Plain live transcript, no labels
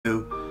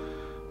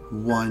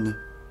1,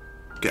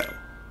 go.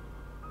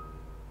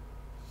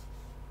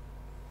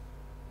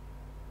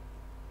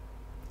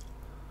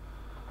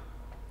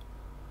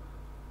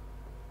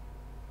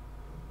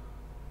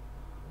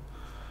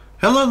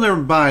 Hello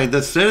everybody,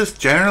 this is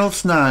General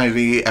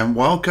Snivy, and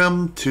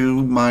welcome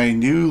to my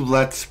new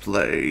Let's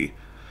Play,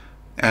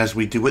 as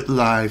we do it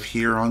live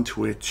here on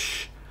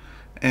Twitch.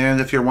 And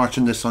if you're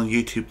watching this on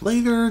YouTube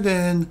later,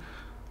 then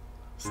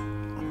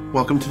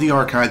welcome to the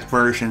archived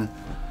version.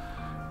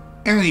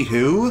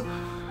 Anywho,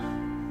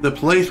 the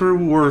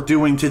playthrough we're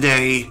doing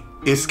today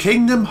is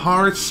Kingdom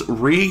Hearts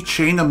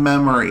Re-Chain of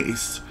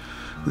Memories.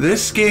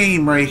 This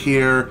game right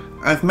here,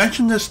 I've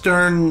mentioned this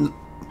during,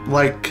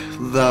 like,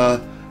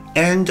 the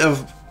end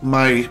of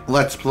my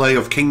Let's Play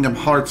of Kingdom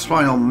Hearts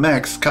Final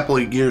Mix a couple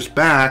of years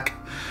back,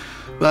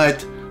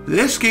 but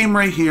this game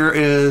right here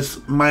is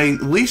my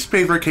least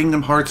favorite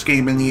Kingdom Hearts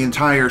game in the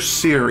entire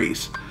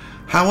series.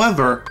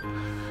 However,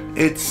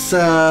 it's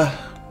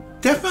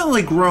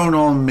definitely grown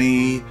on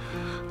me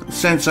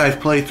since I've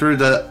played through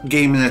the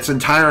game in its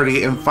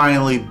entirety and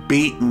finally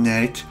beaten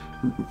it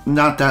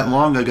not that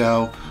long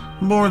ago,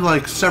 more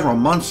like several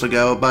months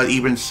ago, but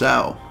even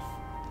so.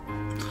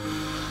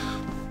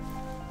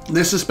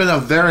 This has been a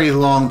very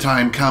long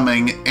time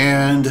coming,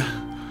 and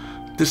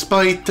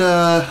despite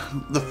the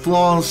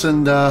flaws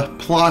and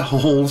plot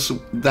holes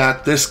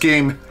that this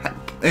game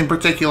in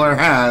particular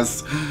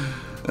has,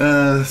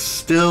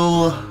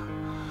 still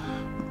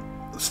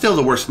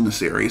the worst in the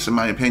series, in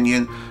my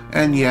opinion.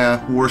 And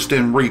yeah, worst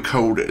in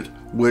Recoded,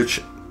 which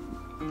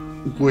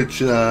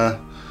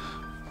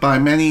by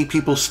many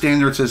people's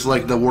standards is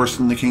like the worst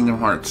in the Kingdom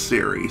Hearts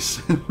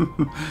series.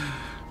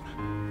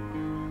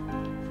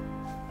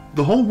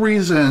 The whole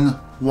reason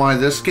why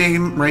this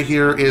game right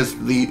here is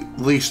the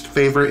least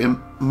favorite in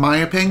my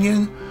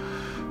opinion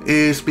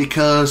is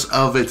because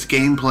of its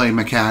gameplay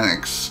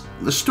mechanics.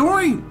 The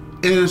story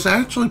is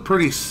actually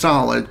pretty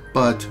solid,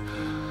 but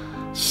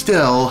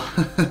still,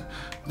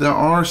 there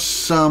are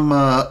some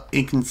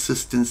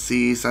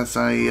inconsistencies as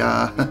I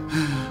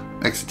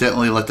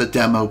accidentally let the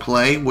demo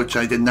play, which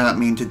I did not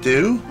mean to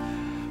do.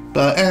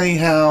 But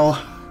anyhow,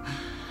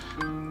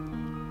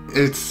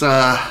 it's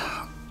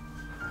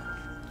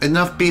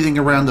enough beating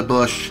around the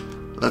bush.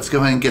 Let's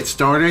go ahead and get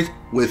started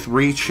with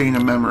Re-Chain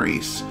of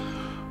Memories.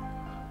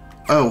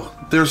 Oh,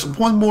 there's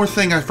one more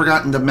thing I've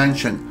forgotten to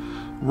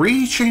mention.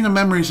 Re-Chain of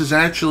Memories is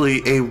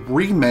actually a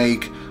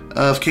remake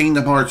of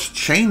Kingdom Hearts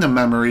Chain of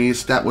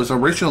Memories that was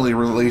originally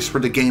released for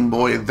the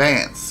Gameboy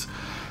Advance.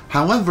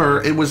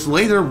 However, it was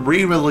later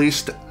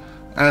re-released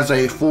as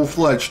a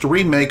full-fledged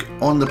remake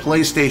on the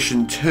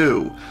PlayStation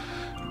 2.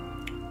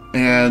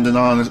 And in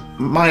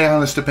my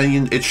honest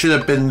opinion, it should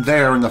have been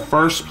there in the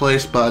first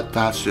place, but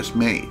that's just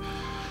me.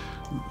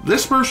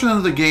 This version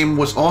of the game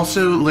was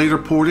also later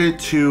ported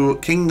to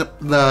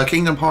the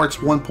Kingdom Hearts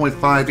 1.5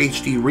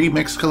 HD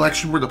Remix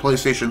collection for the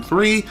PlayStation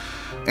 3,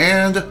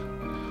 and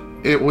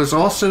it was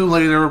also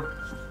later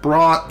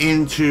brought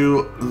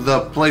into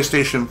the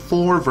PlayStation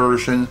 4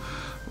 version,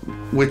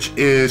 which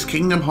is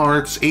Kingdom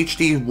Hearts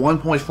HD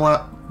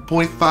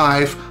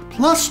 1.5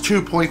 plus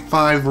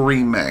 2.5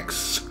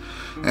 Remix.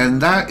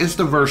 And that is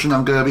the version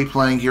I'm going to be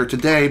playing here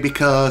today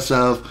because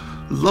of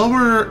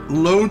lower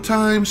load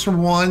times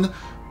from 1,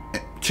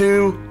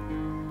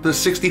 2, the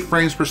 60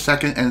 frames per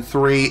second, and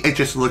 3, it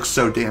just looks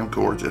so damn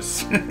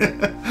gorgeous.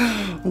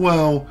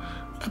 Well,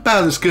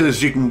 about as good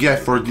as you can get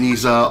for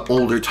these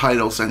older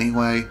titles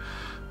anyway.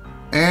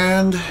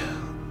 And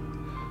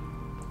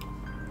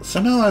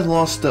somehow I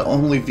lost the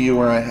only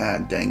viewer I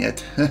had, dang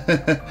it.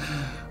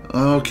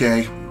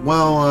 Okay,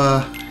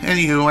 well,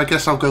 anywho, I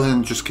guess I'll go ahead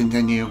and just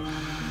continue.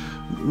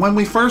 When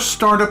we first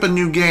start up a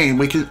new game,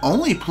 we can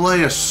only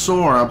play as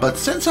Sora, but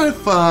since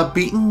I've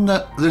beaten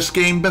this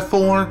game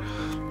before,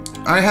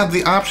 I have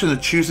the option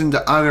of choosing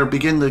to either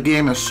begin the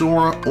game as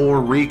Sora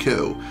or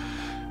Riku.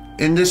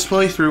 In this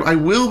playthrough, I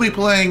will be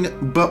playing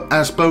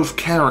as both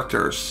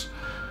characters.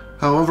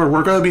 However,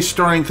 we're going to be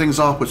starting things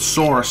off with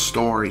Sora's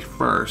story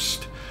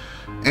first.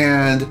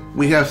 And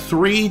we have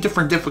 3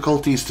 different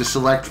difficulties to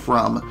select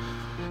from.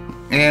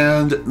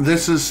 And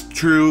this is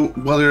true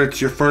whether it's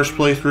your first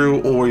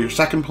playthrough or your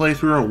second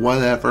playthrough or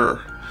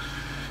whatever.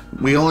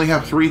 We only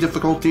have 3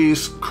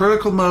 difficulties.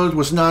 Critical mode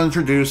was not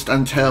introduced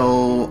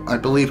until, I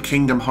believe,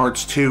 Kingdom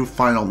Hearts 2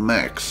 Final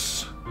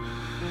Mix.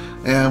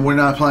 And we're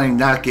not playing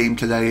that game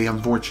today,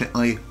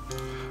 unfortunately.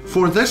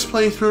 For this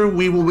playthrough,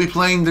 we will be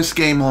playing this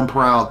game on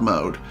Proud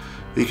mode.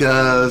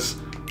 Because,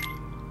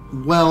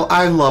 well,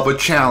 I love a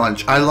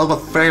challenge. I love a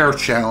fair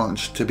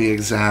challenge, to be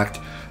exact.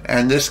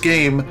 And this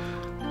game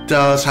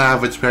does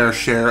have its fair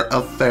share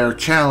of fair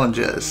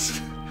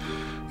challenges.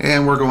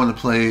 And we're going to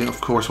play,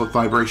 of course, with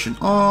vibration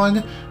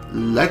on.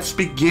 Let's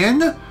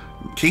begin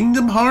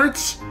Kingdom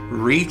Hearts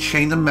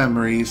Re-Chain of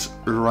Memories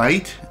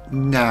right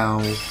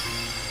now.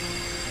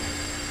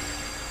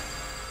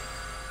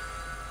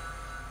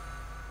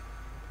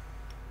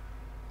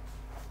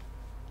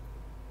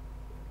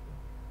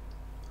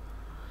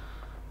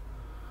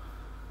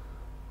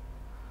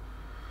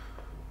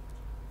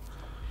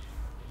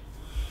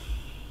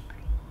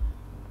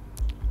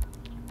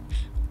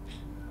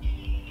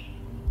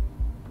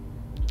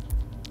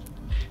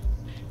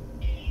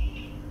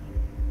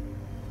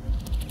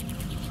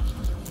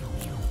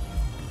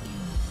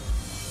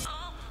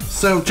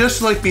 So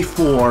just like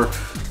before,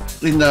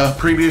 in the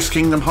previous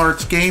Kingdom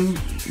Hearts game,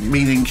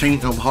 meaning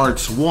Kingdom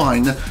Hearts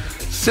 1,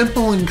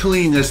 simple and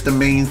clean is the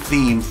main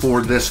theme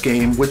for this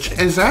game, which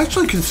is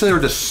actually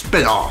considered a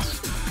spin-off.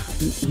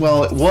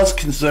 Well, it was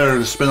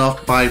considered a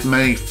spin-off by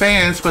many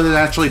fans, but it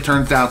actually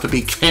turns out to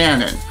be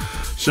canon.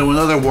 So in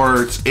other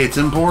words, it's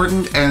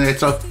important and it's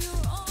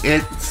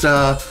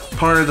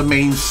part of the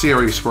main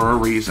series for a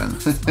reason.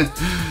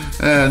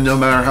 No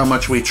matter how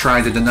much we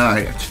try to deny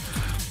it.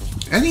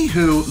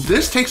 Anywho,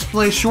 this takes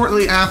place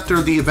shortly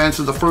after the events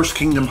of the first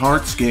Kingdom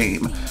Hearts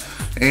game.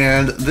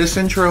 And this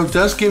intro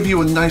does give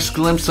you a nice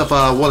glimpse of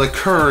what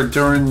occurred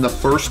during the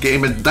first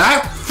game, and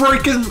that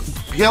freaking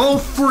yellow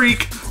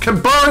freak can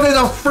burn in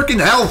a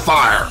freaking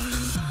hellfire!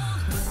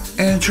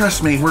 And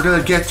trust me, we're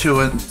gonna get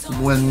to it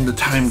when the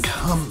time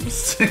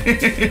comes.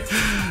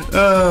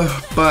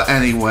 But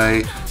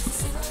anyway,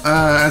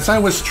 as I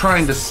was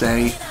trying to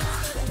say,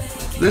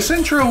 this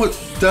intro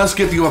does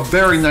give you a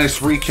very nice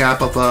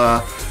recap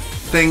of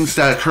things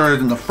that occurred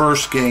in the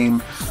first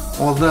game,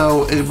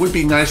 although it would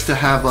be nice to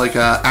have like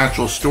a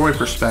actual story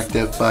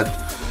perspective. But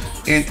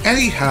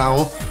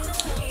anyhow,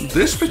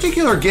 this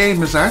particular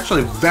game is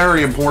actually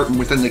very important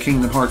within the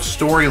Kingdom Hearts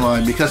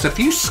storyline, because if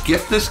you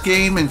skip this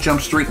game and jump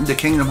straight into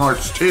Kingdom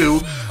Hearts 2,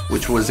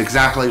 which was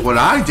exactly what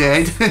I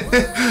did,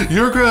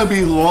 you're gonna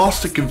be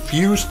lost and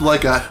confused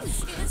like a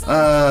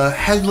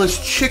headless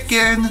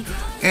chicken,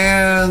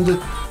 and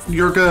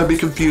you're gonna be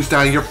confused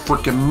out of your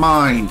freaking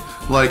mind.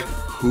 Like,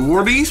 who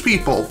are these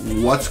people?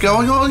 What's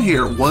going on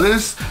here? What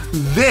is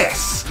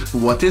this?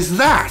 What is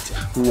that?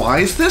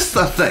 Why is this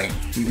the thing?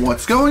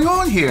 What's going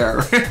on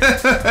here?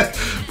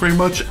 Pretty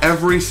much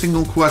every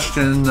single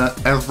question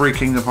that every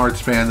Kingdom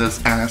Hearts fan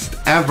has asked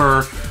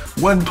ever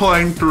when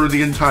playing through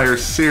the entire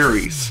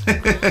series.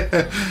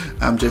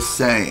 I'm just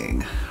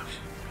saying.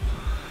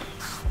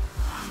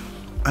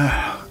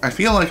 I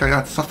feel like I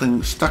got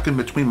something stuck in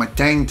between my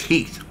dang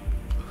teeth.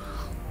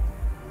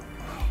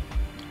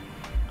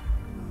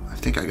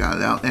 I think I got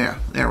it out there.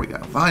 There we go,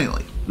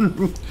 finally.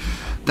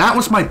 That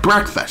was my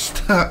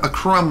breakfast. A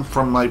crumb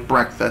from my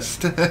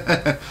breakfast.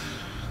 But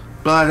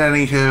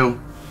anywho,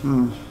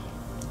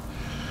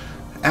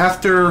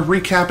 after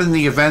recapping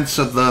the events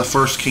of the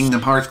first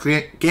Kingdom Hearts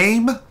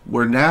game,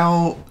 we're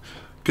now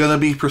gonna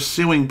be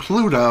pursuing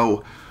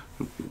Pluto,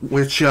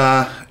 which,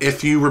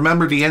 if you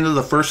remember the end of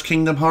the first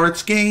Kingdom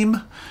Hearts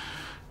game,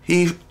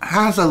 he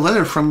has a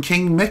letter from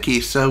King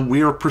Mickey, so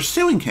we're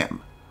pursuing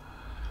him.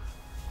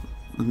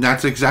 And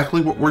that's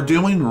exactly what we're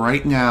doing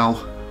right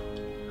now.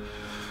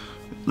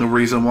 The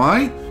reason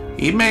why?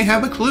 He may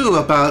have a clue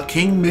about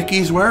King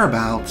Mickey's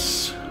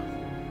whereabouts.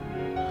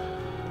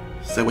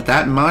 So with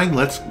that in mind,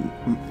 let's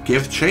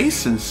give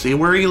chase and see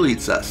where he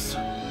leads us.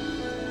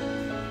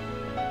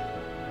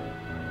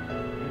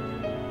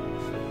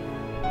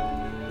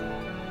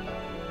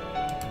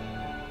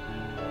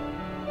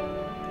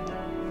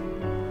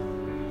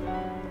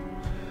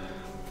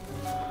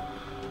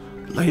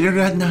 Later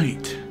that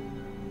night.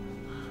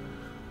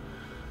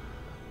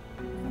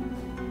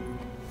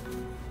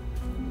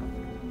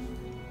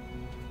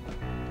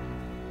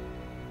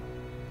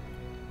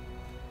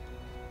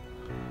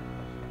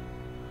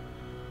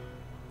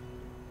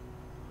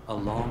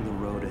 Along the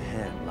road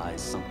ahead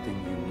lies something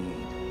you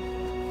need.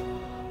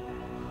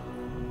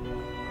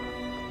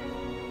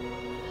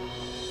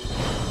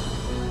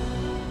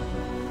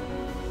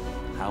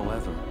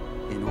 However,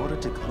 in order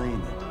to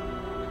claim it,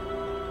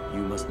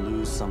 you must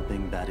lose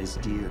something that is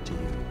dear to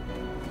you.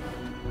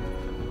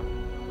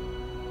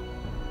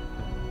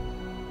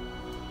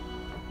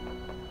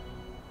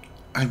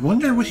 I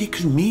wonder what he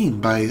could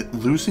mean by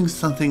losing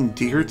something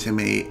dear to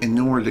me in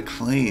order to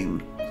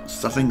claim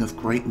something of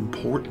great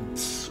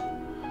importance.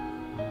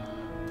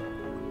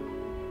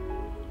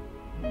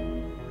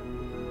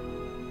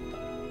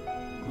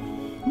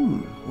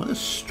 What a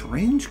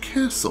strange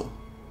castle.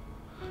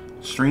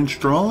 Strange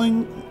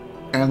drawing,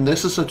 and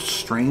this is a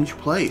strange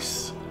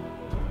place.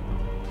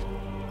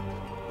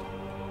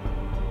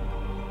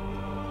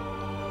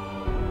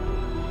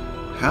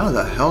 How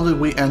the hell did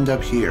we end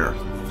up here?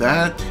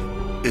 That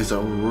is a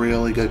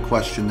really good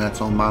question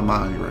that's on my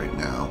mind right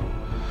now.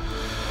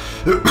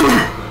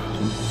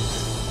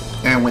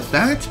 And with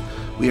that,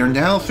 we are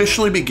now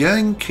officially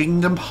beginning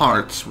Kingdom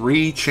Hearts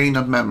Re-Chain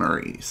of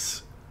Memories.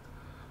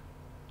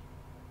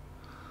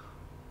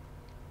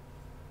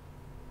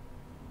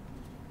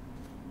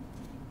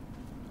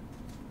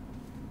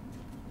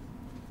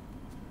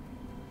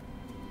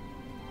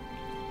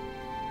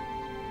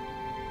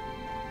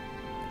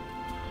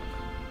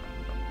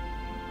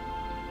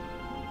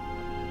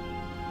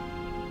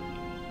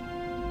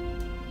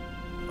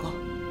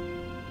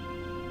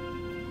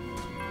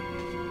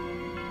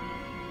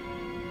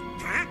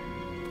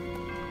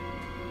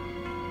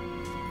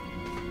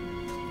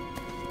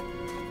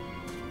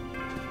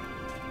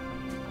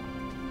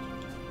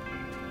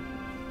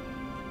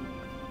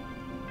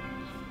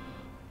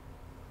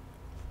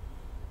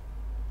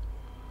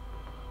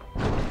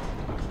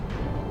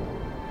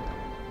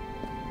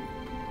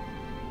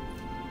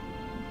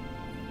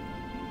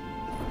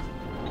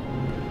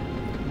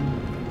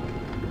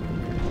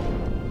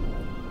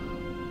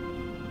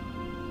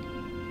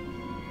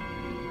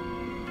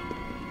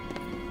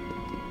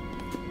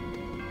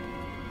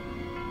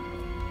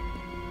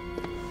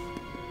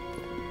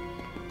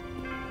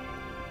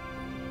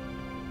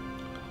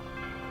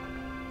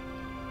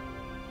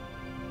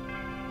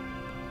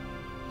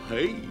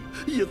 Hey,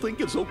 you think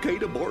it's okay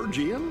to barge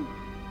in?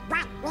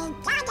 But we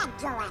gotta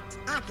do it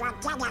if we're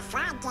gonna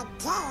find the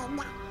king.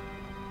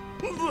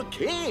 The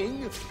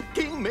king?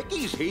 King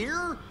Mickey's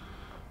here?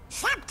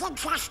 Something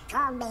just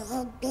told me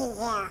he'd be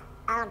here,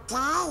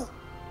 okay?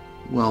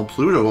 Well,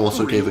 Pluto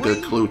also gave a good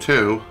Really? clue,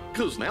 too.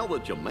 'Cause now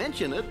that you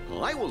mention it,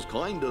 I was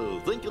kinda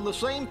thinking the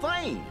same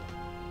thing.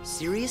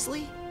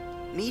 Seriously?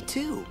 Me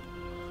too.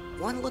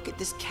 One look at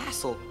this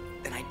castle,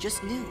 and I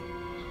just knew.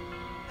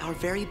 Our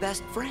very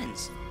best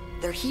friends.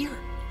 They're here.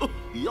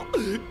 Yup,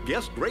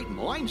 guess great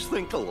minds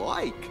think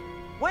alike.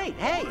 Wait,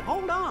 hey,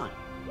 hold on.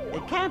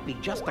 It can't be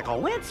just a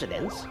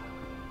coincidence.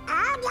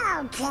 Oh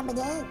no,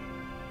 Jiminy.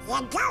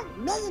 You don't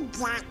mean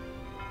that.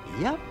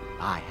 Yep,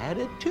 I had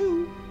it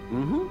too.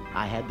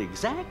 I had the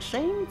exact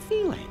same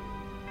feeling.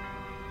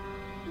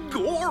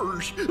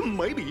 Gorge,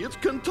 maybe it's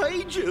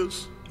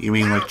contagious. You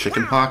mean like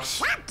chickenpox?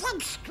 Something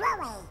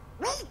screwy.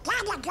 We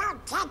gotta go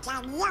take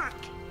a look.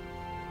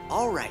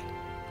 All right,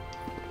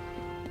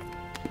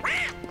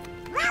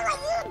 Where are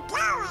you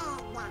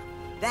going?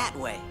 that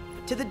way,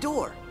 to the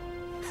door.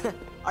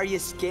 Are you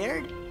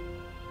scared?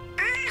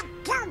 Ah,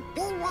 don't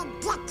be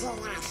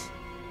ridiculous.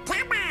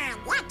 Come on,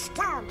 let's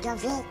go,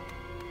 Goofy.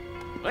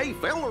 Hey,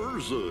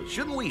 fellers,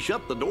 shouldn't we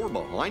shut the door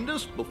behind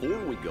us before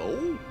we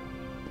go?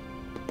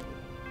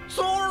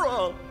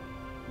 Sora!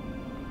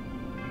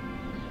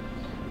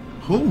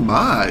 Oh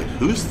my,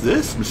 who's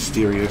this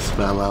mysterious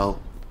fellow?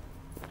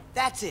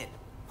 That's it.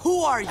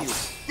 Who are you?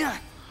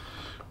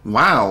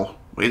 Wow,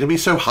 way to be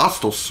so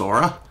hostile,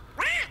 Sora.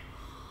 What?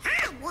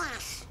 Oh,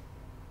 yes.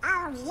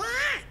 Oh,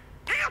 yeah?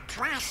 I'll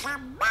try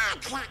some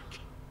magic.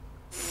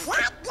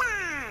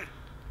 Thunder!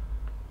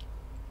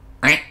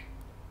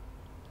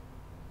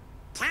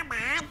 Come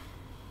on.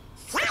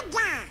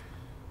 Thunder!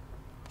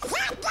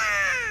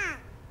 Thunder!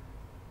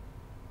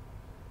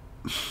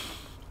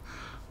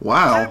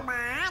 Wow, Come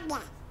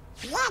on.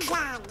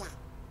 Blizzard!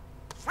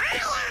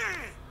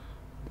 Fire!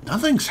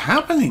 nothing's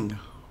happening.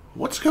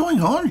 What's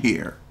going on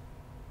here?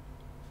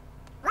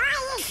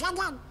 Why isn't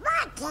it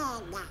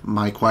working?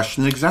 My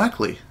question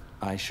exactly.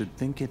 I should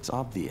think it's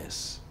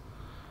obvious.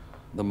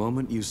 The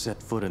moment you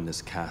set foot in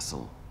this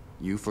castle,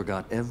 you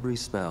forgot every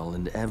spell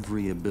and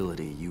every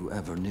ability you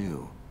ever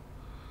knew.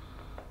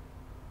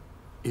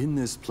 In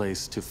this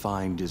place, to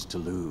find is to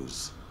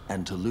lose,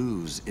 and to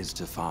lose is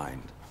to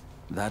find.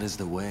 That is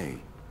the way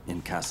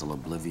in Castle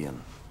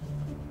Oblivion.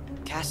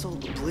 Castle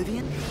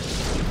Oblivion?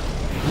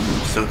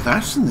 So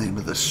that's the name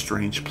of this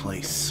strange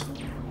place.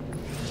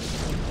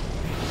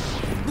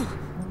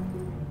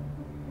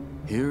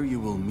 Here you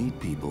will meet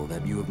people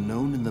that you have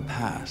known in the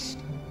past,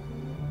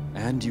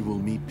 and you will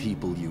meet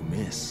people you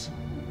miss.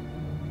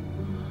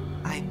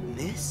 I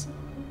miss?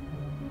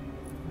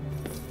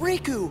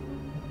 Riku!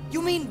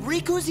 You mean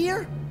Riku's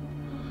here?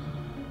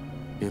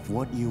 If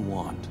what you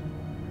want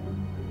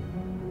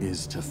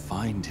is to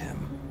find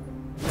him,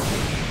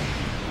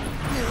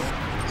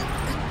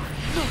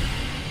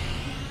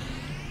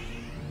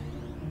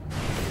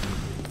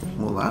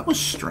 Well, that was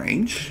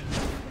strange.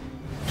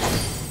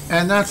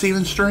 And that's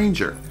even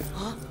stranger.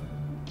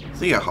 Is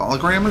he a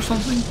hologram or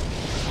something?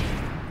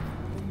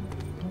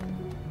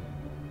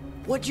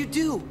 What'd you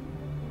do?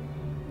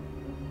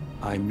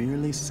 I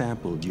merely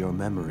sampled your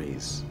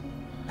memories,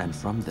 and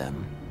from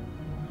them,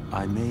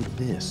 I made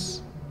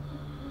this.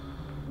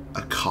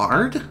 A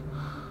card?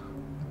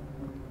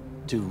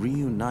 To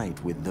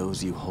reunite with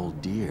those you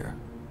hold dear.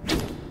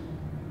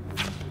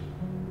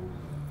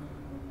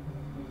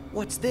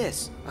 What's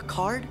this? A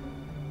card?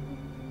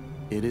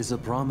 It is a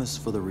promise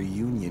for the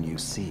reunion you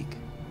seek.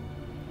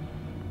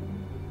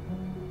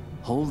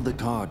 Hold the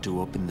card to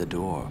open the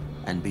door,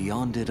 and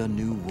beyond it a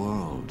new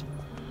world.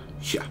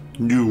 Yeah,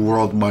 new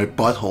world my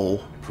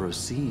butthole.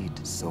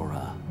 Proceed,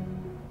 Sora.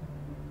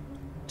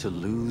 To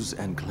lose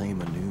and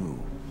claim anew,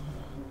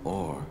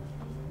 or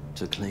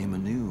to claim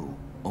anew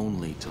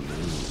only to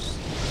lose.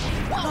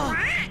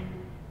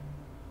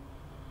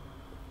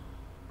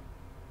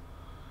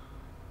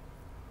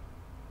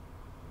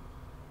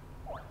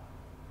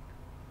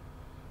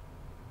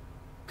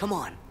 Come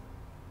on.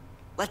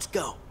 Let's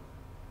go.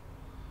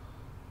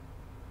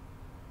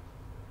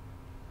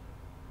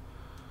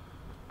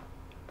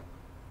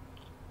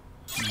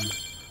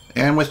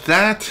 And with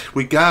that,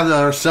 we got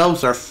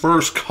ourselves our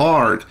first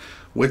card,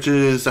 which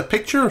is a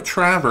picture of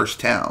Traverse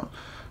Town.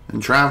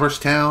 And Traverse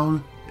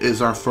Town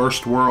is our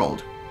first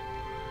world.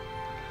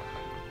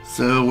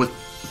 So with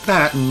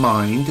that in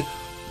mind,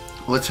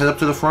 let's head up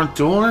to the front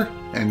door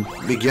and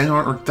begin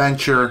our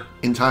adventure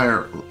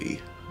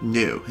entirely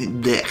new.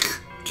 Blech.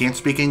 Can't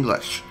speak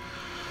English.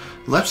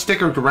 Left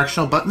stick or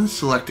directional button,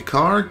 select a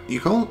card. You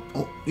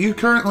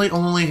currently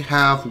only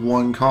have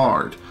one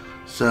card.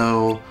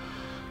 So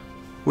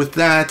with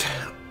that,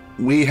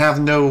 we have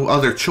no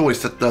other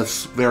choice at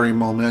this very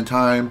moment in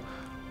time.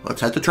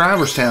 Let's head to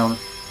Traverse Town.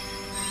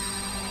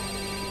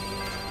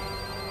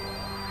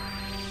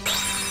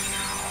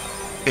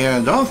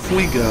 And off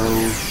we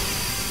go.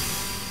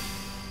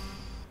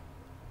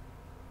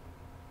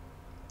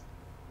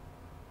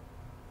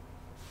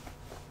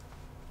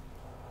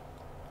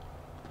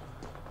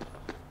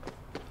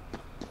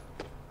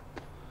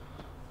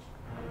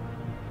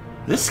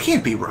 This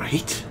can't be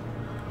right.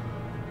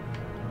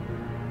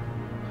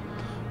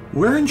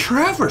 We're in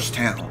Traverse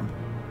Town.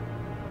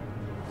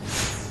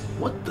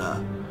 What the?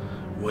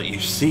 What you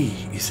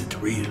see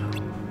isn't real.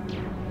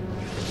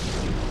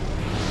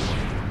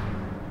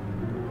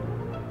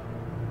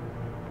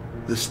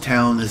 This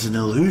town is an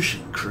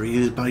illusion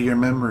created by your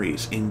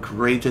memories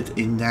ingrained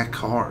in that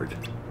card.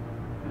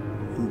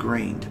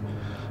 Ingrained.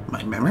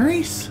 My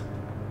memories?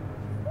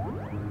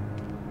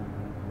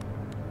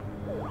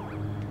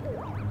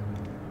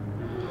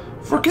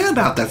 Forget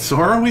about that,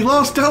 Sora. We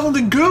lost Donald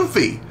and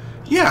Goofy.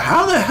 Yeah,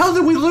 how the hell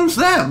did we lose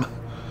them?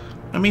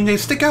 I mean, they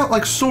stick out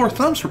like sore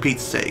thumbs for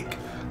Pete's sake.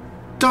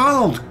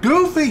 Donald,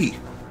 Goofy!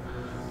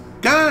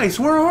 Guys,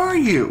 where are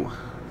you?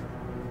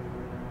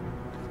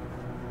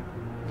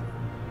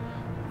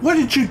 What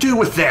did you do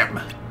with them?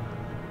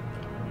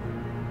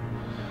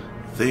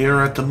 They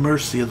are at the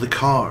mercy of the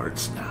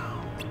cards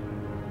now.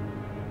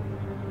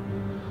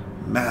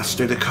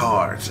 Master the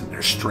cards and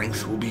their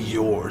strength will be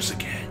yours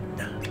again.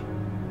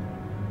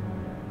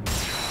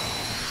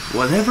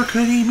 Whatever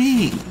could he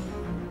mean?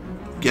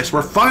 Guess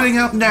we're finding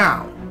out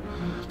now.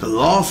 The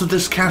laws of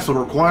this castle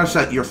requires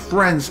that your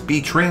friends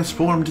be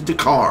transformed into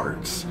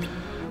cards.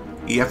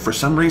 Yet for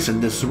some reason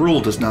this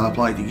rule does not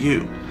apply to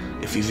you.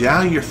 If you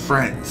value your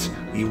friends,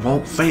 you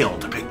won't fail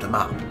to pick them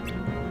up.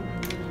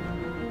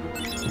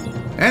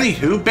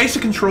 Anywho,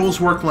 basic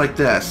controls work like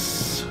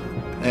this.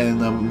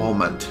 In a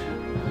moment.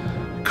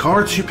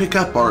 Cards you pick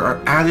up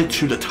are added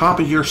to the top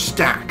of your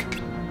stack.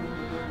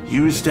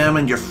 Use them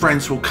and your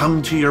friends will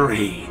come to your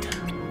aid.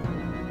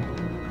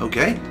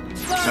 Okay,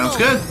 sounds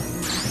good.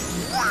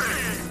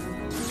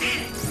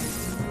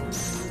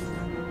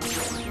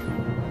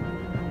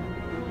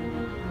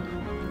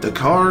 The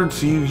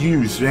cards you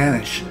use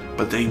vanish,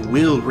 but they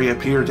will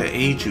reappear to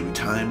aid you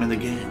time and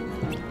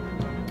again.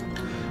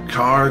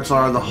 Cards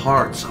are the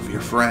hearts of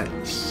your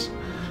friends.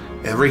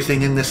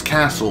 Everything in this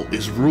castle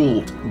is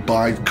ruled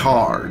by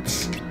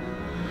cards.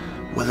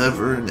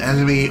 Whenever an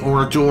enemy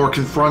or a door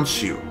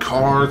confronts you,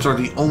 cards are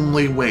the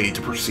only way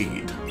to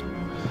proceed.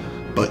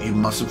 But you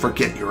mustn't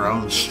forget your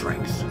own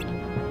strength.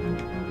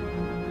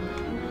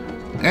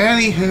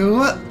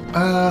 Anywho,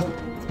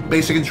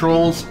 basic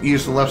controls: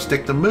 use the left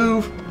stick to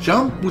move,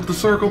 jump with the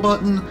circle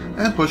button,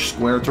 and push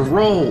square to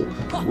roll.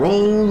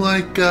 Roll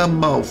like a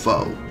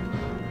mofo.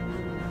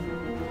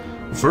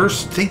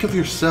 First, think of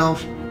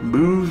yourself,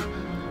 move,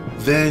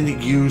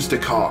 then use the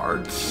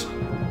cards.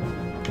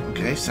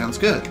 Okay, sounds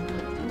good.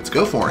 Let's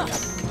go for it.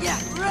 Yeah.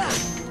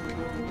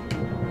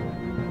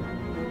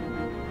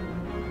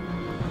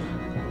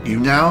 You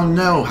now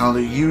know how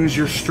to use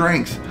your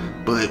strength,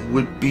 but it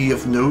would be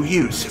of no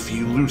use if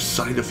you lose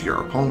sight of your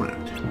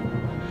opponent.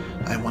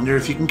 I wonder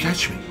if you can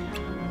catch me.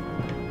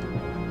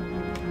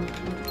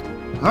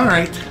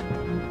 Alright.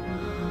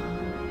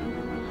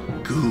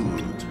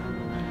 Good.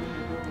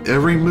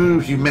 Every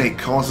move you make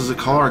causes a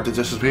card to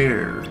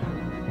disappear.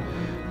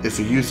 If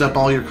you use up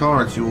all your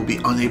cards, you will be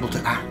unable to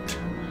act.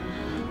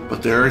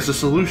 But there is a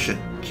solution.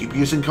 Keep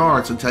using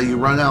cards until you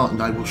run out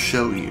and I will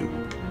show you.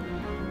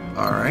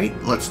 Alright,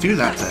 let's do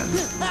that then.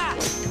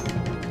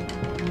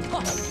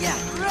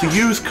 To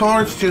use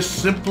cards,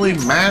 just simply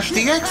mash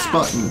the X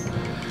button.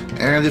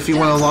 And if you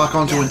want to lock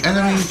onto an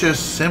enemy,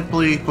 just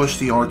simply push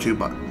the R2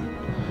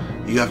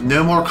 button. You have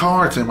no more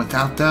cards, and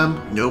without them,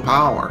 no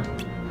power.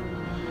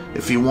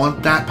 If you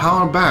want that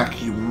power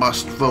back, you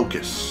must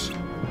focus.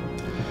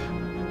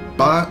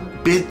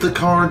 But bid the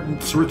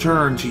cards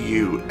return to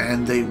you,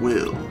 and they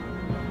will.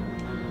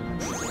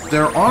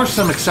 There are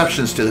some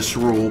exceptions to this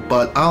rule,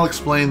 but I'll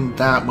explain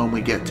that when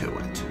we get to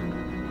it.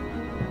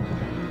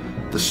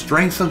 The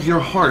strength of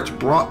your heart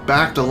brought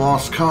back the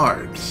lost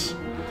cards.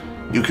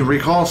 You can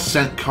recall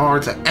sent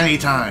cards at any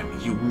time,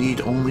 you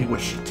need only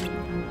wish it.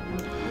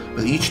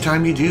 But each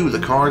time you do, the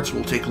cards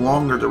will take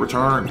longer to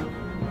return.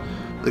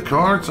 The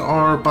cards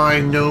are by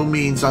no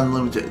means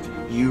unlimited,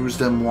 use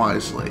them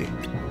wisely.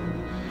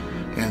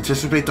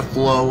 Anticipate the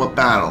flow of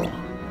battle,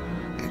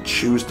 and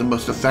choose the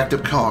most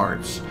effective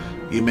cards.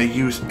 You may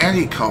use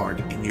any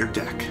card in your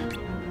deck.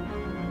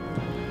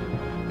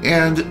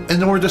 And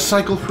in order to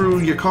cycle through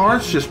your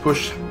cards, just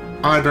push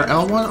either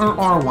L1 or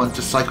R1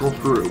 to cycle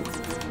through.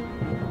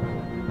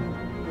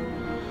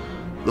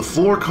 The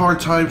 4 card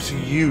types you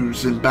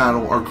use in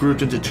battle are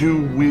grouped into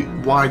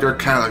 2 wider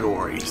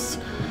categories.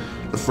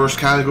 The first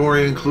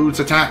category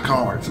includes attack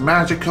cards,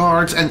 magic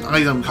cards, and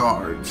item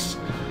cards.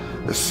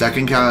 The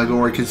second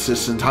category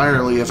consists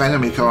entirely of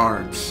enemy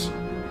cards.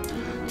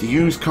 To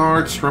use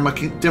cards from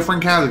a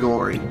different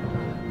category,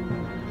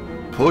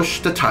 push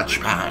the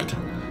touchpad.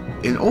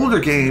 In older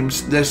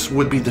games, this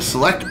would be the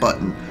select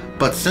button,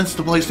 but since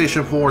the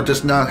PlayStation 4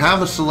 does not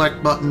have a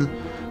select button,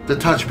 the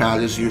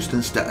touchpad is used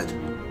instead.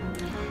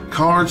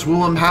 Cards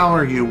will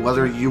empower you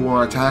whether you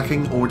are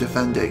attacking or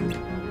defending,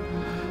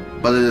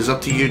 but it is up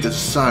to you to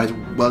decide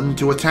when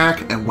to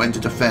attack and when to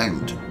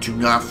defend. Do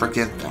not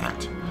forget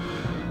that.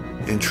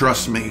 And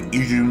trust me,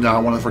 you do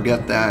not want to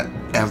forget that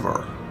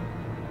ever.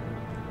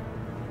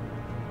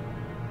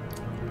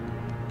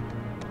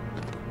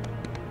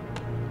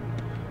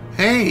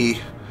 Hey,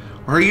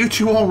 Are you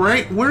two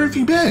alright? Where have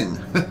you been?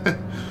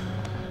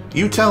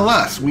 You tell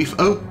us.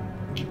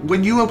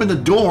 When you opened the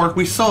door,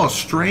 we saw a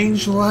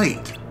strange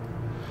light.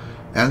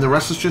 And the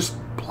rest is just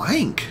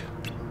blank.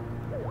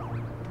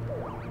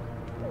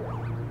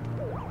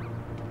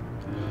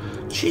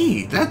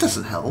 Gee, that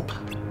doesn't help.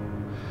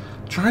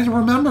 Try to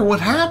remember what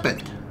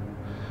happened.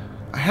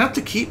 I have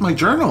to keep my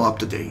journal up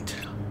to date.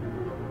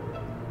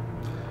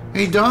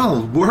 Hey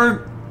Donald,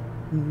 where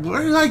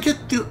did I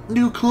get the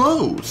new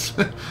clothes?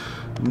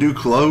 New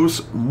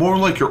clothes? More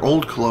like your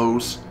old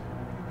clothes.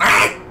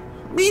 Ah!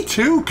 Me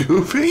too,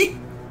 Goofy!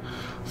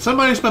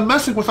 Somebody's been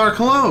messing with our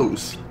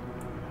clothes.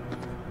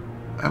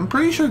 I'm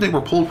pretty sure they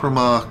were pulled from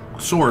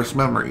Sora's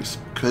memories.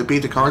 Could it be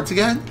the cards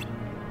again?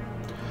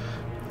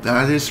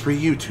 That is for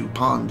you to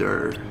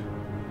ponder.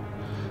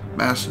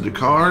 Master the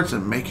cards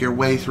and make your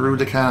way through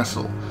the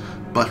castle.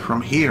 But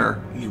from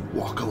here, you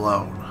walk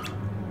alone.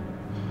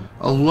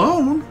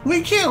 Alone?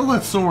 We can't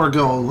let Sora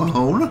go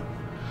alone.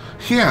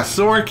 Yeah,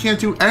 Sora can't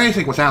do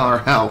anything without our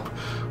help.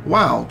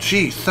 Wow,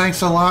 gee,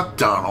 thanks a lot,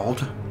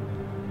 Donald.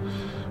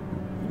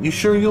 You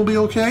sure you'll be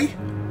okay?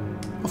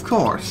 Of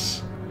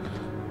course.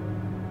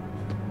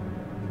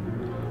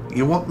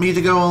 You want me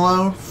to go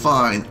alone?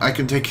 Fine, I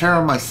can take care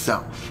of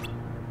myself.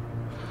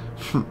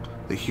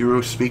 The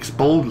hero speaks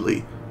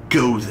boldly.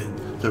 Go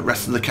then. The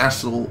rest of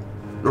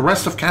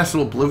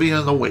Castle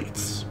Oblivion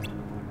awaits.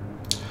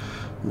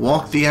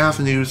 Walk the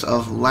avenues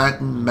of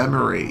latent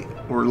memory,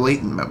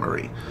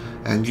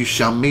 and you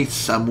shall meet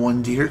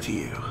someone dear to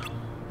you.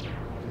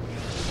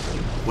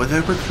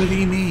 Whatever could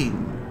he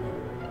mean?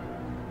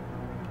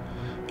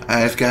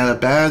 I've got a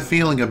bad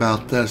feeling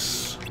about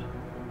this.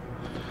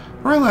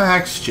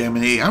 Relax,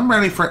 Jiminy. I'm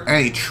ready for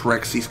any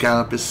tricks he's got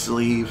up his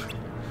sleeve.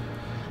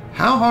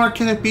 How hard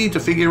can it be to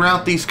figure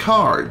out these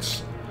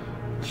cards?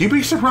 You'd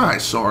be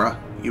surprised, Sora.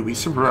 You'd be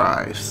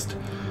surprised.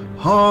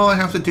 All I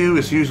have to do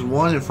is use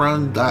one in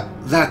front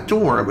of that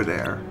door over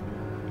there.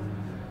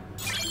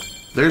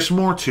 There's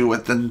more to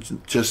it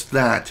than just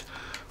that.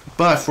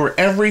 But for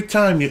every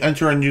time you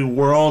enter a new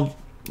world,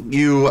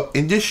 you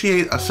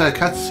initiate a set of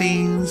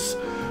cutscenes,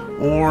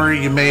 or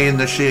you may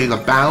initiate a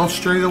battle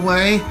straight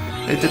away.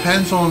 It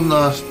depends on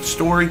the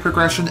story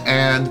progression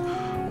and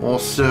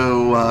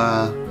also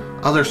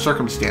other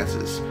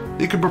circumstances.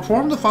 You can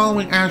perform the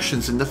following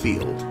actions in the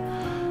field.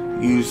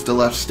 Use the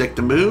left stick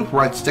to move,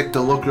 right stick to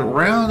look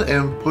around,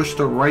 and push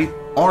the right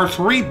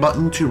R3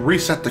 button to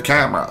reset the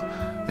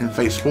camera and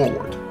face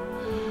forward.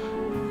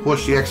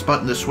 Push the X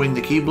button to swing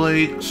the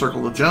keyblade,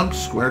 circle to jump,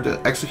 square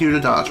to execute a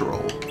dodge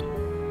roll.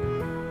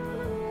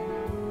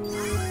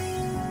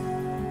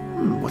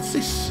 What's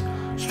this?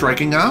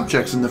 Striking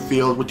objects in the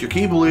field with your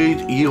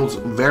keyblade yields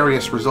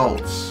various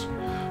results.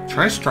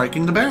 Try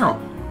striking the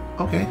barrel.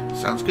 Okay,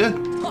 sounds good.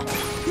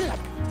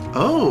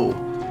 Oh!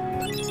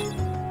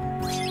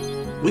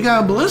 We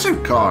got a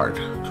Blizzard card.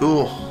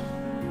 Cool.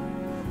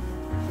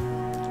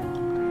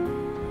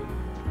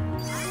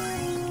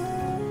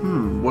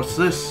 What's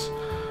this?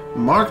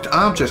 Marked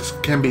objects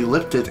can be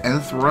lifted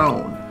and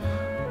thrown.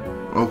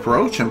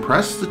 Approach and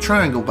press the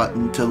triangle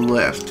button to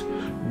lift.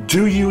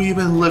 Do you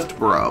even lift,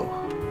 bro?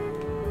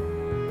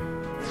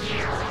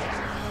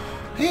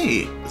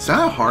 Hey, is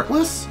that a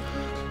Heartless?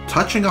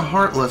 Touching a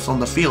Heartless on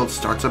the field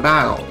starts a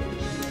battle.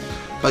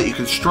 But you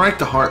can strike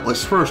the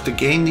Heartless first to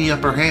gain the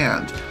upper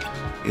hand.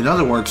 In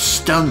other words,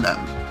 stun them.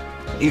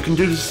 You can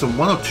do this in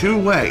one of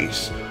two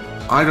ways.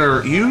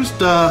 Either use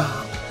the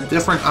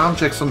different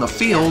objects on the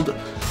field,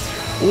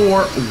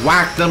 or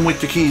whack them with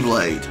the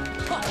Keyblade.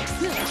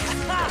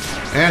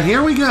 And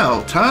here we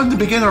go. Time to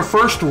begin our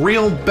first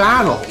real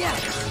battle.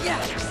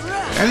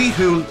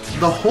 Anywho,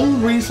 the whole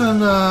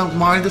reason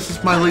why this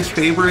is my least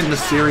favorite in the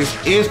series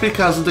is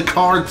because of the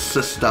card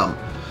system.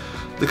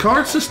 The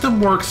card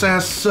system works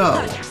as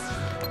so.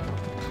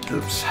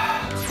 Oops.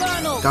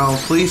 Donald,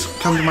 please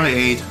come to my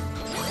aid.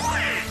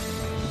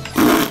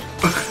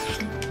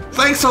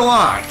 Thanks a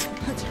lot!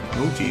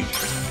 Oh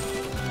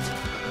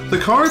geez. The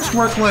cards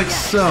work like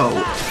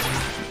so.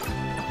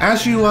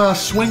 As you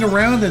swing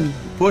around and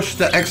push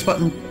the X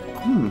button...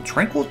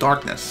 Tranquil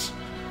Darkness.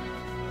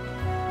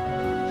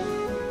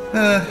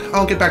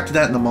 I'll get back to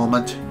that in a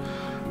moment.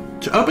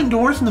 To open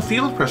doors in the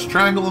field, press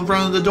triangle in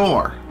front of the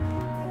door.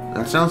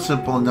 That sounds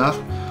simple enough.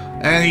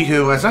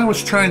 Anywho, as I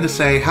was trying to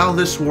say, how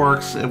this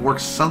works, it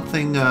works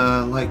something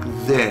like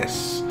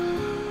this.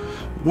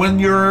 When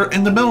you're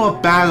in the middle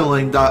of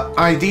battling, the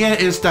idea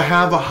is to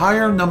have a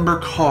higher number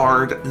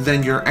card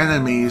than your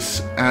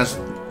enemies as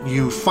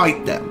you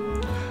fight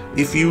them.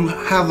 If you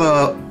have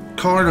a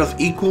card of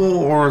equal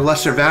or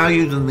lesser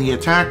value than the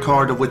attack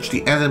card of which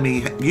the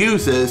enemy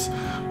uses,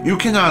 you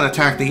cannot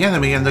attack the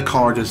enemy and the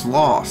card is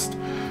lost.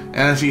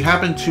 And if you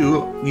happen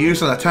to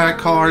use an attack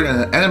card and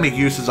an enemy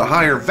uses a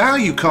higher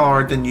value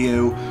card than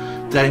you,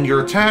 then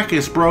your attack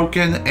is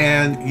broken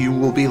and you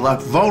will be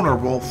left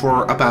vulnerable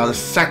for about a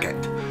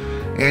second.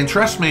 And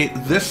trust me,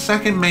 this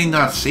second may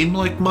not seem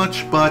like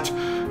much, but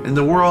in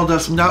the world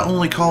of not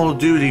only Call of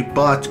Duty,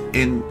 but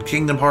in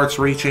Kingdom Hearts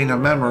Rechain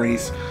of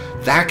Memories,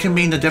 that can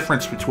mean the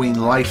difference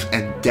between life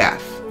and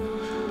death.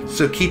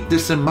 So keep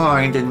this in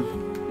mind and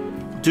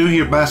do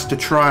your best to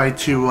try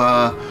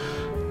to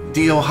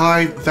deal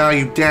high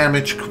value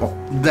damage,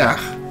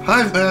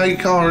 high value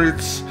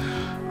cards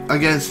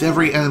against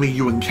every enemy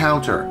you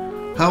encounter.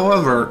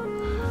 However,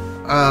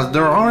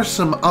 there are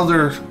some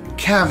other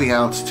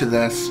caveats to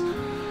this,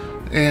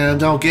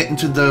 and I'll get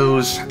into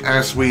those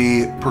as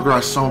we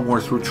progress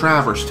onward through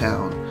Traverse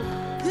Town.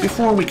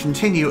 Before we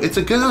continue, it's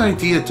a good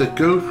idea to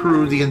go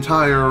through the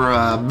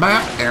entire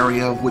map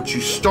area of which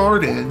you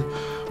start in,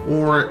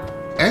 or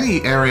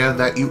any area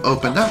that you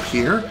open up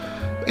here,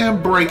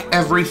 and break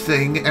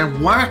everything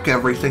and whack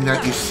everything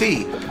that you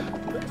see.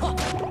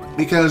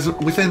 Because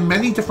within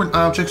many different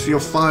objects you'll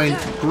find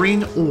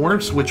green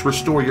orbs which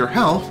restore your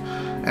health,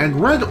 and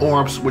red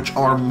orbs which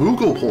are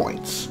Moogle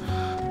points.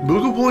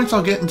 Moogle points,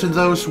 I'll get into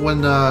those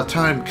when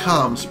time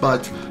comes,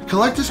 but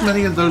collect as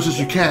many of those as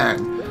you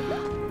can.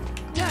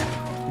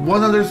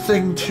 One other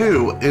thing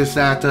too is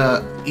that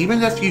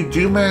even if you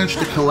do manage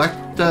to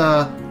collect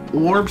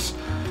orbs,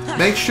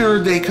 make sure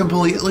they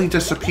completely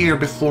disappear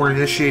before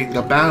initiating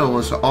a battle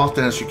as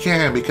often as you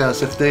can,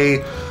 because if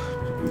they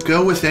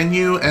go within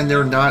you and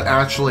they're not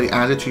actually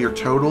added to your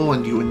total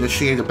and you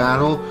initiate a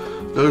battle,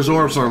 those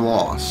orbs are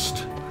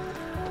lost.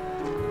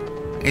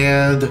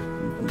 And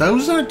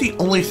those aren't the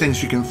only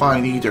things you can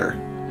find either.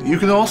 You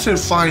can also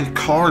find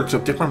cards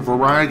of different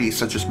varieties,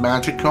 such as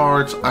magic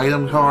cards,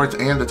 item cards,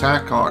 and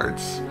attack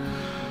cards.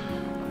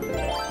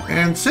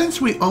 And since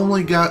we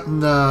only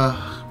gotten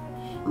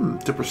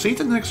to proceed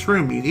to the next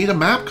room, you need a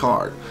map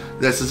card.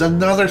 This is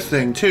another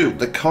thing too.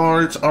 The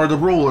cards are the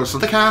rulers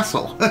of the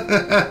castle.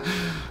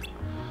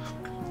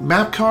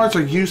 Map cards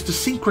are used to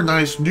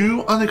synchronize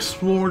new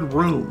unexplored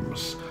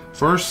rooms.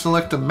 First,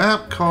 select a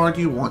map card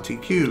you want to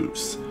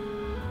use.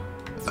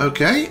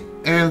 Okay,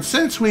 and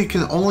since we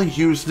can only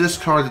use this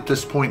card at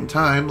this point in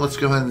time, let's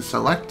go ahead and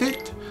select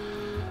it.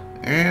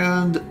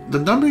 And the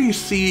number you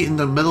see in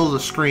the middle of the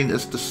screen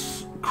is the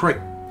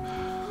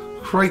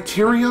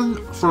criterion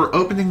for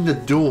opening the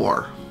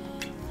door.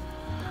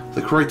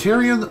 The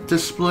criterion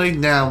displayed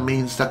now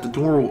means that the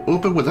door will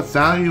open with a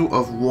value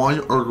of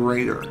 1 or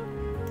greater.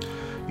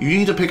 You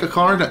need to pick a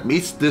card that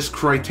meets this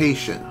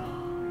criterion.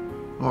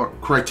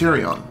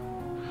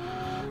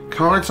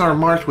 Cards are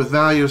marked with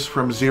values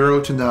from 0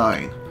 to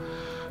 9.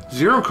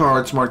 0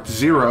 cards marked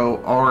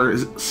 0 are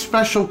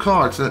special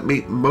cards that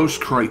meet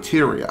most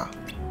criteria.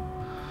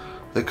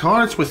 The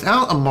cards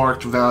without a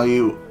marked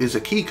value is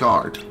a key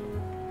card.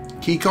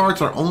 Key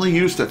cards are only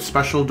used at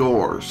special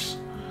doors.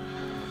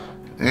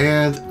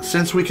 And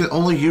since we can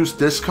only use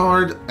this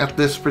card at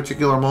this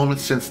particular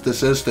moment, since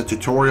this is the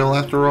tutorial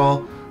after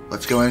all,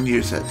 let's go ahead and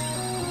use it.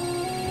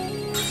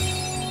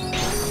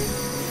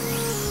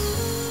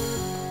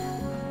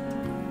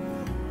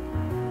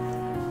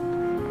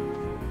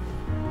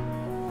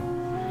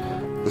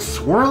 The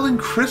swirling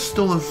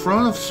crystal in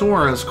front of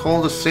Sora is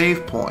called a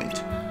save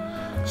point.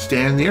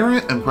 Stand near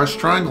it and press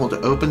triangle to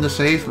open the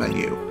save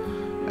menu.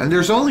 And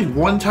there's only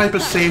one type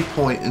of save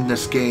point in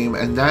this game,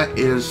 and that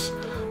is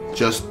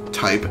just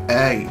type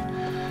A.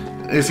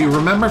 If you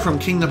remember from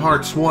Kingdom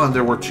Hearts 1,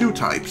 there were 2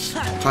 types,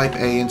 type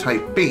A and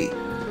type B.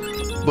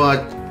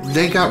 But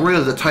they got rid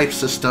of the type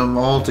system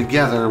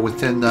altogether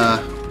within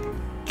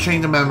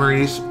Chain of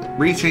Memories,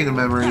 Rechain of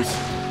Memories,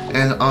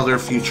 and other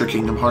future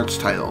Kingdom Hearts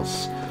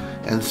titles.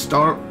 And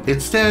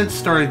instead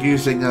started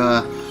using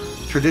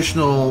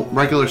traditional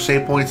regular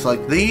save points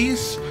like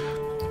these.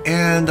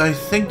 And I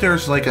think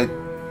there's like a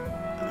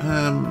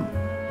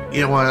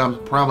you know what, I'm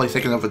probably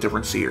thinking of a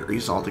different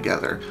series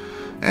altogether.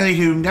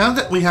 Anywho, now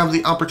that we have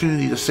the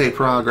opportunity to save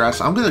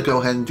progress, I'm going to go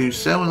ahead and do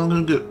so, and I'm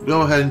going to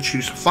go ahead and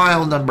choose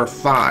file number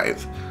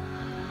 5.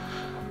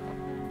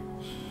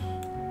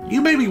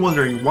 You may be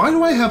wondering, why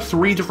do I have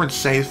 3 different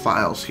save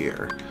files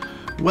here?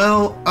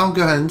 Well, I'll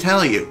go ahead and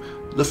tell you.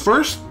 The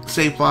first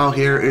save file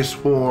here is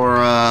for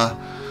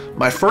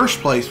my first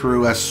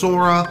playthrough as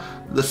Sora.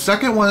 The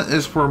second one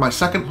is for my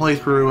second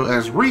playthrough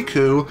as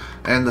Riku,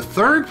 and the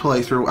third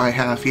playthrough I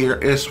have here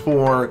is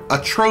for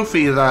a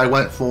trophy that I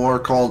went for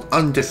called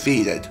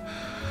Undefeated.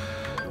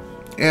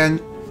 And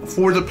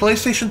for the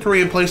PlayStation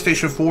 3 and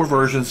PlayStation 4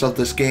 versions of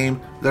this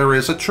game, there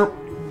is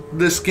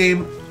this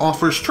game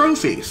offers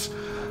trophies.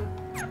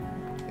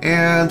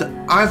 And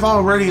I've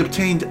already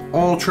obtained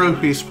all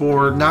trophies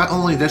for not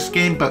only this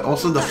game, but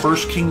also the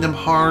first Kingdom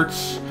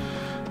Hearts,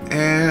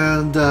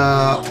 and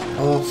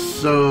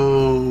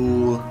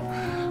also...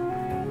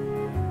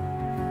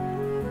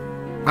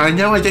 I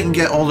know I didn't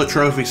get all the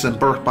trophies in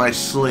Birth by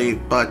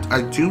Sleep, but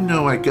I do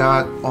know I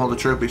got all the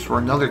trophies for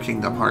another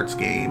Kingdom Hearts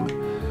game.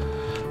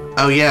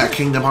 Oh yeah,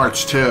 Kingdom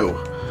Hearts 2.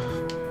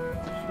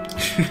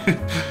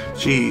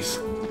 Jeez.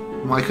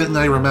 Why couldn't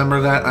I remember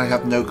that? I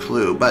have no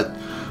clue. But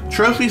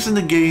trophies in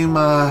the game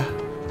are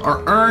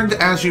earned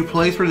as you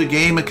play through the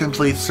game and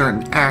complete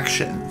certain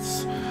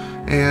actions.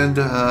 And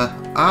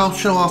I'll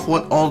show off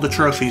what all the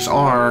trophies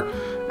are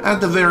at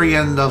the very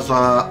end of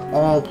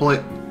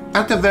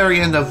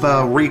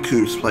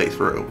Riku's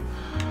playthrough.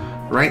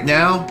 Right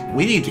now,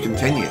 we need to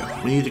continue.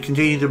 We need to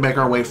continue to make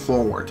our way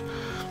forward.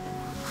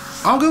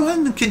 I'll go ahead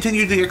and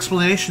continue the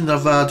explanation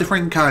of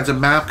different kinds of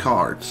map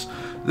cards.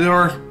 There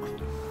are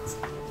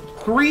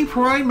 3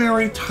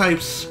 primary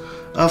types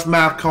of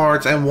map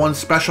cards and 1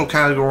 special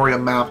category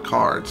of map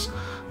cards.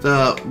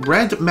 The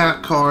red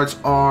map cards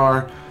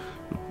are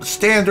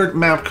standard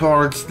map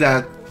cards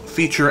that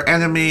feature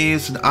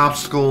enemies and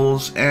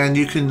obstacles, and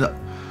you can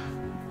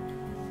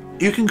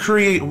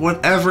create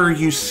whatever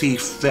you see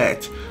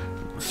fit,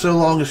 so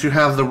long as you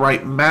have the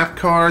right map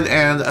card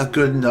and a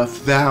good enough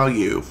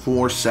value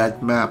for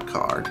said map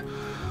card.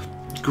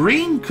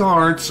 Green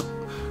cards,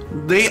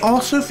 they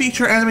also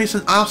feature enemies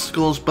and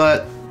obstacles,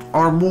 but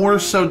are more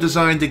so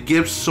designed to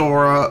give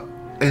Sora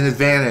an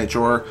advantage,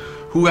 or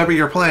whoever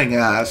you're playing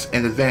as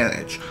an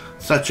advantage,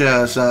 such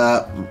as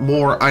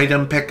more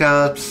item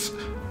pickups,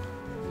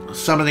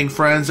 summoning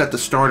friends at the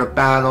start of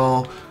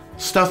battle,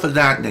 stuff of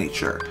that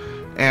nature.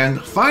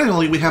 And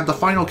finally, we have the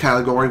final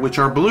category, which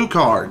are blue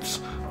cards.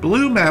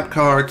 Blue map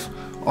cards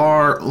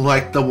are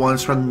like the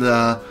ones from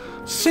the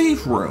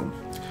save room.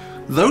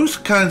 Those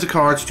kinds of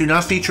cards do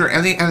not feature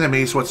any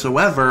enemies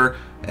whatsoever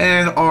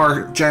and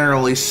are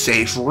generally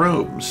safe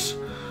rooms.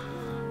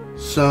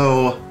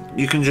 So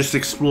you can just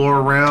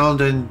explore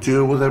around and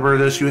do whatever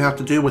it is you have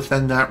to do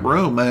within that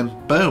room, and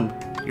boom,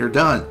 you're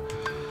done.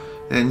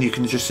 And you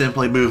can just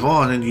simply move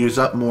on and use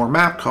up more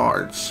map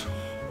cards.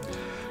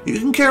 You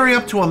can carry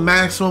up to a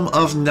maximum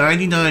of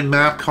 99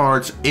 map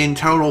cards in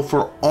total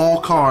for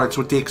all cards,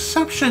 with the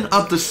exception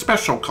of the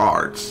special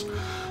cards.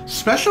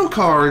 Special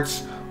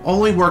cards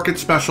only work at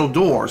special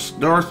doors.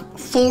 There are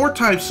 4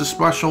 types of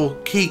special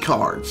key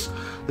cards.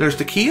 There's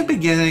the Key of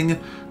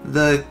Beginning,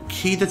 the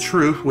Key to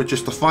Truth, which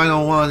is the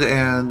final one,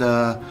 and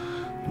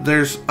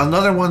there's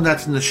another one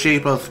that's in the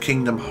shape of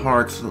Kingdom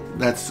Hearts,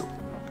 that's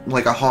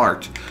like a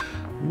heart.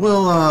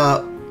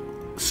 We'll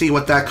see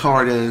what that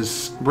card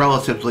is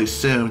relatively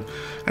soon.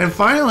 And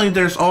finally,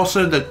 there's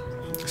also the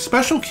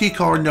special key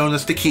card known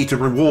as the Key to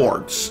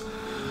Rewards.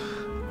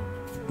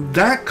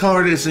 That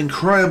card is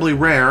incredibly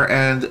rare,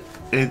 and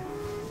it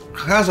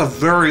has a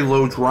very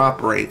low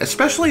drop rate,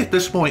 especially at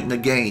this point in the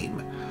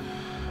game.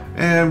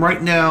 And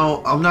right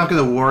now, I'm not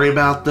going to worry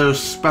about those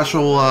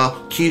special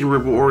Key to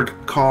Reward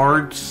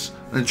cards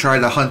and try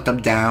to hunt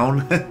them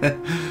down.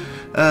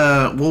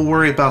 We'll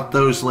worry about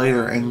those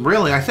later, and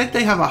really, I think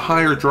they have a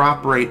higher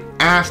drop rate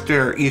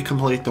after you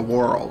complete the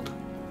world.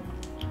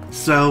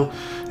 So,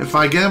 if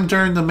I get them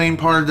during the main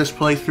part of this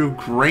playthrough,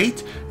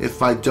 great.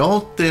 If I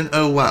don't, then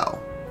oh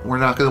well. We're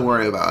not going to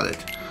worry about it.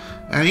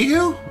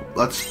 Anywho,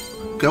 let's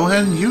go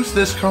ahead and use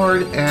this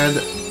card and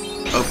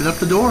open up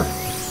the door.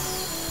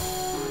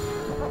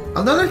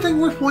 Another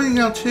thing worth pointing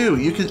out too,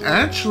 you can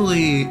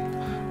actually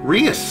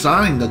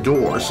reassign the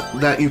doors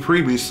that you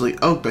previously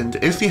opened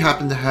if you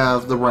happen to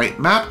have the right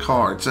map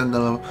cards and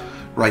the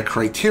right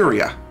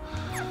criteria.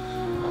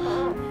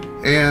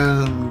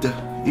 And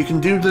you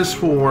can do this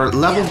for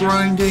level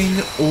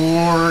grinding,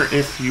 or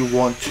if you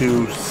want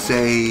to,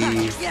 say,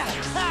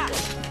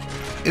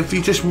 if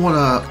you just want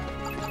to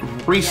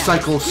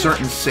recycle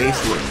certain safe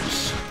rooms.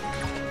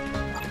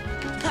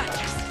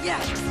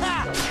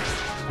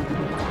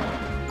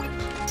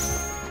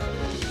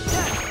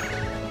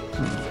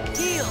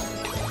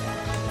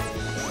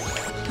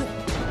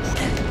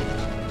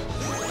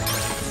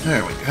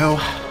 There we go.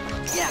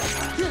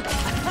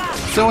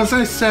 So as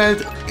I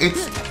said,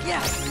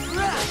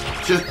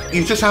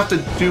 you just have to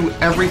do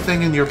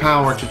everything in your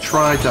power to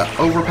try to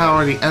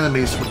overpower the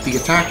enemies with the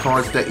attack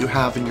cards that you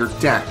have in your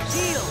deck.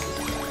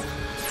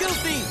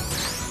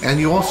 And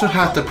you also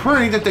have to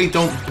pray that they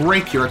don't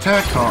break your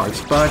attack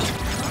cards, but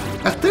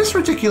at this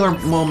particular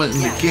moment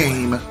in the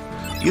game,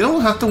 you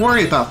don't have to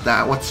worry about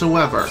that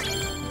whatsoever.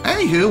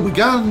 Anywho, we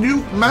got a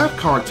new map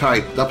card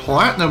type, the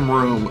Platinum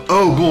Room.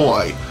 Oh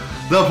boy,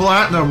 the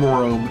Platinum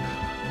Room.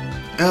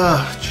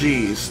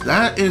 Jeez,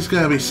 that is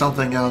going to be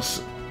something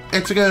else.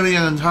 It's going to be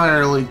an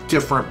entirely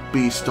different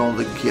beast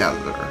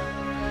altogether.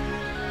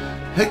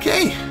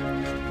 Okay.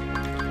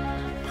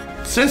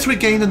 Since we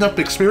gained enough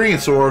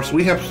experience orbs,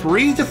 we have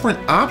 3 different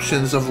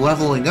options of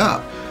leveling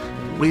up.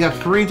 We have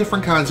 3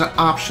 different kinds of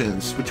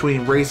options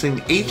between raising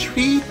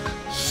HP,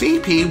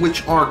 CP,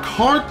 which are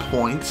card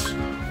points,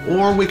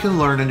 or we can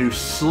learn a new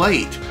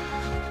slate.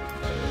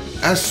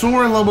 As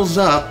Sora levels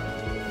up,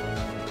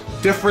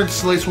 different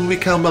slates will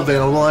become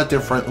available at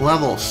different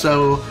levels.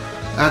 So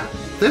at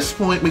this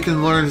point we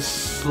can learn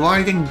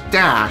Sliding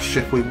Dash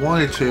if we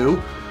wanted to,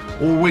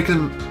 or we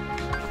can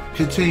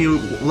continue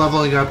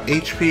leveling up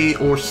HP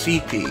or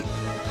CP.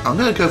 I'm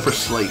going to go for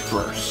Slate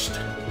first.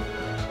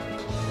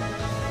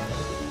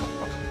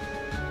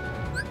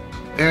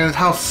 And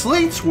how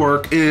slates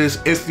work is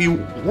if you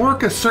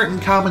work a certain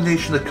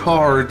combination of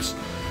cards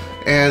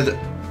and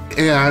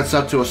it adds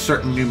up to a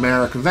certain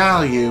numeric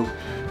value,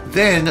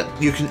 then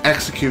you can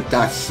execute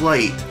that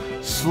slate.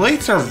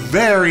 Slates are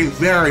very,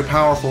 very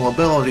powerful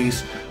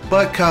abilities,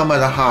 but come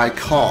at a high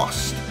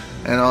cost.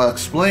 And I'll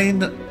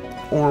explain,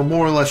 or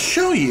more or less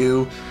show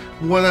you,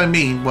 what I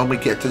mean when we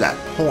get to that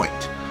point.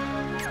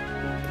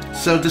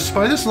 So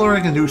despite us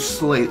learning a new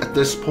slate at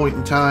this point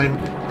in time,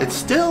 it's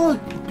still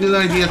good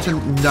idea to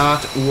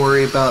not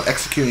worry about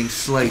executing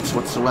slates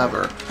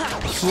whatsoever.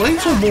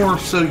 Slates are more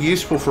so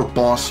useful for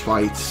boss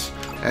fights,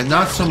 and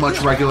not so much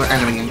regular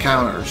enemy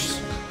encounters.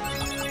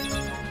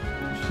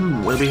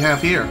 What do we have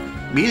here?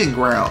 Meeting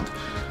ground.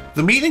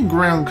 The meeting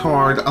ground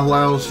card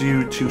allows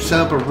you to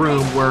set up a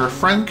room where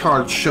friend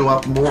cards show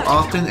up more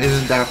often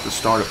and at the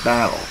start of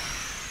battle.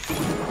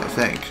 I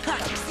think.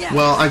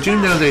 Well, I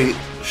do know they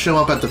show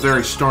up at the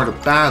very start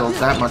of battle,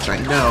 that much I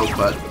know,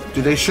 but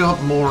do they show up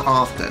more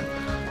often?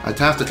 I'd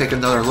have to take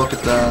another look at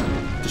the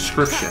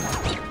description.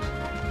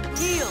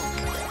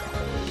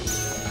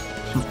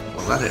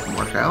 Well, that didn't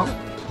work out.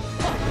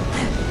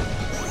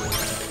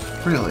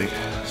 Really?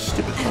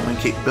 Stupid homing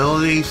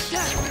capabilities.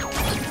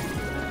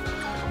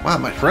 Wow,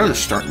 my throat is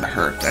starting to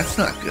hurt. That's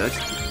not good.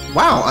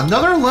 Wow,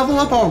 another level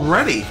up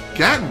already.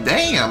 God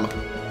damn.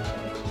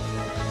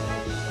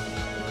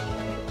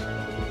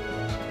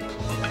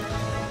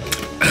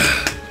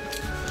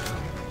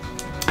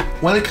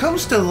 When it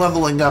comes to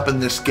leveling up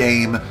in this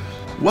game,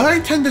 what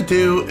I tend to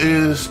do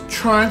is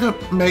try to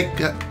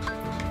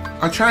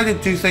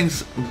do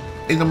things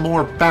in a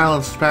more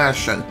balanced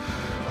fashion.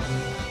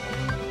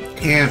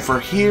 And for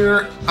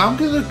here, I'm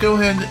gonna go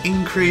ahead and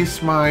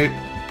increase my,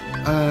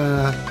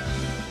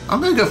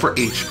 I'm gonna go for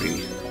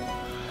HP.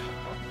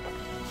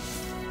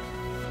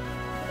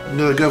 I'm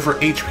gonna go for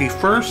HP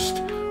first,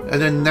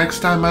 and then next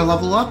time I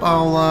level up,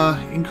 I'll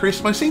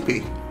increase my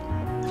CP.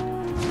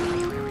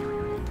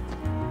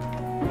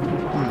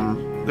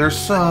 There's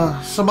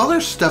some other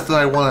stuff that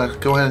I want to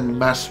go ahead and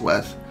mess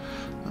with.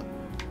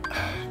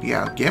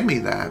 Yeah, give me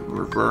that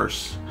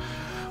reverse.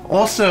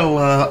 Also,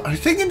 I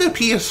think in the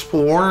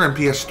PS4 and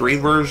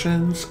PS3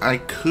 versions, I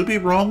could be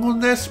wrong on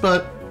this,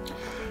 but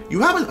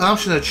you have an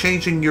option of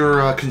changing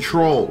your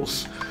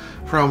controls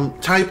from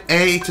type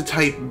A to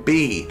type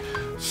B.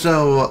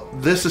 So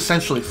this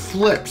essentially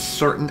flips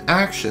certain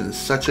actions,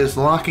 such as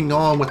locking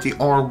on with the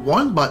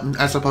R1 button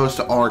as opposed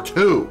to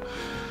R2.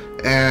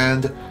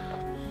 And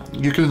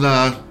you can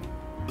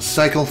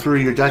cycle through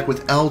your deck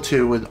with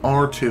L2 and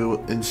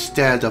R2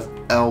 instead of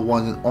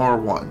L1 and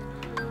R1.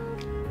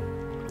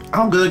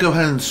 I'm going to go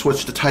ahead and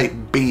switch to type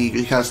B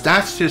because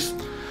that's just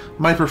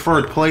my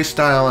preferred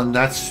playstyle and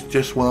that's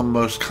just what I'm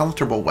most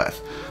comfortable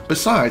with.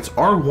 Besides,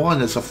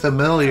 R1 is a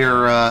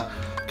familiar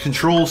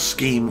control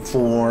scheme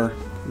for,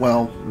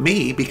 well,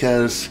 me,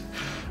 because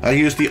I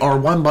use the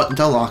R1 button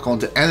to lock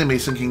onto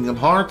enemies in Kingdom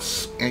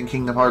Hearts and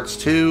Kingdom Hearts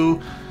 2,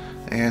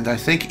 and I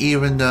think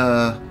even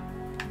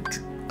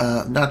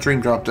not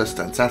Dream Drop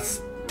Distance,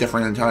 that's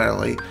different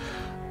entirely.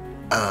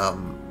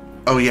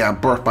 Oh yeah,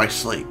 Birth by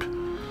Sleep.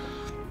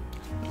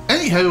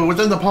 Anywho,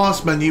 within the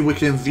pause menu we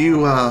can view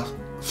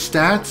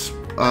stats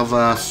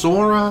of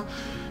Sora,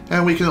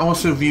 and we can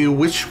also view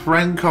which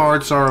friend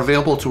cards are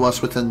available to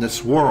us within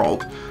this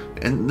world.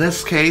 In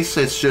this case,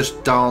 it's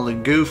just Donald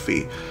and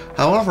Goofy.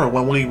 However,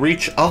 when we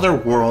reach other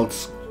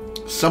worlds,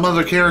 some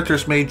other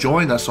characters may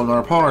join us on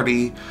our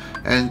party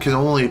and can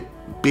only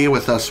be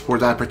with us for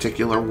that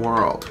particular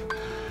world.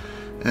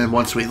 And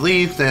once we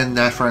leave, then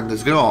that friend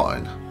is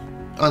gone,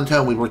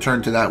 until we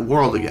return to that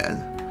world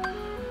again.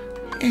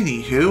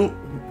 Anywho,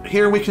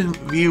 here we can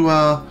view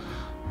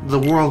the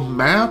world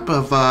map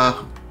of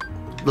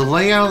the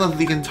layout of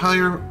the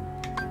entire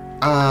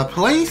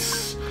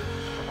place.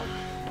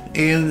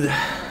 And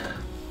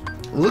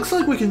it looks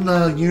like we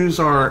can use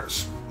our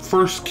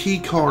first key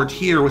card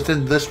here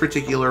within this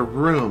particular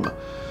room.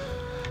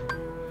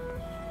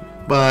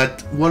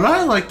 But what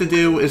I like to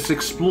do is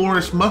explore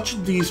as much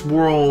of these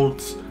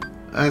worlds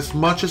as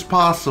much as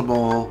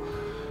possible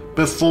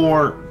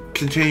before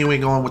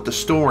continuing on with the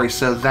story,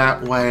 so that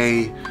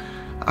way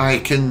I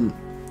can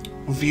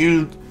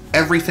view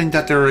everything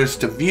that there is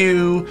to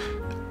view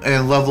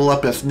and level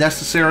up if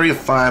necessary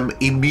if I'm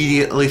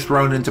immediately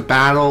thrown into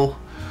battle,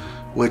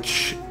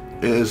 which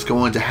is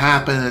going to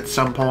happen at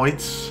some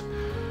points.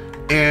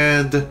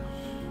 And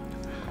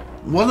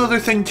one other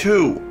thing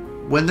too,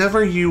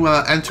 whenever you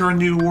enter a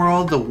new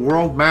world, the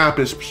world map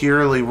is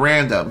purely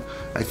random.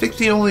 I think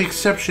the only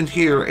exception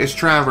here is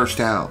Traverse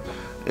Town.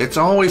 It's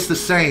always the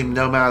same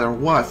no matter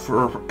what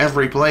for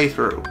every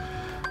playthrough.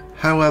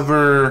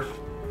 However,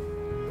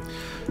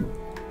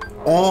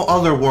 all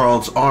other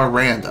worlds are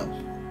random.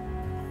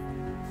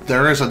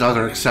 There is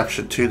another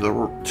exception to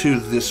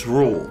this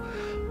rule,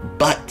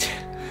 but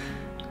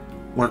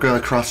we're going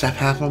to cross that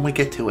path when we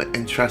get to it,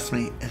 and trust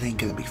me, it ain't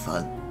going to be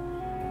fun.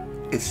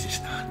 It's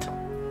just not.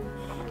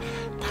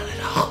 Not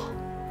at all.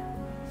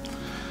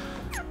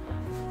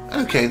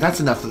 Okay, that's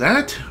enough of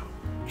that.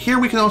 Here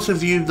we can also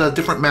view the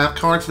different map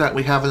cards that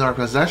we have in our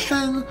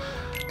possession.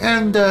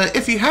 And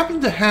if you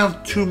happen to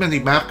have too many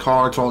map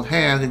cards on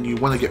hand and you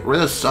want to get rid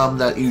of some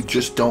that you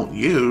just don't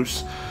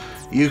use,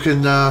 you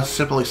can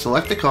simply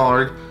select the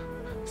card,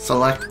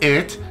 select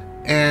it,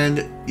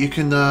 and you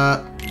can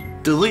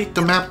delete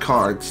the map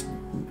card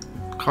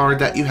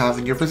that you have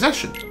in your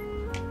possession,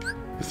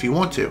 if you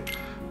want to.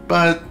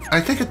 But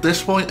I think at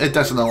this point it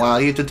doesn't allow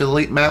you to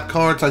delete map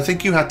cards. I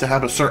think you have to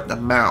have a certain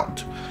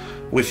amount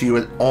with you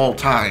at all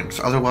times,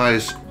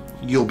 otherwise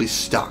you'll be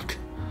stuck,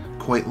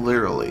 quite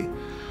literally.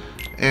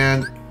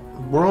 And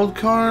world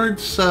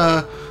cards,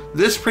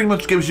 this pretty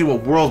much gives you a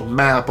world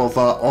map of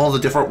all the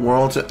different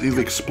worlds that you've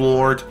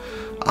explored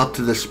up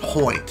to this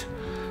point.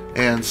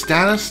 And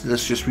status,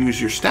 this just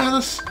views your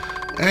status,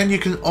 and you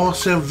can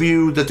also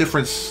view the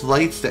different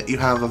slates that you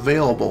have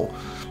available,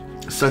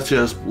 such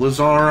as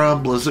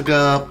Blizzara,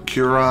 Blizzaga,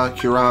 Cura,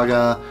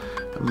 Curaga,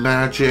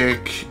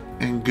 Magic,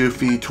 and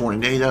Goofy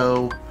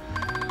Tornado.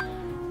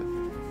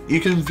 You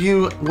can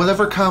view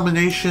whatever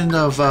combination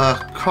of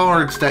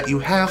cards that you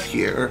have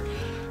here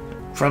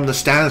from the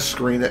status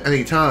screen at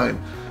any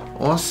time.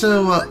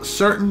 Also,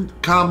 certain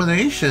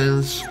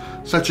combinations,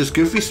 such as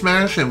Goofy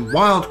Smash and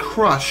Wild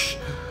Crush,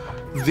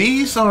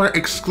 these are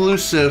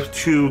exclusive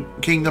to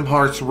Kingdom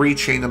Hearts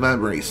Chain of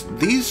Memories.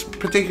 These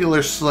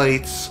particular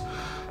slates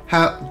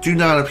do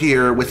not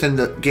appear within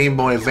the Game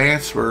Boy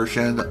Advance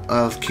version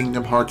of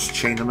Kingdom Hearts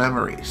Chain of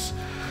Memories.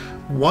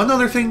 One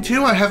other thing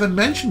too I haven't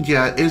mentioned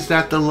yet is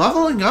that the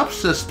leveling up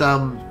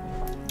system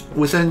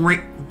within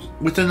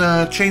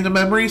Chain of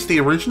Memories, the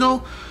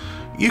original,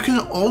 you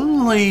can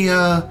only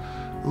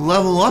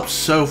level up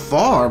so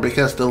far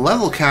because the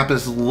level cap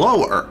is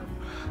lower.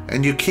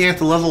 And you can't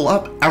level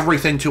up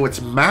everything to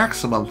its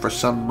maximum for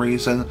some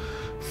reason.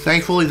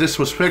 Thankfully, this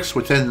was fixed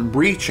within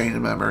Chain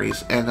of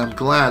Memories, and I'm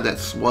glad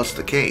that was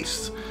the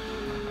case.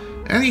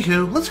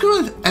 Anywho, let's go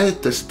ahead and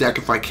edit this deck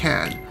if I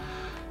can.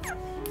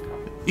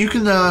 You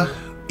can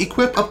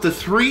equip up to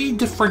 3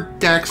 different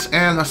decks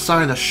and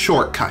assign a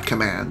shortcut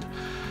command.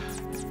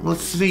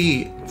 Let's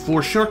see,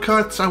 for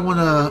shortcuts, I want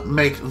to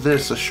make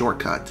this a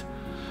shortcut.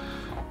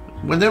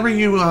 Whenever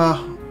you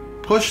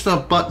push the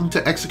button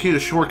to execute a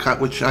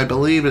shortcut, which I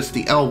believe is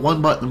the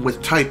L1 button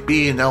with type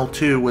B and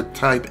L2 with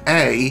type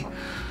A,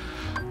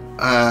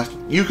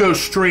 you go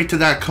straight to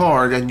that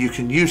card and you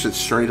can use it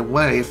straight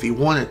away if you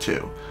wanted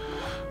to.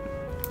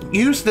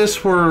 Use this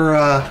for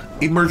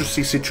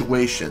emergency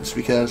situations,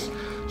 because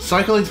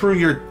cycling through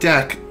your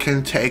deck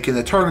can take an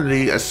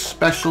eternity,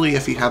 especially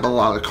if you have a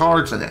lot of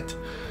cards in it.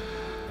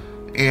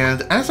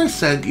 And as I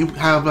said, you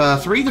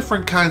have 3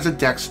 different kinds of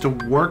decks to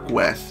work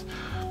with.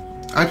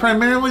 I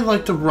primarily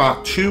like to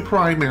rock 2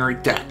 primary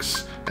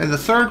decks, and the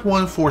third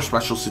one for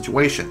special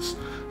situations.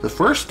 The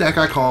first deck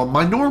I call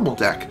my normal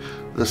deck.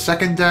 The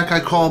second deck I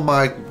call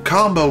my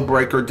combo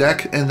breaker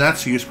deck, and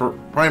that's used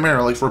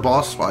primarily for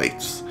boss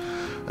fights.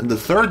 And the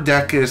third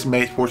deck is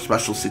made for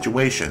special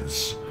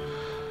situations.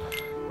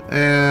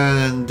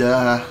 And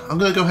I'm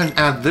going to go ahead and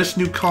add this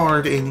new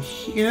card in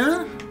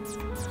here.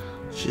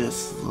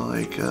 Just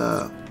like,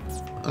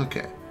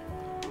 okay.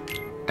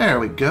 There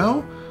we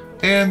go.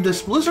 And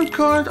this Blizzard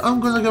card,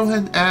 I'm going to go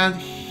ahead and add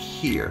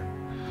here.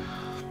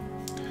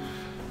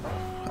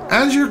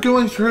 As you're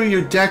going through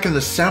your deck and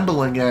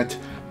assembling it,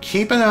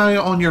 keep an eye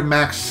on your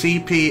max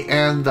CP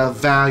and the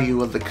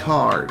value of the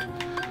card.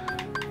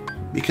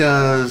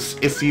 Because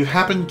if you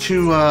happen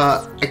to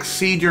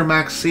exceed your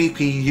max CP,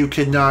 you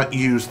cannot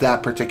use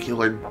that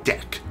particular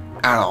deck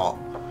at all.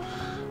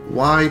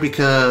 Why?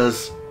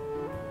 Because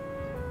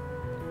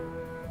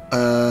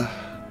the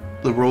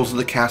rules of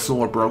the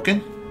castle are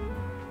broken,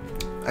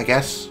 I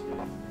guess.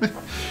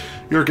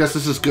 Your guess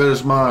is as good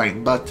as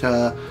mine, but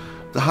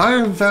the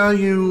higher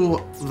value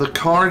the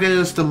card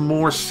is, the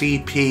more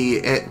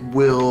CP it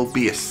will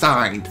be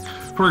assigned.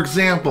 For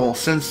example,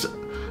 since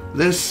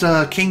this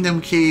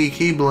Kingdom Key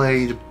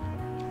Keyblade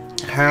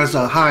has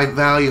a high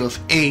value of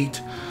 8,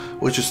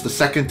 which is the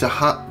second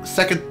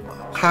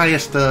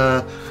highest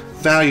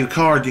value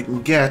card you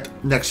can get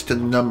next to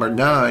number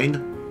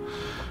 9,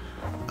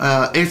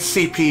 its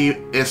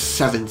CP is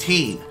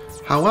 17.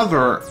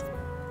 However,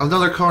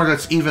 another card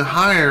that's even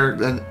higher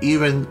than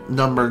even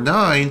number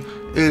 9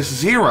 is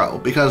 0,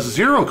 because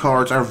 0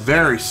 cards are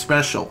very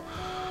special.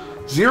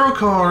 0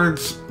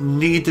 cards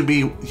need to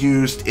be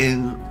used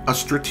in a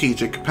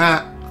strategic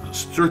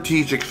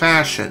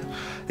fashion,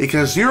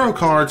 because 0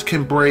 cards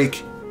can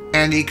break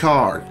any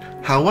card.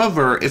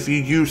 However, if you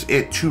use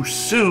it too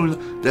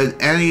soon, then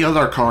any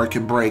other card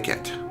can break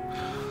it.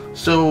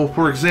 So,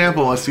 for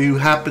example, if you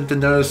happen to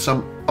notice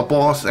a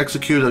boss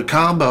execute a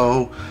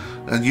combo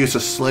and use a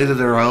slate of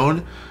their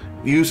own,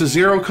 use a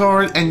 0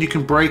 card and you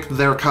can break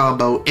their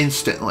combo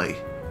instantly.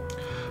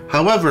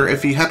 However,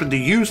 if you happen to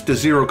use the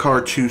 0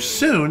 card too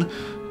soon,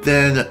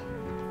 then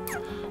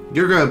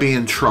you're going to be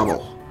in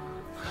trouble.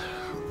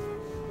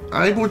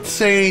 I would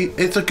say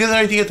it's a good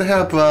idea to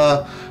have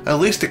at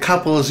least a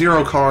couple of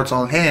 0 cards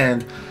on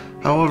hand.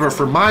 However,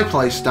 for my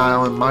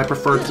playstyle and my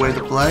preferred way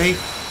to play,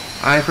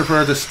 I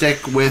prefer to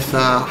stick with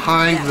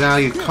high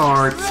value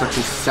cards such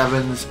as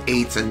 7s,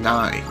 8s, and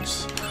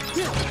 9s.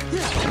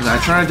 And I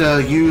try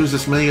to use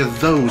as many of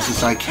those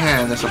as I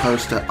can as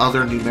opposed to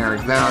other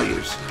numeric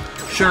values.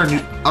 Sure,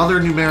 other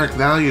numeric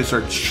values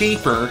are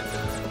cheaper,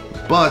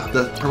 but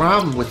the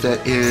problem with it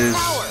is,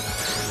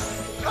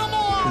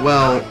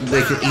 well,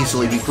 they can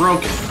easily be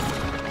broken.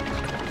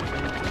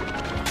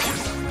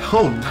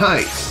 Oh,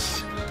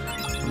 nice.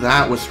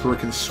 That was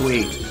freaking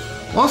sweet.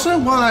 Also,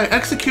 what I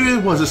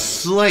executed was a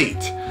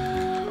slate.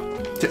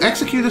 To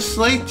execute a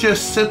slate,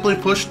 just simply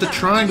push the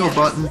triangle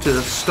button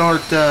to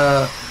start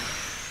a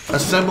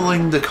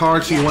assembling the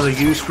cards you want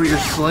to use for your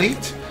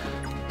slate,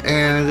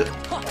 and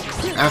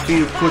after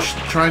you push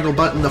the triangle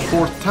button the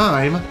 4th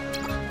time,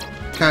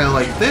 kind of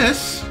like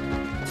this,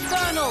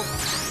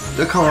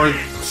 the card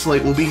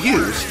slate will be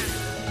used.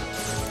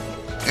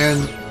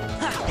 And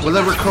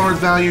whatever card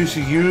values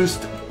you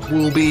used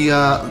will be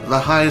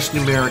the highest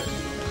numeric,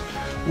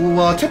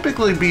 will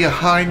typically be a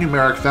high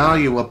numeric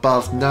value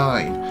above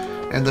 9.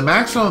 And the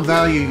maximum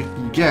value you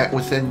can get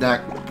within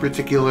that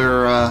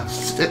particular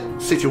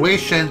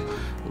situation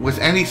with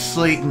any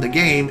slate in the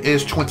game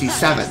is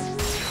 27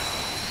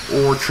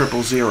 or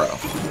 000.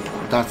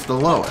 That's the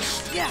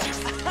lowest.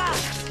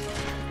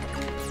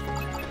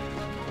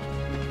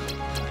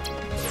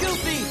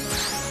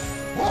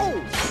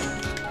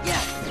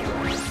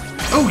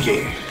 Oh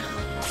yeah!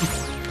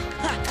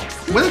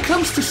 When it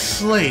comes to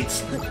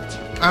slates,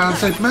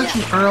 as I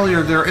mentioned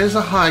earlier, there is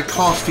a high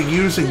cost to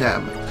using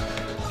them.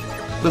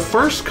 The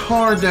first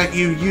card that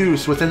you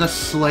use within a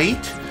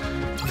slate,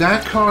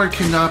 that card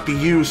cannot be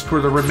used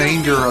for the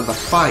remainder of the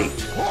fight.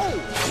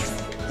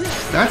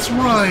 That's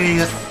why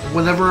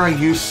whenever I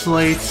use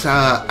slates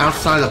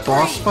outside of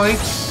boss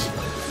fights,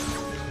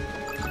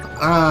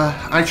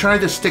 I try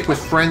to stick with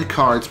friend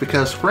cards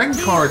because friend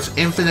cards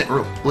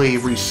infinitely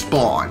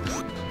respawn.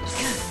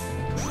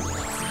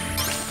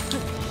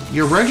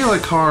 Your regular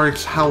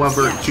cards,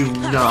 however, do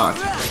not.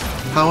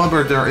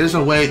 However, there is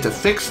a way to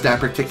fix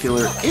that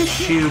particular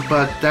issue,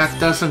 but that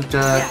doesn't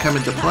come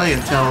into play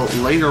until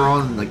later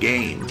on in the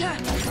game,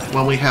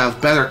 when we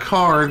have better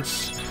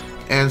cards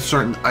and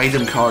certain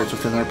item cards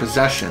within our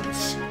possession.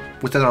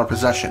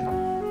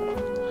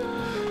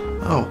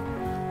 Oh.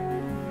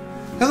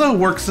 Hello,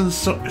 Works and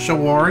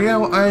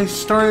Shawario. I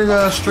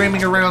started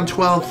streaming around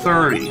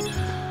 12:30.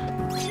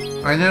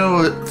 I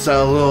know it's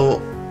a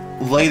little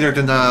later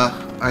than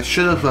I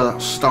should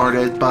have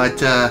started,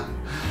 but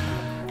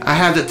I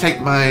had to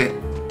take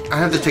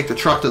the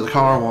truck to the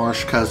car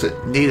wash because it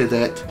needed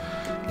it,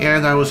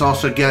 and I was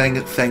also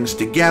getting things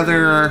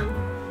together.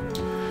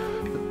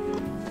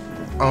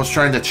 I was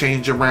trying to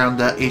change around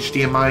the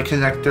HDMI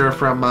connector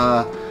from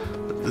the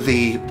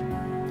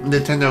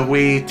Nintendo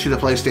Wii to the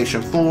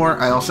PlayStation 4.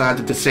 I also had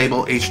to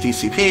disable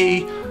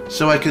HDCP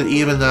so I could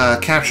even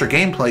capture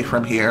gameplay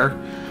from here,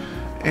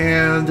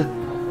 and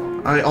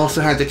I also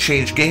had to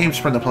change games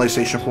from the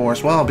PlayStation 4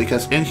 as well,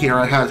 because in here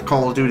I had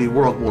Call of Duty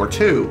World War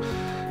II,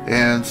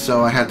 and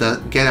so I had to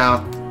get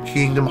out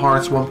Kingdom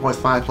Hearts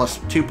 1.5 plus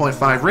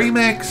 2.5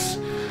 Remix,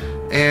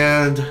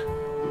 and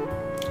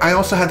I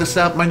also had to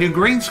set up my new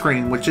green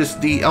screen, which is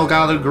the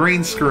Elgato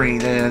green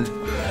screen, and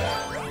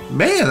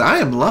man, I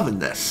am loving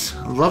this.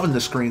 I'm loving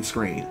this green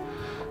screen.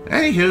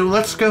 Anywho,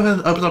 let's go ahead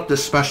and open up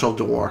this special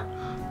door.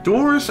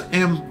 Doors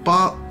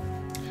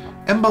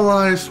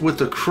embolized with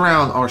the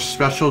crown are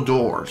special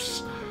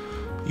doors.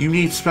 You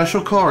need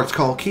special cards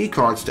called key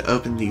cards to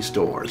open these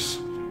doors.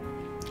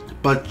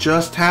 But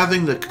just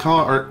having the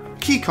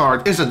key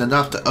card isn't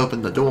enough to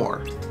open the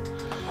door.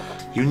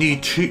 You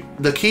need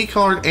the key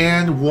card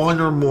and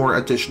one or more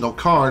additional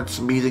cards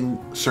meeting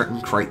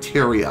certain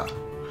criteria.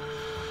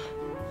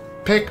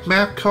 Pick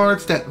map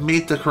cards that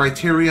meet the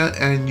criteria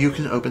and you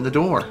can open the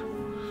door.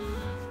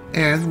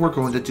 And we're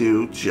going to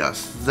do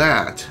just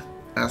that.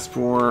 As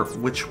for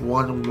which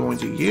one I'm going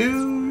to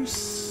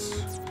use...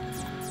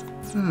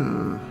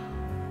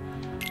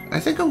 I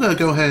think I'm going to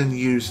go ahead and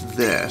use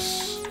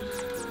this.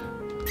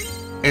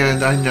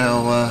 And I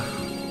know,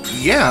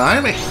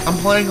 yeah, I'm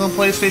playing on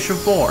PlayStation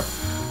 4.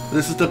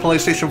 This is the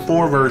PlayStation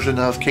 4 version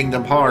of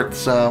Kingdom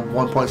Hearts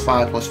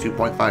 1.5 plus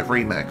 2.5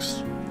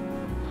 Remix.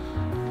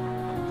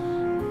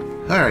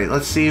 Alright,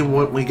 let's see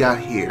what we got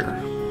here.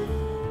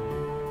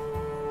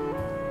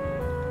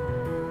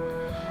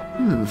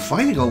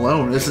 Fighting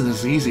alone isn't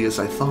as easy as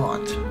I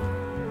thought.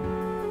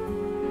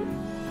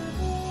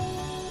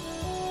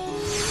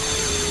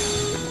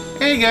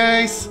 Hey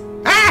guys!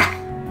 Ah!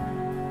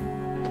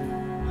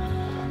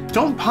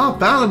 Don't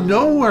pop out of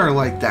nowhere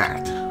like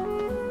that.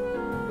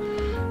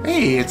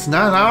 Hey, it's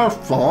not our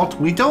fault.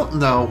 We don't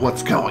know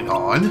what's going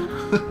on.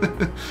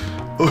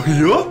 Oh,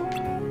 yeah?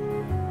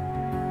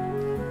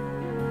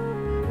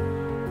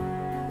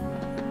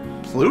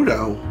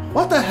 Pluto,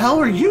 what the hell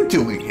are you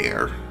doing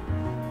here?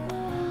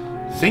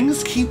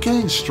 Things keep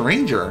getting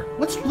stranger.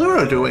 What's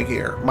Pluto doing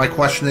here? My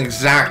question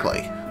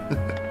exactly.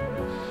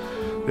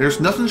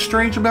 There's nothing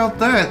strange about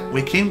that.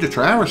 We came to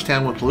Traverse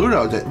Town with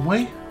Pluto, didn't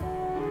we?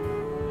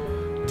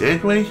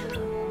 Did we?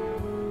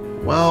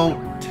 Well,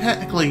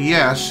 technically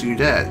yes, you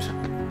did.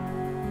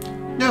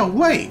 No,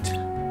 wait.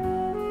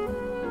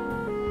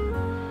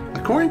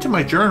 According to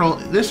my journal,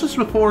 this was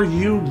before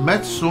you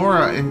met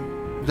Sora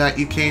and that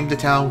you came to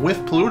town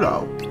with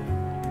Pluto.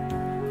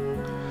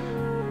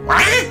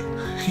 What?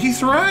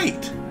 He's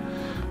right.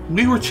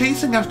 We were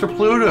chasing after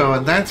Pluto,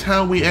 and that's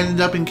how we ended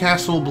up in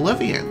Castle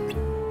Oblivion.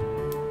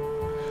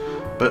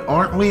 But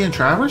aren't we in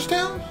Traverse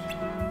Town?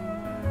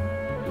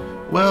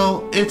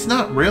 Well, it's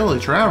not really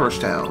Traverse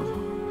Town.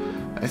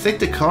 I think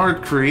the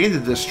card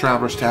created this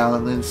Traverse Town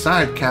and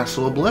inside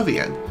Castle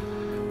Oblivion,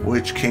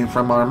 which came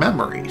from our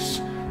memories.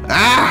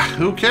 Ah,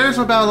 who cares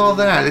about all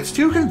that? It's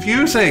too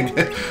confusing.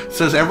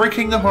 Says every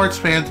Kingdom Hearts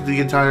fan to the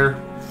entire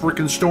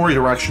freaking story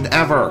direction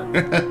ever.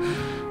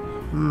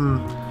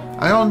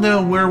 I don't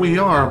know where we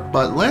are,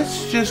 but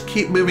let's just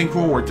keep moving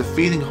forward,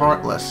 defeating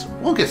Heartless.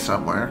 We'll get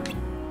somewhere.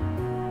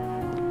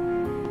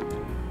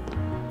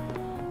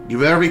 You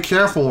better be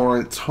careful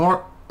or it's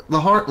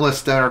the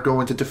Heartless that are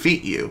going to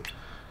defeat you.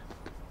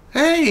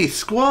 Hey,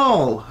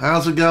 Squall!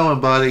 How's it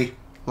going, buddy?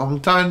 Long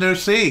time no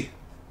see.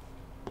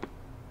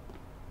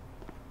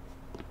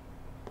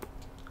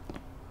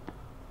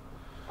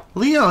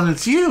 Leon,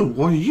 it's you!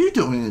 What are you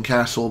doing in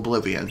Castle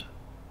Oblivion?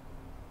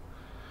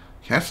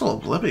 Castle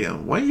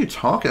Oblivion? What are you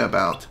talking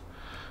about?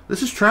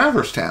 This is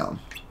Traverse Town.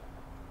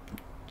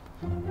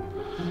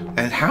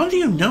 And how do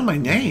you know my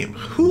name?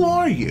 Who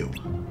are you?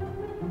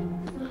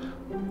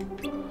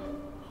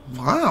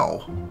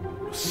 Wow.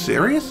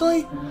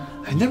 Seriously?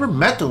 I never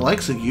met the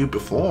likes of you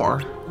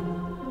before.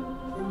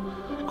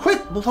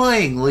 Quit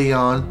playing,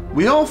 Leon.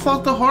 We all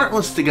fought the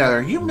Heartless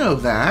together. You know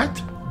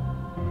that.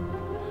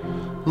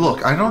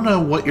 Look, I don't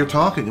know what you're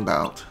talking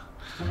about.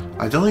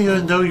 I don't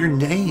even know your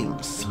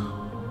names.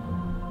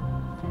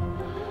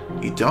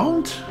 You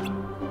don't?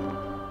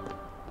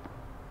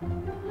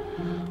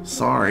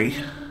 Sorry.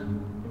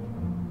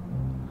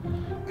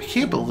 I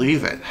can't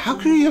believe it. How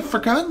could you have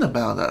forgotten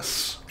about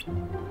us?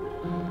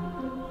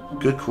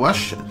 Good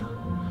question.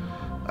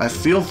 I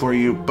feel for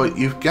you, but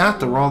you've got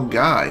the wrong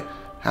guy.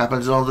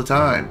 Happens all the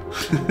time.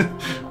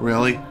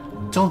 Really?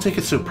 Don't take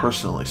it so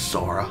personally,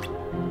 Sora.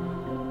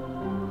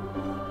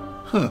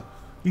 Huh.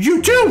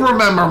 You do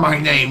remember my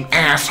name,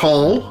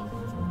 asshole!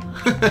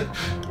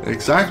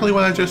 Exactly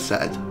what I just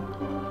said.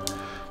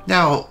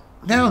 Now,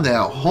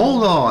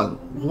 hold on.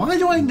 Why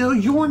do I know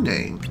your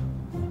name?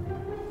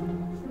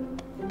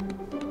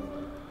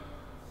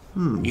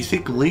 You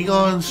think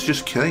Leon's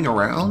just kidding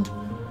around?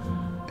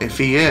 If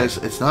he is,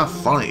 it's not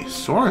funny.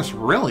 Sora's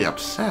really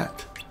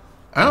upset.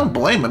 I don't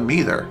blame him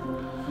either.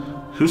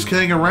 Who's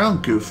kidding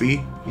around,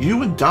 Goofy?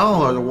 You and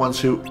Donald are the ones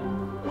who...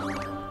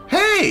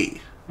 Hey!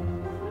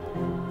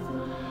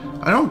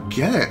 I don't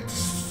get it.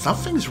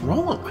 Something's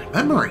wrong with my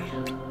memory.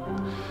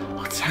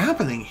 What's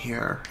happening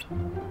here?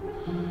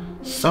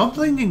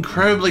 Something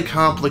incredibly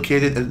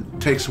complicated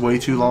and takes way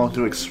too long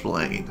to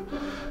explain.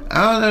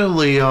 I don't know,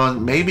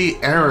 Leon. Maybe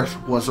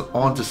Aerith was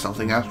onto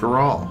something after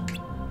all.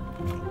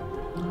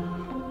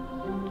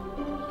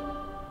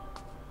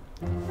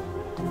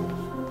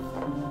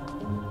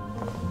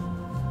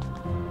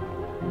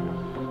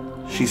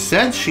 She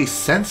said she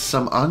sensed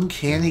some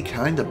uncanny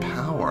kind of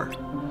power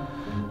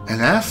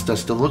and asked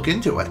us to look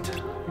into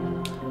it.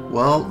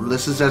 Well,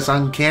 this is as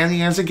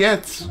uncanny as it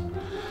gets.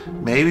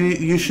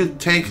 Maybe you should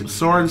take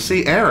Sora to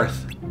see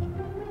Aerith.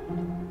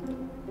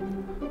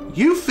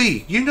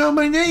 Yuffie, you know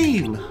my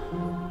name!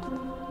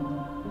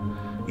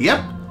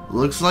 Yep,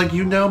 looks like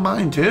you know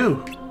mine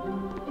too.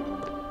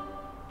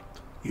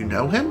 You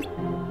know him?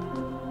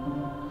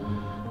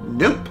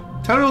 Nope,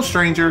 total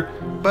stranger,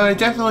 but I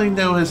definitely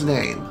know his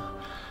name.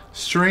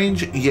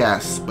 Strange,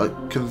 yes,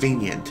 but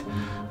convenient.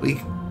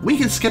 We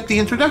can skip the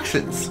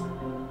introductions.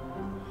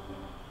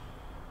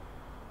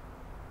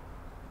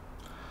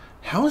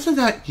 How is it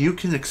that you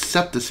can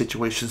accept the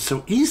situation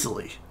so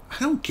easily? I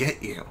don't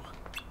get you.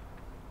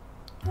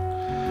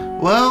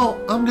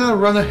 Well, I'm gonna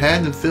run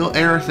ahead and fill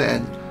Aerith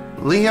in.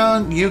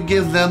 Leon, you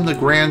give them the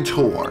grand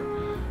tour,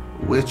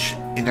 which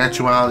in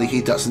actuality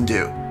he doesn't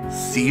do.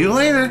 See you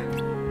later.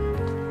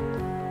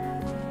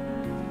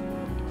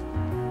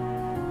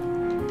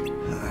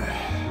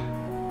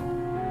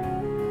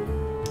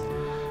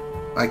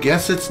 I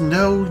guess it's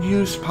no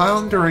use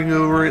pondering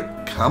over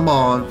it. Come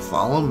on,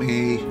 follow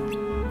me.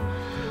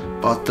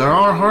 But there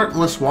are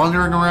Heartless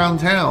wandering around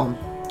town.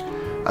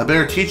 I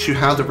better teach you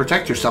how to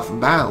protect yourself in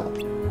battle.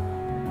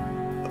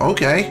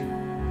 Okay.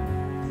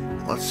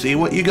 Let's see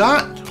what you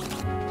got.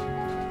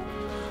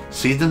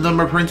 See the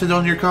number printed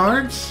on your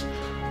cards?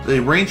 They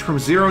range from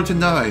 0 to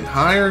 9.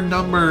 Higher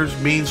numbers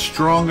mean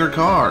stronger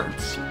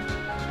cards.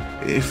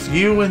 If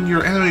you and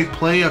your enemy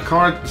play a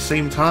card at the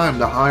same time,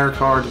 the higher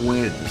card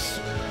wins.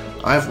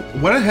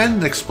 I've went ahead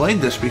and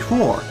explained this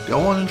before. Go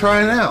on and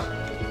try it out.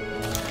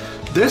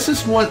 This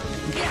is what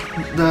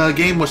the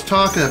game was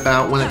talking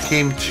about when it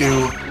came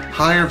to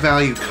higher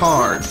value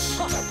cards.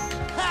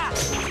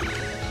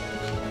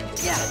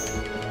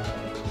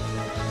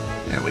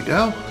 There we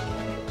go.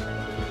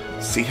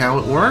 See how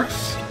it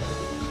works?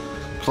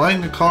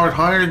 Playing a card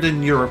higher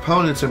than your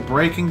opponents and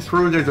breaking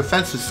through their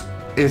defenses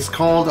is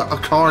called a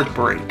card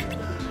break.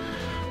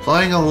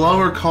 Playing a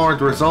lower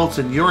card results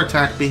in your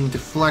attack being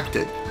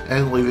deflected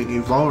and leaving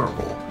you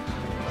vulnerable.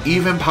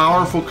 Even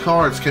powerful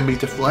cards can be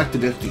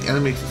deflected if the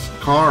enemy's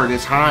card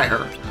is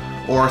higher,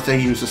 or if they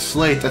use a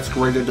slate that's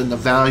greater than the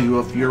value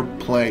of your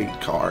playing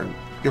card.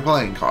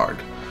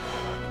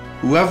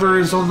 Whoever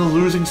is on the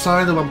losing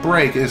side of a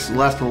break is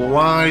left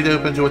wide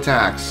open to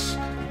attacks.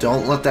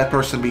 Don't let that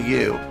person be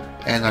you.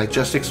 And I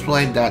just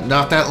explained that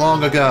not that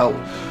long ago.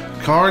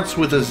 Cards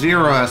with a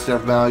 0 as their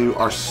value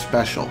are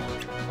special.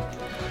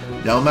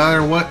 No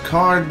matter what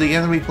card the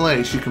enemy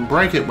plays, you can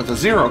break it with a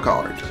 0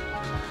 card.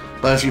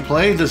 But if you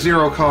play the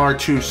 0 card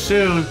too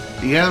soon,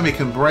 the enemy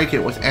can break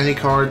it with any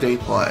card they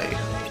play.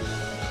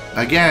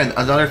 Again,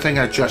 another thing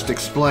I just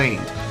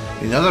explained.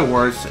 In other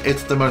words,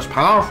 it's the most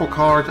powerful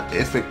card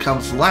if it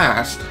comes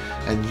last,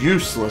 and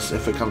useless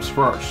if it comes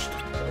first.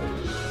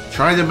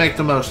 Try to make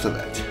the most of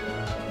it.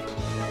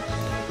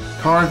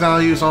 Card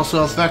values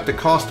also affect the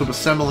cost of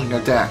assembling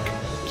a deck.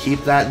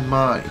 Keep that in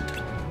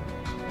mind.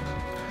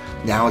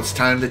 Now it's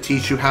time to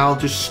teach you how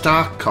to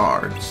stock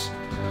cards.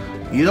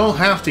 You don't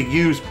have to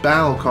use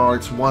battle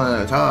cards one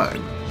at a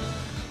time.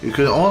 You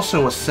could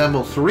also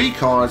assemble 3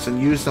 cards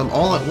and use them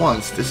all at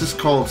once. This is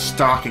called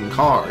stocking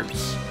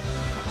cards.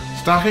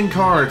 Stocking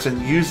cards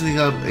and using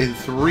them in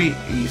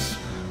threes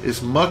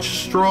is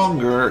much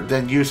stronger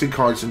than using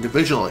cards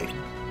individually.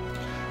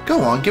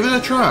 Go on, give it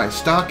a try.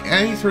 Stock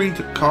any 3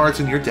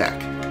 cards in your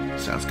deck.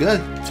 Sounds good.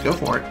 Let's go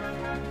for it.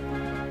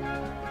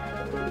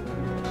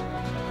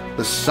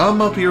 The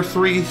sum of your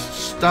 3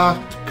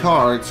 stocked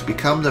cards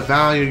become the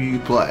value you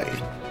play.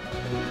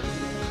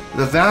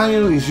 The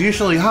value is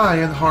usually high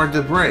and hard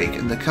to break,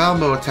 and the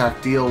combo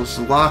attack deals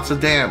lots of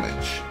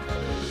damage.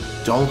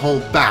 Don't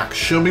hold back.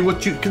 Show me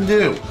what you can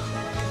do.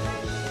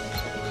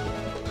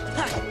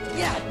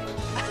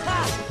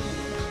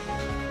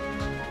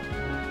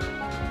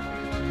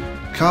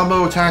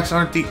 Combo attacks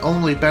aren't the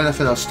only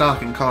benefit of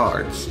stocking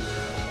cards.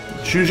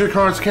 Choose your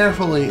cards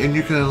carefully and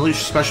you can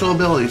unleash special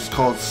abilities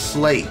called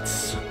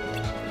slates.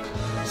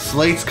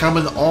 Slates come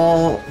in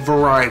all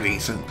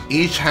varieties and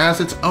each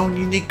has its own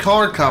unique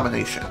card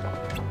combination.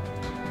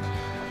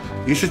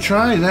 You should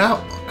try it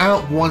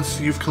out once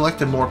you've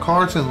collected more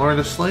cards and learned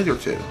a slate or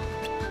 2.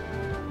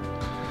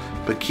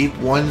 But keep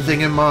one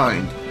thing in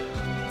mind.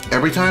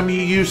 Every time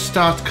you use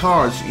stocked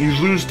cards, you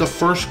lose the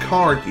first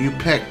card you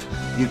picked.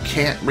 You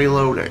can't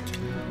reload it.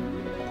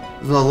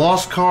 The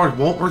lost card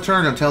won't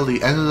return until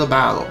the end of the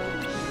battle.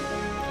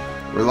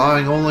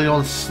 Relying only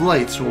on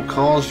slates will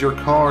cause your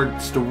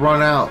cards to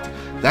run out.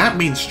 That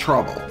means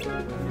trouble.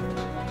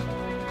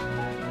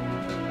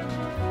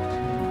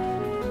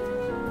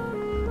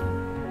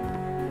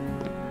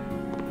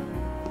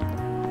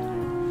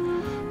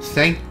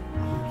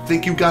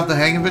 Think you got the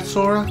hang of it,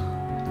 Sora?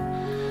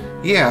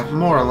 Yeah,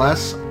 more or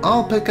less.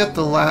 I'll pick up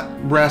the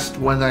rest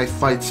when I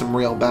fight some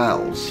real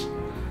battles.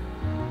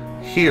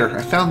 Here,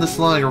 I found this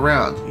lying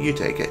around. You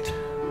take it.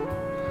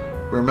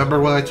 Remember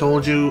what I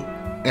told you,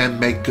 and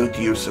make good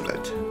use of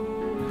it.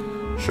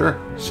 Sure,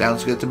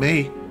 sounds good to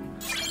me.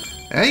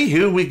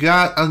 Anywho, we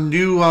got a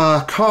new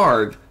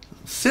card,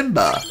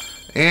 Simba,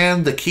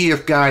 and the Key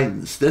of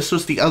Guidance. This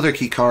was the other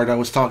key card I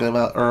was talking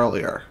about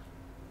earlier.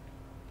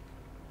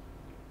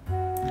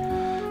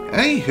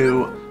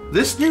 Anywho,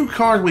 this new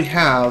card we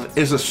have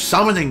is a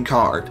summoning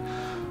card.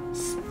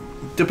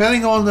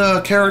 Depending on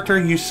the character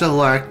you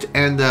select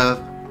and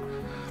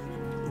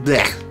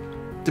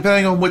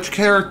depending on which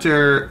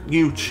character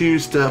you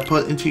choose to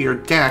put into your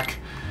deck,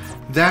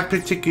 that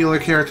particular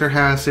character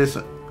has his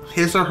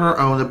or her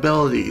own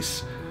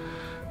abilities.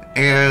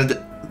 And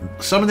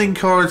summoning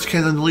cards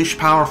can unleash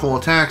powerful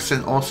attacks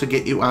and also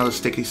get you out of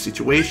sticky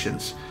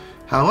situations.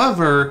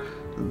 However,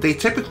 they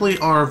typically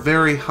are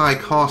very high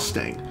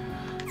costing.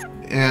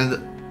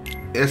 And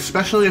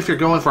especially if you're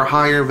going for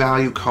higher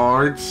value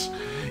cards,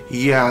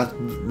 yeah,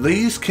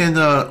 these can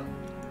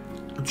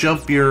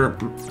jump your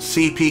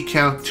CP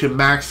count to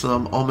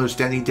maximum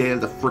almost any day of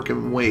the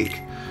frickin'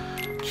 week.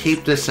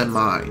 Keep this in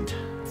mind.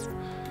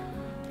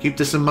 Keep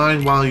this in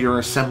mind while you're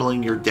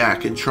assembling your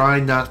deck and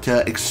try not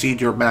to exceed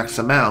your max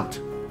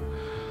amount.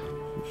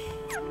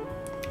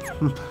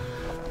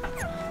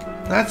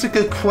 That's a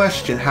good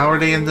question. How are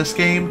they in this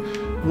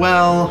game?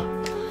 Well,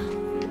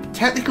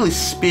 technically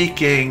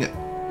speaking,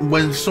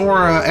 when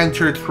Sora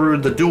entered through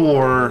the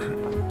door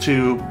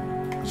to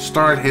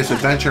start his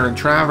adventure in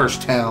Traverse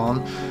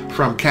Town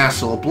from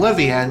Castle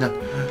Oblivion,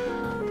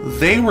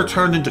 they were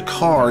turned into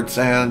cards,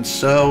 and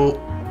so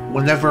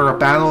whenever a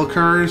battle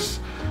occurs,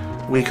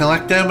 we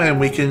collect them and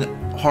we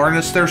can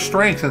harness their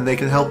strength and they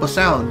can help us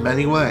out in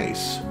many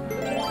ways.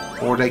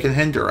 Or they can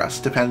hinder us,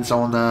 depends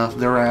on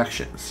their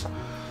actions.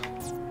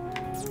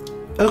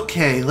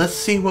 Okay, let's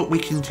see what we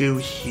can do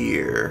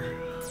here.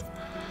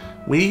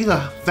 We need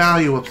a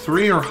value of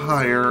 3 or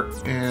higher,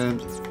 and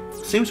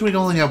it seems we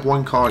only have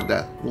 1 card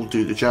that will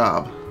do the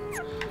job.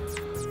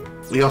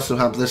 We also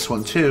have this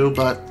one too,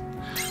 but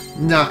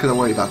not going to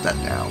worry about that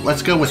now.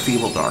 Let's go with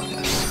Feeble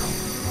Darkness.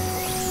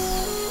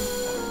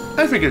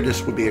 I figured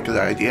this would be a good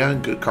idea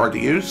and good card to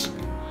use.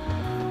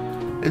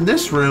 In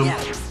this room,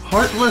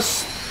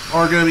 Heartless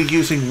are going to be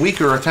using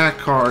weaker attack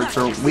cards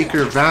or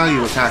weaker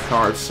value attack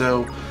cards,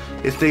 so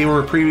if they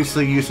were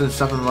previously using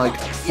something like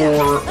 4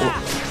 or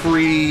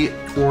 3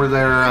 for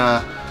their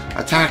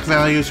attack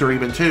values or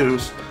even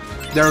 2s,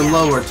 they're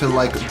lower to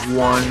like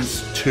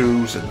 1s,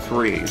 2s, and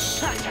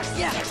 3s.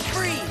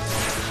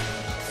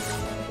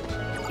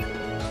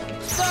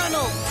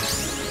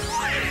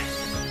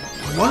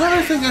 One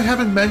other thing I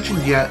haven't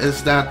mentioned yet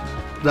is that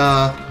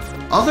the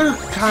other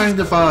kind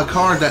of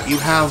card that you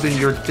have in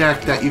your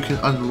deck that you can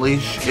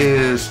unleash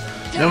is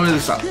known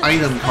as an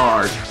item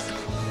card.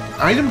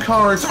 Item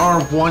cards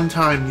are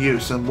one-time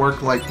use and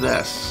work like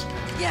this.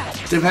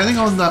 Depending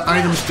on the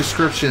item's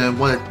description and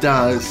what it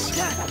does,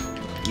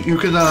 you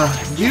can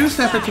use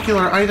that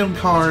particular item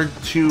card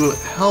to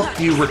help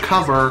you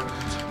recover,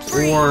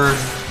 or,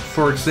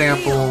 for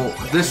example,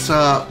 this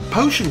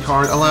potion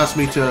card allows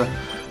me to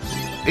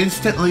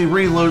instantly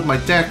reload my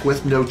deck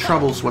with no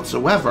troubles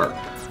whatsoever.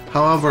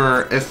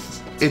 However, if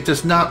it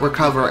does not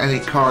recover any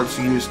cards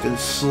used in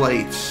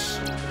slates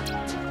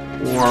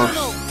or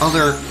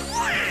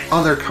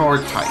other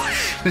card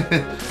types.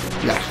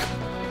 Yeah.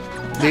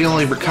 They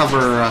only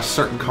recover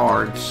certain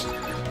cards.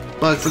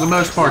 But for the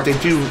most part, they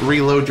do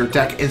reload your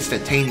deck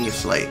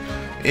instantaneously.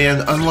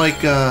 And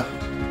unlike,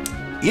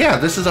 yeah,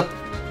 this is a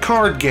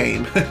card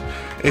game.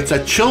 It's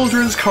a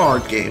children's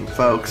card game,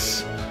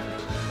 folks.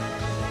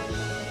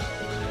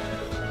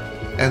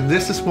 And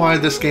this is why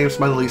this game's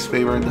my least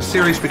favorite in the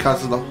series,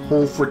 because of the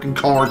whole freaking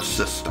card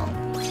system.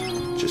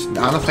 Just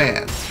not a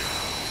fan.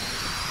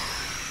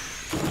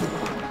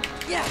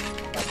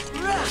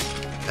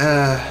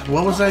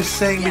 What was I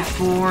saying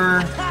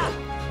before?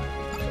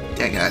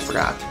 Dang it, I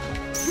forgot.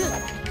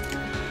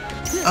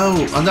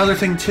 Oh, another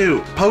thing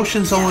too.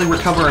 Potions only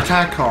recover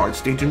attack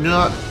cards. They do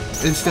not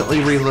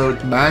instantly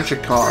reload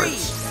magic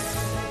cards.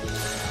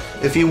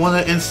 If you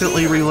want to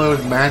instantly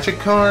reload magic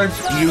cards,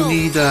 you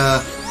need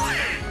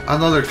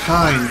another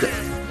kind.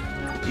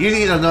 You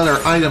need another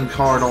item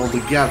card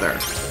altogether,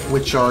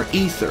 which are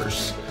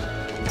ethers.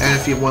 And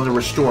if you want to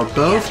restore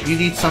both, you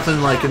need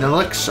something like an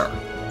elixir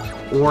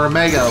or a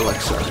mega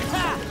elixir.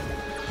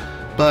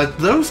 But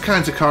those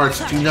kinds of cards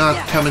do not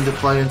come into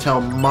play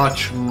until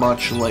much,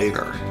 much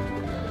later.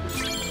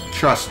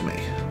 Trust me.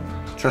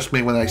 Trust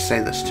me when I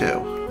say this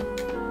too.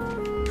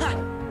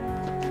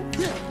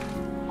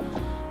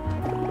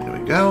 Here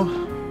we go.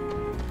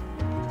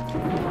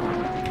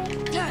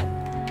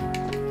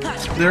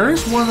 There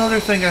is one other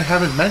thing I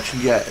haven't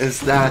mentioned yet,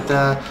 is that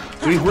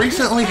we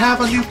recently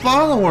have a new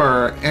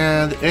follower,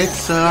 and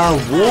it's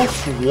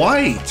Wolf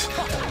White.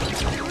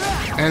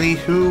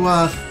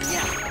 Anywho,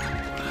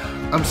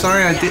 I'm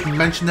sorry I didn't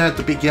mention that at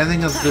the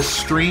beginning of this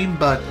stream,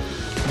 but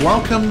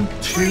welcome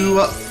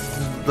to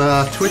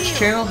the Twitch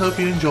channel. Hope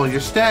you enjoy your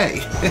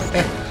stay.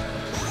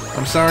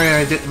 I'm sorry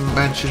I didn't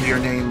mention your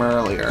name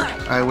earlier.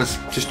 I was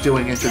just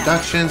doing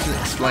introductions and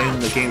explaining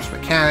the game's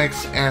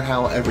mechanics and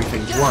how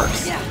everything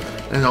works.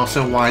 And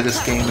also why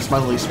this game is my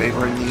least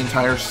favorite in the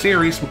entire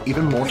series,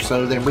 even more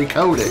so than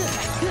Recoded.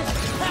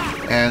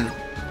 And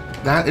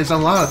that is a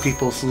lot of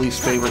people's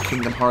least favorite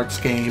Kingdom Hearts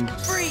game.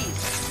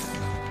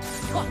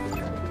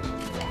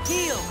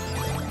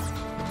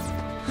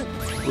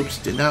 Oops,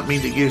 did not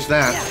mean to use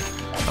that.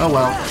 Oh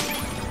well.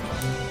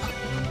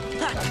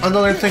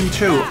 Another thing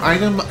too,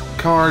 item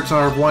cards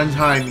are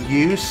one-time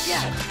use,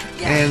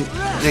 and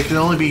they can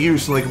only be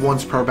used like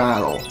once per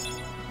battle.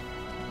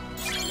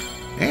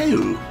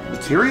 Ew,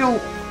 material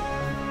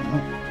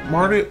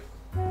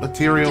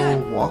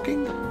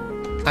walking?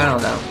 I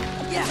don't know.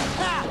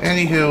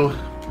 Anywho,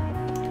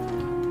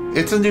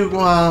 it's a new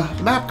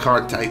map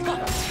card type,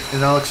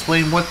 and I'll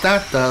explain what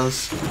that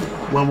does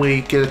when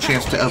we get a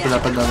chance to open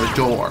up another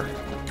door.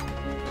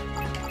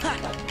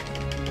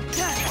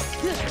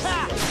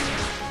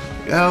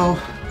 Go.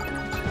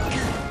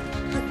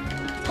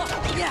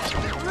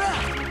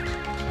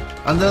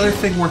 Another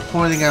thing worth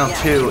pointing out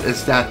too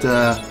is that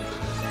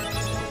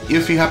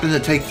if you happen to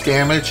take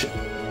damage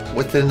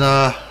within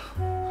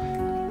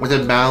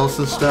battles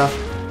and stuff,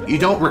 you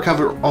don't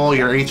recover all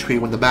your HP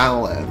when the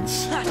battle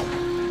ends.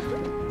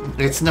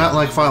 It's not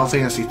like Final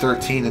Fantasy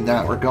 13 in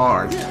that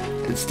regard.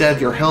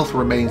 Instead, your health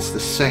remains the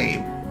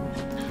same.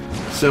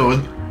 So,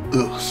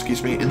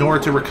 excuse me, in order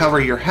to recover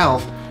your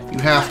health, you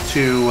have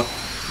to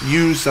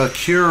use a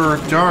cure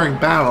during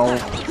battle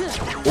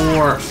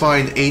or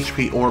find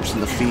HP orbs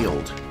in the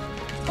field.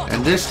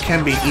 And this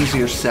can be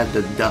easier said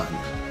than done.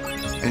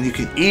 And you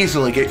can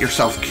easily get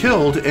yourself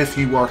killed if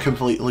you are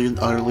completely and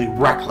utterly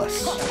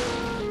reckless.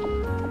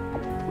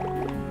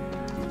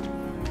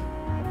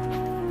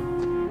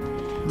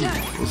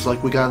 Looks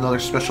like we got another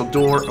special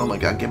door. Oh my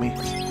god, gimme.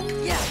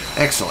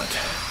 Excellent.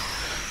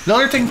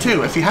 Another thing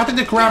too, if you happen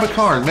to grab a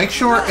card, make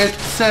sure it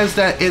says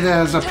that it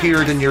has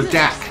appeared in your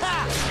deck.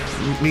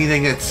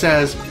 Meaning it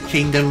says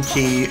Kingdom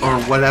Key or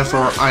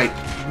whatever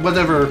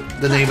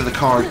the name of the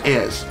card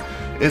is.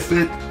 If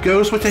it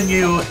goes within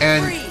you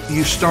and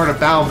you start a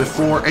battle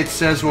before it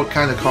says what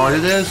kind of card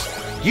it is,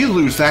 you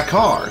lose that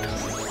card.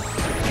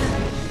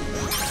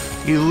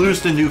 You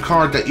lose the new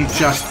card that you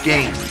just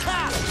gained.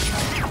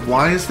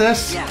 Why is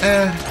this?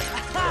 I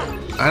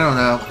don't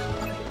know.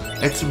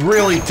 It's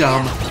really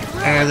dumb,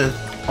 and it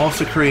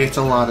also creates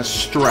a lot of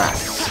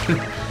stress.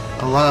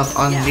 A lot of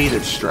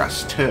unneeded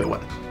stress, too,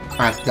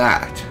 at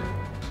that.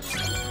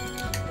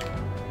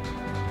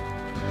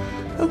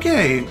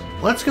 Okay,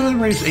 let's go ahead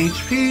and raise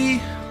HP,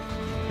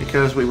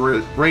 because we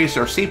raised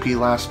our CP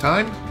last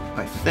time,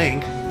 I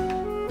think.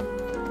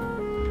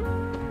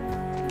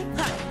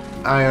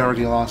 I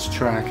already lost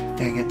track,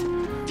 dang it.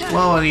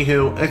 Well,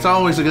 anywho, it's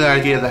always a good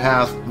idea to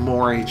have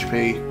more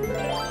HP.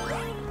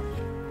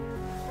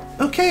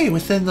 Okay,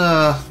 within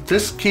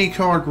this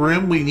keycard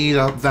room, we need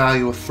a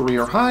value of 3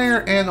 or higher,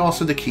 and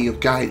also the key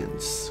of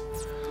guidance.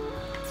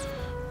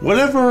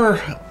 Whatever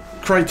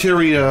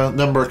criteria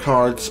number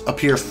cards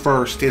appear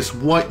first is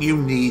what you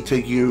need to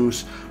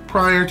use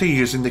prior to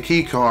using the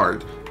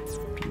keycard.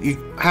 You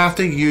have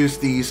to use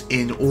these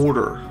in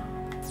order.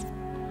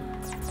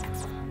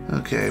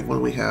 Okay, what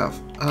do we have?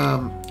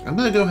 I'm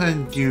gonna go ahead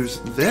and use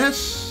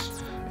this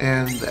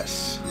and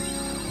this.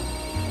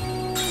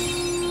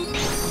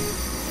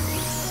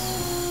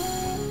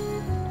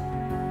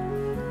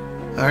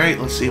 Alright,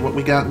 let's see what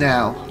we got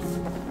now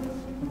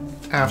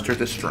after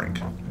this drink.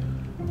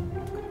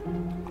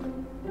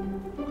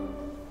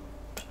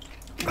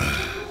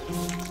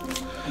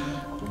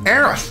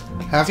 Aerith,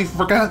 have you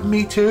forgotten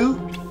me too?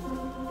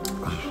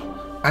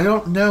 I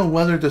don't know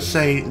whether to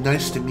say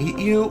nice to meet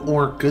you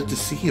or good to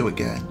see you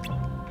again.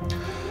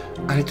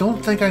 I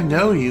don't think I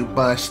know you,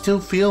 but I still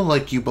feel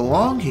like you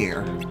belong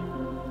here.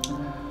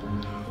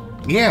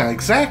 Yeah,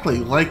 exactly,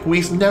 like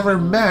we've never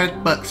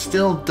met, but it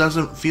still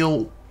doesn't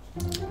feel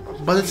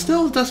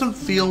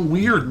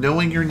weird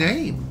knowing your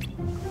name.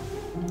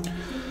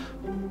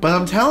 But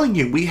I'm telling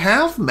you, we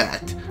have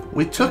met.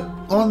 We took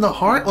on the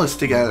Heartless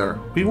together.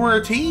 We were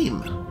a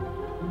team.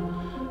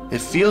 It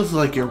feels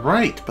like you're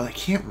right, but I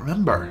can't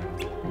remember.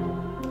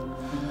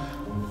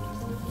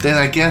 Then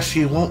I guess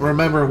you won't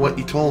remember what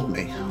you told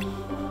me.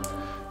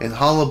 In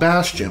Hollow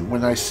Bastion,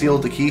 when I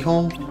sealed the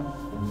keyhole,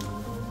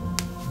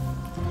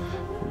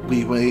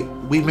 we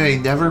may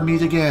never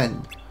meet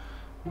again,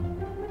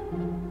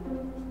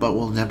 but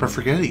we'll never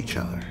forget each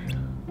other.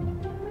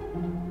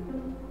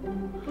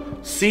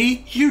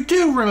 See, you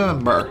do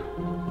remember.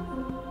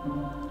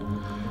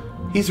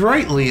 He's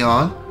right,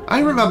 Leon. I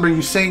remember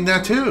you saying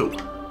that too.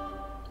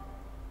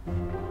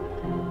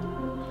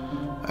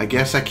 I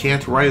guess I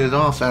can't write it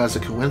off as a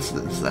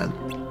coincidence then.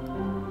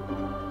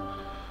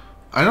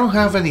 I don't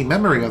have any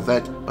memory of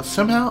it, but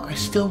somehow I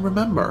still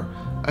remember.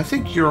 I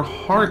think your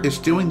heart is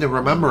doing the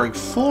remembering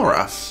for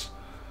us.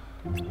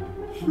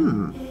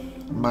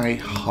 My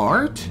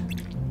heart?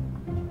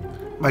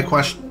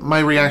 My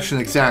reaction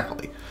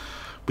exactly.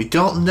 We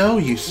don't know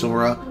you,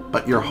 Sora,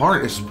 but your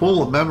heart is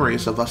full of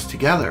memories of us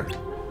together.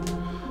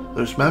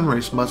 Those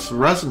memories must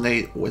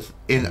resonate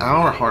in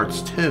our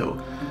hearts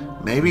too.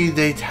 Maybe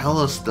they tell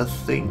us the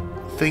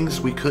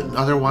things we couldn't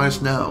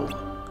otherwise know.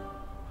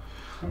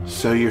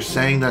 So you're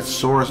saying that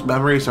Sora's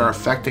memories are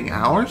affecting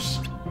ours?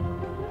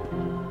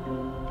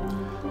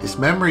 His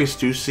memories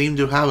do seem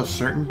to have a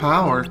certain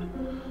power.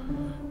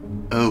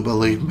 Oh,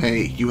 believe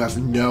me, you have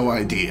no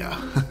idea.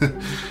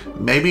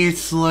 Maybe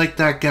it's like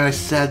that guy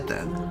said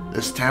then.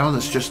 This town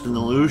is just an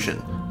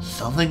illusion.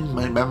 Something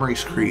my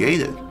memories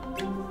created.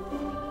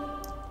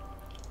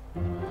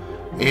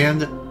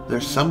 And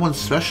there's someone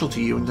special to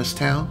you in this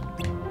town?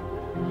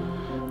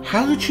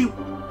 How did you...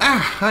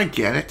 I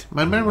get it.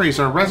 My memories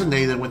are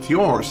resonating with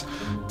yours,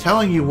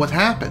 telling you what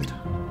happened.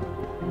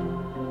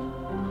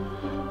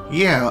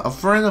 Yeah, a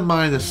friend of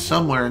mine is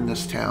somewhere in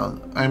this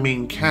town. I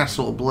mean,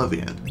 Castle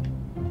Oblivion.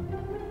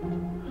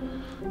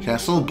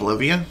 Castle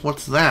Oblivion?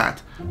 What's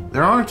that?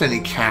 There aren't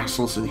any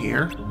castles in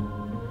here.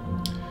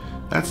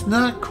 That's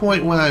not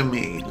quite what I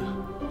mean.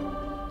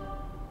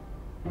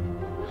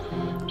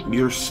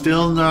 You're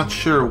still not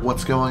sure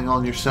what's going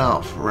on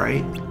yourself,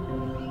 right?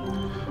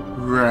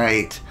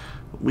 Right.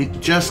 We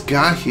just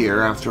got here,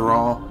 after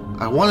all.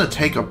 I want to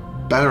take a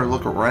better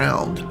look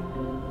around.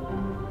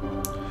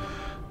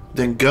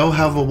 Then go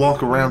have a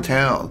walk around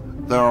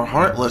town. They are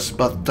heartless,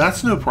 but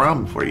that's no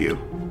problem for you.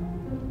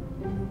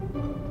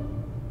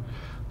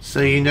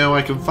 So you know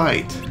I can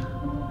fight.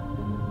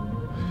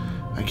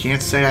 I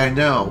can't say I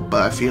know,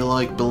 but I feel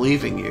like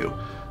believing you.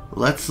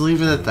 Let's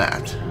leave it at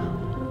that.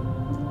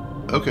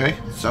 Okay,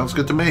 sounds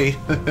good to me.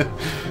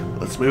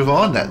 Let's move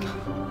on then.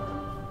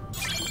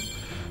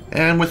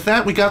 And with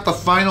that, we got the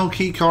final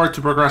key card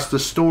to progress the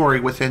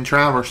story within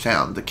Traverse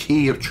Town, the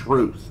Key of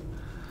Truth.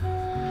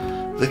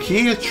 The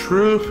Key of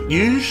Truth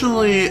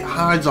usually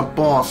hides a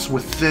boss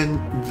within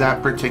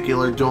that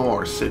particular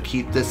door, so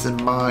keep this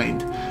in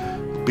mind.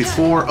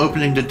 Before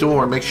opening the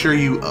door, make sure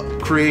you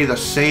create a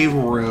save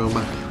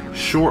room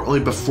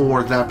shortly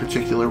before that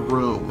particular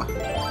room.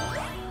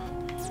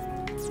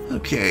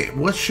 Okay,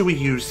 what should we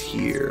use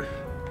here?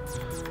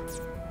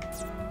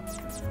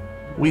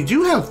 We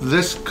do have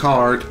this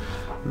card,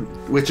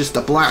 which is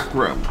the Black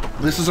Room.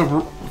 This is a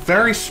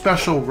very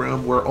special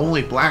room where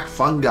only black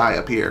fungi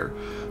appear,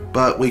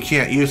 but we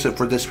can't use it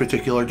for this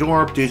particular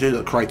door due to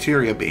the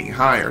criteria being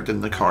higher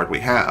than the card we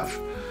have.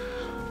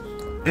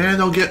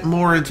 And I'll get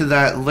more into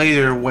that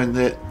later when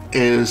it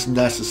is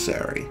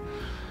necessary.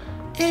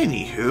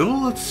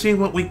 Anywho, let's see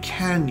what we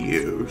can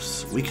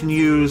use. We can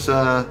use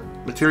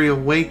Material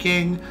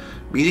Waking,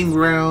 Meeting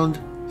Ground,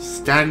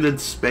 Stagnant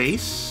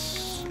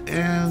Space,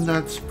 and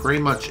that's pretty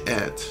much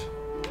it.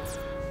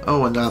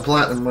 Oh, and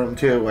Platinum Room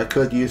too. I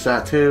could use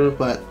that too,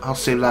 but I'll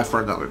save that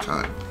for another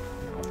time.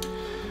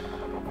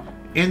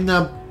 In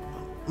the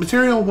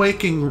Material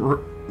Waking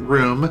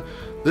room,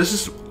 this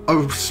is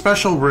a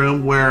special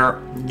room where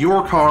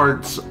your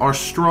cards are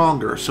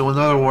stronger. So in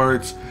other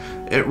words,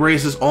 it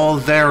raises all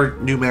their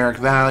numeric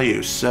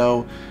values.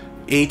 So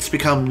 8s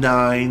become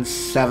 9,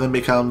 7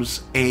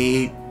 becomes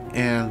 8,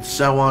 and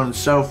so on and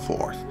so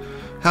forth.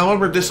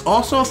 However, this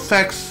also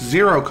affects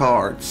 0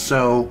 cards.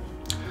 So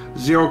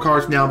 0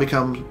 cards now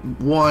become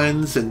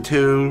 1s and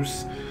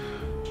 2s.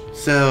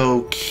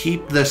 So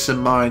keep this in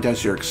mind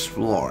as you're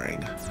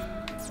exploring.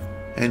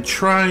 And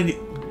try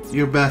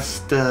your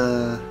best,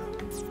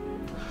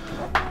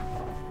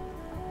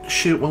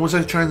 shoot, what was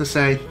I trying to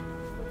say?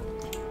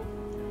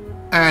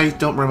 I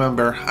don't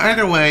remember.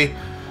 Either way,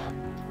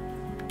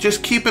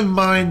 just keep in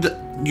mind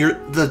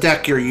the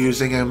deck you're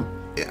using and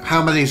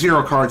how many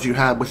 0 cards you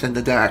have within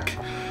the deck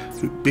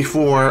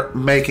before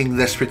making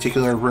this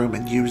particular room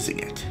and using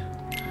it.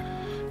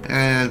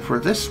 And for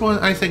this one,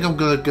 I think I'm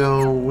gonna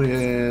go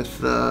with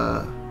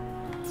the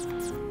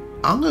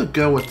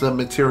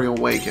material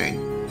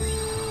waking.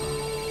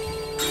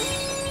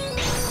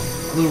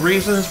 The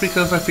reason is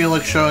because I feel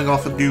like showing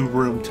off a new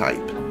room type.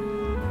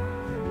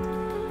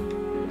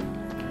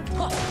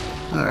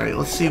 Alright,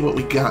 let's see what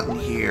we got in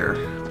here.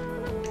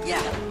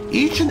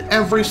 Each and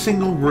every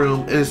single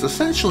room is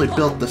essentially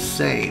built the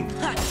same.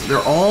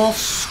 They're all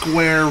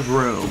square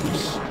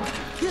rooms.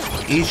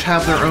 Each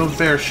have their own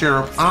fair share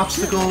of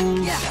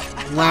obstacles,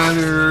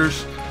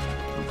 ladders,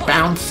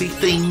 bouncy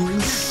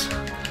things,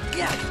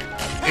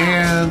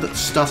 and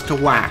stuff to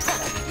whack.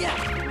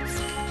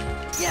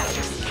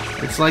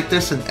 It's like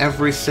this in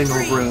every single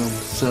room,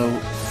 so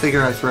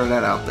figure I'd throw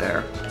that out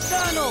there.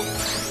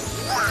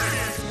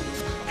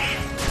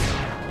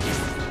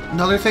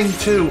 Another thing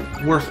too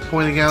worth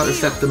pointing out is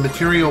that the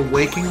material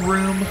waking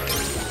room,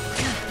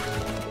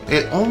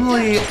 it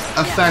only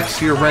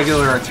affects your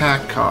regular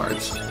attack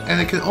cards,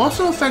 and it can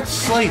also affect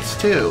slates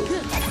too.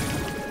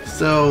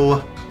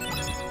 So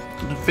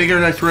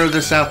figured I'd throw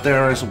this out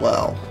there as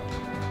well.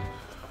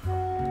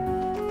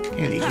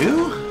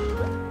 Anywho,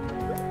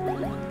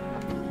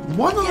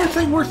 one other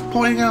thing worth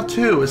pointing out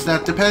too is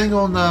that depending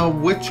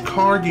on which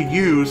card you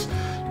use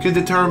can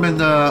determine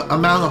the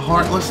amount of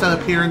heartless that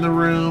appear in the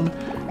room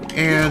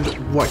and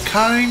what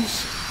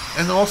kinds,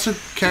 and also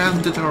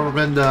can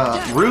determine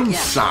the room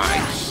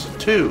size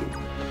too.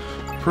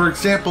 For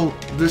example,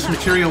 this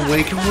material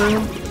waking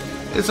room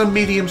is a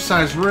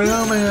medium-sized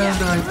room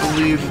and I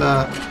believe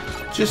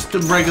just a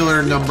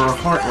regular number of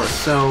heartless,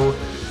 so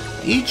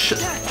each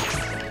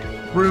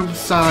room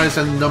size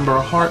and number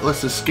of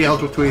heartless is scaled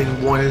between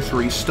 1 and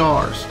 3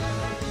 stars.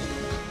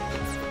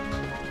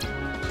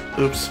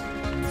 Oops.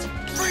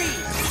 There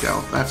you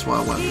go. That's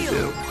what I wanted to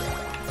do.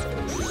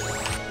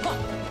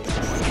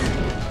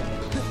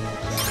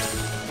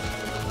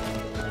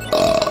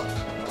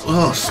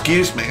 Oh,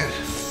 excuse me. I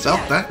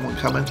felt that one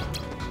coming.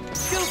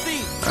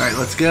 Alright,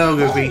 let's go,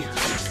 Goofy.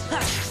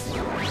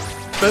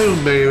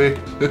 Boom, baby.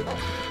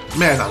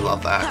 Man, I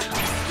love that.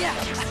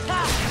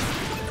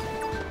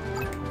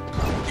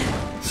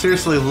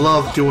 Seriously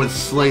love doing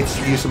slates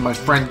using my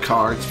friend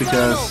cards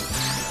because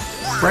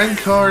friend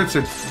cards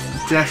are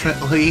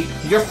definitely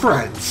your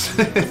friends,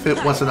 if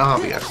it wasn't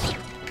obvious.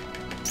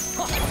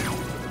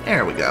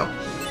 There we go.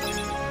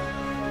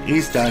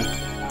 He's done.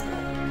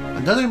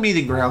 Another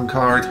meeting ground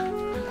card.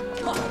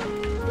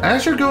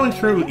 As you're going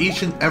through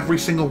each and every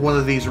single one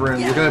of these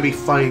rooms, you're going to be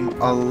fighting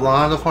a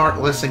lot of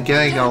Heartless and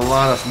getting a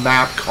lot of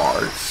map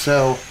cards.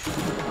 So,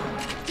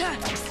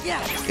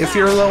 if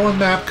you're low on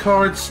map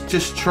cards,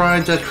 just try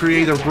to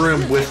create a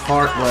room with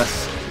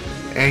Heartless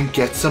and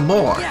get some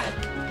more.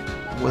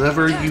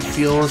 Whatever you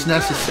feel is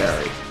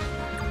necessary.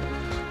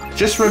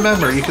 Just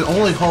remember, you can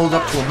only hold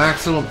up to a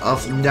maximum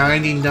of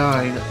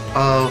 99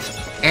 of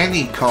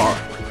any card.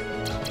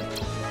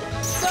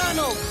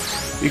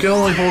 You can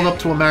only hold up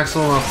to a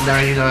maximum of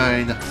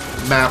 99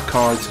 map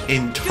cards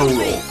in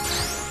total.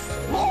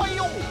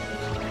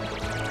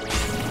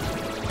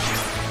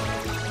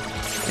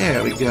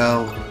 There we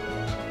go.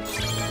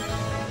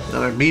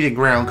 Another meeting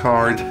ground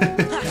card.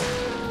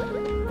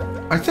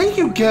 I think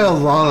you get a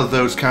lot of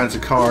those kinds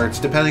of cards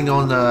depending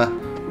on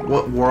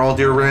what world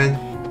you're in.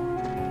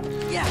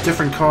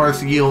 Different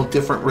cards yield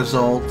different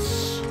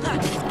results.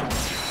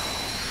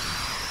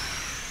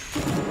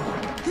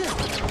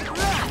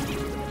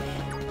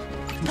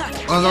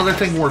 Another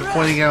thing worth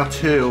pointing out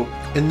too,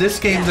 in this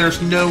game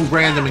there's no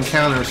random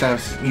encounters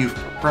as you've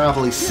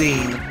probably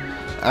seen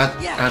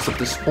as of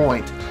this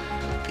point.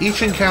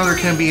 Each encounter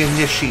can be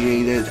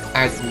initiated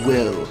at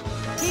will.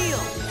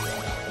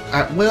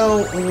 At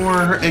will,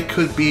 or it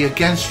could be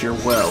against your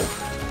will.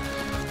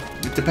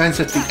 It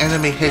depends if the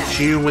enemy hits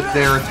you with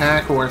their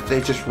attack, or if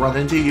they just run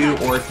into you,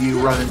 or if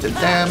you run into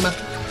them,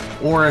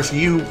 or if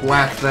you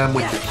whack them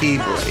with the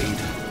Keyblade.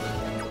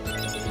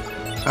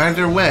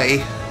 Either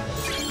way,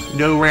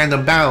 no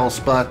random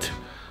battles, but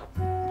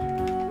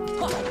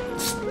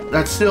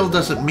that still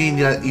doesn't mean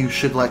that you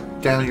should let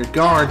down your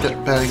guard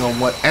depending on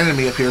what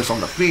enemy appears on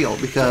the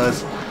field,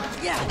 because,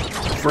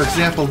 for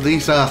example,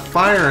 these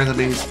fire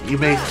enemies, you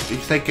may be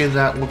thinking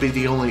that will be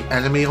the only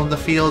enemy on the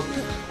field.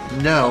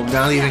 No,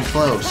 not even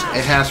close.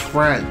 It has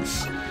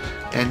friends,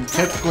 and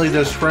typically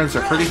those friends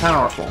are pretty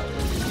powerful.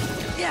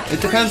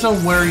 It depends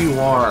on where you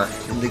are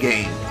in the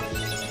game.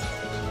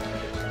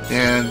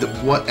 and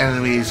what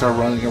enemies are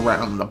running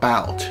around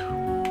about.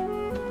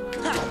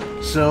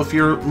 So if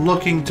you're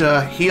looking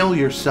to heal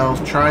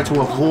yourself, try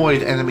to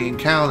avoid enemy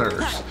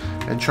encounters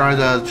and try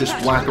to just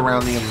whack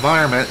around the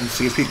environment and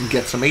see if you can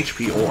get some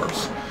HP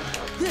orbs.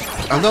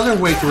 Another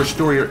way to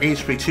restore your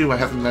HP too, I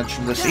haven't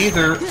mentioned this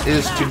either,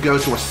 is to go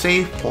to a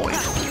save point.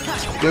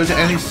 Go to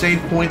any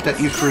save point that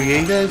you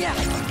created,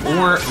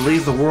 or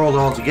leave the world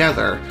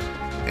altogether,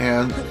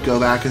 and go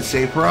back and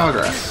save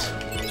progress.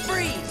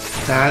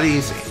 That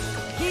easy.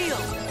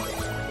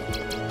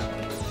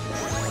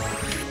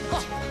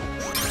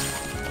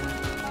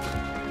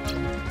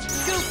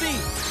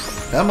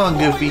 Come on,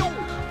 Goofy.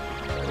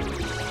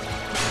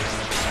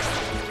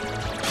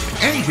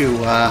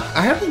 Anywho,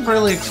 I haven't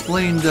really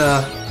explained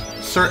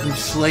certain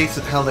slates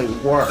and how they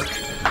work.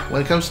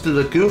 When it comes to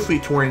the Goofy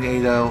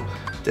Tornado,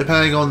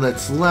 depending on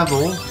its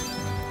level,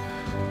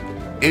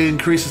 it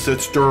increases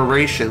its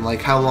duration,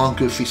 like how long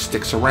Goofy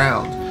sticks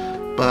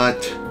around.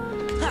 But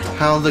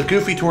how the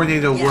Goofy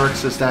Tornado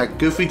works is that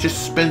Goofy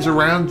just spins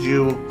around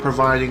you,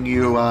 providing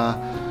you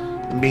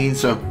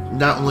means of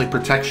not only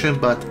protection,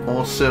 but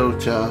also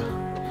to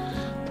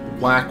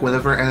whack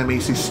whatever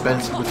enemies he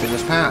spins within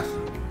his path.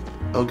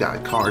 Oh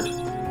god, card.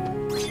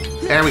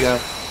 There we go.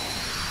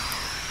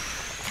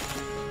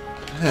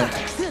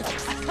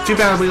 Too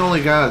bad we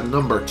only got a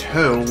number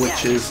 2,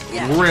 which is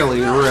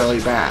really,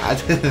 really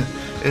bad,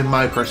 in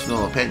my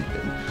personal opinion.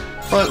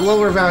 But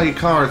lower value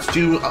cards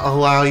do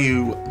allow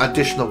you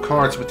additional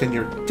cards within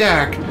your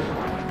deck,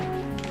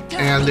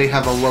 and they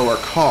have a lower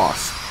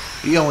cost.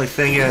 The only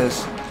thing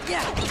is,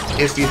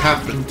 if you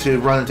happen to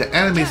run into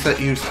enemies that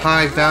use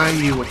high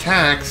value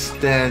attacks,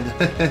 then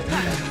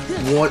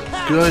what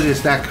good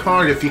is that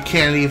card if you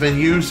can't even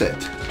use it?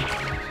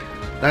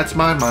 That's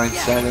my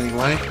mindset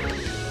anyway.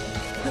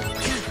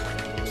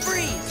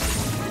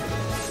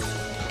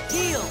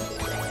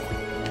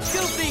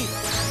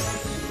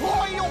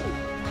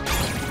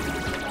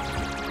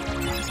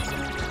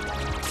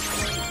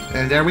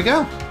 And there we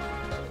go.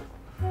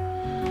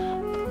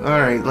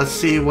 Alright, let's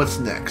see what's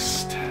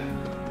next.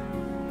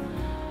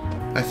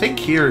 I think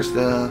here's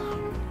the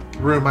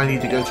room I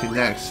need to go to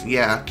next.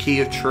 Yeah,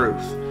 Key of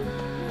Truth.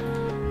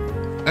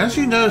 As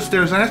you notice,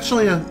 there's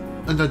actually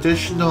an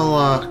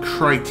additional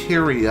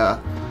criteria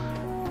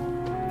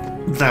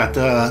that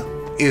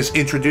is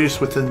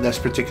introduced within this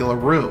particular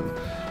room.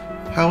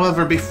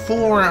 However,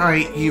 before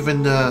I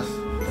even... oh,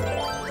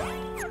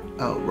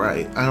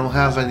 right. I don't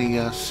have any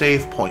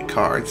save point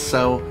cards,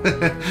 so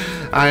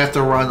I have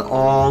to run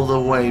all the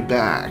way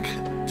back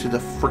to the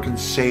frickin'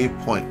 save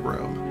point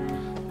room.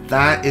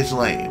 That is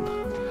lame.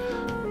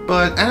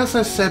 But as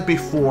I said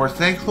before,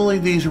 thankfully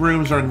these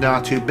rooms are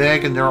not too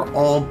big and they're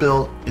all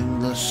built in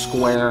the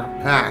square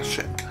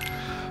fashion.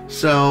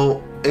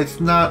 So it's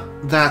not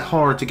that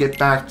hard to get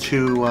back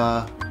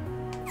to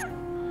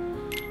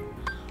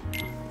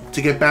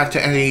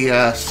any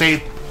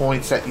save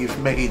points that you've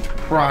made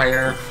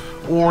prior,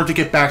 or to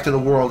get back to the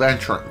world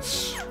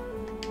entrance.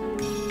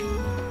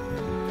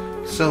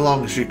 So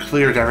long as you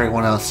cleared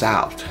everyone else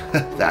out,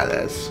 that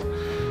is.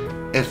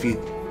 If you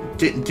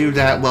didn't do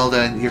that, well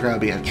then you're going to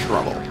be in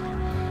trouble.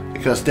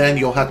 Because then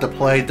you'll have to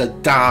play the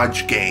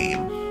dodge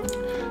game.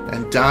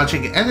 And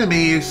dodging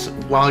enemies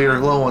while you're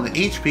low on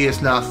HP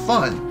is not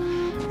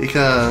fun,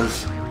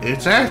 because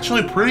it's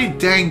actually pretty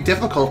dang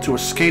difficult to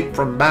escape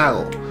from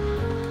battle.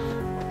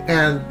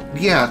 And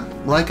yeah,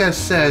 like I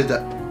said,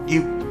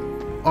 you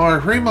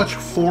are pretty much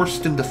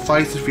forced into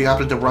fights if you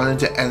happen to run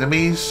into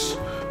enemies,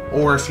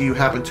 or if you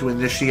happen to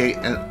initiate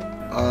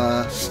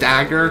a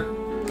stagger.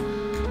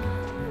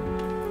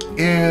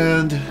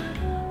 And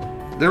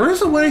there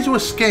is a way to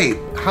escape.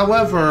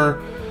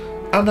 However,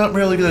 I'm not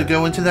really going to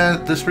go into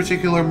that at this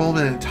particular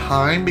moment in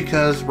time,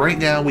 because right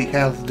now we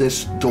have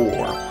this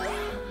door.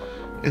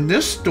 In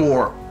this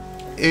door,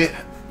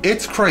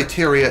 its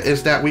criteria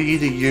is that we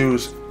need to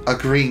use a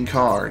green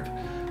card.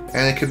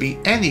 And it could be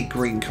any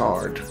green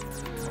card.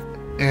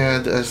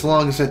 And as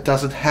long as it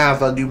doesn't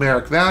have a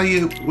numeric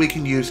value, we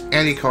can use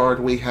any card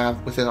we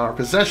have within our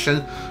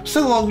possession,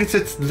 so long as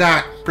it's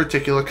that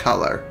particular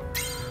color.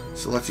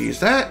 So let's use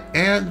that,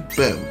 and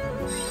boom.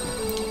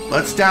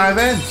 Let's dive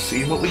in,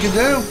 see what we can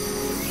do.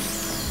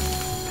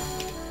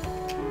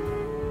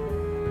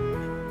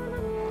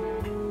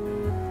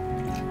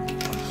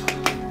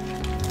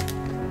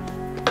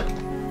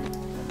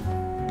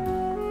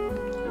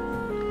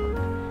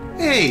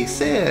 Hey,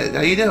 Sid,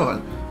 how you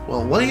doing?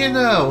 Well, what do you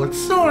know? It's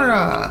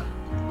Sora!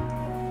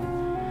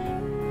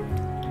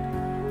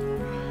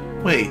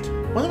 Wait,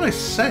 what am I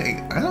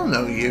saying? I don't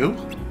know you.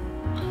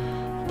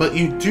 But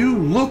you do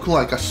look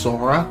like a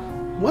Sora.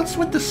 What's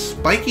with the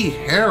spiky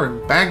hair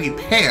and baggy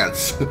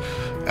pants?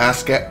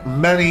 Ask at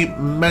many,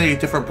 many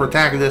different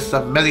protagonists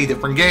of many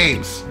different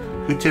games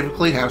who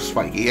typically have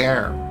spiky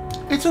hair.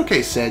 It's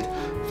okay, Sid.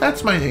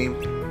 That's my name.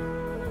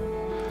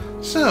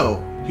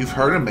 So, you've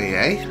heard of me,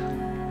 eh?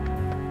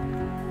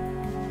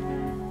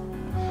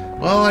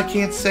 Well, I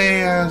can't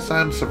say as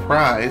I'm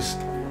surprised.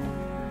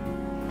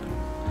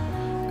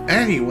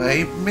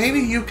 Anyway, maybe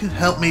you can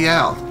help me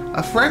out.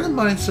 A friend of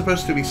mine's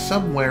supposed to be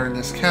somewhere in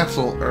this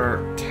castle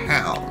or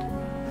town.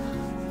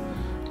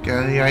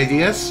 Got any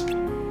ideas?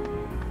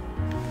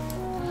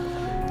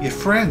 Your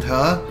friend,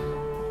 huh?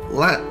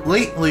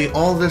 Lately,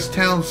 all this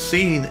town's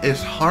seen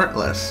is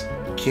heartless.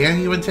 Can't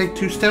even take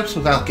 2 steps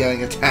without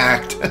getting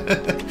attacked.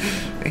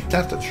 Ain't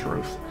that the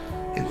truth?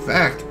 In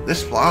fact,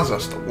 this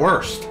plaza's the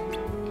worst.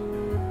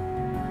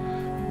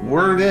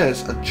 Word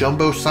is, a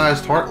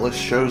jumbo-sized heartless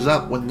shows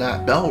up when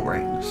that bell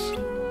rings.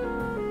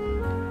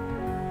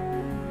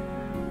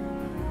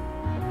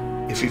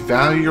 If you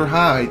value your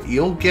hide,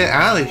 you'll get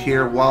out of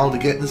here while the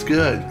getting's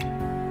good.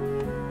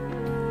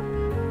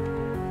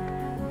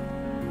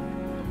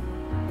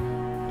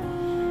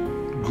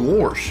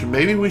 Gosh,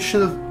 maybe we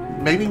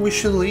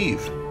should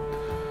leave.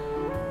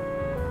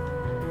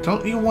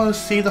 Don't you want to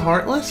see the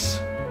Heartless?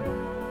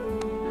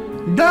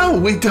 No,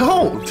 we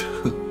don't!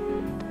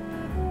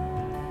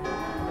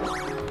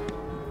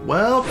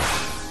 Well,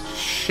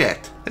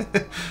 shit.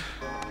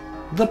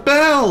 The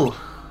bell!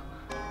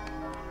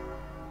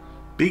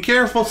 Be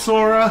careful,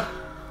 Sora!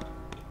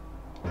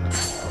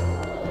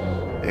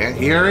 And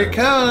here it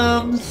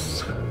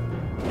comes!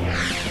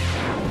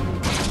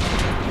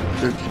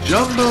 The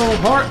Jumbo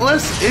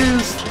Heartless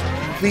is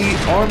the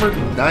Armored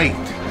Knight.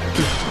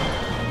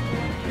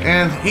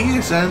 And he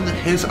is in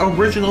his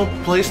original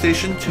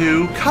PlayStation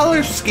 2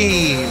 color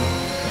scheme,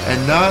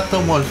 and not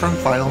the one from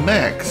Final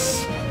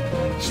Mix.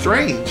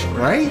 Strange,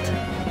 right?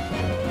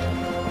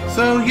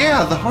 So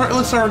yeah, the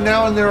Heartless are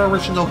now in their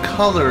original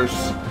colors,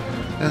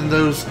 and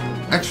those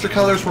extra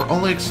colors were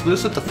only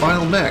exclusive to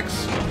Final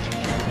Mix.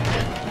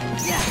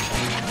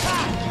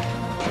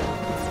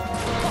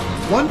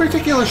 One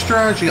particular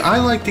strategy I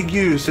like to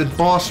use in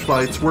boss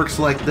fights works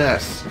like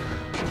this.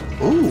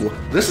 Ooh,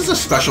 this is a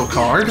special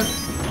card.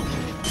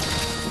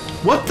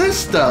 What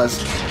this does,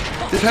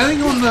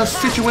 depending on the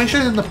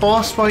situation in the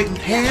boss fight in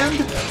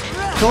hand,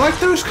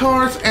 collect those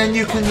cards and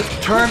you can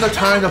turn the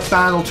tide of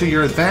battle to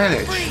your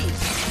advantage.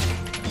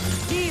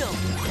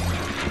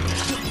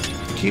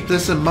 Keep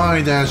this in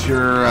mind as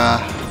you're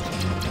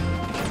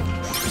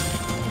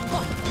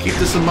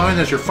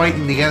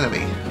fighting the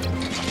enemy.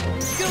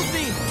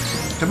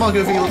 Come on,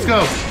 Goofy, let's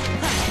go.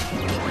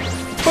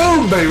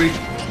 Boom, baby.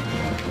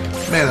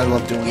 Man, I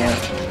love doing that.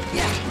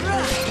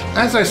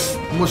 As I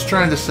was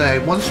trying to say,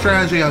 one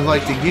strategy I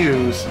like to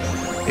use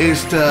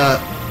is to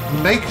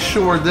make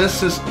sure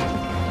this is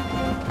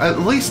at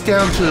least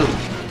down to,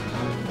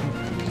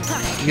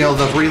 you know,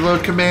 the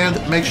reload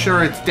command. Make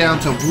sure it's down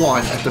to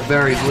 1 at the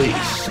very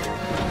least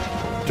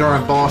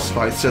during boss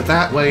fights. So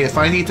that way, if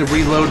I need to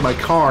reload my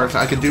cards,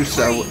 I can do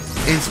so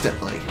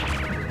instantly.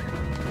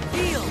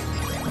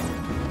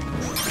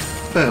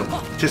 Boom.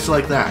 Just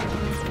like that.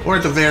 Or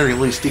at the very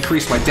least,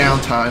 decrease my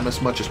downtime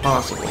as much as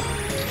possible.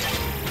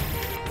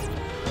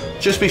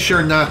 Just be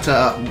sure not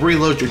to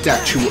reload your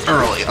deck too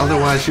early,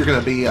 otherwise you're going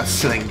to be a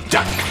sitting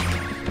duck.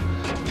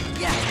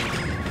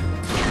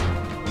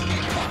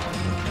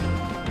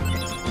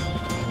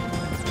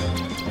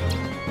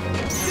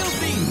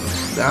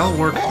 That'll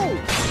work.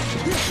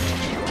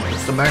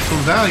 It's the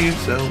maximum value,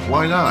 so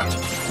why not?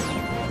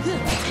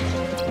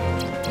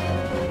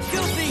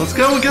 Let's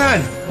go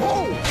again!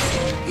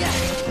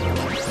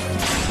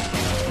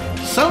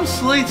 Some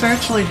slates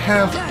actually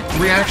have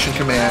reaction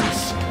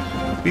commands.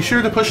 Be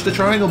sure to push the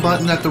triangle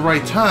button at the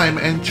right time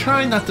and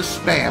try not to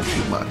spam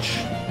too much.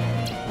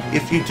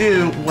 If you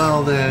do,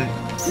 well then,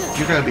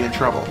 you're gonna be in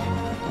trouble.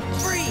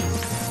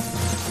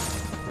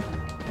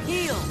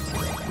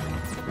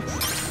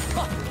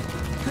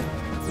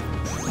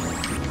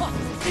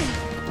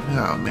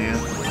 Oh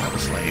man, that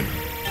was lame.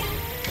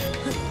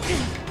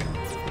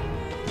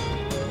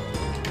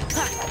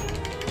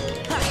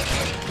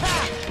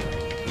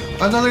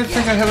 Another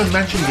thing I haven't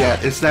mentioned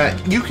yet is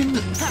that you can,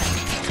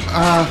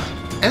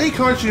 any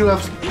cards you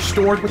have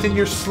stored within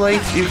your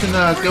slate, you can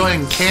go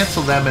ahead and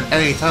cancel them at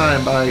any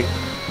time by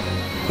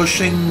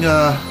pushing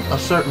a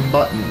certain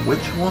button. Which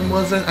one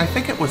was it? I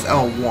think it was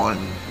L1.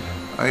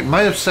 I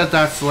might have said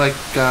that's like,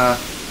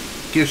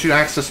 gives you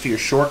access to your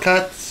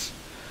shortcuts.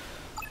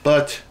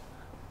 But,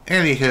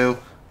 anywho,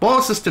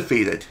 boss is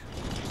defeated.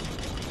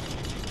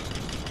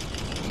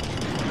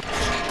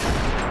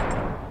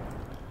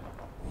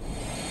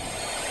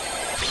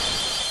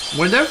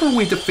 Whenever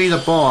we defeat a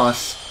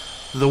boss,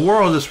 the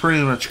world is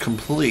pretty much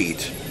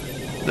complete.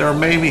 There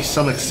may be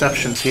some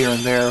exceptions here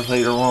and there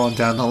later on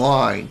down the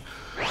line,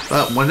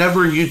 but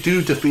whenever you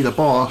do defeat a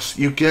boss,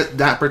 you get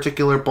that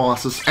particular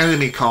boss's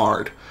enemy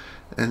card,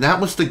 and that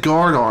was the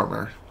guard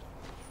armor.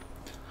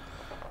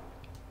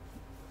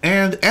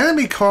 And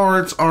enemy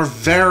cards are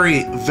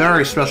very,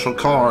 very special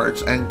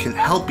cards and can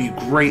help you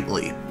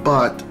greatly,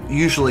 but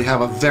usually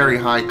have a very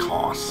high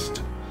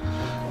cost.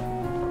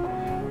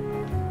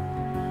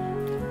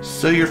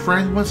 So your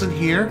friend wasn't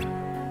here?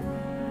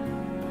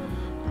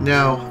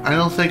 No, I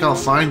don't think I'll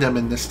find him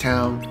in this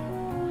town.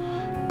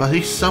 But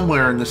he's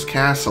somewhere in this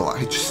castle,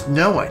 I just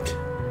know it.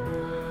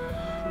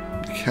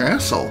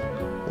 Castle?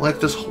 Like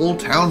this whole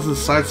town's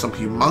inside some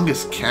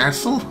humongous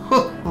castle?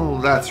 Oh,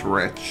 that's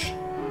rich.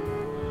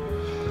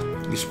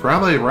 He's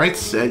probably right,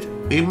 Sid.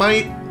 We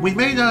may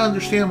not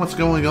understand what's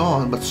going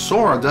on, but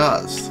Sora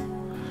does.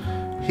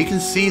 He can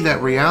see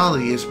that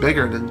reality is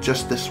bigger than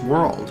just this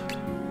world.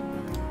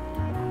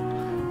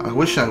 I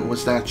wish I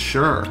was that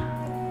sure.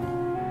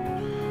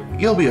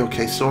 You'll be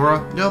okay,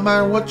 Sora. No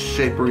matter what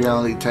shape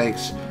reality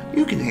takes,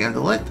 you can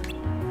handle it.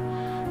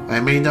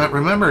 I may not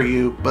remember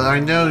you, but I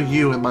know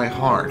you in my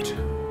heart.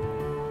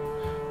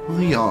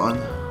 Leon.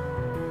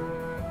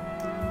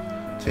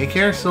 Take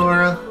care,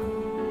 Sora.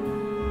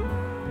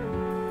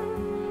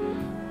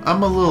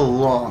 I'm a little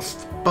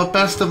lost, but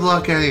best of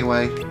luck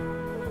anyway.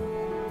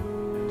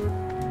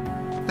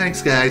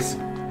 Thanks, guys.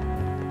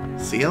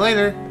 See you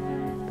later.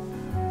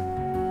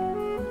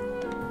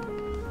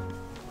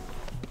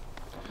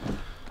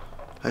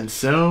 And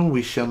so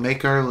we shall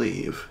make our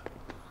leave.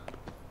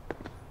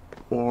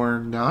 Or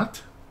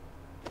not?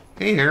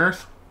 Hey,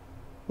 Aerith.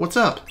 What's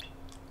up?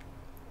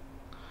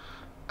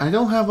 I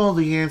don't have all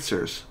the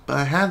answers, but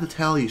I had to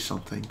tell you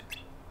something.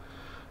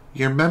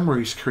 Your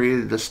memories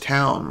created this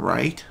town,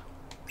 right?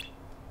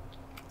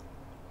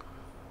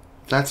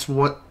 That's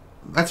what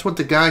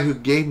the guy who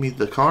gave me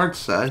the card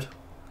said.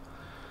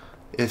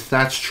 If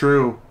that's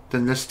true,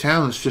 then this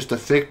town is just a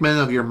figment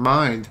of your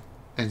mind,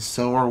 and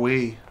so are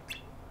we.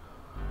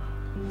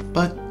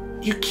 But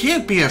you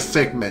can't be a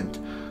figment.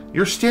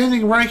 You're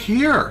standing right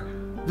here.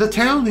 The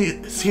town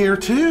is here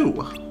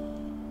too.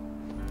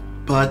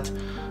 But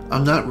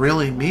I'm not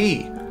really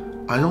me.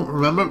 I don't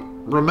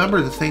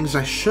remember the things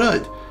I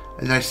should,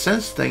 and I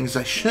sense things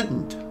I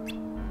shouldn't.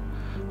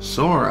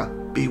 Sora,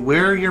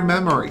 beware your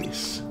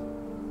memories.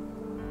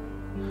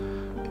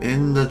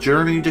 In the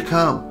journey to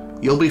come,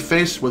 you'll be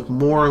faced with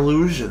more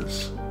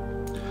illusions.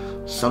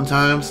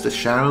 Sometimes the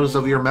shadows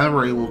of your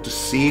memory will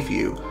deceive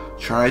you,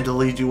 try to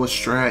lead you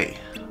astray.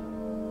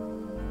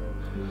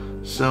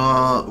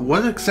 So,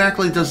 what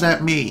exactly does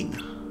that mean?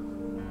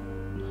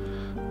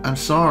 I'm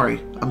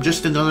sorry, I'm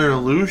just another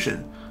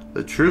illusion.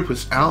 The truth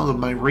is out of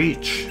my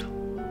reach.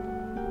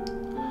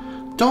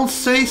 Don't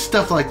say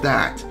stuff like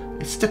that.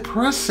 It's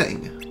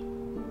depressing.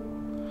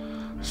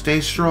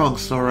 Stay strong,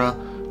 Sora.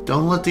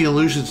 Don't let the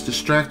illusions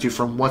distract you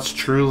from what's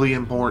truly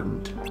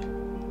important.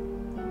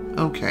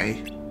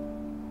 Okay.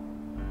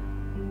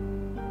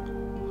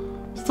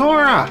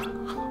 Sora!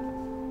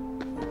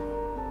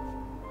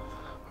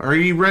 Are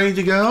you ready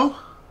to go?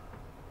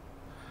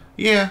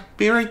 Yeah,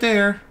 be right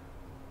there.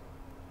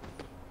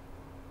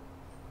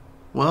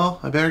 Well,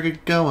 I better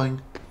get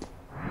going.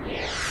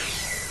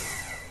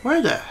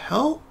 Where the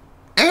hell?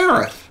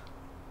 Aerith!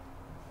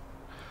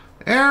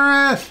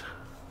 Aerith!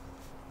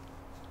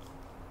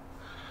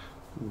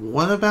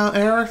 What about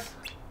Aerith?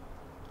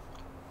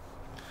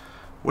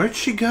 Where'd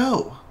she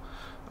go?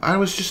 I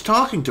was just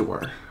talking to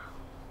her.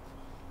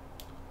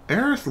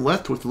 Aerith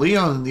left with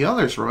Leon and the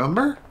others,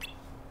 remember?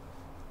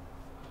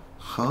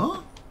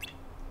 Huh?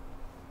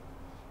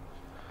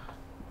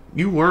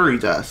 You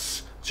worried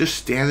us, just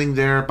standing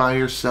there by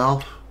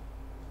yourself.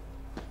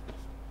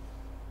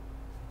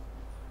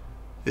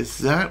 Is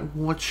that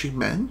what she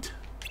meant?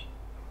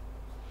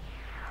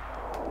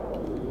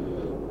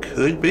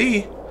 Could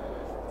be.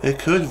 It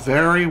could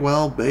very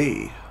well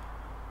be.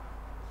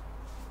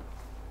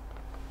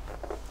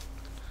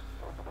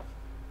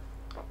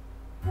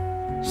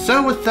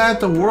 So with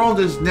that, the world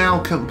is now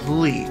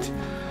complete.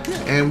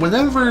 And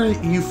whenever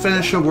you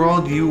finish a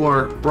world, you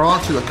are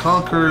brought to the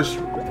Conqueror's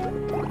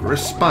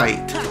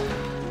Respite.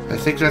 I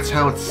think that's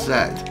how it's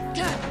said.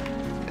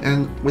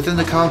 And within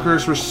the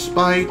Conqueror's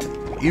Respite,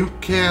 you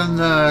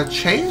can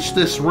change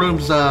this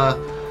room's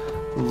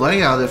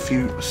layout if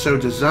you so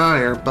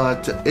desire,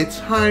 but it's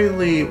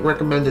highly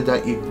recommended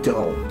that you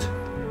don't.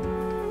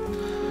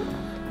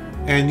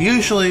 And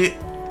usually,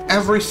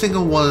 every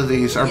single one of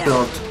these are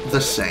built the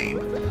same.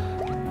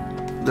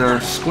 They're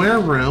a square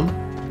room,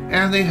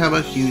 and they have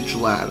a huge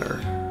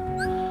ladder.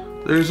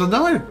 There's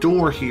another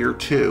door here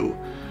too,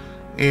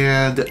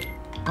 and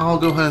I'll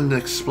go ahead and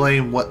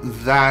explain what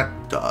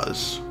that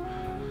does.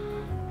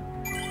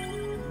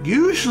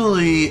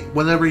 Usually,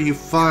 whenever you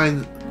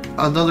find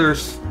another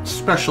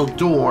special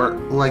door,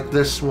 like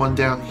this one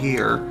down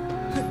here,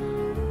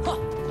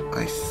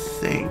 I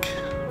think.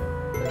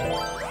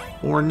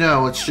 Or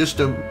no, it's just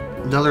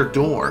another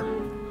door.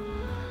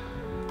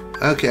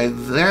 Okay,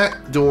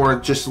 that door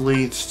just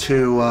leads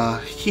to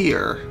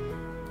here.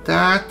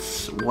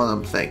 That's what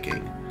I'm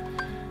thinking.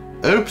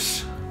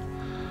 Oops.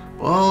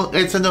 Well,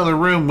 it's another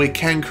room we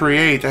can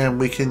create, and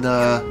we can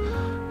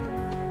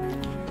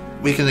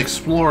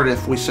explore it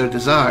if we so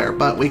desire,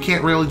 but we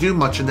can't really do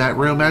much in that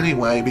room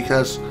anyway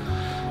because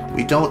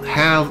we don't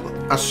have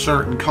a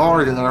certain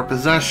card in our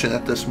possession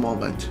at this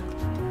moment.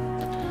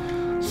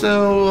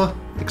 So,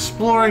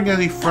 exploring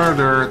any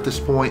further at this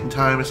point in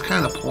time is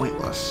kind of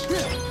pointless.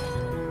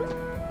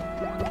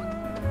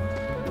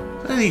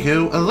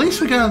 Anywho, at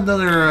least we got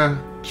another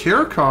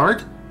cure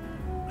card.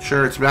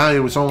 Sure, its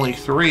value was only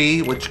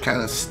 3, which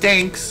kind of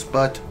stinks,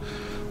 but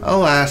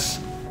alas,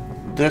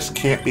 this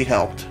can't be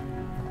helped.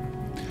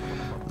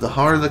 The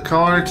heart of the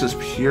cards is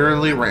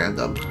purely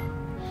random.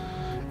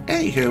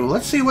 Anywho,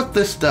 let's see what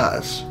this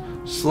does.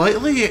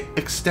 Slightly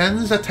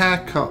extends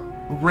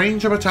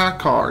range of attack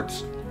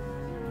cards.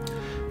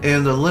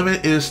 And the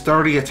limit is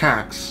 30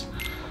 attacks.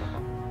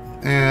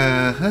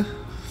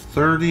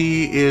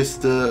 30 is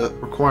the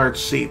required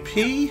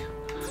CP.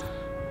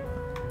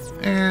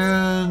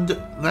 And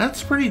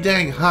that's pretty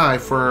dang high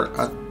for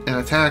an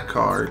attack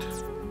card.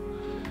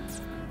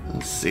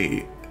 Let's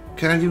see.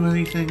 Can I do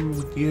anything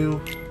with you?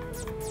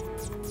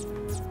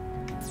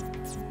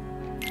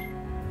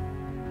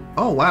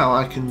 Oh wow,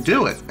 I can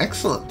do it.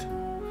 Excellent.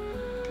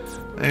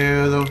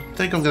 And I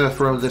think I'm going to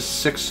throw this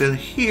 6 in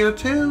here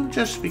too,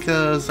 just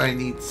because I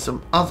need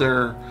some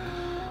other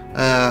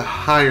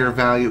higher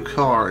value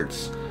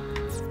cards.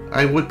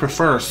 I would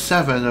prefer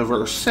 7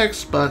 over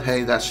 6, but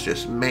hey, that's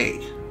just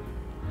me.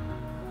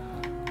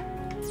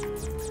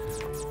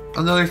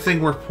 Another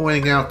thing we're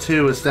pointing out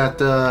too is that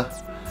the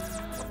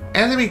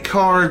enemy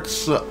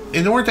cards,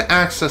 in order to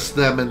access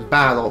them in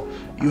battle,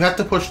 you have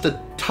to push the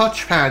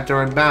touchpad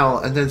during battle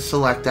and then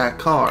select that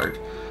card.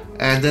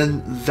 And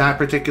then that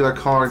particular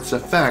card's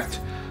effect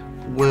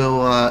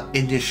will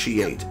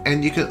initiate.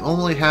 And you can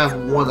only have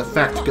one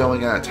effect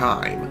going at a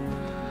time.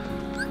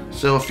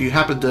 So if you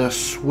happen to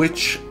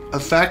switch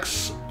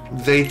effects,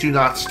 they do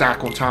not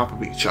stack on top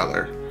of each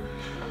other.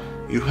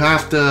 You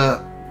have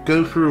to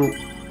go through,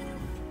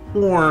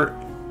 or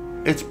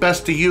it's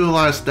best to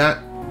utilize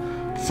that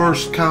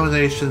first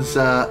combination's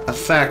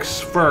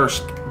effects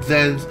first,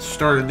 then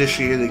start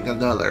initiating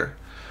another.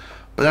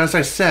 But as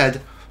I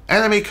said,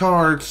 enemy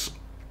cards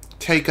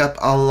take up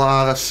a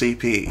lot of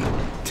CP,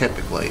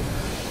 typically.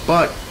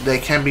 But they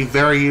can be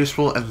very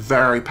useful and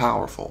very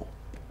powerful.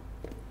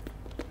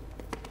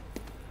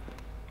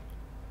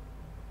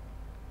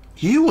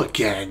 You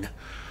again?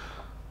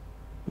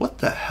 What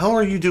the hell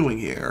are you doing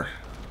here?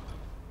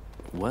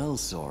 Well,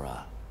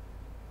 Sora,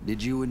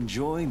 did you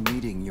enjoy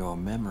meeting your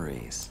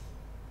memories?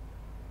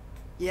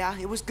 Yeah,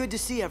 it was good to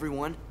see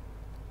everyone.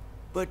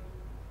 But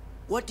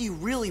what do you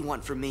really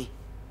want from me?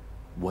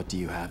 What do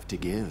you have to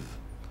give?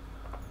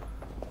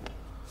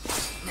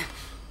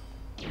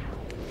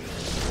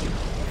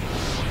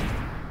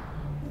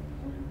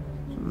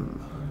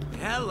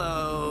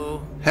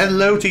 Hello.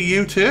 Hello to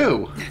you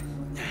too.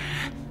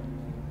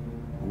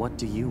 What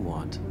do you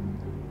want?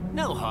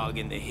 No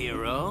hogging the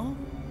hero.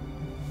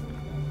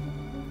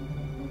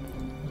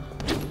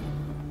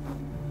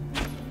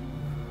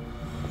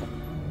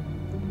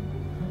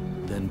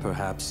 Then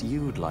perhaps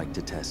you'd like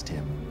to test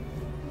him.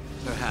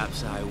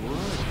 Perhaps I would.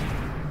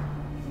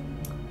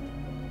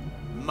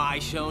 My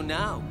show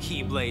now,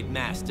 Keyblade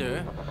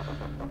Master.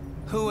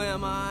 Who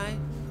am I?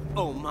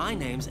 Oh, my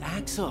name's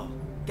Axel.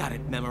 Got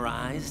it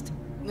memorized?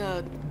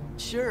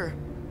 Sure.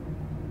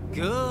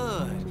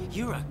 Good.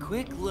 You're a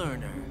quick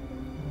learner.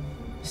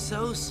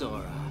 So,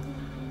 Sora,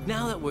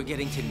 now that we're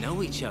getting to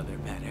know each other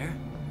better...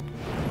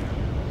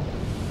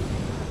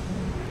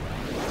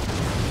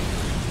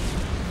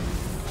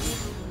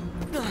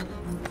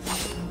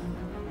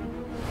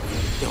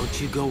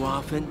 Don't you go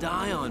off and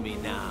die on me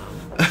now.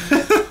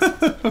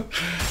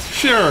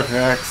 Sure,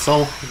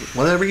 Axel.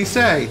 Whatever you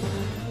say.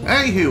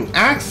 Anywho,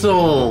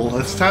 Axel!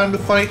 It's time to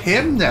fight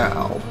him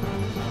now.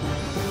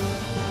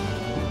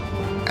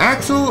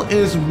 Axel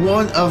is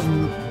one of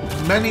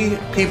many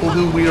people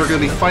who we are going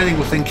to be fighting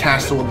within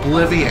Castle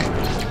Oblivion.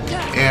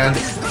 And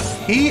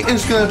he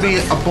is going to be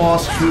a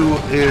boss who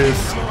is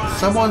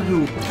someone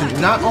who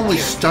can not only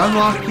stun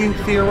lock you,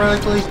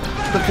 theoretically,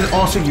 but can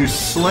also use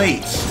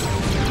slates.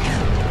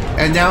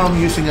 And now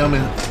I'm using them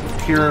in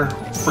pure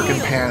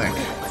freaking panic.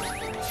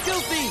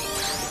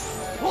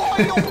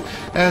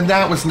 And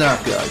that was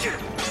not good.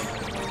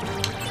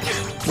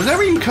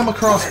 Whenever you come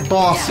across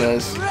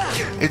bosses,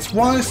 it's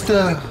wise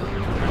to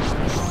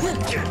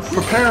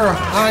prepare a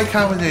high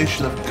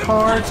combination of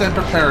cards and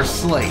prepare a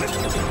slate.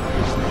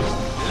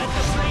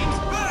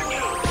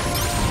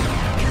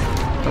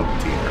 Oh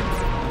dear.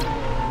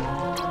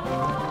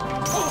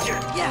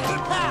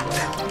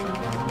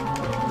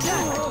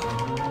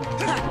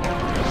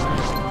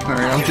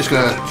 Alright, I'm just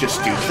gonna do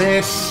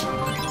this.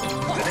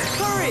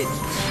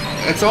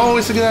 It's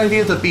always a good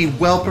idea to be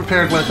well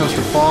prepared when it comes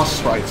to boss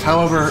fights.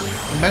 However,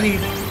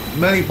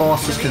 many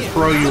bosses can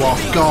throw you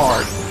off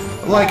guard.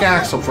 Like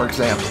Axel, for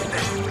example.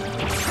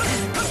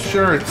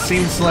 Sure, it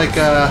seems like,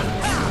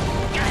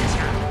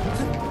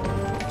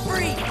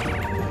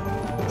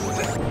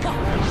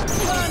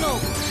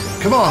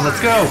 come on, let's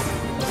go!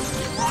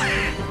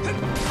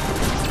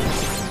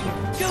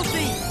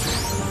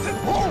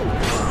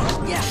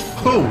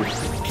 Oh,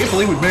 can't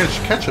believe we managed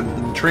to catch him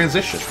in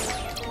transition.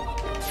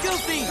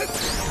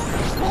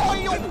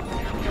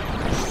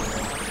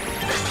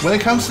 When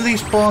it comes to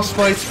these boss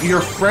fights, your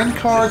friend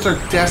cards are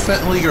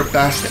definitely your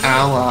best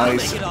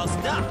allies.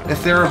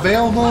 If they're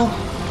available,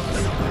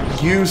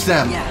 use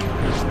them.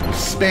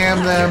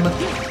 Spam them,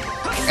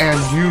 and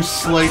use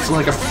slates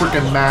like a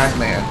freaking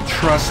madman.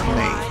 Trust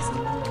me.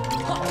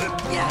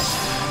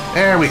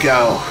 There we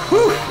go.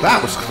 Whew,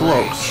 that was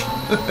close.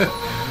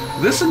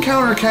 This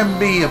encounter can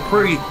be a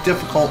pretty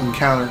difficult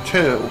encounter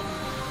too.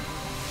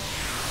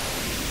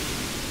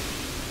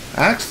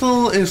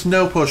 Axel is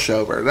no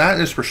pushover, that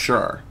is for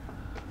sure.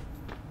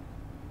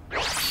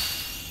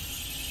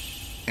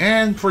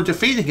 And for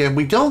defeating him,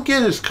 we don't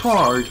get his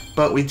card,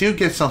 but we do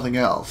get something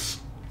else.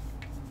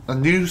 A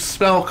new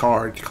spell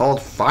card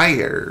called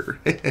Fire.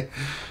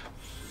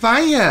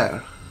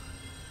 Fire!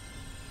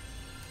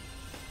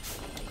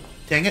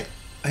 Dang it,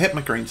 I hit my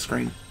green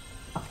screen.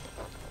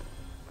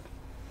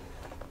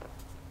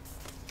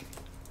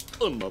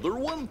 Another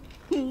one?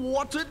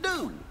 What's it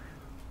do?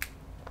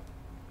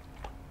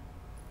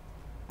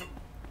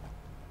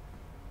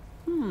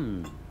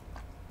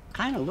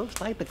 Kinda looks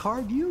like the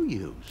card you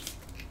used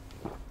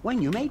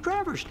when you made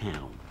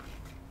Traverstown.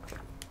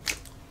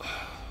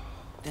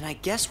 Then I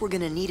guess we're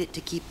gonna need it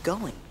to keep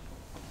going.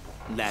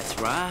 That's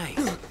right.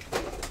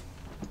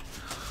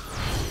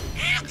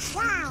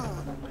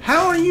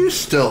 How are you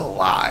still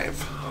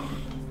alive?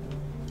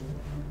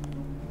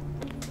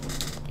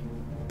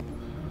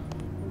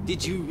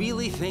 Did you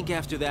really think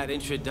after that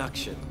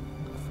introduction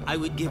I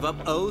would give up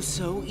oh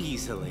so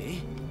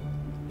easily?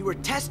 You were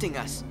testing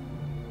us.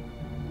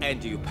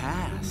 And you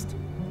passed.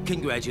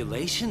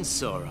 Congratulations,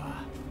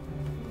 Sora.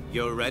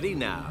 You're ready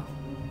now.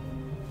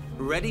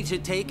 Ready to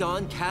take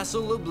on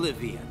Castle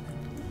Oblivion.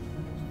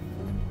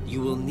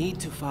 You will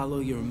need to follow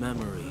your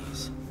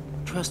memories.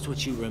 Trust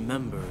what you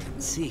remember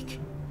and seek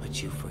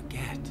what you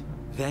forget.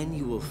 Then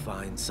you will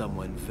find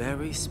someone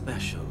very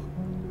special.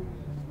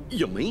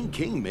 You mean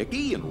King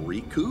Mickey and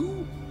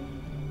Riku?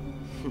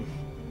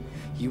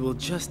 You will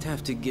just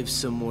have to give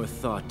some more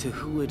thought to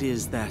who it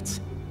is that's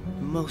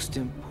most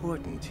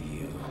important to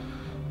you.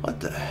 What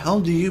the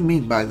hell do you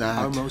mean by that?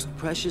 Our most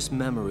precious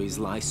memories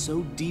lie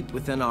so deep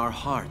within our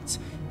hearts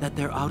that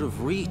they're out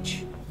of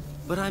reach.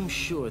 But I'm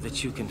sure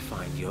that you can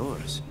find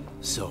yours,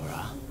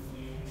 Sora.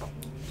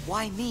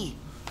 Why me?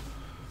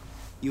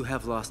 You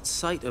have lost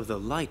sight of the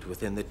light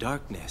within the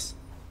darkness,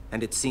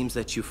 and it seems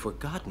that you've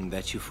forgotten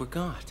that you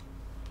forgot.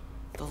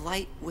 The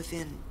light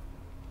within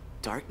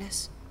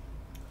darkness?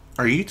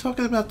 Are you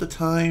talking about the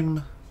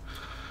time?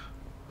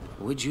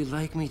 Would you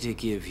like me to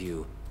give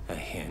you a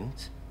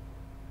hint?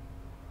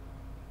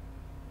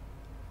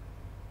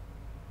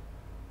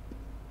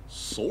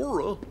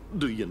 Sora,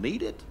 do you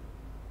need it?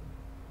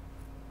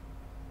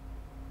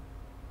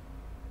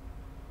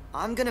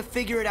 I'm gonna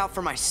figure it out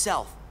for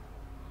myself.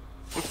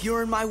 If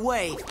you're in my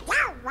way...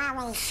 Don't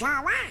worry,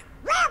 Sora.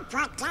 We'll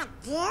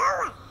protect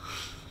you.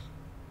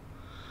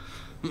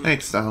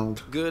 Thanks,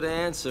 Donald. Good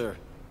answer.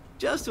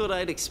 Just what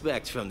I'd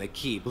expect from the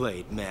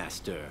Keyblade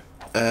Master.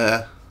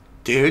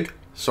 Dude,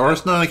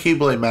 Sora's not a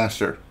Keyblade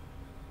Master.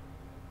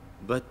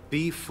 But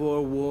be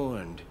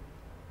forewarned.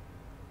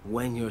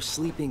 When your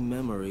sleeping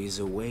memories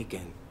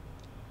awaken,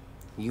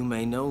 you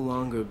may no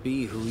longer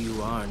be who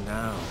you are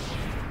now.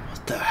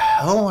 What the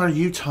hell are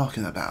you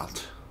talking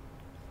about?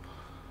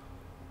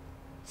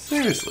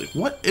 Seriously,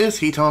 what is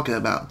he talking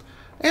about?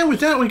 And with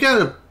that, we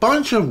got a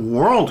bunch of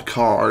world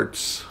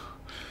cards.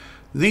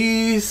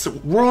 These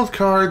world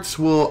cards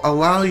will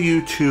allow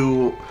you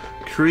to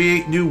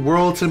create new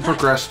worlds and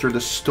progress through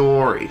the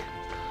story.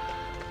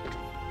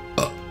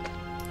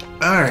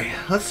 Alright,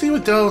 let's see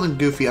what Donald and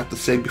Goofy have to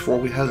say before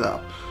we head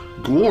up.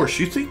 Gorsh,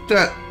 you think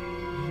that...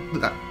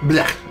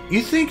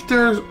 You think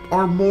there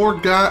are more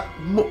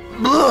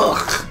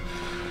ugh!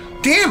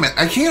 Damn it,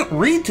 I can't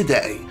read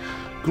today.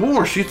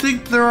 Gorsh, you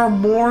think there are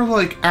more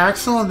like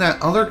Axel and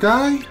that other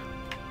guy?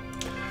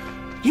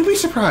 You'd be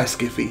surprised,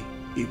 Goofy.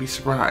 You'd be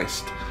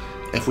surprised.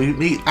 If we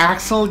meet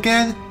Axel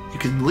again, you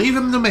can leave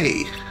him to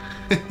me.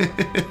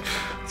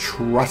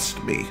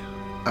 Trust me,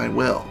 I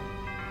will.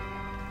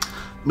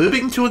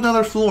 Moving to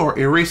another floor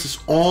erases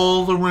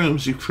all the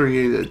rooms you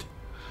created.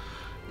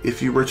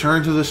 If you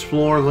return to this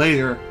floor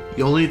later,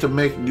 you'll need to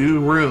make new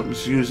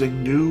rooms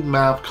using new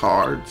map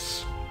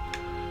cards.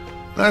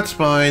 That's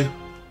fine.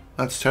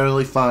 That's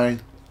totally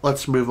fine.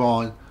 Let's move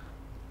on.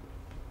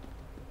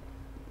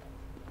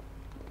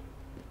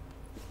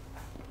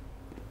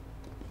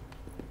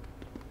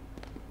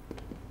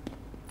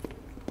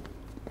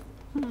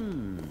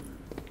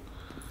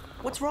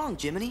 What's wrong,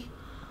 Jiminy?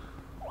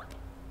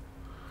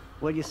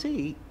 Well, you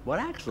see, what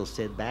Axel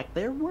said back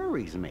there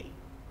worries me.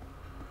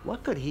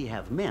 What could he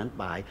have meant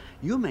by,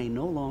 you may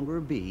no longer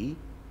be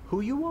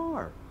who you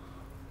are?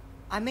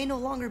 I may no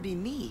longer be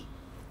me.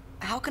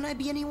 How can I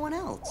be anyone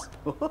else?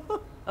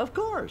 Of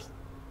course.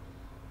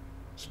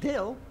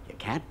 Still, you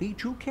can't be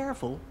too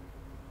careful.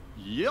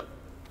 Yep.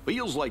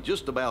 Feels like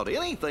just about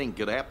anything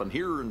could happen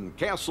here in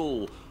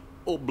Castle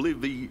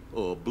Castle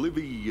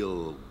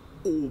Oblivion.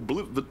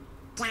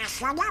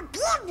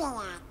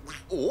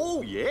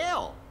 Oh,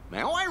 yeah.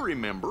 Now I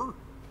remember.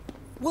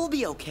 We'll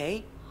be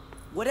okay.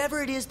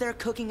 Whatever it is they're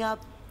cooking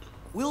up,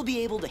 we'll be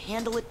able to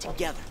handle it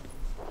together.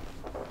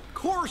 Of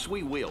course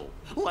we will.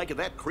 Like at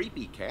that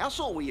creepy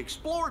castle we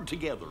explored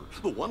together.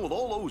 The one with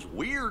all those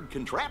weird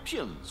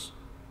contraptions.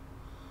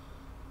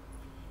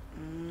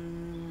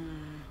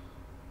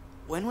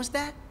 When was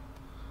that?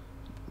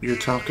 You're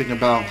talking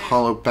about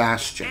Hollow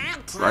Bastion,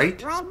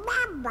 right?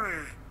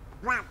 Remember.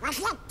 What was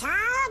it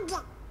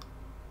called?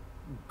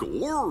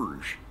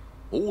 Gorge.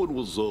 Oh, it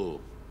was,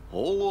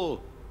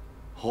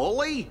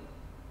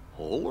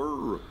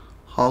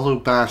 Hollow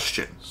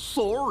Bastion.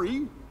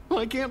 Sorry,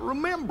 I can't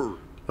remember.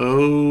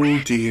 Oh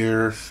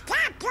dear.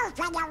 Stop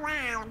goofing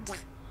around.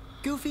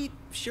 Goofy,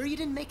 sure you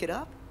didn't make it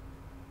up?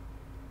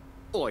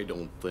 I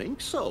don't think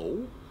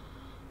so.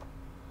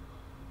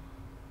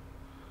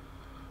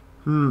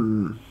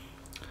 That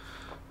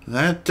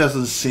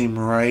doesn't seem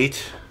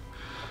right.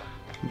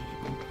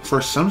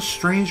 For some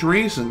strange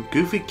reason,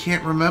 Goofy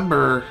can't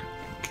remember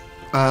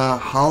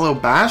Hollow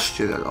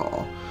Bastion at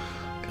all.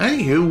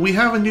 Anywho, we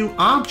have a new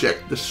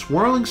object. The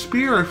swirling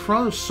spear in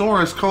front of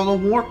Sora is called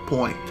a warp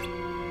point.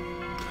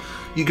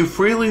 You can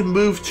freely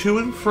move to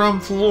and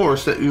from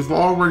floors that you've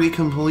already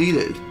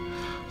completed.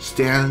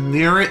 Stand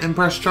near it and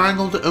press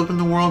triangle to open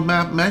the world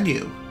map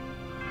menu.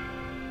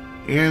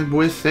 And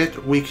with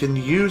it, we can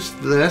use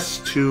this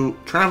to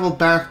travel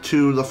back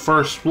to the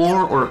first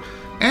floor or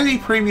any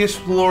previous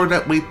floor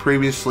that we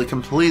previously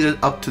completed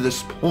up to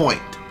this point.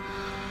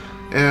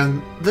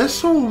 And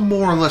this will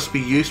more or less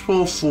be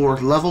useful for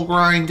level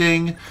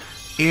grinding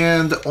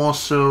and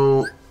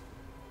also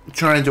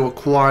trying to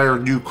acquire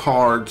new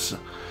cards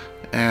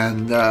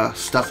and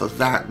stuff of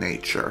that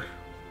nature.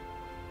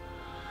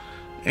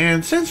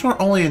 And since we're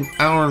only an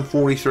hour and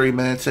 43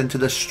 minutes into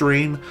the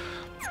stream,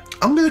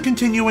 I'm going to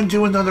continue and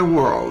do another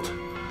world.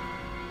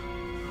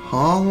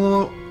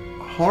 Halo?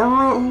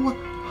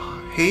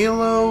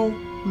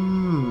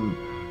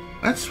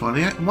 That's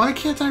funny. Why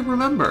can't I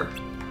remember?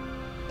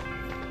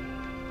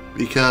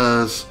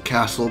 Because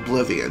Castle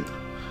Oblivion.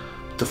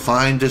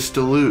 Defined is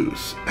to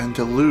lose, and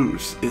to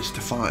lose is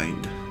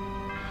defined.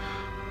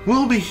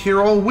 We'll be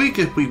here all week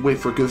if we wait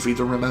for Goofy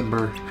to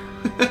remember.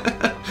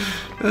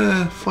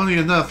 Funny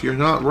enough, you're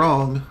not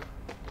wrong.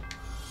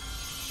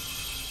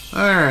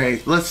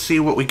 Alright, let's see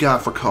what we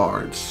got for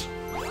cards.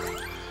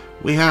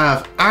 We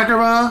have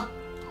Agrabah,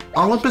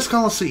 Olympus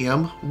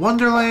Coliseum,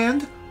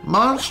 Wonderland,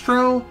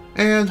 Monstro,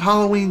 and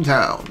Halloween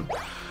Town.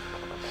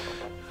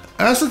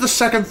 As of the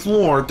second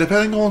floor,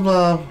 depending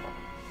on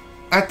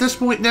at this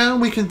point now,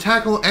 we can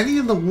tackle any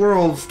of the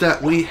worlds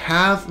that we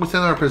have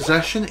within our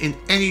possession in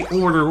any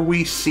order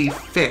we see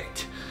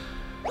fit.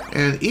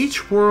 And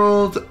each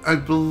world, I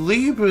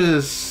believe,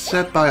 is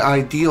set by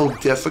ideal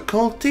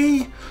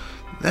difficulty.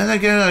 Then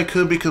again, I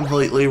could be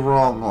completely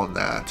wrong on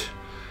that.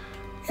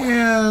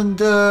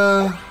 And,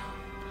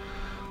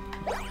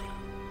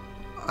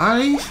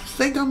 I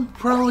think I'm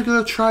probably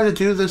going to try to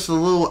do this a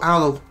little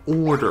out of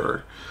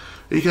order.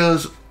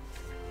 Because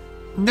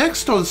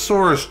next on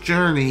Sora's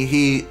journey,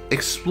 he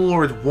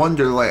explored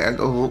Wonderland,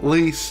 or at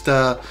least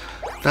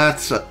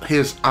that's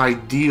his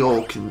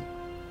ideal,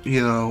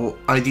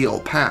 ideal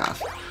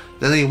path.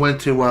 Then he went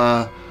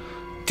to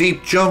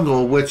Deep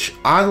Jungle, which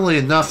oddly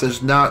enough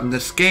is not in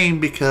this game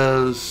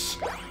because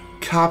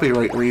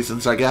copyright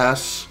reasons, I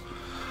guess.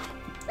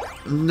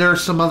 And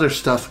there's some other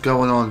stuff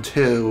going on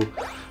too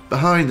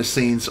behind the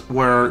scenes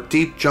where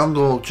Deep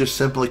Jungle just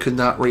simply could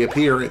not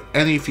reappear in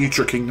any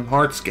future Kingdom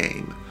Hearts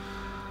game.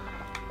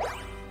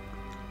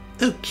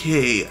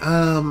 Okay,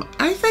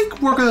 I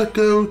think we're gonna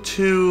go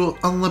to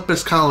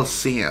Olympus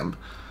Coliseum.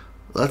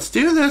 Let's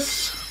do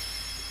this.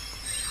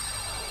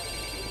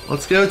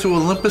 Let's go to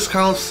Olympus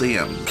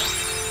Coliseum.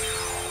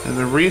 And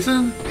the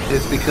reason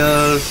is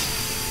because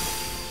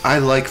I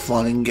like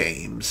fun in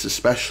games,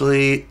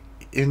 especially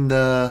in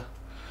the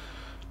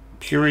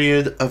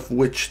period of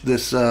which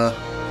this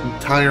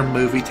entire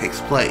movie takes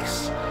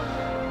place.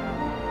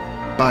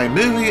 By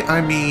movie,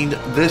 I mean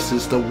this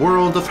is the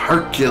world of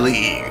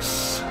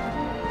Hercules.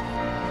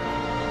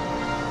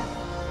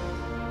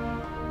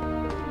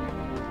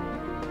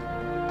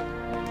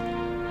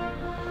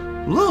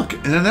 Look,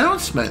 an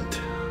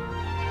announcement.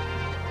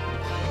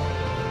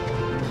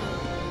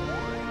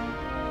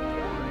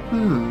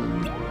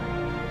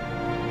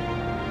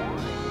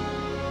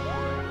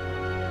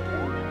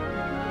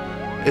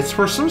 It's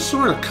for some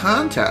sort of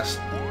contest.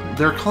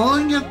 They're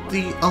calling it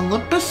the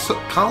Olympus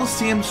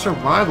Coliseum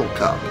Survival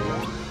Cup.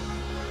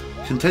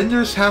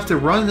 Contenders have to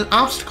run an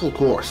obstacle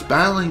course,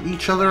 battling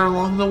each other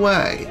along the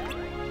way.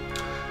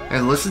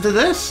 And listen to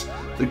this!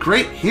 The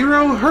great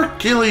hero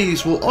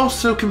Hercules will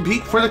also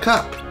compete for the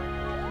cup.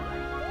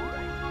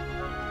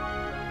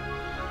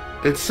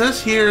 It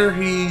says here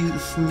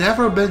he's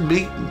never been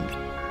beaten.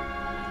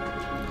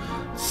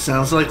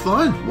 Sounds like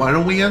fun. Why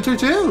don't we enter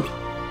too?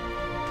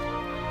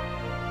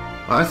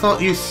 I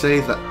thought you'd say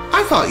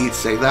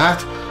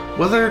that.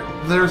 Whether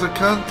there's a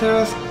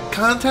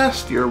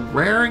contest, you're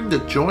raring to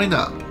join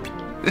up.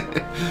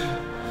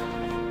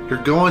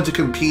 You're going to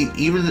compete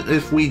even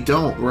if we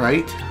don't,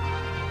 right?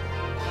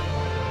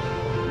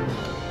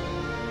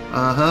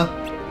 Uh-huh.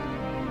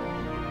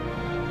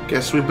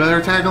 Guess we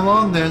better tag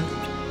along then.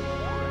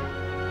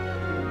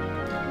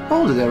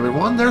 Hold it,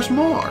 everyone, there's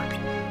more.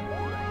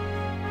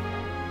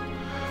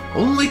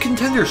 Only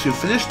contenders who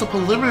finish the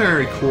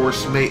preliminary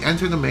course may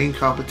enter the main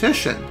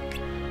competition.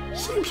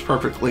 Seems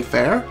perfectly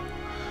fair.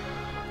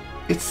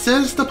 It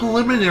says the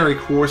preliminary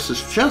course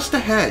is just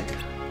ahead.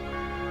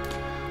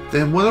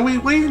 Then what are we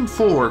waiting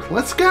for?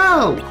 Let's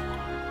go!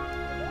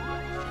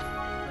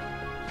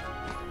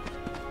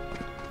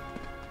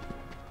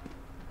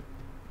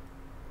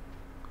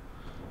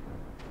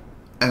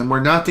 And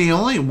we're not the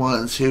only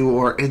ones who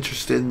are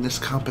interested in this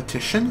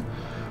competition.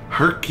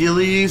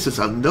 Hercules is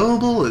a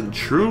noble and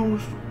true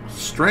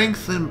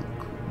strength and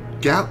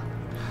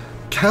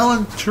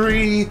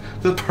gallantry,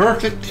 the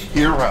perfect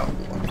hero.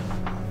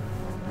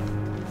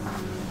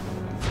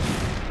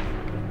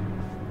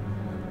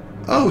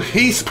 Oh,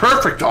 he's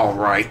perfect, all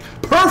right.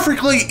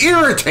 Perfectly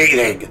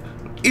irritating.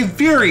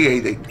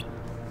 Infuriating.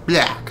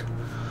 Black.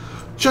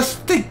 Just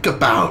think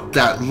about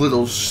that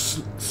little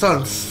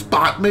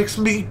sunspot makes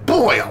me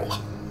boil.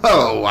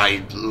 Oh,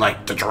 I'd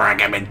like to drag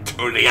him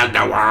into the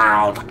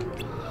underworld.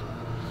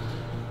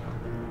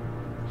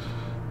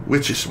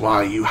 Which is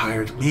why you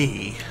hired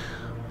me.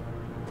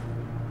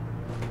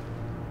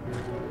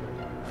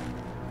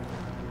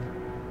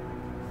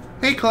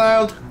 Hey,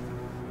 Cloud.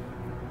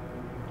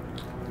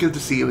 Good to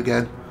see you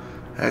again.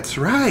 That's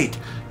right.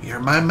 You're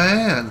my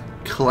man.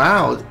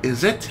 Cloud,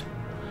 is it?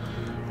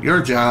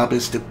 Your job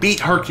is to beat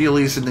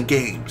Hercules in the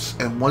games.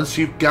 And once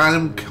you've got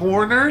him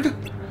cornered,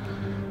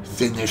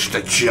 finish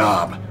the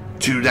job.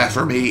 Do that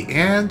for me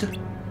and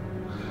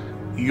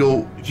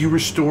you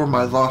restore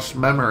my lost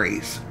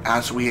memories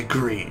as we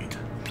agreed.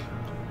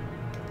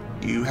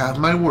 You have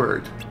my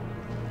word.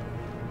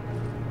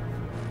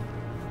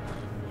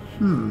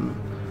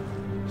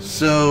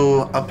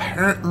 So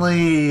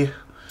apparently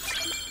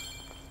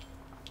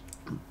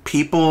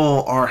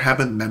people are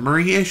having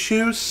memory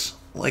issues,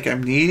 like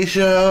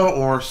amnesia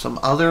or some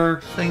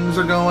other things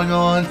are going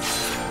on.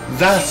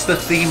 That's the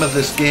theme of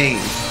this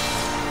game.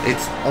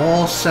 It's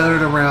all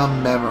centered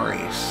around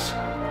memories.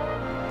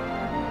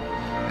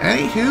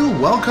 Anywho,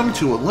 welcome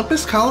to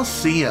Olympus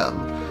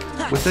Coliseum.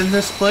 Within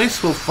this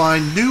place, we'll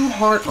find new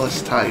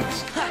Heartless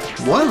types.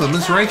 One of them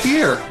is right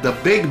here, the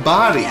Big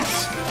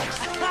Bodies.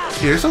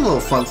 Here's a little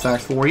fun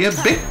fact for you.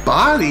 Big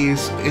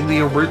Bodies in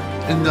the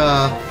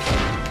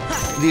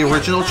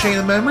original Chain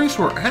of Memories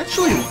were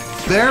actually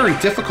very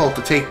difficult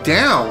to take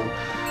down.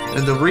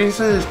 And the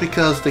reason is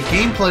because the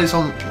gameplay is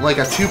on like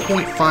a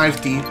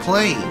 2.5D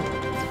plane.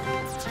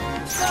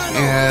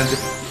 And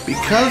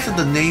because of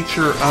the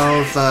nature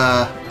of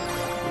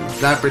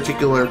that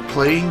particular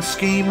playing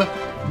scheme,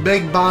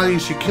 Big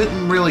Bodies, you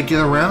couldn't really get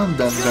around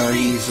them very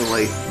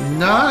easily.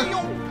 Not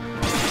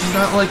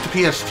like the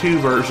PS2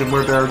 version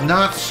where they're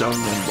not so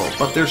nimble,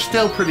 but they're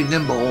still pretty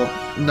nimble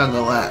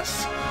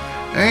nonetheless.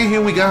 And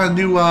here we got a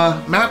new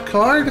map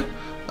card,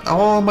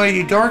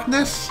 Almighty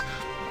Darkness,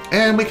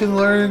 and we can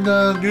learn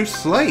a new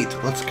slate.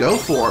 Let's go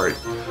for it.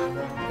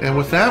 And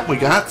with that, we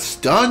got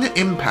Stun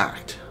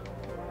Impact.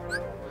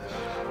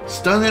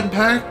 Stun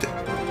Impact,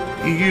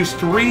 you use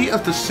 3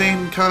 of the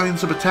same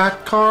kinds of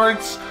attack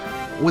cards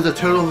with a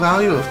total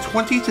value of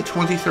 20 to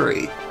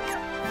 23.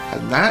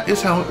 And that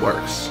is how it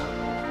works.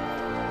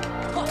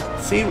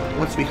 Let's see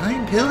what's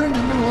behind pillar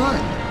number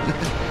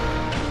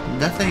 1.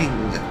 Nothing.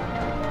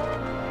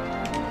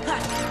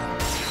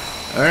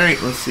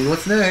 Alright, let's see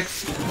what's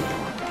next.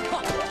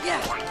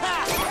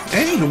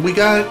 Anyway, we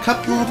got a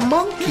couple of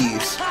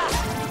monkeys.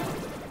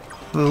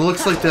 It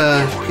looks like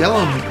the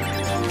yellow...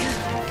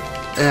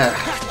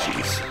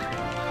 jeez.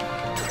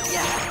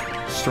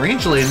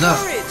 Strangely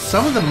enough,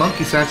 some of the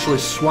monkeys actually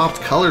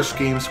swapped color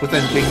schemes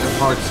within Kingdom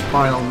Hearts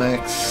Final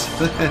Mix.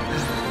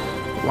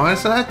 Why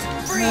is that?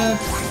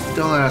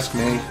 Don't ask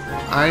me.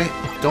 I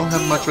don't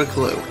have much of a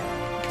clue.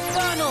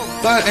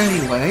 But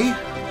anyway...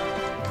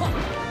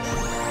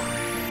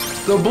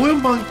 The blue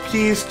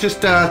monkeys just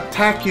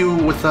attack you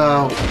with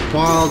a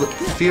wild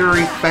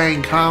Fury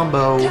Fang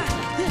combo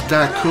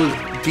that could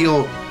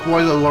deal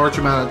quite a large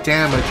amount of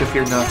damage if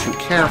you're not too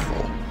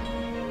careful.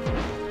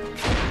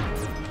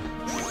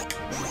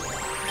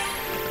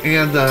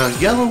 And the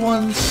yellow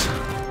ones,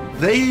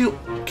 they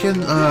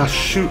can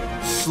shoot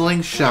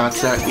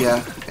slingshots at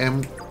you,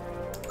 and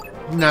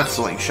not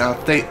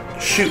slingshots, they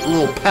shoot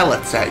little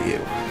pellets at you.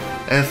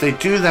 And if they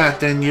do that,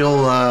 then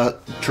you'll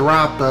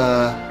drop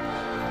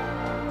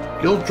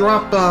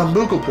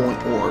Moogle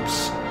Point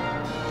orbs.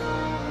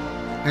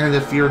 And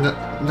if you're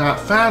not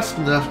fast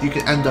enough, you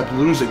can end up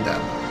losing them.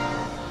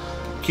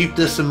 Keep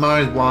this in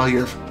mind while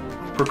you're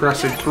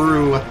progressing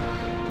through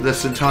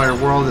this entire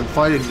world and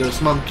fighting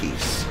those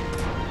monkeys.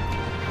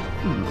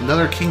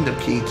 Another Kingdom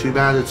Key, too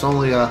bad it's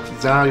only a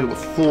value of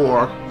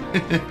 4.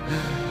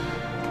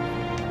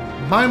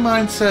 My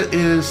mindset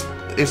is,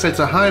 if it's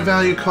a high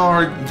value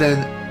card,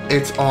 then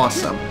it's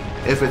awesome.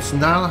 If it's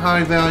not a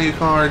high value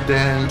card,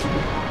 then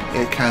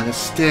it kind of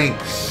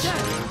stinks.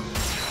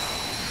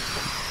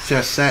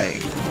 Just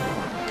saying.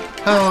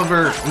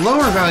 However,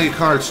 lower value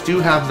cards do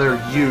have their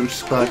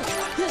use, but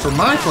for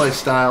my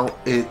playstyle,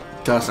 it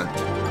doesn't.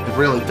 It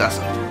really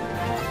doesn't.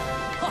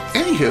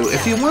 Anywho,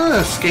 if you want to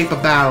escape a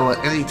battle at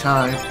any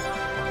time,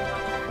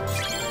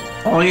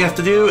 all you have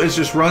to do is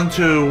just run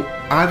to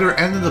either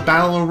end of the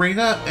battle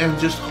arena and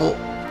just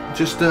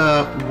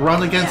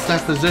run against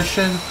that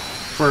position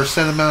for a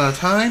set amount of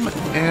time,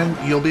 and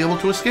you'll be able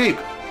to escape.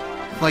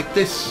 Like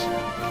this.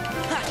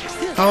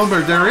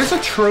 However, there is a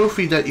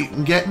trophy that you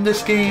can get in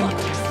this game,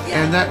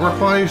 and that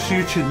requires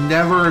you to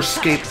never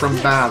escape from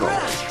battle.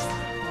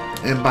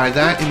 And by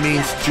that, it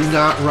means do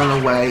not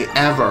run away,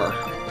 ever.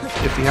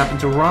 If you happen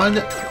to run,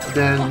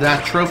 then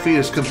that trophy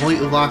is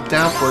completely locked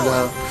out for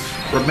the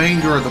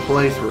remainder of the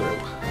playthrough.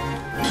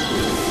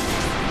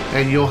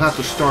 And you'll have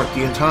to start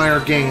the entire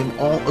game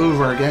all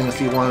over again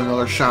if you want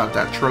another shot at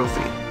that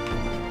trophy.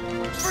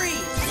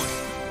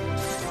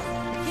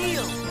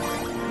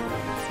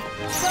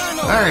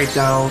 Alright,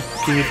 Donald.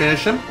 Can you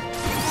finish him?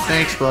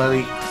 Thanks,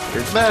 buddy.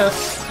 You're the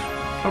best.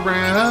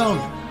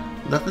 Around.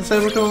 Nothing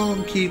said we're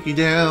gonna keep you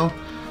down.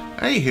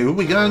 Anywho,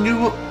 we got a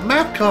new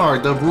map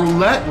card, the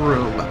roulette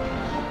room.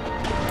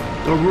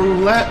 The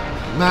roulette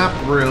map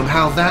room,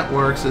 how that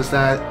works is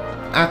that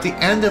at the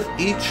end of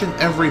each and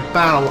every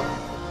battle,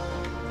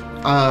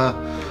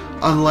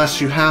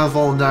 unless you have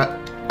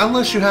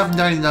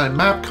 99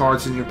 map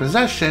cards in your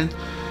possession,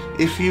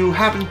 if you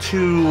happen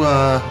to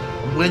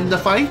win the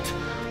fight,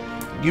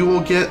 you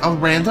will get a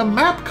random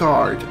map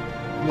card.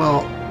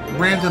 Well,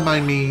 random I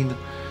mean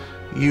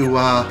you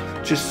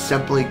just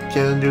simply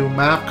get a new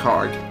map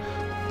card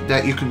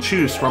that you can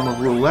choose from a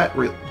roulette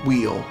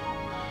wheel.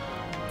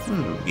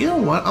 You know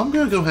what? I'm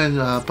gonna go ahead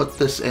and put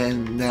this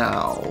in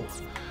now.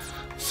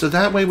 So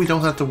that way we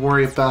don't have to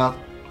worry about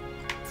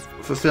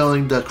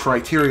fulfilling the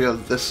criteria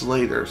of this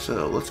later.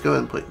 So let's go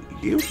ahead and put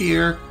you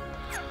here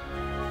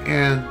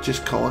and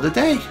just call it a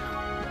day.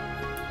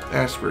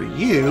 As for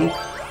you,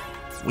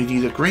 we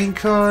need a green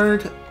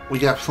card. We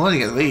got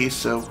plenty of these,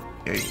 so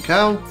there you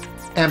go.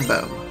 And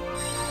boom.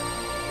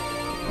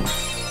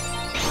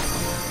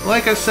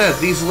 Like I said,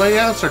 these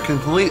layouts are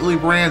completely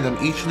random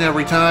each and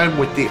every time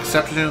with the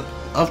exception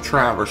of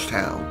Traverse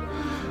Town.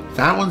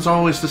 That one's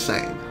always the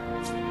same.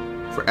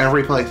 For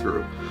every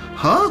playthrough.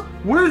 Huh?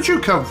 Where did you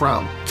come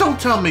from? Don't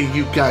tell me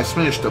you guys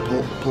finished the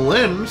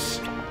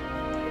prelims.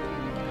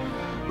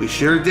 We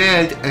sure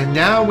did, and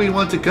now we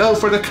want to go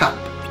for the cup.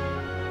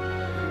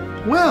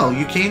 Well,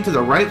 you came to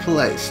the right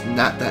place.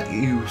 Not that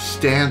you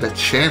stand a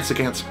chance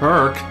against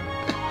Herc.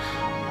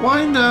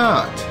 Why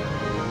not?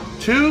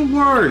 2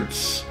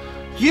 words.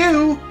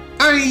 You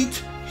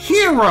ain't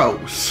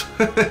heroes.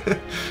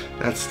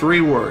 That's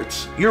 3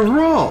 words. You're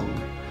wrong.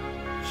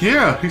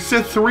 Yeah, he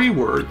said 3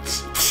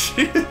 words.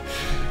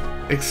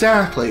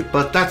 Exactly,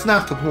 but that's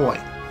not the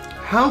point.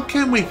 How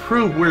can we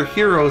prove we're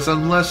heroes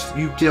unless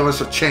you give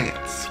us a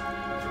chance?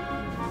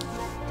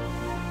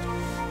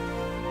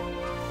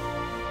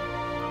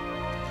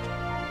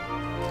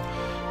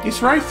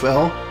 He's right,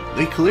 Phil.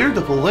 They cleared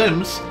the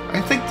prelims.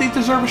 I think they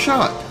deserve a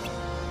shot.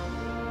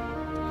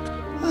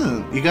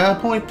 You got a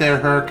point there,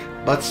 Herc.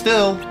 But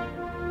still.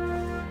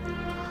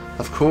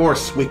 Of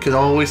course, we could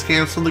always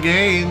cancel the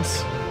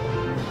games.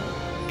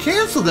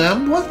 Cancel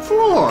them? What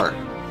for?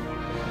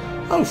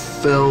 Oh,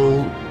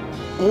 Phil.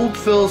 Old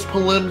Phil's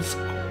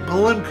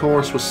prelim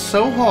course was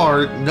so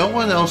hard, no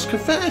one else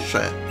could finish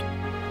it.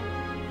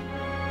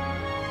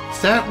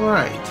 Is that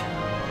right?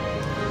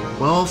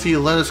 Well, if you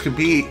let us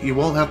compete, you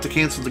won't have to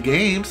cancel the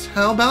games.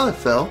 How about it,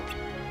 Phil?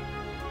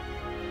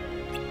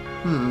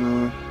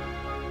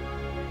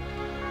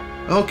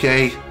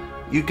 Okay,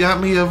 you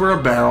got me over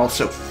a barrel,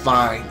 so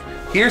fine.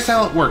 Here's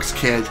how it works,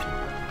 kid.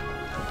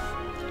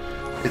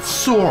 It's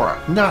Sora,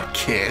 not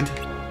kid.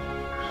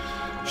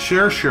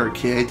 Sure,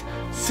 kid.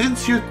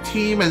 Since your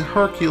team and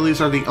Hercules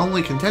are the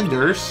only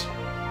contenders...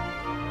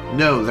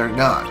 No, they're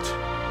not.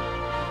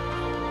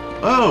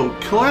 Oh,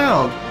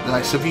 Cloud!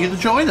 Nice of you to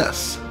join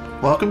us.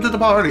 Welcome to the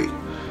party.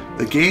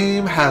 The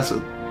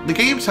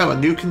games have a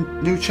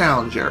new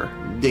challenger.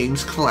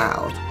 Name's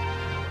Cloud.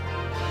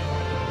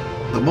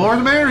 The more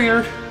the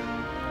merrier.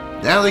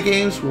 Now the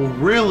games will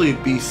really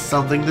be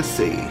something to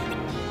see.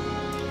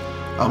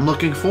 I'm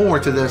looking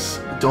forward to this.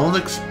 Don't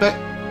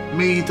expect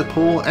me to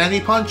pull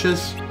any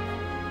punches.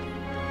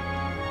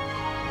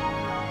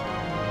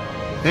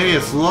 Hey,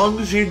 as long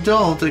as you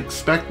don't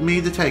expect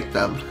me to take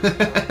them.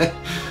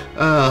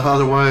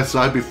 Otherwise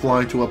I'd be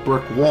flying to a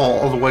brick wall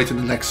all the way to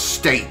the next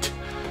state.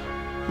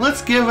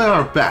 Let's give it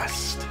our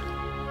best.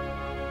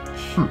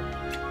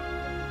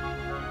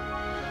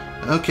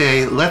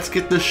 Okay, let's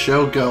get this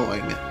show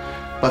going.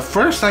 But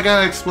first I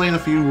gotta explain a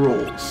few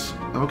rules.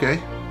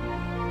 Okay.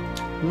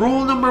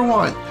 Rule number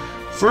 1.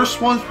 First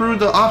one through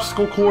the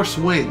obstacle course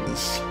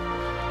wins.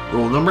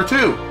 Rule number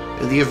 2.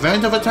 In the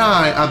event of a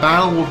tie, a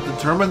battle will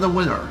determine the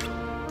winner.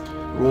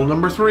 Rule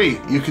number 3.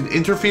 You can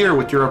interfere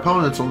with your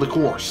opponents on the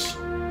course.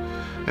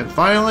 And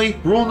finally,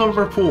 rule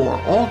number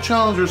 4. All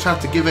challengers have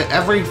to give it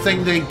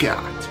everything they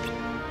got.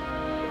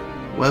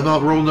 What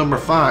about rule number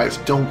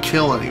 5? Don't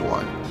kill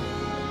anyone.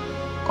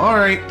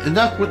 Alright,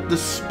 enough with the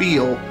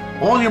spiel.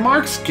 On your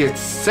marks, get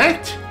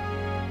set,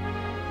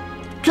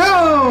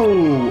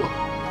 go!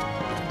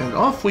 And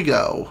off we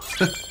go.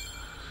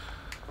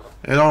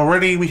 And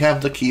already we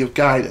have the key of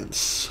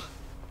guidance.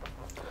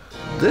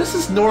 This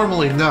is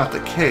normally not the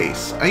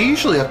case. I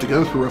usually have to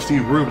go through a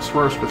few rooms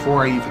first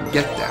before I even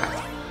get that.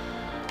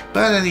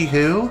 But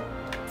anywho,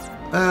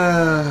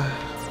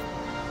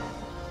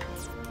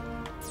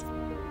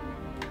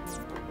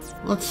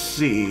 let's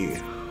see.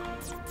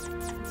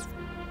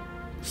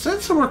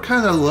 Since we're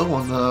kind of low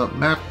on the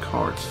map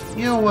cards,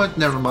 you know what?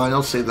 Never mind.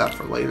 I'll save that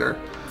for later.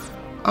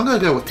 I'm gonna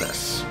go with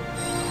this.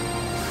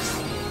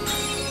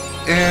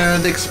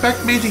 And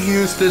expect me to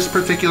use this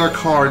particular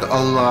card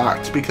a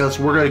lot, because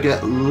we're going to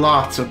get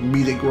lots of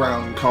meeting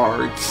ground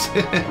cards.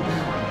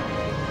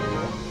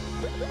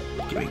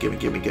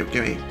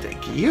 Gimme.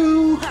 Thank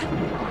you.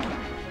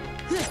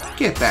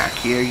 Get back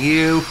here,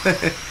 you.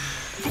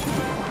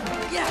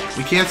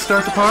 We can't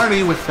start the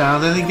party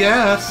without any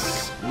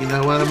guests. You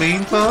know what I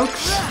mean,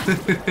 folks?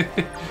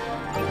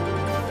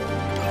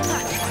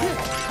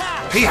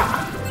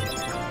 Hiya!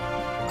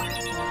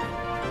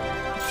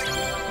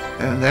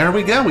 And there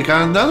we go. We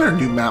got another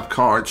new map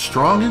card.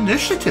 Strong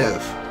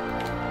Initiative.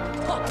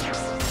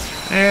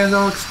 And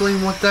I'll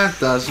explain what that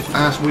does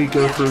as we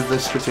go through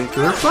this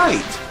particular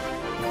fight.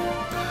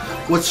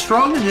 What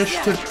Strong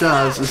Initiative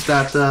does is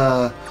that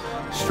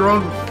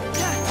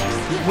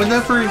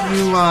whenever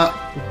you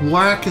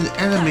whack an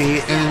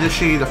enemy and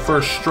initiate a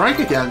first strike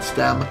against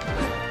them,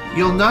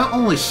 you'll not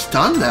only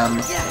stun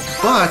them,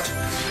 but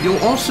you'll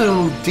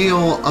also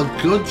deal a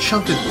good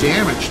chunk of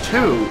damage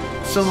too,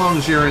 so long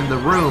as you're in the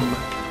room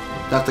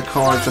that the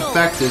card's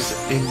effect is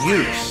in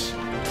use.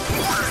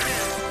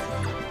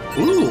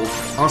 Ooh,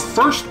 our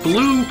first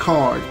blue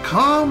card,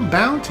 Calm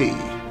Bounty.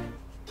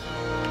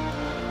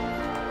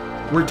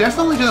 We're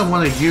definitely going to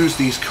want to use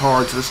these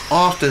cards as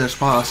often as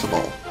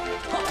possible.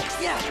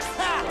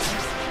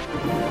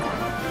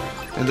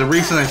 And the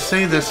reason I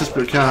say this is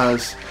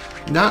because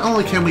not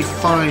only can we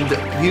find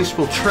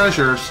useful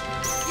treasures,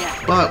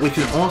 but we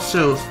can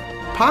also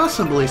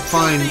possibly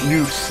find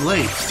new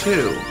slates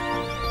too.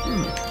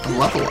 A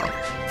level up.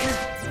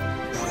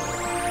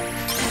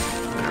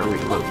 There we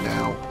go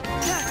now.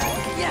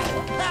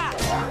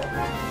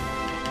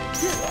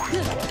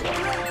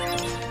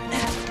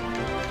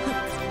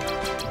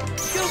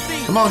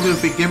 Come on,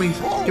 Goofy, give me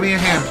a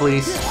hand,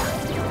 please.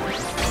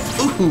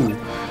 Ooh,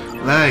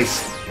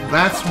 nice.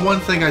 That's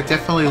one thing I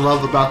definitely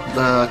love about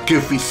the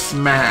Goofy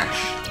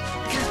Smash.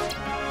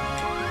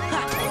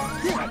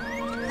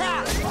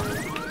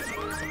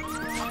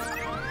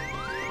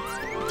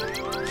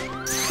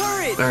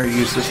 Better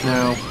use this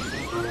now.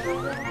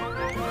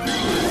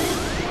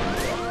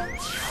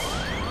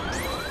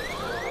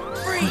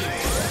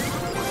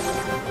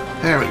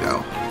 There we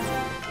go.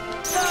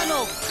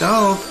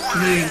 Donald,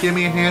 can you give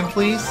me a hand,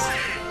 please?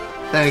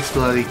 Thanks,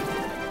 buddy.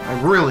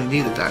 I really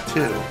needed that,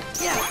 too.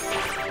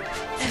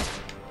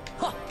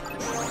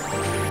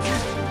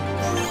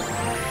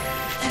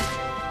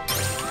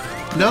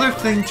 Another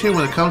thing, too,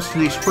 when it comes to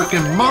these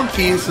freaking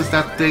monkeys is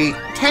that they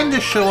tend to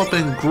show up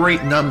in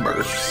great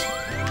numbers.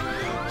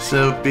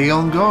 So be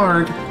on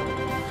guard.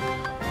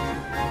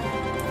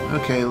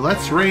 Okay,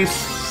 let's raise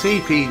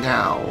CP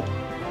now.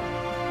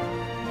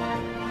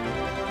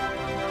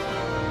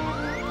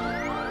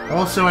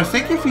 Also, I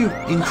think if you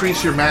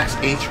increase your max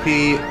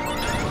HP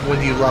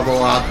when you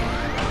level up,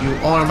 you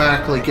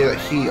automatically get a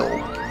heal.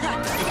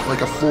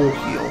 Like a full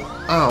heal.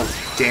 Oh,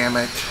 damn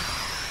it.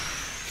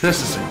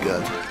 This isn't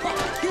good.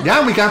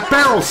 Now we got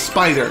barrel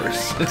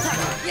spiders!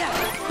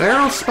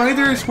 Barrel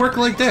spiders work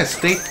like this.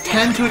 They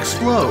tend to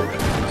explode.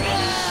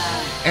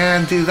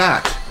 And do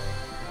that.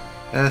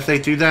 And if they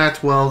do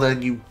that, well,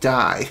 then you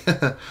die.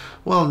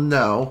 Well,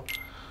 no.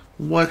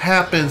 What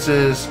happens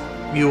is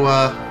you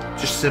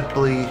just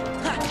simply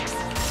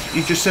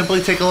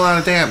take a lot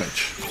of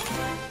damage.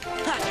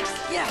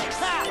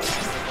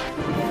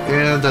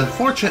 And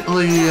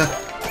unfortunately,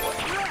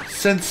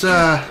 since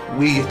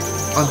we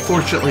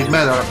unfortunately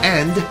met our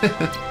end,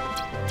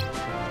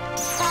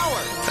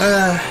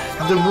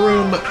 the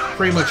room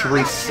pretty much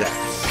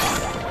resets.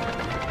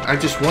 I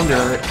just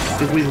wonder,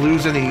 did we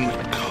lose any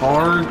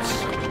cards?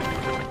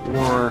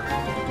 Or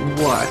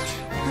what?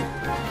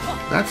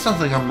 That's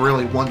something I'm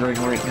really wondering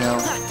right now.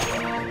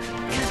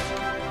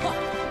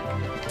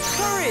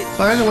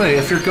 By the way,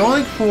 if you're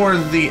going for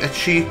the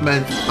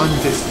achievement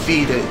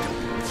Undefeated,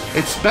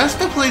 it's best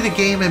to play the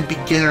game in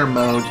beginner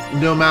mode,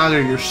 no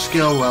matter your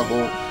skill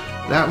level.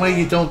 That way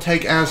you don't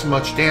take as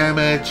much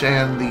damage,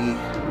 and the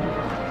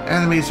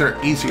enemies are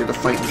easier to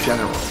fight in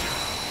general.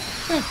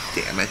 God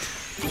damn it.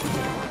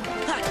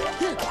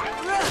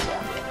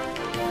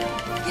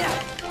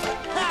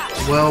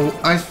 Well,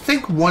 I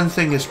think one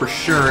thing is for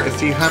sure,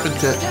 if you happen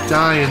to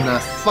die in the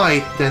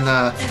fight, then,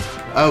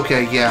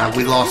 okay, yeah,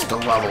 we lost the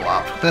level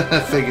up.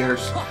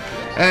 Figures.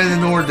 And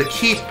in order to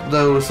keep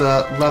those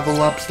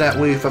level ups that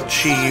we've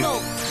achieved,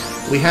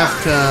 we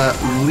have to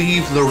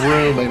leave the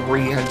room and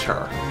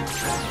re-enter.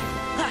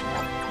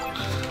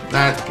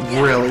 That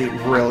really,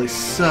 really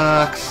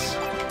sucks.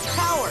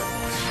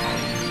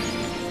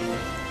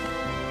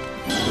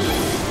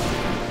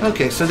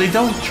 Okay, so they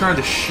don't try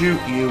to shoot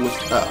you with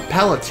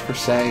pellets per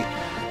se.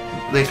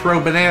 They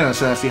throw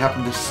bananas, and if you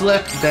happen to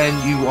slip, then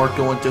you are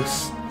going to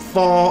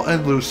fall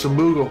and lose some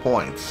Moogle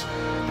points.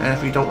 And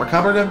if you don't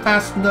recover them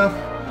fast enough,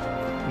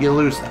 you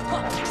lose them.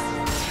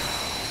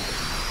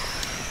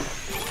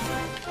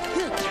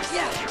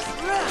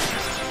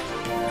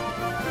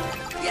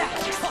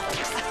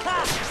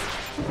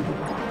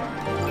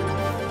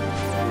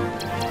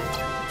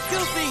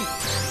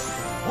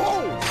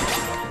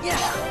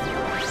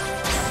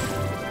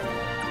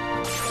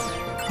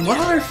 one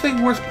other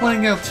thing worth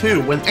pointing out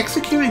too, when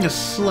executing a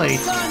slate,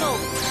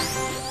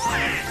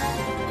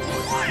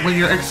 when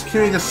you're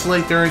executing a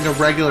slate during a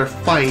regular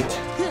fight,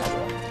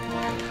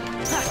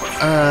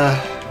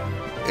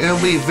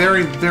 it'll be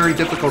very, very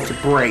difficult to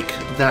break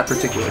that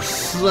particular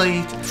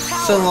slate,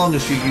 so long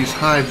as you use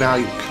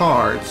high-value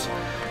cards.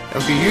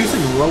 If you're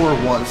using lower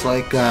ones,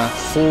 like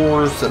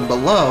 4s and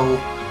below,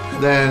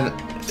 then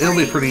it'll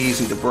be pretty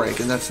easy to break,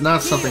 and that's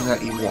not something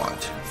that you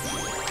want.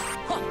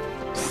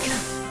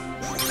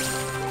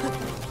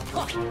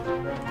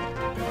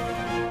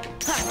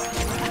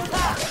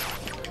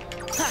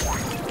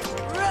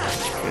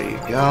 There you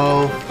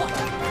go.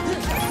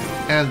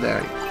 And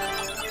there you go.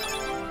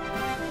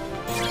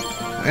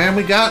 And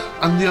we got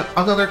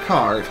another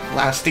card,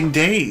 Lasting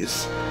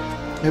Days.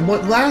 And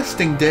what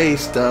Lasting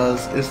Days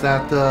does is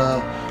that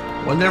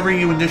whenever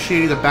you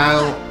initiate a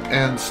battle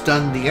and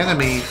stun the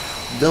enemy,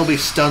 they'll be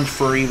stunned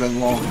for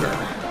even longer.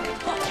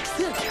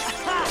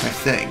 I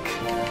think.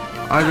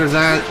 Either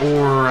that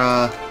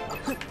or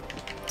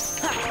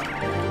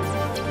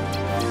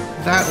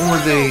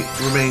they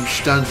remain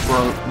stunned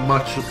for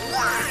much...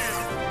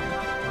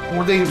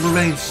 Or they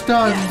remain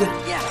stunned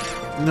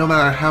no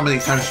matter how many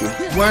times you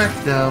whack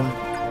them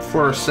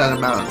for a set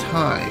amount of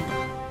time.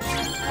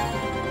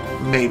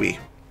 Maybe.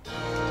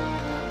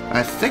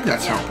 I think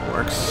that's how it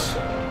works.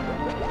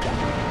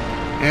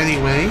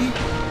 Anyway,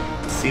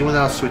 let's see what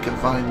else we can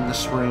find in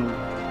this room.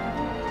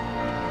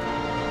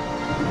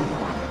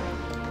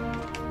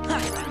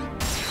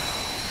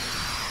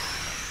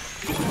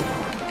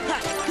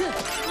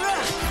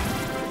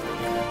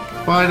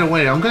 By the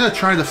way, I'm gonna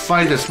try to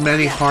fight as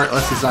many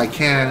Heartless as I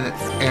can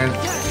and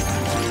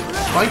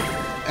fight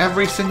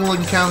every single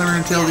encounter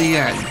until the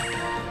end.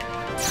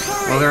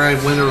 Whether I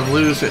win or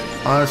lose, it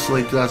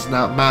honestly does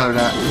not matter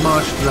that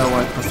much, though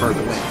I prefer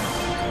to win.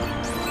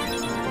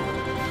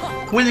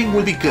 Winning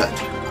would be good.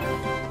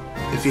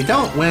 If you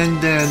don't win,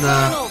 then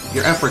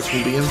your efforts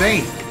will be in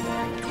vain.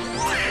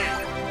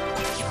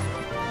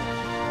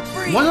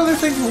 One other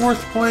thing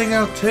worth pointing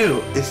out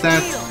too is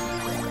that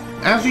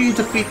after you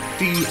defeat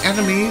the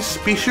enemies,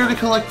 be sure to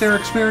collect their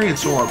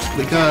experience orbs,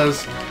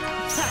 because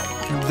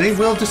they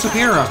will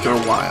disappear after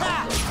a while.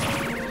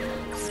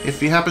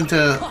 If you happen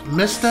to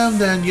miss them,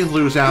 then you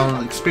lose out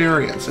on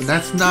experience, and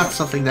that's not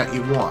something that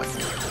you want.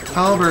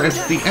 However,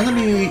 if the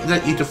enemy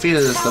that you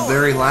defeated is the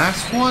very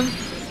last one,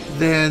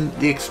 then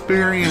the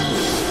experience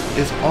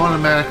is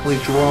automatically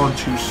drawn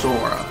to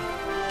Sora.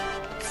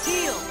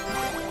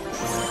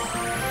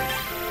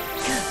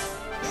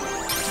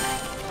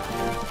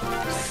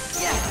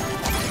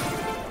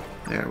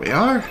 There we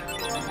are.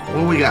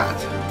 What we got?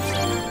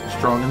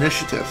 Strong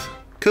initiative.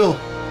 Cool.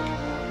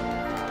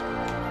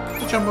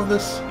 Can I jump on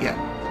this? Yeah.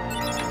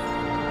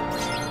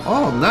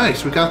 Oh,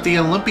 nice. We got the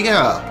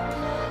Olympia.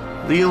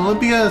 The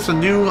Olympia is a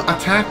new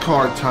attack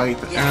card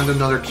type and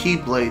another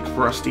Keyblade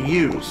for us to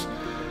use.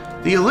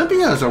 The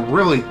Olympia is a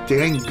really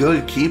dang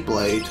good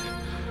Keyblade.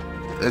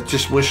 I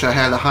just wish I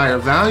had a higher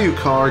value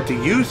card to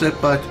use it,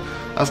 but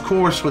of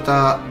course with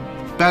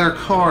better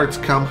cards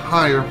come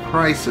higher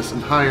prices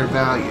and higher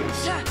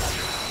values.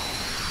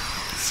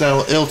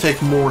 So it'll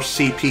take more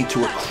CP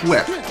to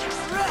equip,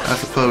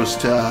 as opposed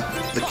to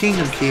the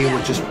Kingdom Key,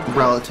 which is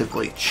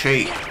relatively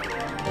cheap.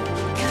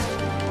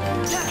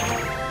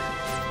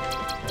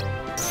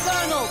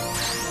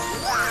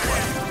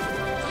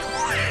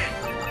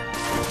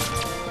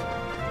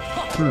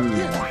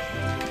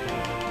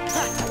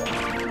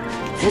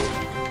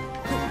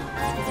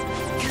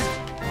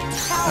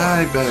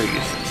 I better use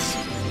this.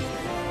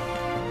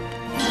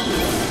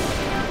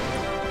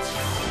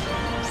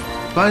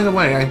 By the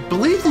way, I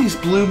believe these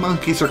blue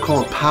monkeys are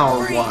called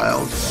Power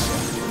Wilds.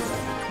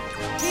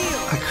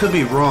 I could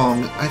be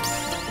wrong.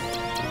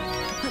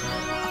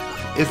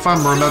 If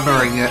I'm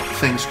remembering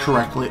things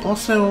correctly.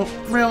 Also,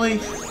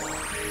 really?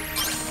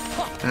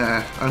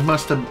 I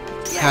must have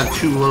had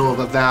too low of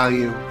a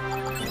value.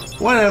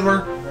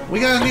 Whatever. We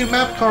got a new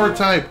map card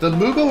type, the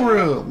Moogle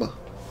Room.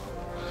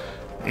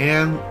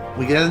 And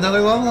we get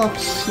another level up.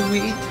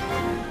 Sweet.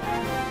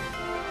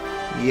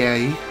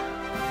 Yay.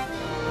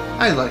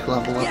 I like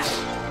level ups.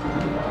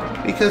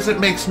 Because it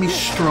makes me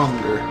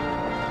stronger.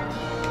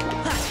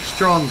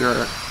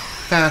 Stronger.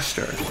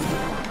 Faster.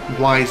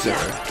 Wiser.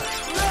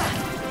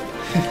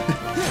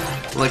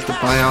 Like the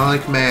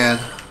Bionic Man.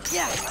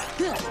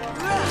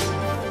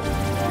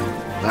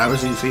 That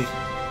was easy.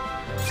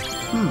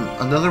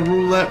 Another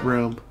roulette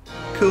room.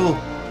 Cool.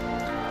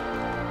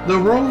 The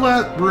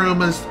roulette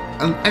room is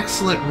an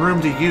excellent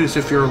room to use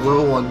if you're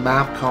low on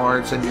map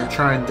cards and you're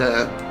trying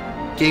to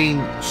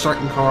gain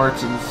certain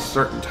cards and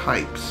certain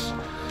types.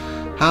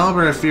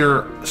 However, if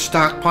you're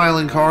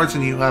stockpiling cards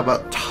and you have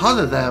a ton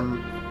of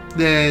them,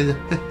 then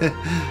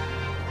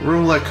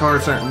roulette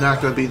cards are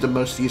not going to be the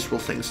most useful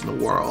things in the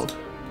world.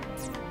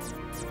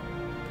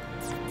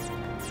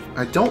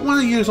 I don't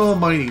want to use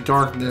Almighty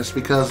Darkness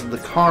because of the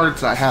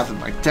cards I have in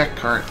my deck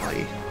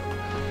currently.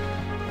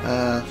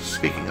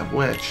 Speaking of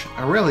which,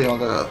 I really ought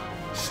to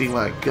see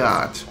what I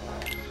got.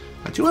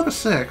 I do have a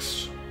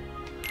 6.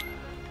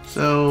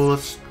 So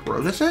let's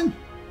throw this in.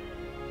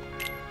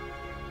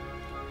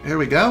 Here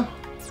we go.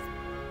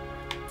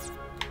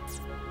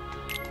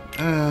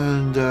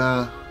 And,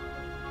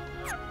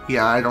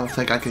 yeah, I don't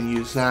think I can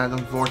use that,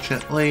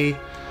 unfortunately.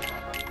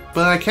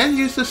 But I can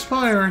use the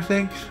spire, I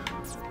think.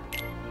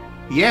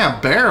 Yeah,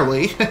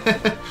 barely.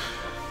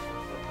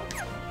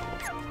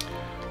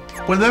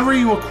 Whenever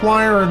you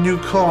acquire a new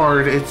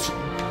card, it's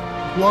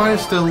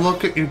wise to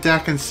look at your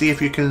deck and see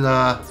if you can,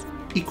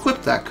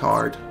 equip that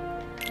card.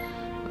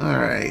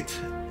 Alright,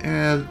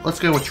 and let's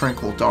go with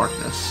Tranquil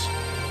Darkness.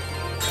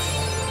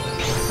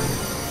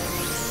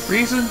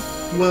 Reason?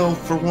 Well,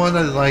 for one,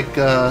 I like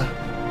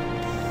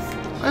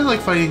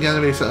fighting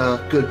enemies at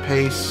a good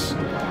pace.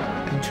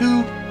 And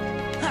two,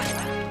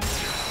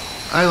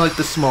 I like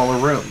the smaller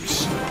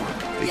rooms,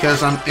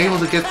 because I'm able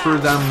to get through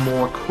them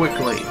more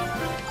quickly.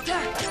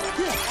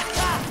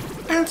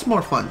 And it's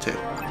more fun, too.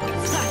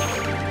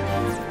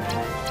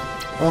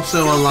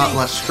 Also, a lot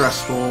less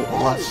stressful,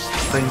 less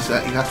things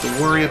that you have to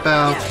worry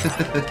about.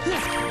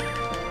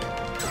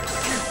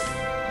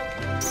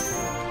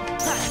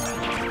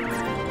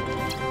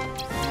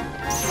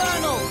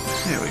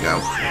 There we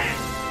go.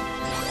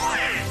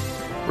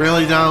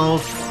 Really,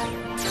 Donald?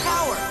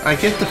 I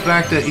get the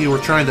fact that you were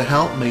trying to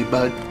help me,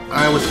 but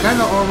I was kind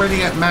of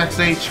already at max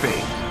HP.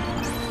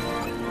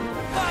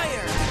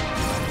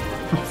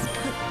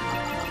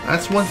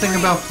 That's one thing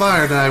about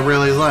fire that I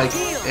really like.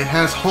 It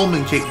has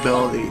homing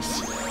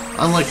capabilities.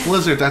 Unlike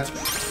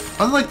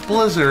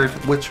Blizzard,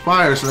 which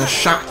fires in a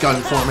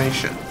shotgun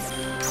formation.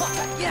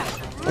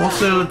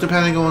 Also,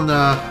 depending on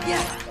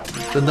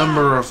the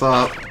number of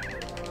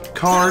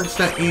cards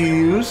that you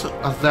use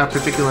of that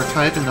particular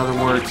type, in other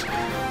words,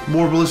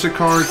 more Blizzard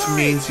cards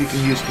means you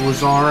can use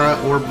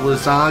Blizzara or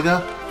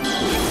Blizzaga.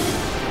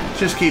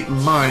 Just keep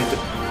in mind,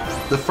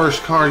 the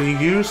first card you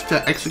use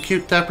to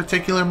execute that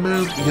particular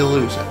move, you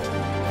lose it.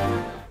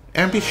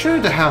 And be sure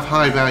to have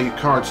high value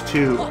cards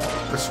too,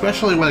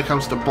 especially when it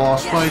comes to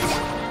boss fights,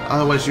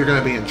 otherwise you're going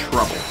to be in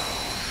trouble.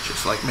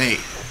 Just like me.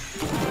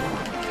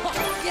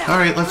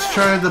 Alright, let's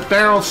try the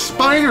barrel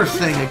spider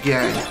thing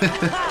again.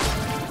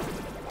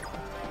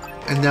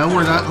 And now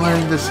we're not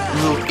letting this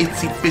little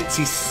itsy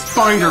bitsy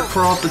spider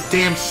crawl up the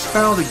damn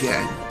spout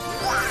again.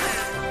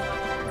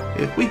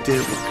 If we do,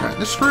 we're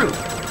kinda screwed.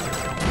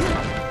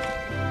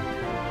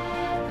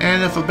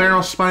 And if a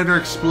barrel spider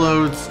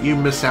explodes, you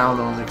miss out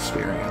on the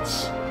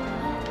experience.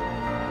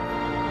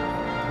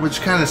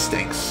 Which kinda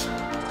stinks.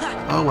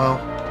 Oh well.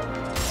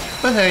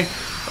 But hey,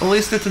 at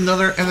least it's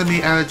another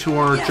enemy added to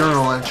our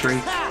journal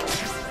entry.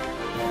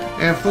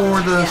 And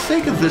for the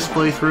sake of this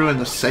playthrough and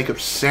the sake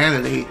of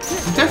sanity,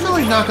 I'm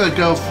definitely not going to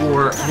go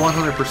for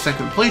 100%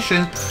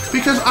 completion,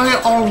 because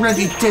I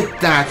already did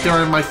that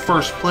during my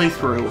first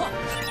playthrough.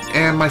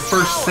 And my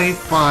first save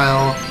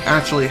file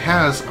actually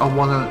has a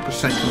 100%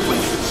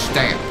 completion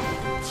stamp.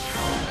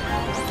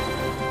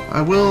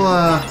 I will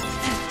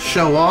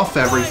show off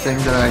everything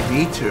that I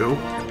need to,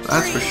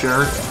 that's for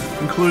sure,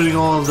 including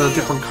all of the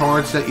different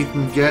cards that you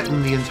can get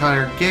in the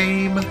entire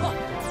game,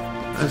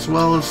 as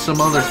well as some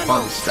other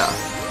fun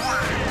stuff.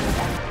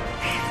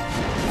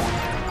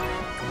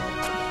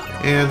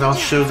 And I'll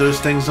show those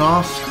things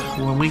off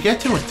when we get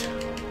to it,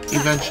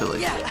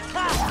 eventually.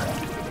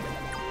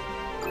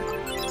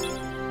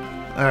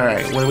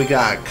 Alright, what do we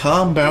got?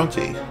 Calm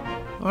Bounty.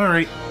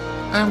 Alright,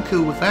 I'm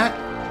cool with that.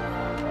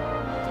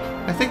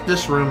 I think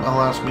this room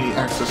allows me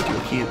access to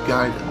the Key of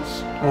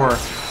Guidance. Or,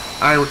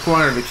 I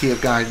require the Key of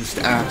Guidance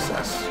to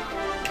access.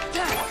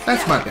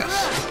 That's my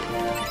guess.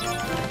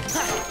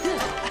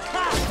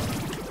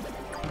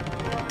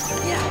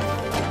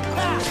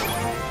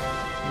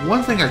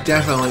 One thing I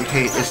definitely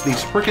hate is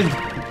these frickin'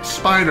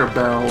 spider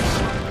barrels.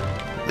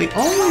 They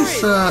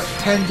always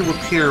tend to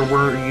appear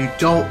where you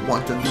don't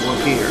want them to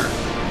appear.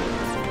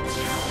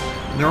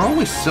 And they're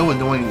always so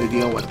annoying to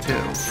deal with too.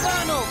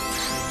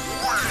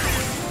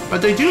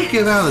 But they do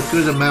give out a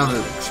good amount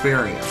of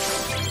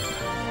experience.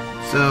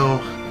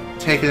 So,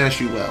 take it as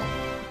you will.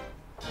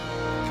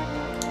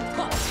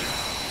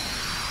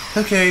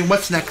 Okay,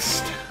 what's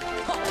next?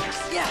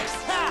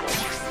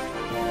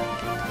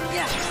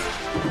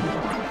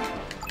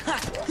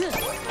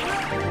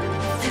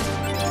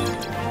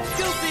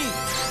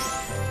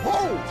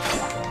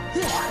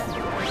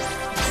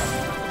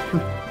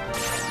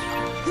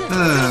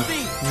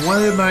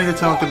 What am I to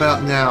talk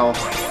about now?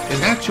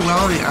 In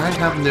actuality, I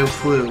have no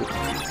clue.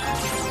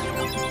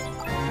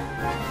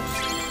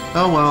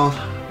 Oh well.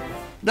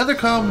 Another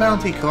Calm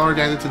Bounty card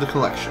added to the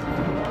collection.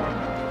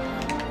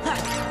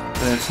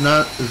 And it's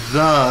not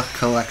the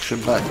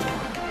collection, but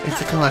it's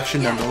a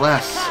collection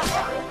nonetheless.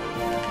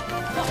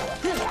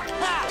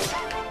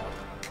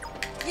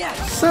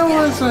 So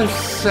as I've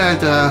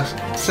said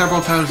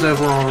several times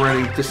over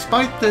already,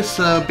 despite this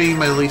being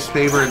my least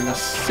favorite in the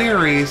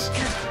series,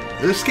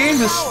 this game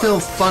is still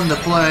fun to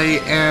play,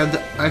 and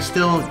I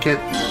still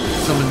get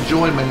some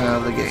enjoyment out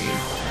of the game.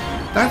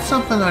 That's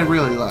something I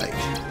really like.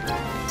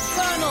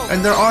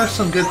 And there are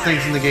some good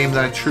things in the game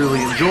that I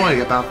truly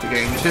enjoy about the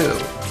game too.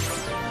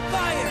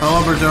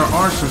 However, there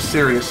are some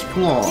serious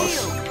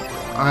flaws,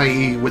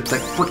 i.e. with the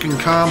frickin'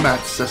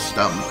 combat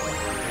system.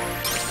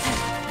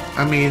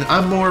 I mean,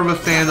 I'm more of a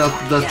fan of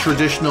the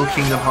traditional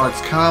Kingdom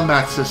Hearts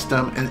combat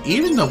system, and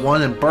even the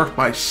one in Birth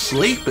by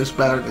Sleep is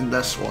better than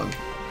this one.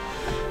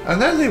 I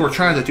know they were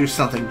trying to do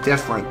something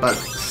different, but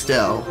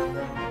still,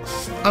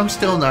 I'm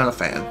still not a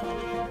fan.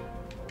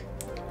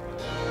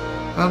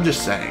 I'm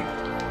just saying.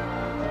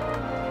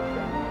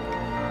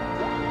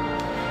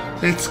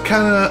 It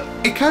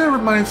kind of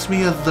reminds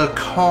me of the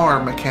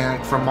car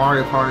mechanic from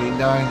Mario Party 9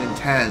 and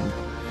 10.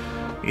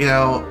 You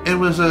know, it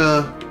was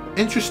a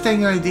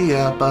interesting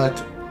idea,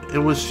 but it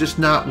was just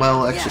not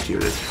well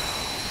executed.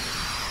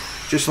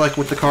 Just like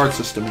with the card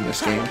system in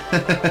this game.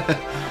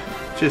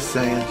 Just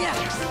saying.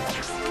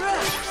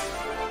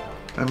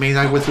 I mean,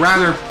 I would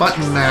rather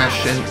button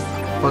mash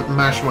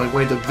my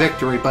way to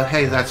victory, but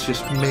hey, that's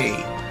just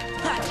me.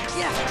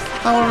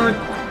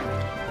 However,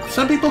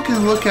 some people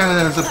can look at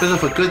it as a bit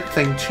of a good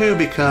thing too,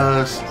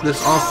 because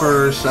this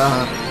offers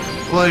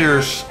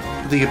players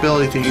the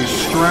ability to use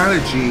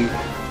strategy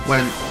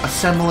when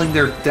assembling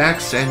their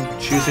decks and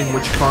choosing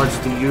which cards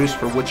to use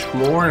for which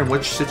floor and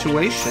which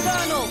situation.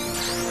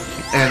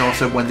 And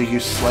also when to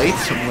use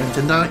slates and when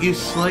to not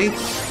use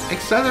slates,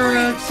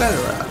 etc,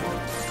 etc.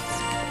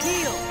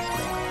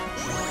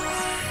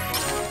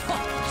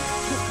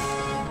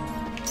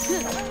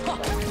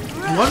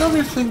 One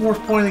other thing worth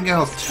pointing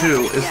out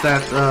too is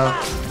that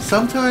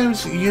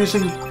sometimes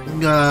using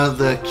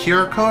the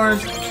cure card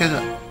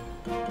can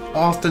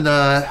often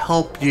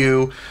help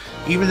you,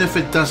 even if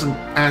it doesn't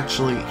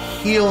actually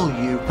heal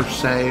you per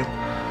se.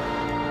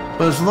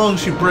 But as long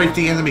as you break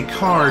the enemy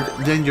card,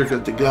 then you're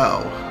good to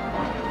go.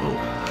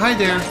 Oh, hi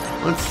there,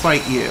 let's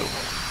fight you.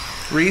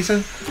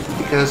 Reason?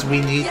 Because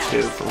we need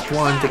to. For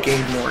one, to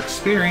gain more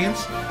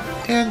experience,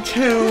 and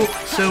two,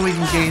 so we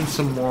can gain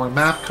some more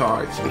map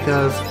cards,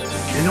 because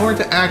in order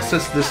to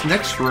access this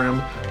next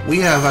room, we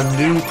have a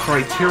new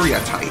criteria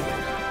type,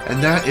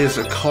 and that is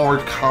a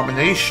card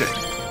combination.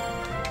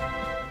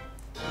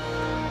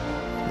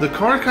 The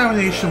card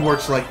combination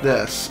works like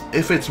this.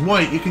 If it's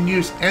white, you can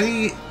use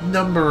any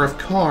number of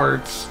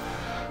cards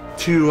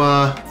to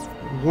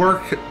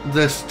work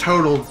this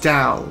total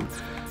down.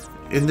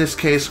 In this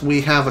case,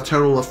 we have a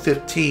total of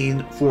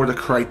 15 for the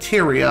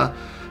criteria.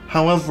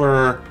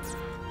 However,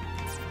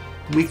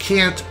 we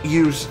can't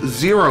use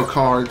 0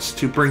 cards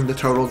to bring the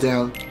total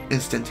down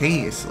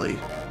instantaneously.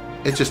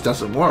 It just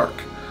doesn't work.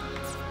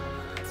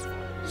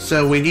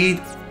 So we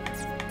need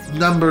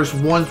numbers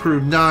 1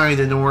 through 9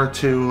 in order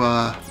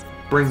to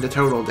bring the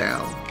total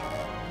down.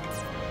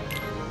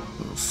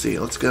 Let's see,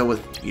 let's go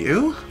with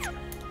you.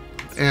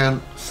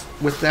 And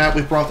with that,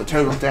 we brought the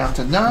total down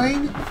to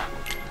 9.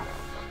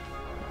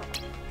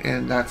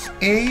 And that's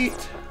 8.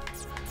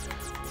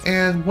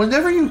 And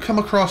whenever you come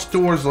across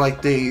doors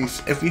like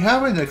these, if you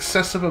have an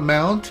excessive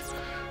amount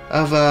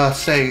of,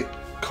 say,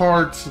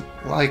 cards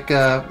like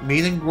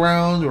Meeting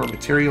Ground or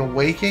Material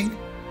Waking,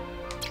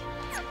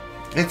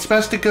 it's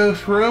best to go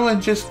through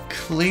and just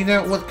clean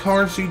out what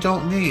cards you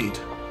don't need.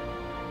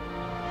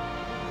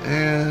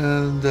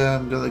 And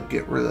I'm gonna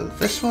get rid of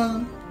this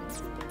one.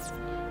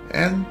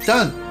 And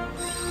done.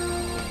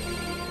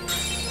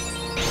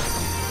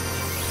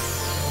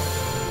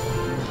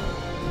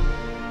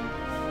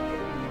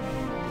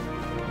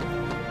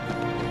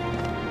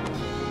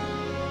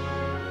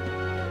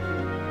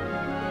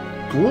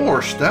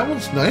 Gosh, that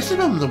was nice of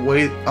him to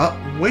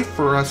wait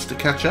for us to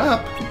catch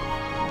up.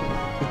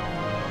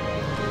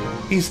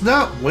 He's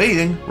not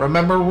waiting.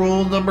 Remember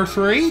rule number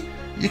 3?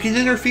 You can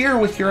interfere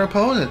with your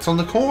opponents on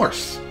the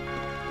course.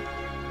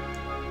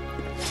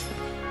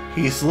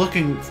 He's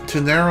looking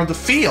to narrow the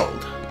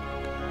field.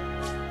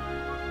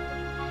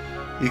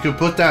 You can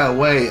put that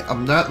away.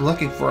 I'm not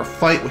looking for a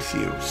fight with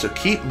you, so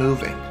keep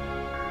moving.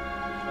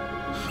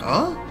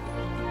 Huh?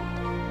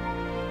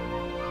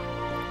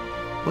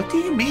 What do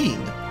you mean?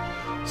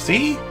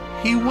 See?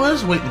 He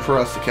was waiting for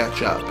us to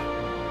catch up.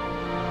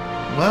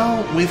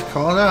 Well, we've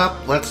caught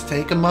up. Let's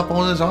take him up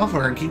on his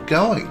offer and keep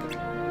going.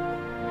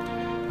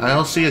 I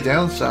don't see a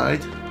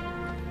downside.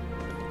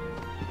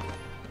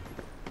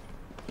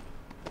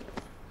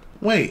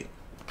 Wait,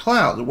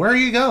 Cloud, where are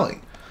you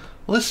going?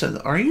 Listen,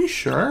 are you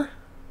sure?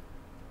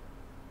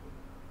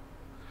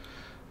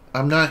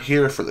 I'm not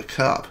here for the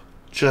cup,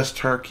 just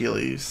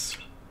Hercules.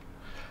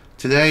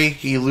 Today,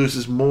 he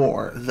loses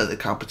more than the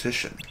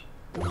competition.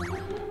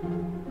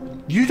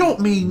 You don't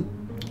mean...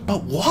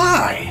 But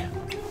why?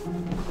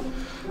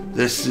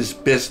 This is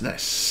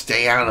business.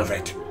 Stay out of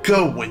it.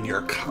 Go win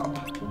your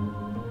cup.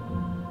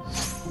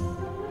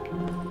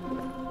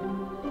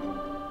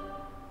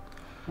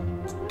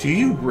 Do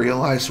you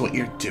realize what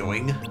you're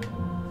doing?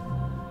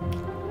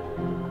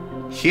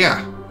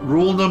 Yeah,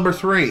 rule number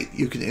 3.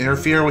 You can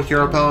interfere with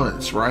your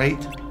opponents, right?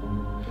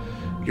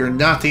 You're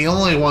not the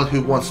only one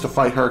who wants to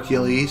fight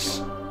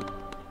Hercules.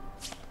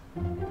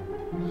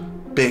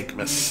 Big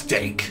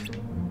mistake.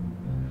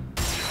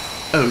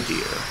 Oh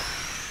dear.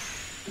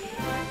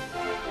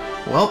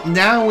 Well,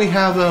 now we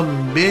have a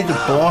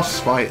mid-boss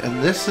fight,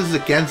 and this is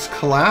against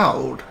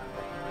Cloud.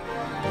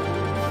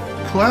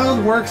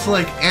 Cloud works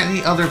like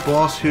any other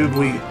boss who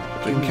we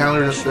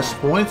encountered at this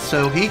point,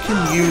 so he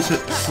can use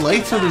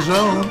slates of his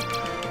own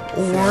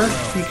Or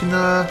you can,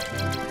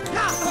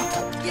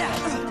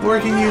 or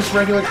you can use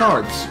regular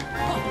cards.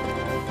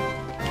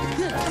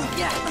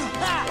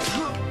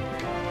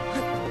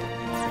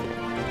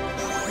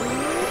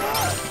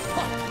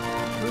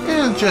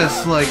 And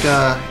just like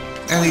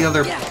any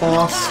other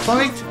boss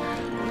fight,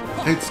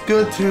 it's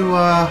good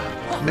to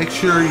make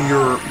sure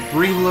your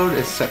reload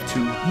is set to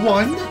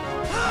 1.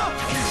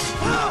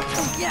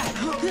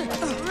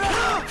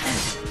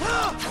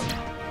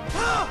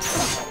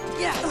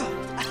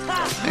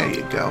 There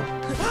you go.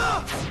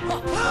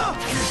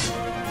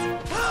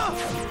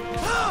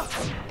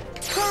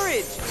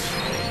 Courage!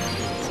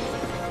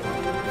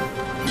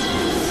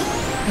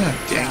 Oh,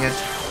 dang it.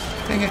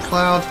 Dang it,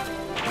 Cloud.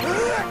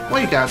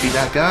 Well, you gotta be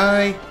that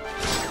guy.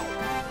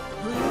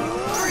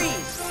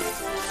 Freeze!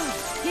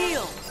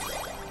 Heal!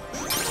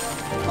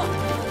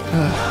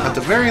 At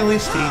the very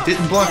least, he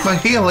didn't block my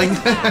healing.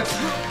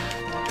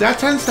 That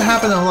tends to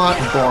happen a lot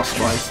in boss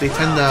fights. They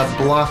tend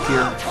to block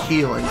your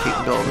healing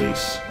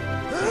capabilities.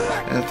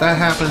 And if that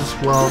happens,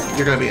 well,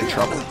 you're gonna be in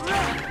trouble.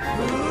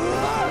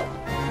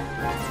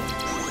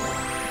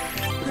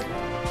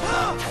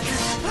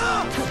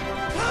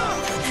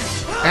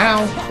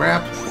 Ow,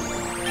 crap.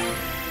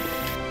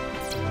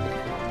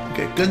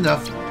 Okay, good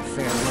enough.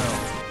 Farewell.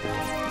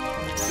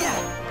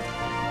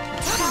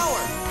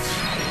 Power!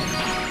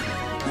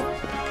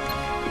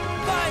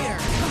 Fire!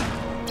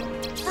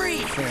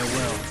 Freeze!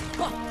 Farewell.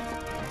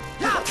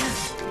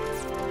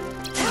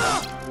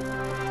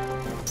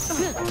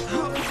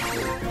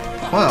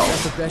 Well,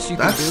 That's the best you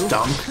that can do?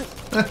 stunk.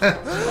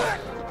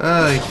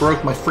 He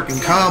broke my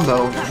freaking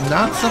combo.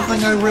 Not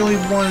something I really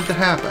wanted to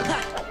happen.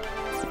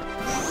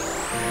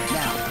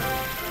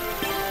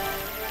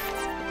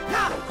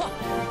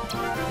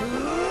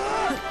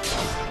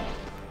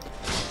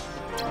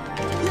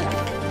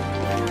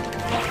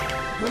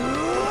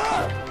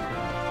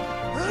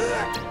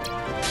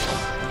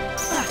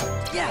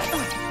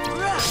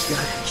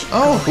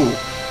 Oh,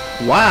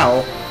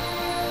 wow.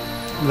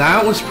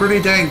 That was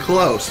pretty dang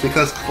close,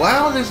 because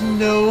Cloud is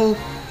no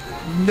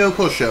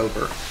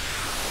pushover.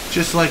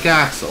 Just like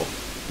Axel.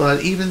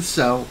 But even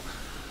so,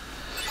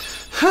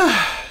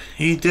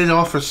 he did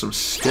offer some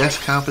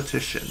stiff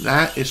competition,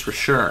 that is for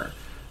sure.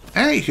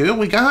 Anywho,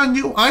 we got a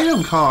new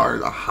item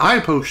card, a high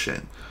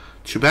potion.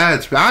 Too bad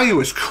its value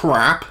is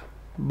crap,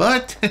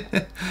 but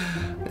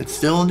it's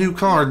still a new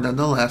card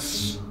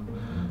nonetheless.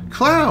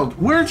 Cloud,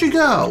 where'd you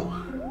go?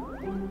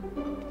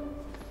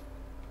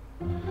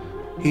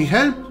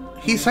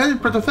 He's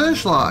headed for the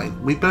finish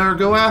line. We better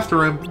go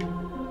after him.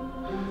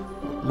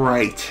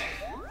 Right.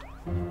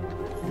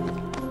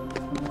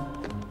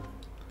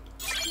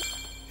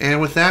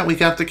 And with that, we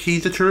got the key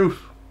to truth.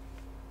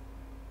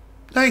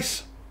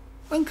 Nice.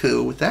 I'm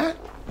cool with that.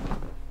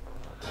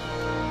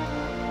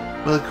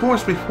 But of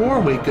course, before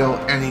we go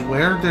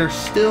anywhere, there's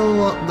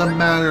still the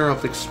matter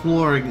of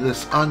exploring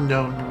this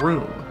unknown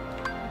room.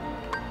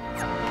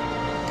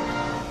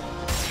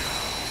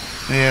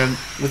 And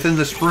within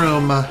this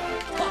room,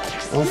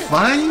 we'll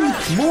find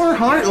more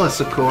Heartless,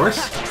 of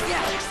course.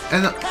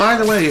 And by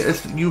the way,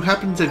 if you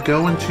happen to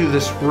go into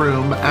this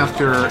room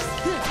after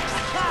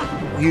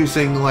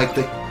using like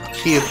the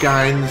Key of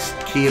Guidance,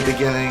 Key of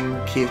Beginning,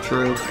 Key of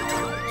Truth,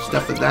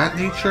 stuff of that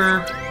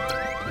nature,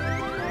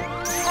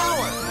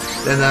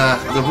 then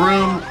the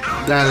room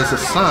that is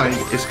assigned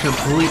is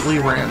completely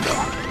random.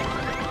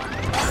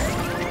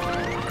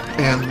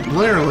 And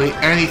literally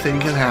anything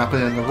can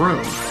happen in the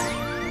room.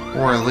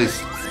 Or at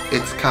least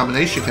its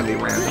combination can be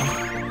random.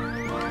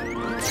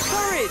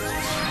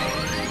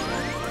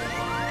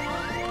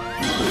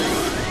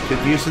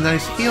 Could use a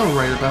nice heal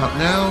right about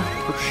now,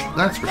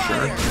 that's for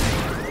sure.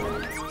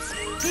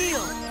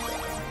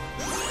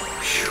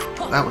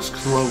 Whew, that was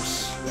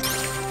close.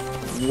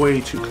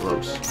 Way too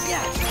close.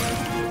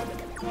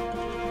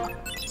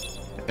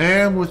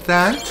 And with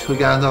that, we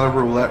got another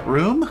roulette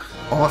room.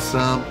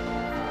 Awesome.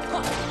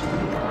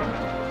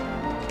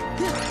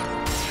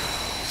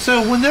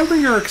 So whenever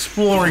you're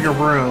exploring a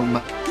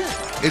room,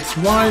 it's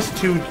wise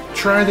to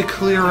try to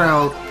clear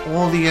out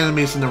all the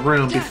enemies in the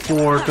room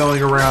before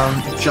going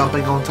around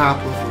jumping on top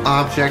of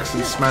objects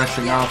and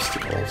smashing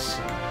obstacles.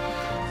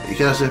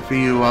 Because if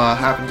you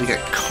happen to get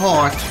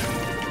caught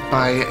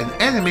by an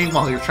enemy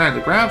while you're trying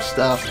to grab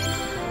stuff,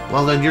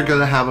 well then you're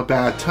gonna have a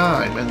bad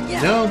time, and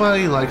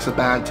nobody likes a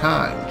bad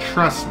time,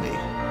 trust me.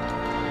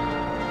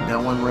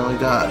 No one really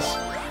does.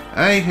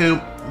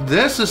 Anywho,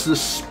 this is the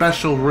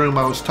special room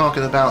I was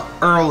talking about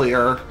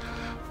earlier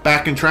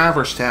back in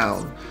Traverse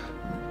Town.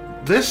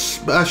 This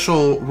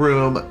special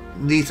room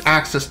needs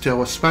access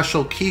to a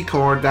special key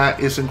card that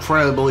is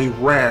incredibly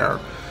rare,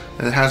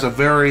 and it has a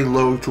very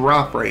low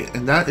drop rate,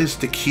 and that is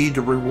the key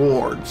to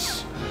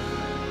rewards.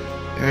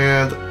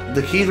 And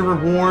the key to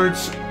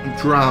rewards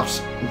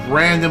drops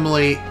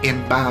randomly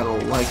in battle,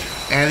 like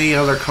any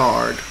other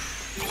card.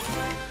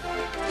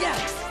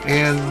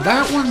 And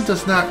that one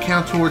does not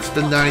count towards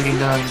the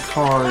 99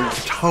 card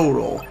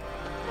total,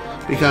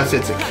 because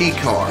it's a key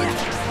card.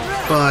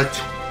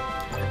 But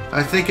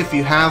I think if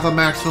you have a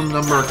maximum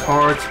number of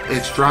cards,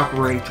 its drop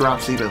rate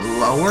drops even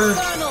lower.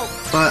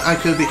 but I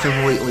could be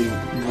completely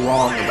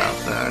wrong about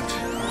that.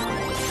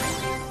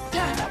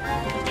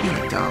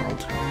 Yeah,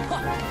 Donald.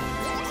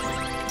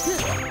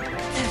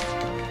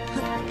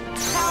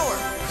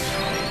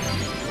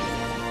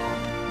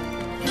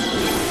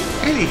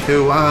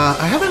 Anywho,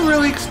 I haven't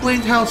really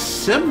explained how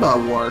Simba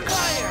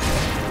works.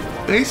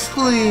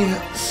 Basically,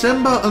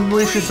 Simba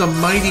unleashes a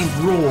mighty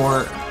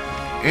roar,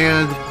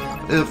 and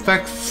it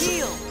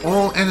affects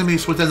all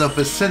enemies within the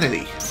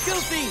vicinity.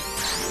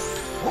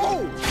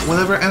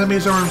 Whenever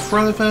enemies are in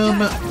front of him,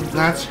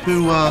 that's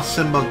who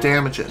Simba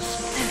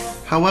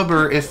damages.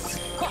 However, if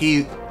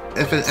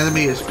an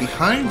enemy is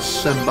behind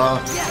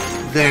Simba,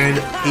 then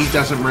he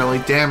doesn't really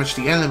damage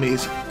the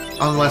enemies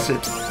unless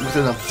it's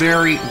within a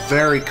very,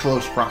 very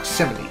close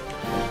proximity.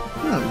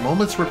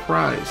 Moment's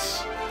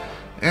reprise.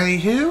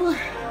 Anywho,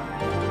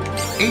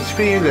 HP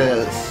it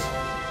is.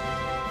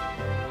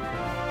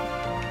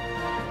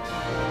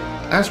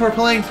 As we're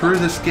playing through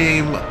this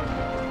game,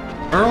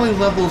 early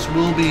levels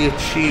will be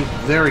achieved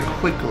very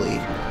quickly,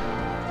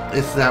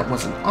 if that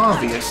wasn't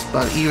obvious,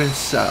 but even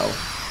so.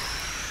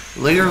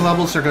 Later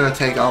levels are going to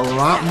take a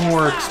lot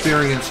more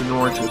experience in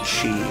order to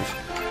achieve.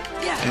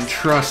 And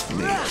trust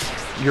me,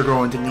 you're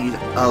going to need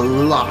a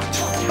lot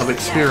of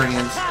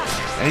experience,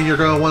 and you're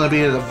going to want to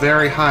be at a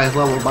very high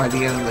level by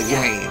the end of the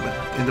game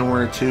in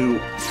order to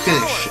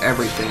finish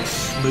everything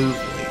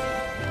smoothly.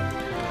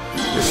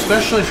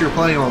 Especially if you're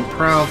playing on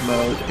Proud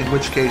mode, in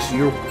which case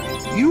you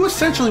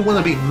essentially want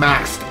to be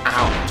maxed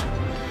out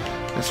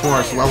as far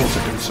as levels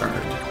are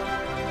concerned.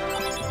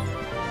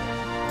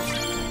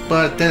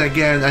 But then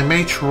again, I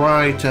may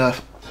try to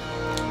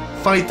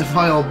fight the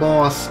final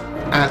boss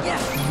at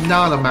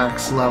not a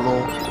max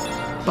level,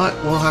 but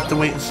we'll have to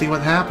wait and see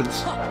what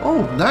happens.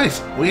 Oh,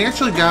 nice! We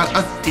actually got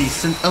a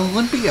decent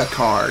Olympia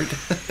card.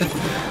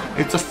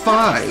 It's a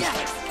 5.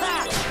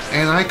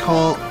 And I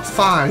call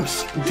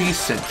 5s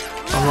decent,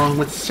 along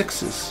with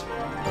 6s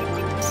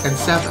and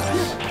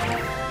 7s.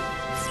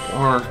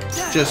 Or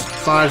just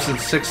 5s and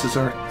 6s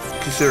are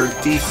considered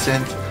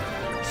decent.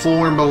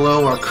 4 and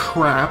below are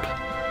crap.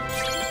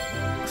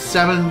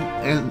 7,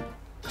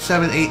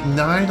 8, and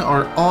 9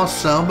 are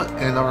awesome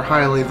and are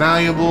highly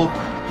valuable.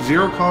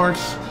 0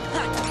 cards,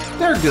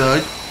 they're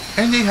good,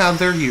 and they have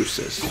their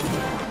uses,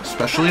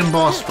 especially in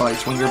boss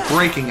fights when you're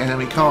breaking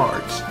enemy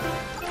cards.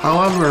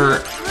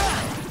 However,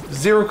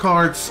 0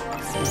 cards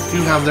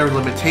do have their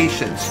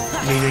limitations,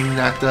 meaning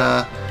that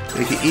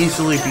they can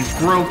easily be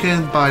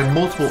broken by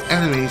multiple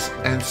enemies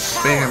and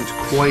spammed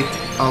quite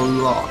a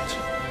lot.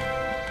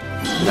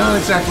 Not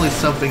exactly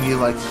something you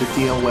like to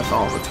deal with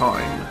all the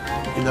time.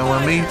 You know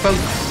what I mean,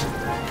 folks?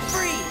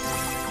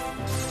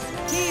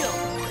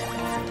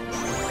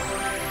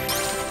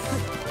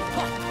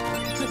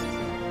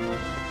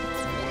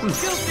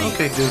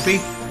 Okay, Goofy.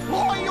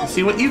 Let's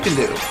see what you can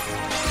do.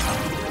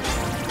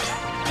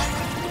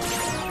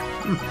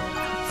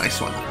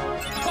 Nice one.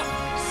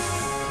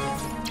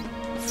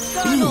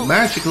 Ooh,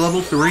 magic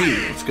level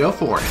 3. Let's go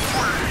for it.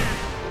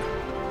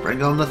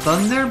 Bring on the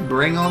thunder,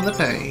 bring on the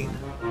pain.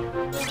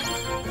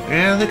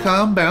 And the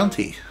calm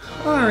bounty.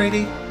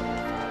 Alrighty.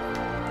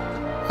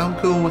 I'm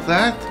cool with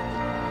that.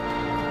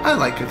 I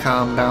like a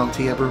calm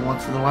bounty every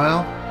once in a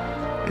while.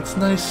 It's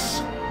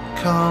nice,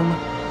 calm,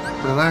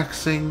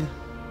 relaxing.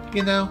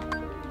 You know,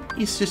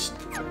 it's just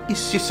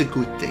a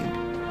good thing.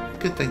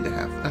 Good thing to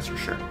have, that's for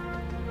sure.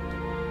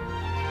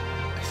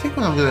 I think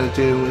what I'm gonna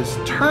do is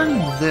turn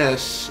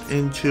this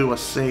into a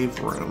save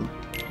room.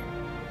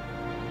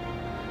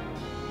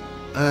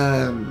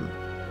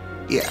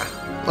 Yeah,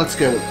 let's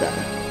go with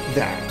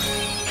that.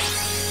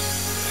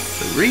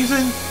 The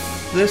reason?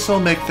 This will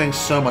make things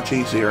so much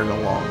easier in the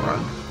long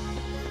run.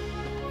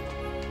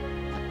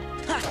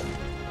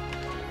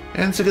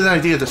 And it's a good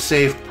idea to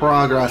save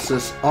progress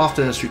as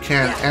often as you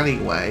can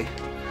anyway.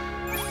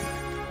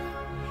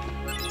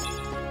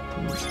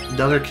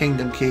 Another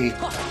kingdom key.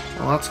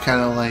 Well, that's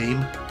kind of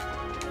lame.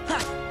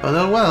 But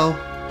oh well.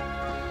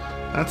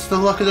 That's the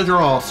luck of the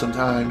draw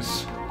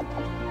sometimes.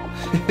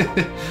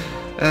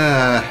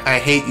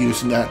 I hate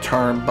using that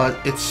term, but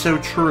it's so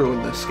true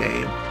in this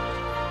game.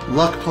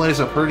 Luck plays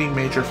a pretty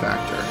major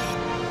factor.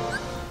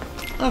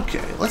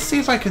 Okay, let's see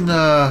if I can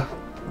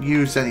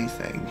use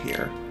anything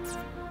here.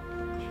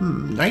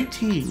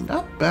 19,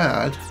 not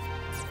bad.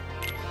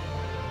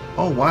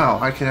 Oh wow,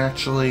 I can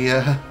actually,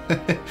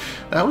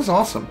 that was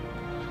awesome.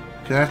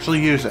 I can actually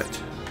use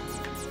it.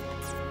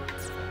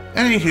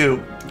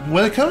 Anywho,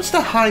 when it comes to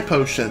high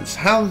potions,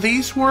 how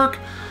these work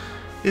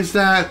is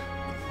that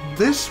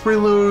this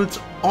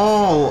reloads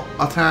all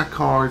attack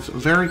cards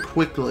very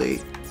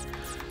quickly.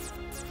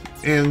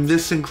 And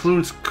this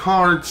includes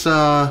cards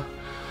that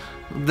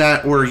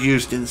were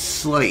used in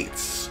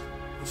slates.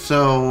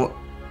 So,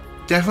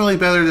 definitely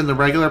better than the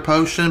regular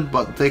potion,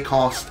 but they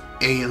cost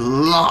a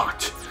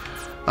lot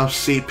of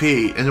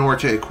CP in order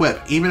to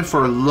equip, even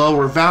for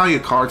lower value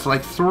cards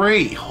like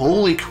 3.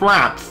 Holy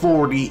crap,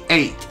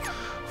 48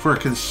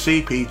 freaking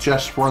CP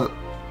just for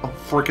a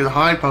freaking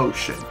high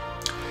potion.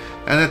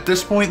 And at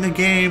this point in the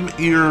game,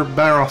 you're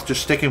better off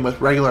just sticking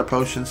with regular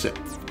potions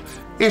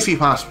if you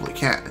possibly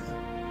can.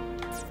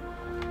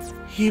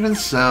 Even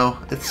so,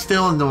 it's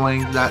still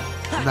annoying that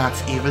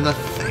that's even a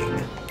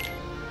thing.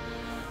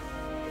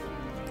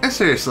 I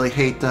seriously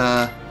hate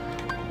the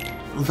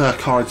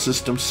card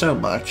system so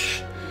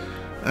much.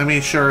 I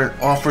mean, sure, it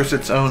offers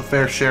its own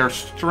fair share of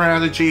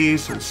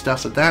strategies and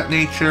stuff of that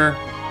nature,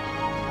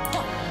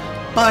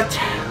 but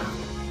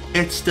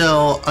it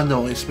still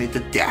annoys me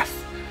to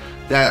death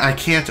that I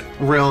can't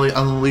really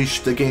unleash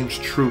the game's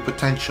true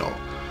potential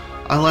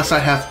unless I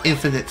have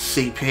infinite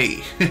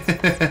CP.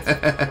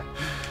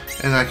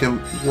 And I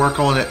can work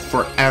on it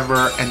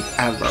forever and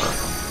ever.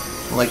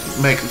 Like,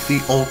 make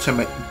the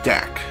ultimate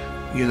deck.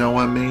 You know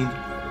what I mean?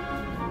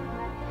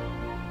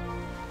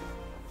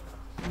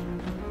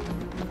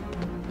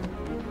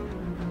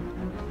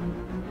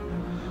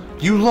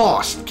 You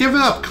lost! Give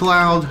it up,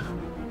 Cloud!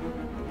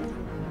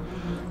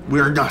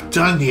 We're not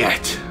done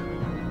yet.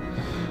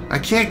 I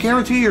can't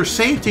guarantee your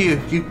safety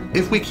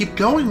if we keep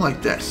going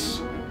like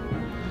this.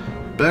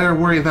 Better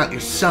worry about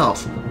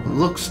yourself. It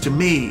looks to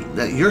me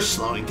that you're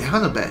slowing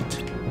down a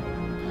bit.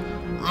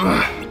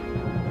 Ugh.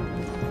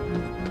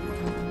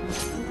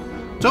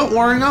 Don't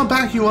worry, I'll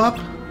back you up.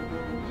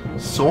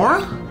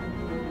 Sora?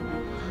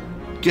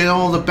 Get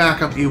all the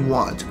backup you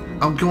want.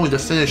 I'm going to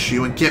finish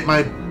you and get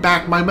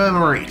back my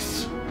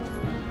memories.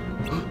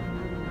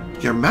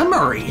 Your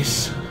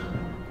memories?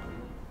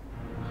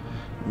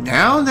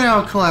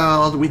 Now,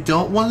 Cloud, we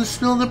don't want to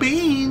spill the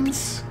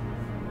beans.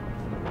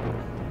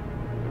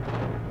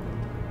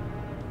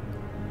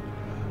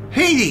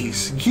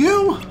 Hades,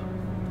 you?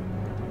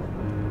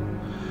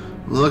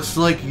 Looks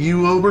like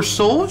you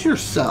oversold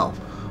yourself.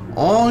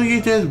 All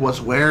you did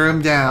was wear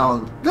him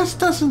down. This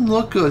doesn't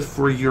look good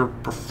for your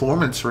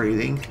performance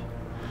rating.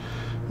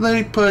 Let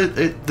me put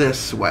it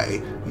this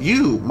way.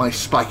 You, my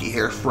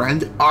spiky-haired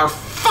friend, are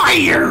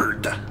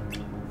fired!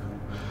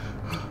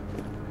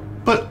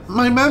 But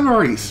my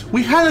memories,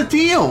 we had a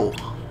deal.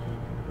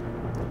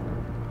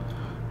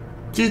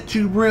 Did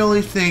you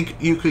really think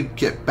you could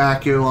get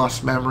back your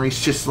lost memories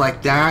just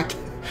like that?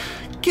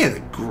 Get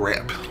a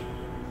grip.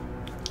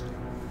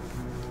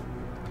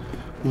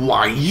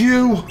 Why,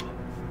 you?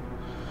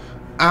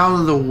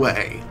 Out of the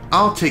way.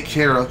 I'll take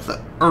care of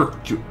the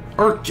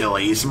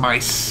Hercules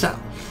myself.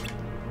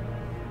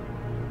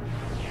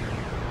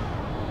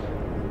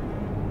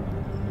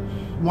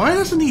 Why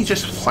doesn't he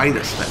just fight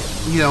us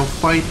then? You know,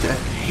 fight the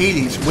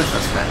Hades with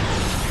us then.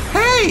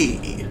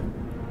 Hey!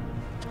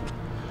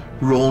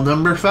 Rule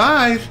number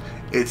 5.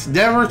 It's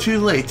never too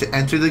late to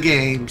enter the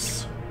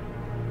games.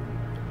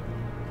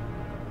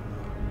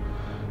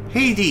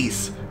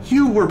 Hades,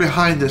 you were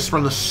behind this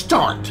from the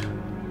start.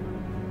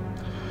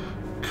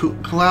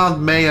 Cloud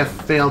may have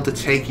failed to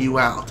take you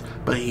out,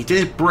 but he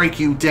did break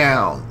you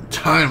down.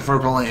 Time for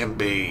Plan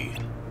B.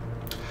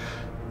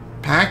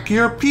 Pack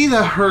your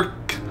pita,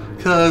 Herc,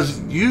 cause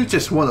you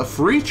just won a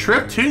free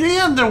trip to the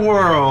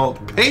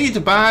underworld,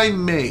 paid by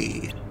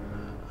me.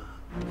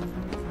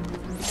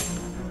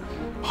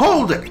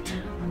 Hold it!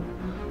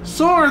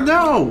 Sora,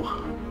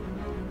 no!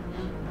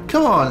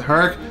 Come on,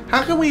 Herc.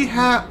 How can we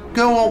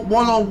go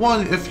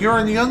one-on-one if you're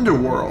in the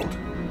underworld?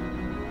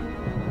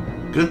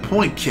 Good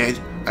point, kid.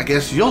 I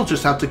guess you'll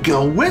just have to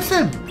go with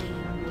him.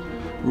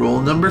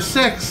 Rule number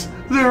 6.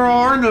 There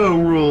are no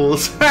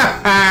rules.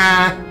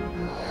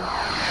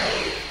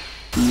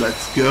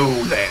 Let's go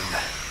then.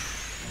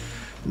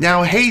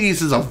 Now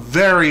Hades is a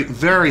very,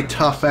 very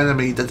tough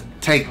enemy to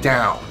take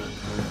down.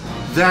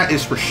 That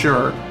is for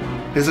sure.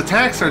 His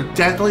attacks are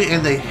deadly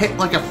and they hit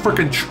like a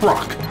freaking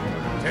truck.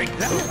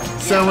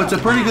 So it's a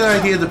pretty good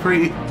idea to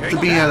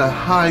be at a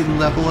high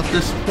level at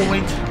this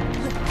point.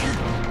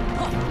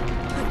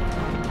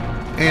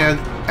 And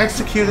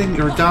executing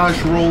your dodge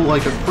roll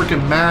like a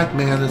freaking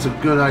madman is a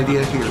good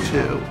idea here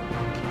too.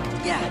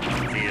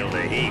 Feel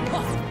the heat.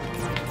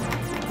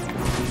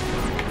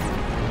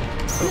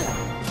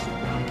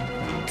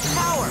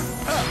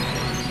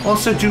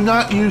 Also, do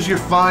not use your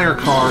fire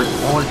card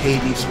on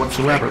Hades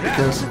whatsoever,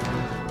 because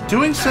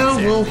doing so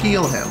will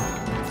heal him.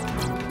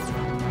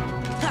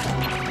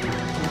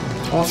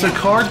 Also,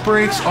 card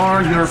breaks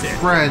are your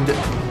friend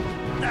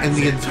in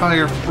the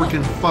entire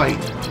freaking fight.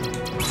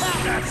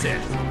 That's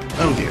it.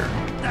 Oh dear.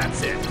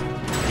 That's it.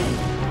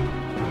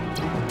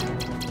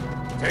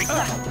 Take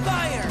that.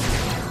 Fire!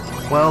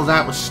 Well,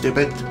 that was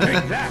stupid.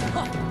 Take that.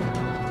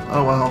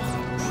 Oh well,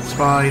 it's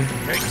fine.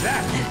 Take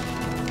that.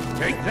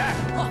 Take that.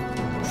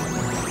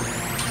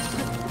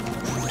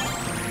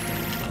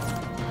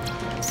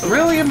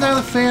 Really, I'm not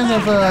a fan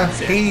of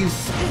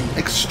Hades'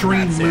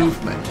 extreme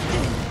movement.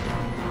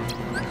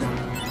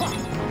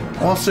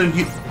 Also,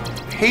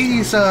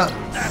 Hades'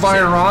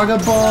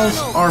 Firaga balls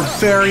are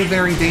very,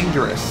 very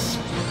dangerous.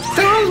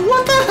 Donald,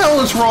 what the hell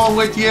is wrong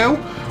with you?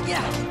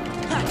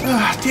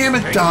 Damn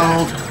it,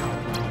 Donald.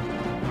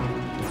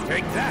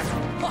 Take that.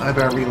 I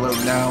better reload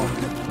now.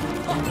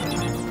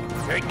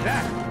 Take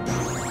that.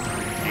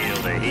 Feel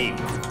the heat.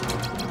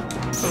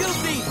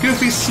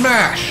 Goofy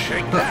smash!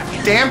 Take that.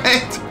 Damn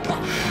it!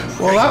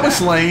 Well, that was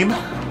lame.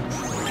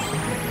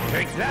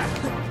 Take that.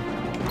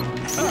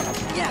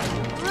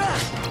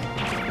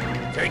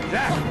 Take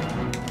that.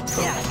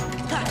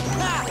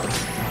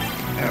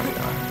 There we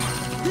go.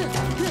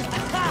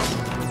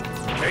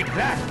 Take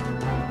that!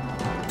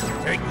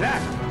 Take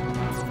that!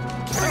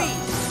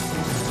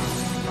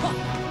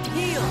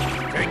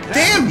 Take that!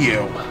 Damn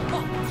you!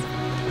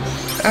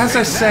 As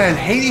I said,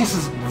 Hades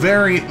is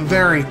very,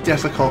 very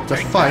difficult to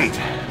fight,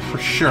 for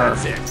sure.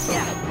 That's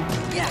it.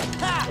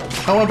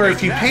 However,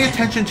 if you pay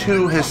attention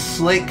to his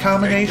slate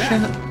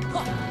combination,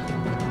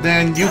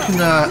 then you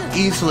can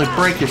easily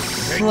break his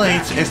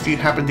slates if you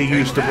happen to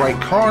use the right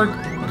card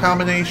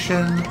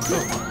combination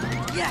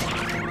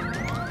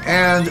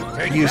and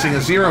using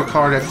a zero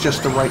card at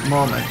just the right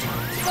moment.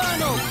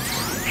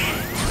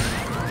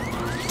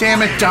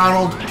 Damn it,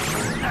 Donald!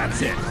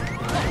 That's it.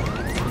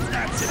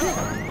 That's it.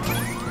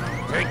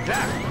 Take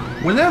that.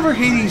 Whenever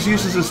Hades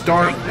uses his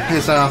Fire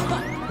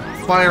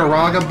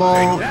Raga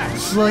Ball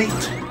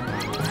slate,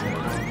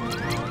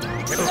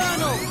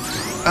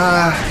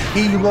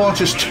 he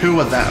launches 2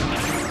 of them.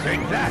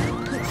 Take that.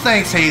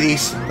 Thanks,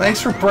 Hades.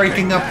 Thanks for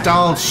breaking up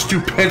Donald's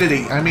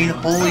stupidity. I mean,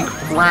 holy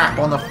crap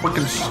on the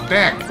frickin'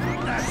 stick.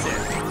 That's it.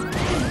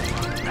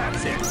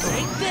 That's it.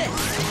 Take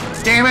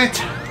this. Damn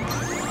it!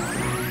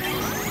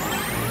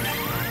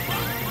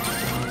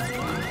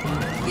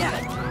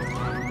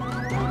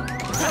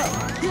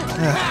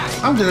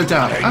 I'm gonna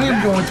die. I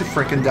am going to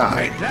frickin'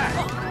 die. Take that.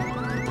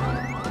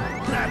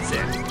 That's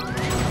it.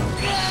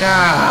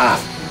 Ah!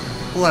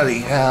 Bloody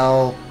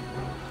hell.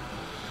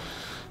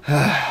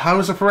 I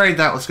was afraid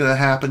that was gonna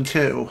happen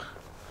too.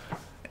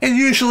 It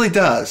usually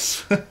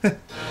does.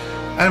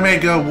 I may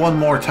go one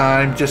more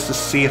time just to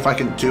see if I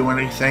can do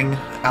anything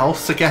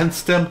else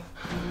against him.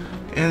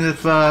 And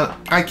if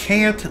I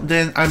can't,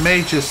 then I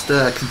may just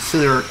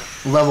consider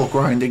level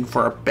grinding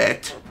for a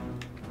bit.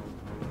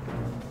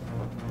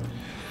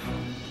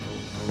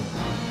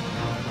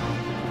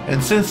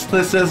 And since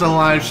this is a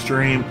live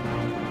stream,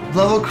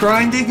 level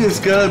grinding is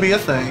gonna be a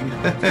thing.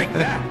 Take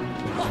that.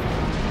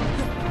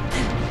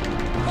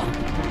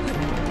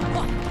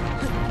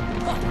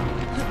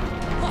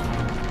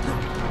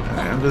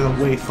 I'm gonna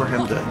wait for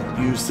him to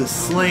use this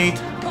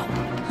slate.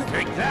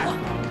 Take that.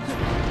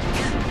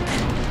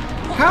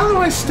 How do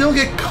I still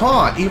get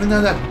caught, even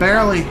though that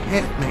barely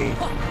hit me?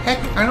 Heck,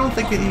 I don't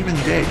think it even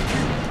did.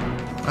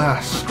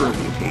 Ah, screw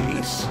you,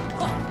 Hades.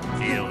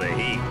 Feel the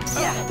heat.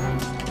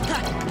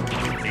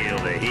 Feel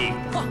the heat.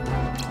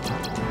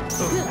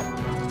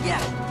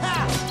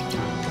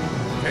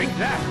 Take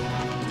that.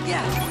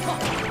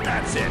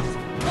 That's it.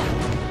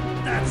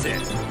 That's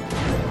it.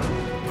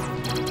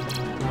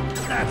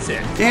 That's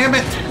it. Damn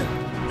it!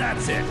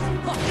 That's it.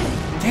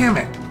 Damn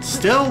it!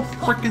 Still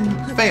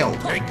frickin' failed.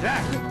 Take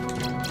that.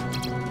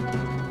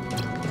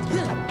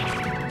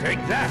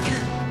 Take that.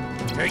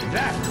 Take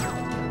that.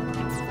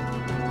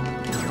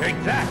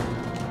 Take that.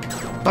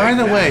 By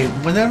the way,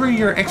 whenever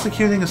you're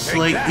executing a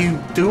slate, you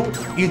do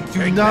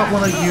not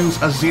want to use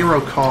a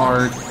zero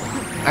card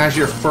as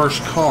your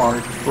first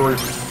card for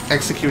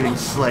executing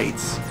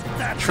slates.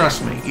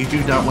 Trust me, you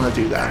do not want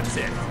to do that. That's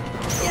it.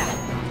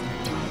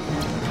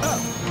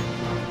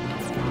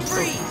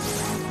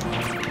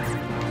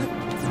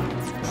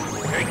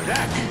 Take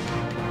that.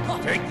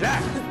 Take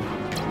that.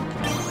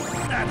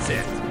 That's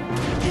it.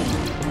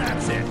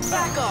 That's it.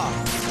 Back off.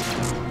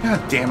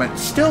 God damn it,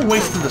 still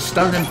wasted the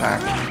stun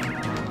impact.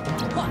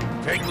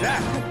 Take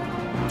that.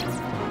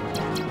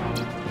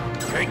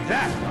 Take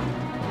that.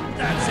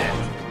 That's it.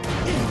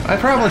 I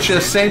probably should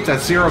have saved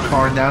that zero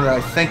card now that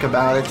I think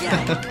about it.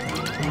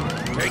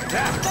 Take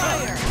that.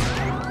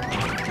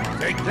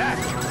 Take that.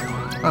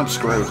 I'm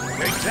screwed.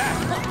 Take that.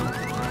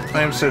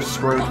 I am so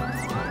screwed.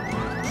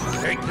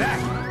 Take that.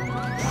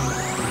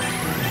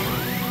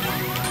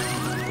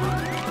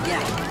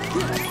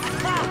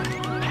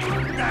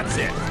 That's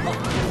it.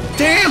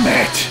 Damn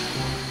it!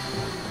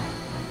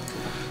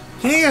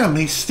 Damn,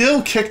 he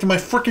still kicked my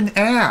frickin'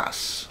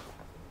 ass.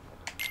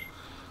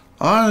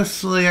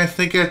 Honestly, I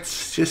think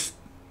it's just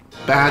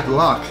bad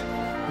luck.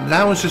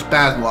 That was just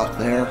bad luck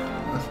there.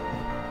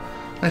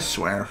 I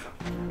swear.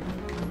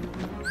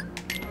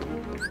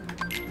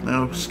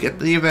 No, skip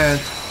the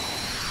event.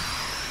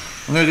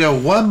 I'm gonna go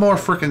one more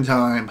frickin'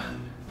 time.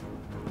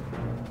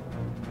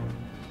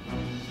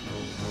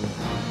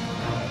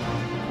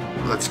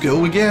 Let's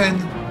go again.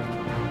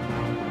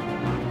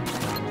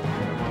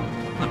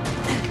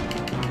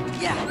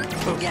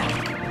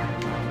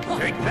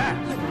 Take that.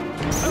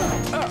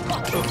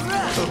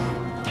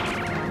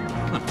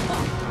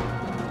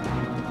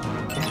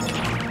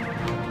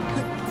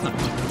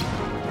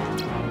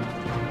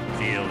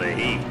 Feel the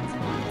heat.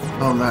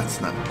 Oh, that's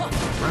not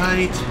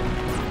right.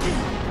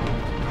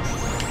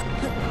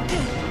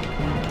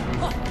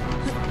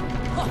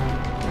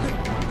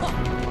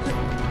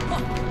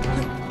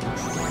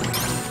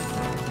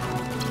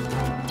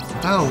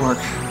 That'll work.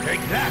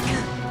 Take that.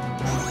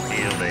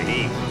 Feel the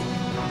heat.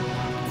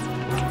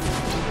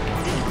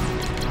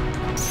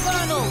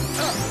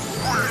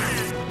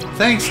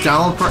 Thanks,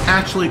 Donald, for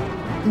actually...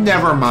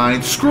 Never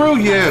mind. Screw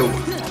you!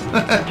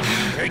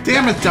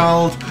 Damn it,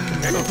 Donald.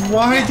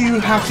 Why do you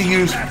have to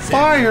use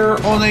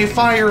fire on a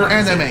fire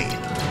enemy?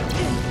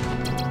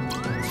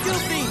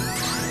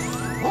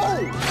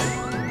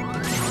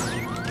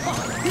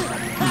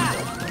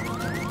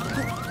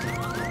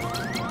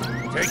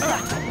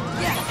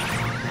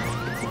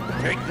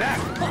 Take that.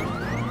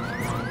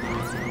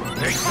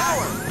 Take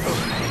power.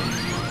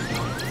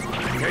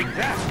 Take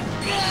that.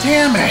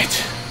 Damn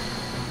it!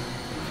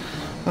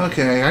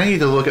 Okay, I need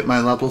to look at my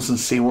levels and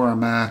see where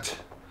I'm at.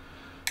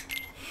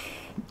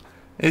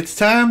 It's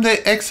time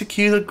to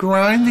execute a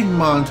grinding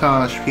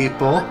montage,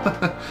 people.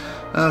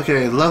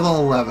 Okay, level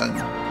 11.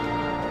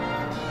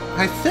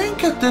 I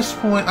think at this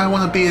point I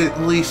want to be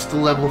at least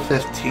level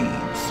 15,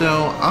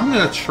 so I'm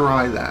going to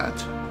try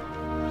that.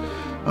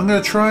 I'm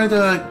going to try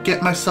to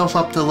get myself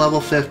up to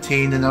level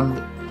 15, and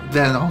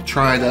then I'll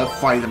try to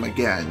fight him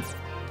again.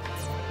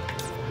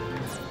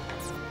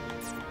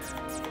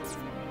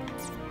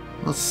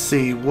 Let's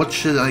see, what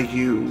should I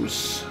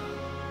use?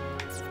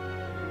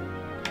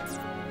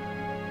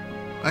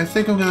 I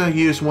think I'm going to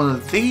use one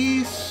of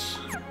these,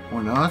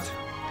 or not.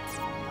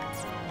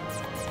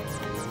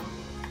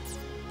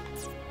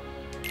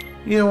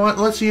 You know what,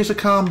 let's use a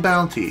calm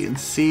bounty and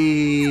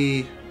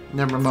see...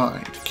 Never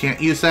mind,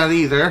 can't use that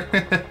either.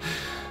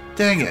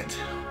 Dang it.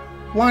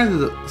 Why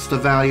does the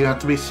value have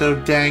to be so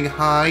dang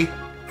high?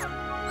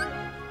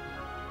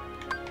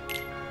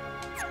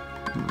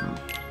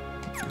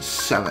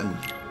 7.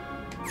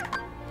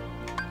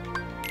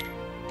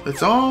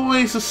 It's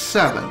always a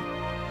 7.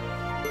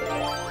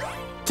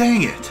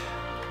 Dang it.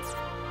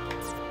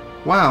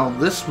 Wow,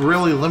 this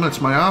really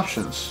limits my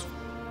options.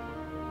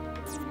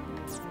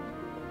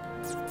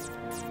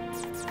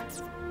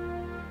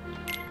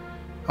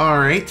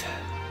 Alright.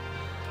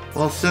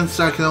 Well, since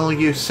I can only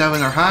use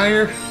 7 or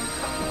higher,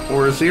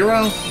 or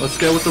 0, let's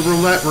go with the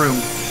roulette room.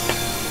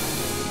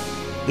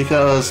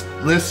 Because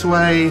this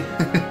way,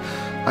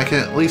 I can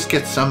at least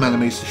get some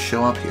enemies to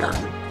show up here.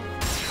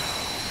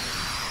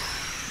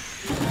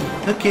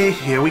 Okay,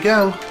 here we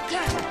go.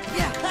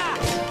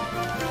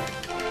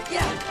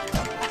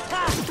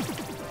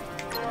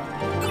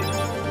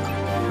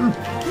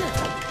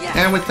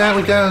 And with that,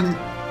 we got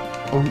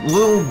a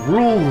little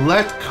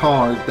roulette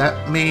card.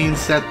 That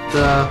means that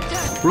the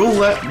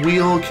roulette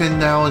wheel can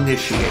now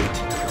initiate.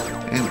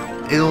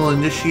 And it'll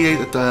initiate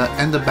at the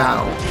end of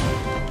battle.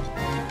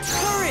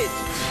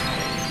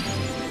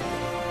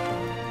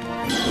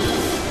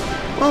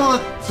 Well,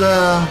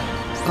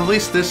 at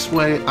least this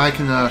way I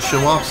can show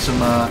off some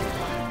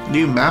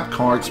new map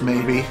cards,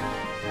 maybe.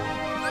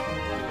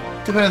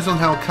 Depends on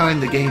how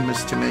kind the game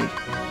is to me.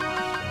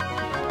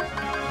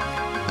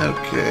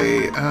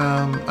 Okay,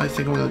 I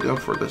think I'm gonna go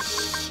for the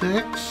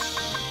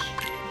 6.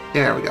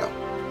 There we go.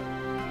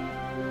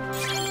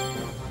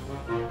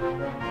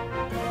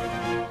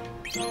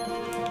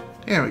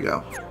 There we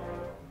go.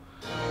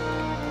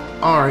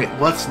 Alright,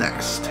 what's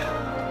next?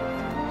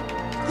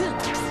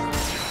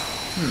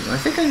 I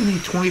think I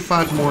need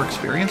 25 more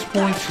experience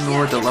points in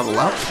order to level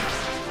up.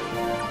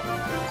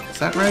 Is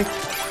that right?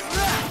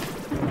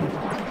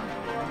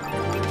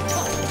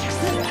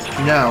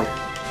 No.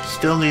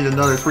 Still need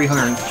another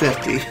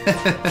 350.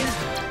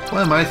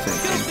 What am I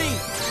thinking?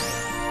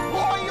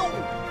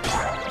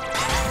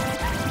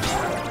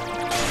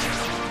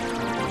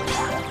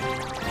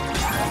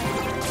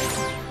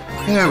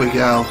 There we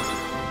go.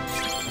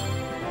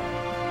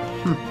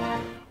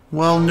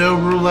 Well, no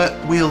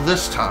roulette wheel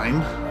this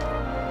time.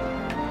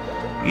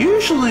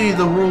 Usually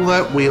the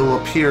roulette wheel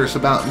appears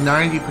about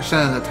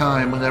 90% of the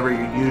time whenever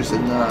you're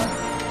using the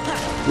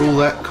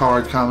roulette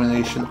card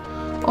combination.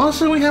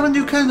 Also, we have a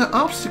new kind of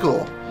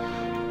obstacle.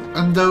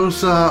 And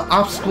those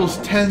obstacles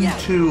tend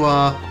to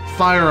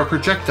fire a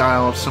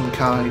projectile of some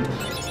kind.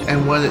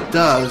 And when it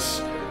does,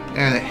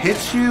 and it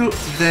hits you,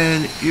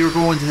 then you're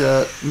going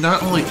to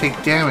not only take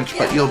damage,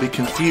 but you'll be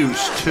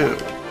confused too.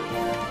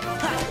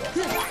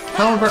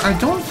 However, I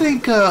don't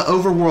think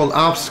overworld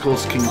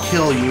obstacles can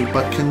kill you,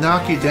 but can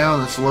knock you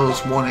down as low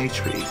as 1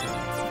 HP.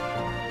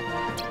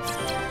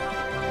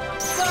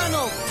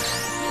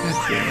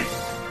 God damn it.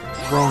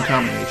 Wrong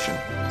combination.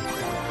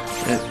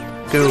 It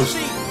goes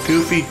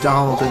Goofy,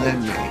 Donald, and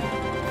then me.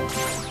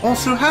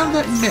 Also, how did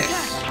that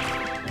miss?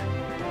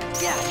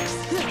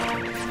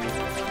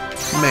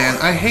 Man,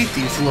 I hate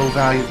these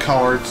low-value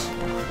cards.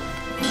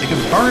 They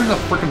can burn the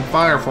frickin'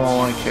 fire for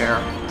all I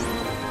care.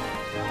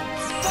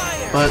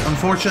 But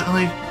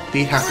unfortunately,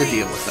 we have to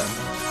deal with them.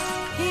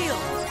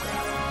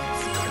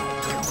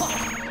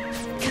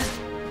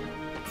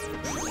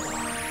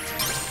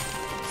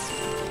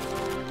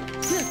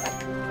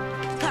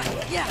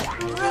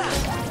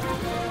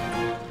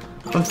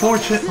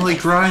 Unfortunately,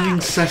 grinding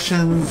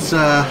sessions,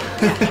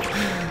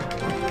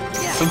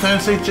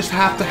 sometimes they just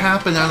have to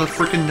happen out of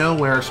frickin'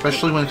 nowhere,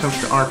 especially when it comes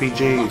to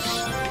RPGs.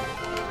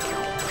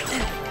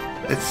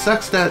 It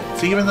sucks that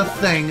it's even a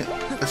thing,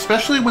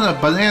 especially when a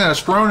banana is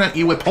thrown at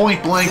you with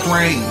point-blank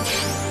range.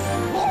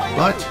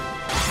 But,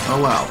 oh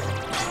well.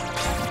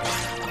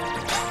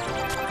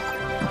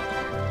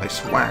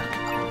 Nice whack.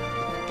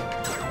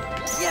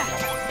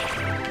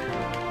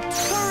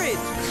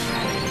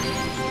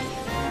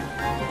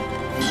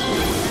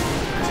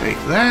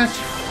 Take that.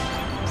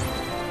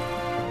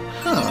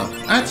 Huh,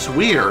 that's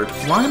weird.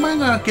 Why am I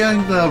not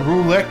getting the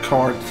roulette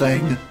card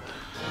thing?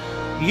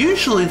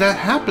 Usually that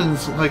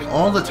happens like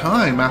all the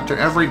time after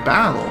every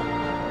battle.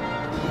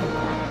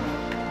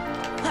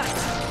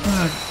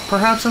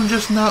 perhaps I'm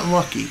just not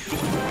lucky.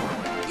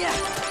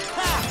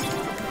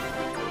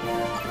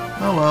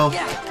 Oh well.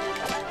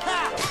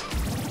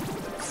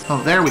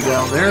 Oh, there we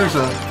go. There's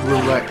a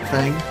roulette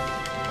thing.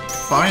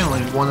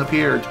 Finally, one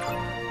appeared.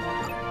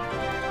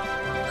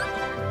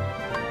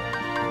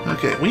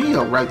 Okay, we need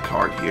a red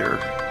card here.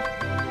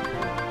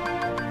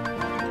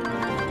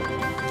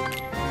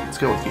 Let's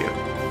go with you.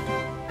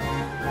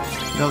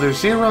 No, there's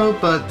 0,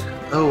 but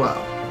oh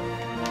well.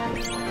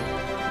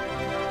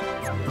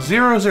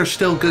 Zeros are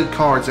still good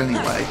cards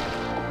anyway.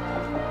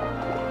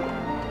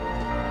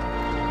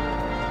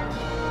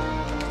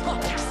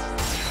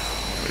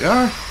 Here we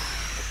are.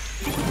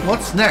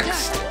 What's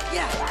next?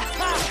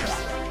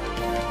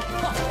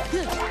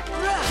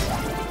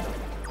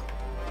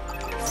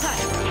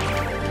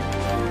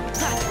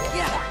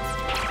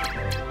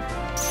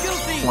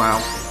 Wow,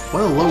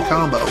 what a low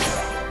combo.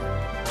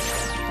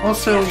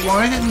 Also,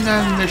 why didn't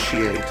that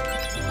initiate?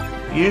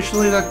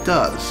 Usually that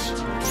does.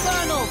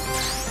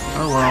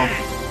 Oh well.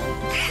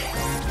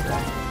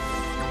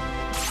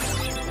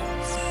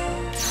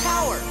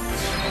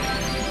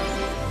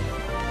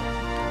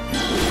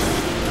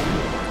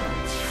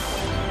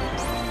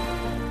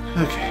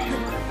 Okay.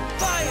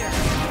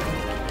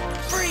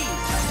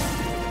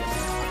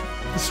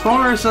 As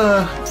far as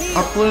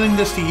uploading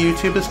this to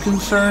YouTube is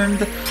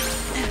concerned,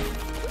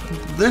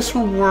 this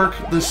will work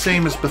the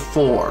same as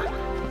before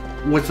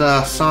with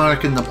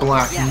Sonic and the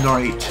Black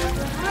Knight.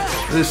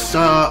 This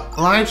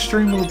live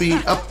stream will be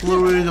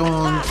uploaded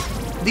on...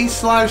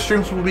 These live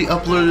streams will be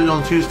uploaded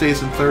on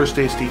Tuesdays and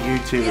Thursdays to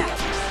YouTube.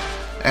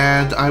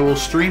 And I will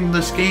stream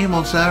this game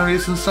on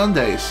Saturdays and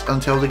Sundays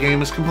until the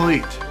game is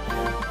complete.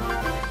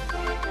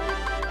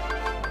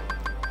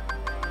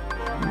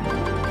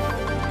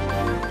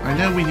 I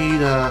know we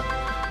need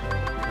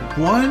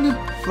 1,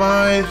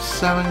 5,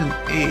 7, and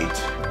 8.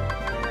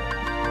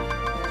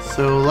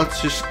 So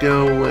let's just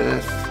go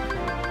with...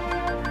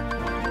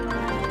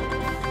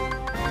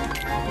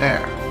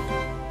 There.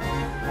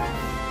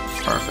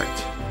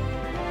 Perfect.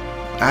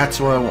 That's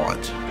what I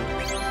want.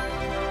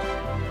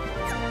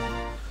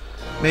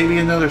 Maybe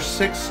another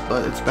 6,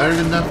 but it's better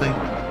than nothing.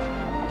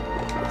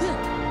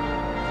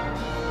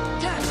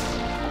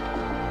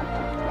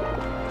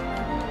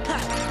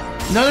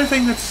 Another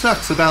thing that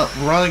sucks about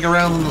running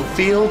around in the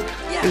field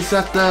is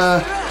that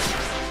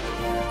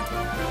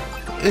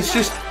it's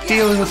just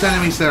dealing with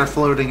enemies that are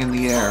floating in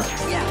the air.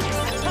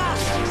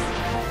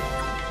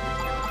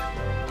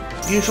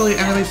 Usually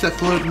enemies that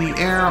float in the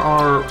air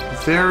are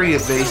very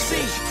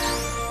evasive.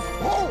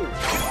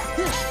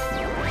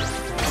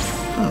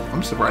 Oh,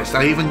 I'm surprised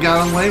I even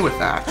got away with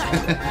that.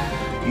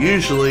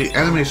 Usually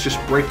enemies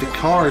just break the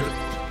card,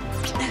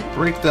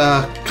 break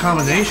the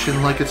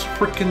combination like it's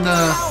frickin'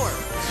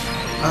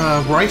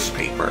 rice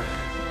paper.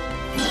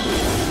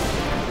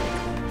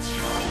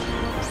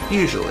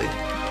 Usually.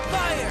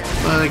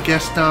 But I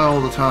guess not all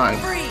the time.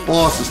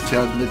 Bosses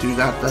tend to do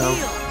that though.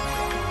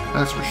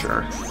 That's for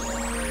sure.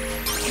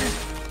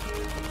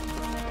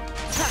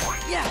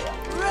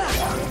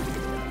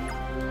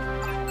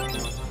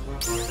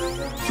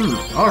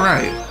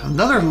 Alright.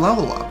 Another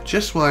level up.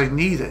 Just what I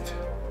needed.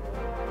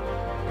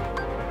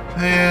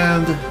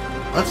 And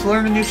let's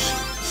learn a new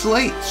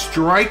slate.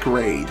 Strike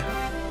Raid.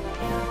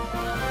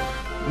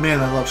 Man,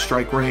 I love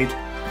Strike Raid.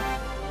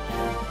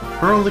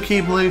 Hurl the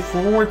Keyblade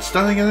forward,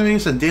 stunning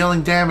enemies and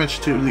dealing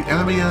damage to the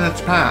enemy in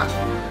its path.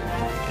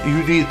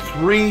 You need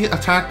 3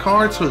 attack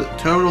cards with a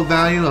total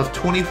value of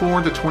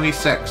 24 to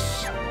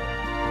 26.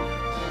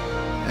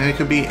 And it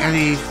could be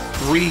any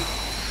 3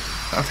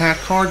 attack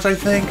cards, I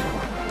think.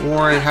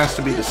 Or it has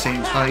to be the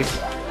same type.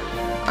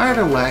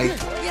 Either way,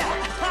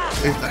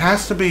 it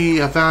has to be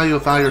a value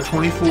of either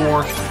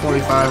 24,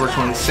 25, or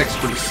 26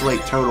 for the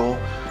slate total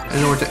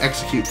in order to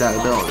execute that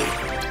ability.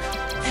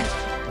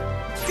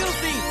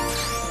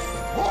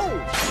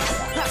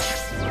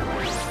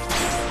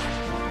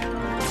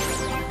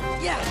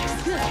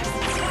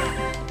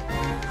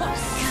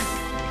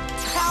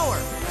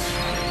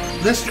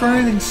 This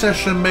grinding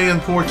session may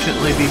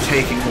unfortunately be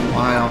taking a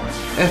while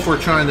if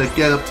we're trying to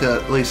get up to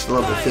at least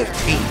level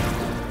 15,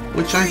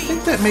 which I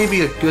think that may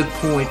be a good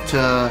point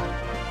to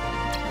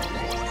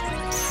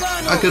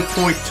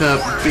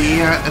be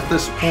at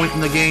this point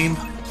in the game,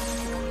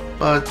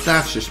 but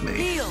that's just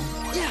me.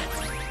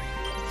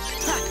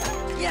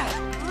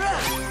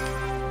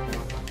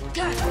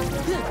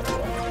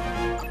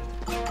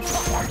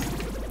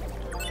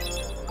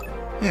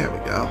 There we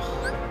go.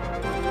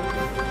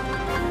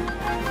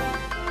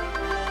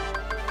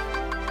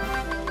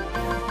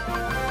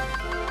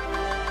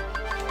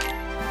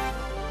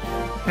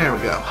 There we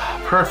go.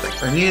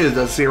 Perfect. I needed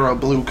a 0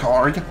 blue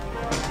card.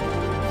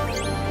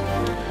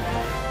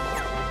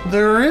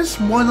 There is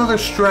one other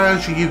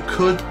strategy you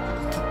could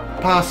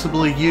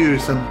possibly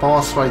use in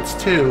boss fights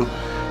too,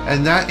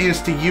 and that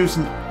is to use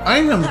an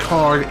item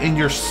card in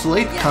your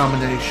slate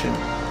combination,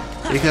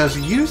 because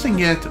using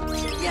it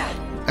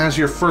as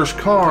your first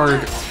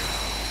card,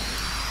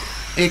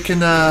 it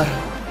can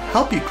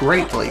help you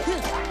greatly.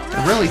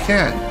 It really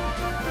can.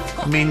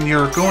 I mean,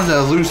 you're going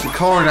to lose the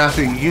card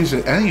after you use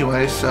it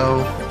anyway,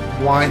 so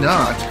why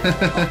not?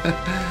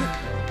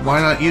 Why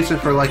not use it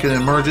for like an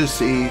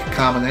emergency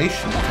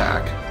combination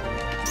attack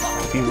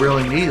if you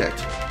really need it?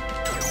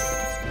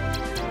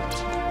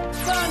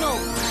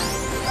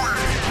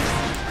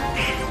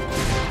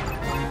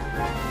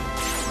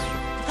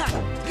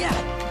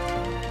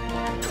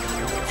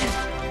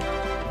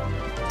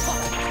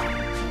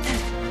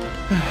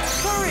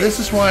 This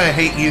is why I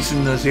hate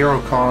using the zero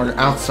card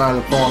outside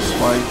of boss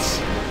fights.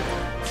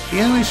 The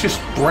enemies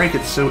just break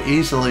it so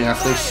easily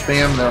as they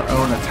spam their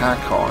own attack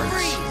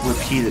cards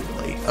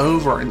repeatedly,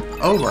 over and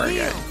over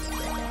again.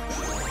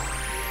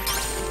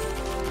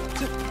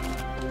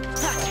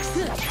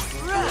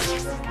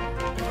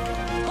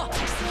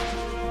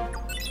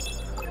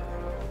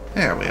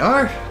 There we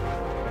are.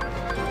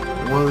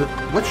 Well,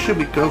 what should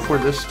we go for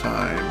this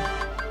time?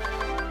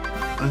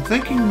 I'm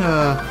thinking,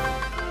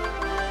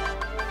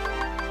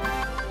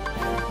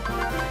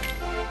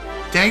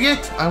 dang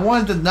it! I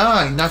wanted the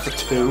 9, not the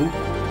 2.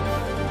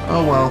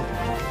 Oh well.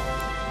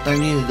 I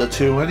needed the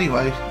 2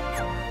 anyway.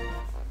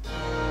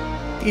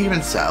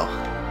 Even so.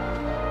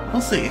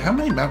 We'll see, how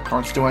many map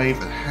cards do I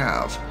even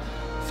have?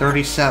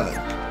 37.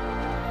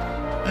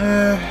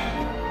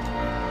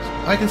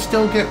 I can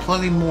still get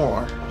plenty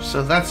more,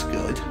 so that's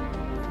good.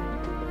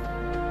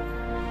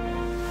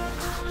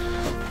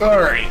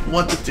 Alright,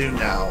 what to do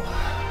now?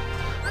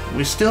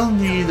 We still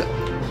need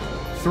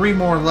 3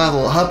 more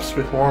level ups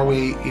before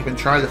we even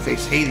try to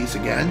face Hades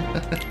again,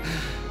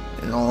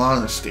 in all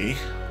honesty.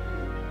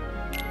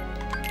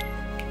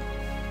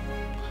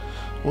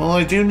 Well,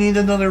 I do need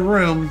another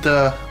room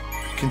to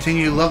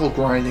continue level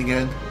grinding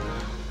in.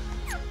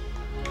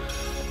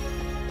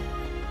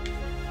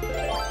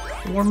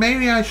 Or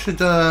maybe I should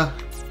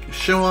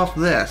show off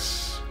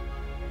this.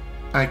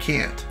 I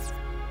can't.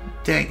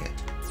 Dang it.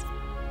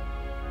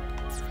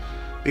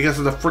 Because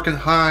of the frickin'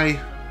 high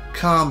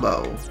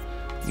combo.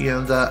 You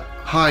know, the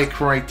high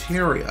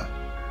criteria.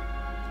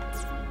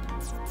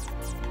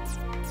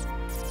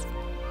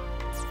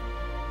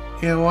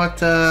 You know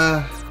what,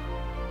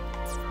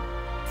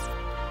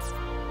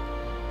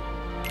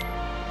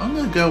 I'm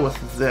gonna go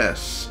with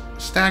this.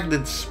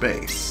 Stagnant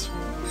Space.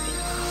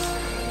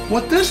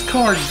 What this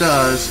card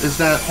does is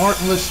that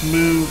Heartless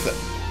move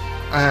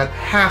at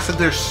half of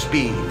their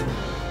speed,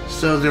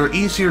 so they're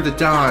easier to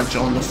dodge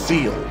on the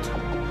field.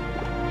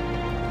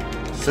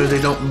 So they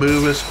don't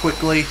move as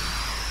quickly.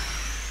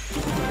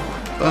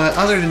 But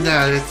other than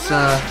that, it's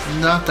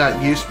not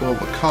that useful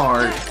of a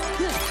card.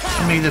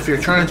 I mean, if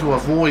you're trying to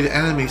avoid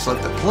enemies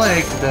like the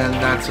Plague, then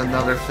that's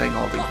another thing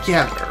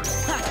altogether.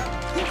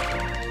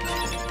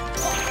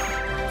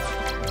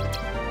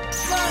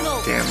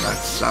 Damn, that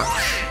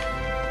sucks.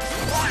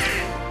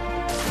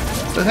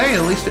 But hey,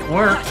 at least it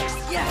worked.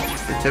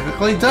 It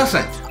typically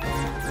doesn't.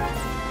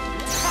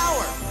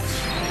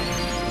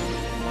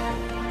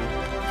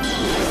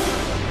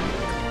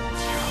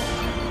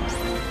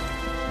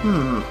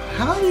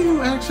 How do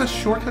you access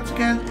shortcuts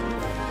again?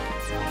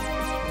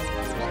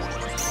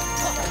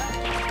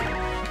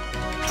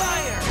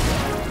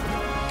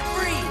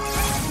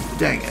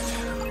 Dang it.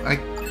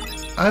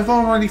 I've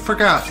already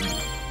forgotten.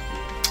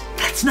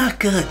 That's not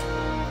good.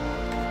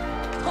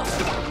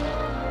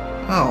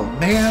 Oh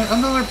man,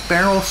 another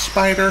barrel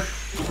spider?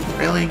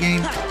 Really,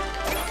 game?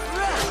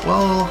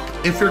 Well,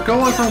 if you're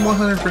going for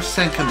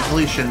 100%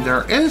 completion,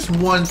 there is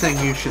one thing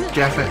you should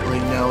definitely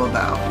know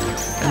about.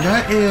 And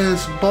that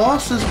is,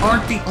 bosses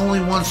aren't the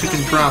only ones who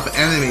can drop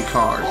enemy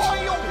cards.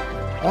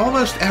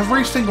 Almost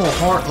every single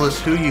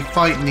Heartless who you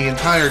fight in the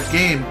entire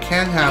game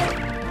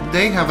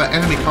they have an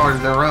enemy card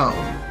of their own.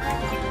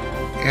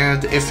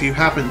 And if you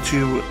happen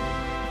to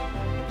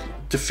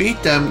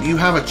defeat them, you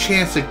have a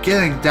chance of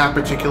getting that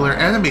particular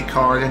enemy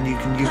card, and you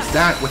can use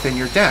that within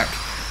your deck.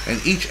 And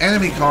each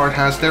enemy card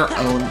has their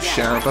own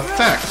share of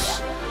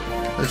effects,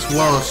 as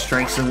well as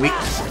strengths and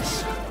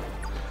weaknesses.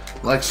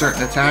 Like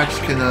certain attacks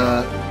can,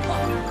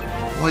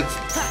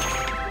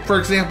 for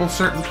example,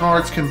 certain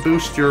cards can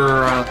boost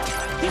your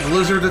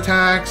blizzard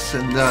attacks,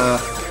 and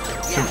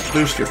can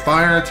boost your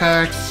fire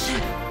attacks,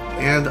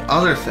 and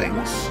other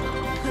things.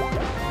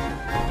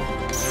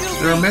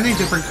 There are many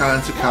different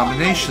kinds of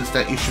combinations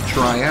that you should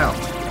try out.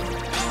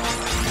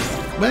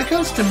 When it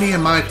comes to me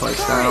and my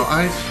playstyle,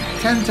 I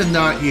tend to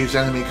not use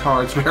enemy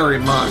cards very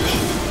much,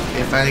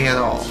 if any at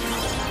all.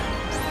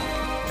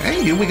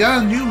 Hey, we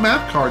got a new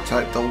map card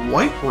type, the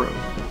White Room.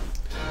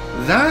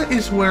 That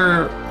is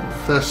where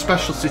the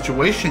special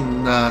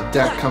situation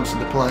deck comes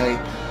into play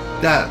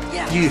that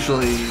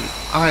usually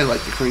I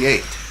like to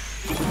create.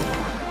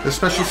 The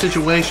special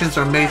situations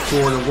are made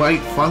for the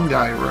White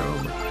Fungi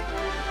Room.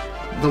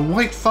 The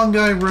White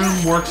Fungi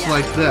Room works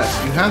like this.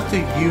 You have to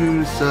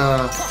use,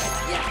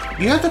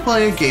 you have to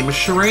play a game of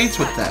charades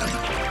with them.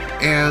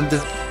 And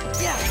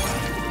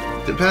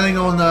depending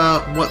on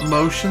what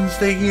motions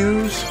they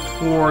use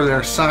or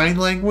their sign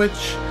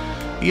language,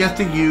 you have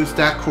to use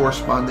that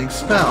corresponding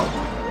spell.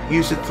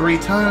 Use it 3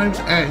 times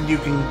and you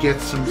can get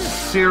some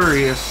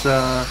serious,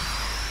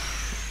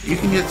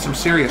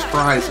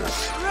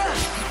 prizes.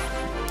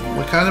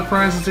 What kind of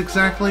prizes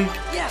exactly?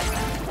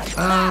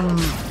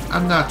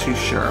 I'm not too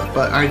sure,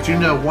 but I do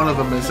know one of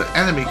them is an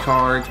enemy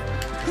card,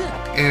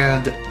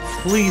 and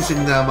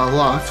pleasing them a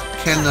lot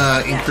can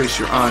increase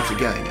your odds of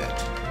getting it.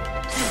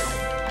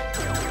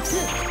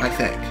 I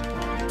think.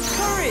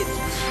 Courage!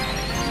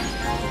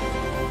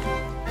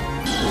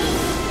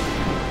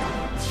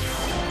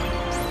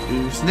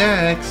 Who's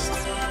next?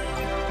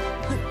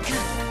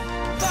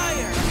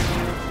 Fire!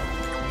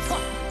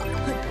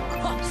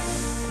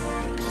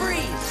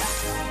 Freeze!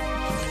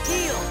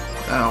 Heal!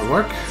 That'll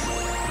work.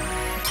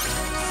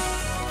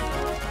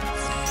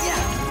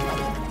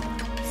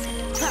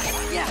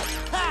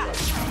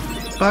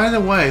 By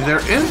the way,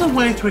 there is a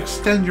way to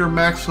extend your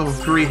maximum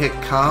 3-hit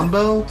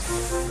combo,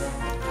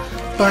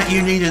 but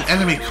you need an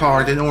enemy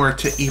card in order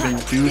to even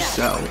do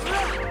so.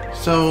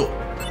 So,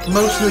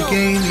 most of the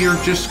game,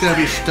 you're just going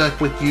to be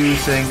stuck with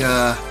using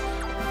a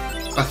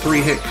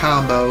 3-hit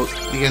combo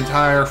the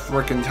entire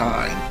frickin'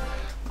 time.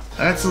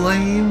 That's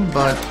lame,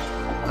 but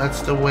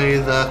that's the way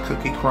the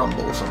cookie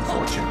crumbles,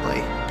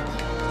 unfortunately.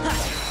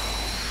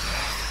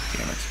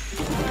 Damn it.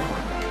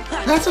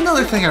 That's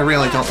another thing I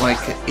really don't like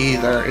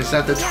either, is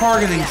that the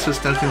targeting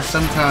system can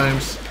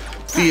sometimes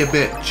be a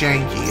bit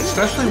janky,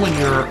 especially when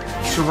you're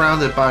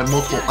surrounded by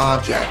multiple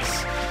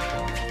objects.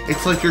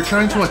 It's like you're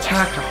trying to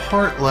attack a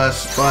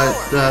Heartless, but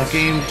the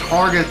game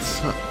targets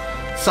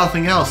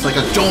something else, like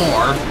a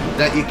door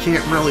that you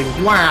can't really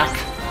whack,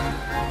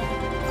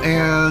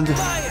 and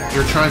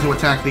you're trying to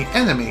attack the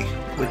enemy,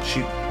 which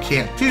you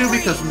can't do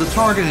because of the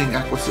targeting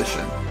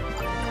acquisition.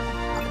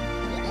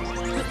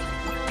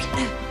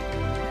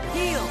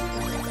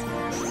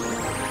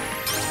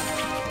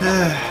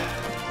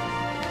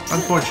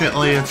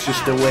 Unfortunately, it's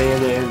just the way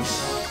it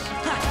is.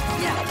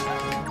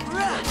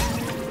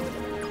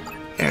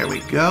 There we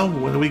go.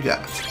 What do we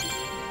got?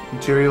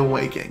 Material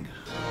waking.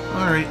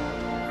 Alright.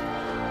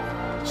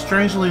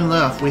 Strangely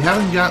enough, we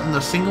haven't gotten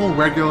a single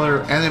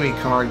regular enemy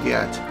card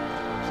yet.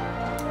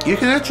 You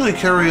can actually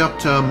carry up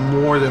to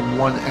more than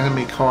one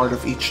enemy card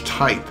of each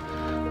type.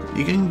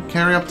 You can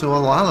carry up to a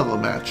lot of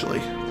them,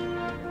 actually.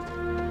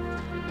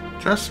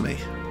 Trust me.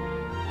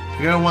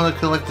 You're gonna want to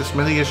collect as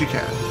many as you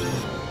can.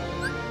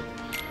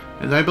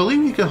 And I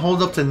believe you can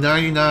hold up to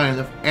 99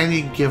 of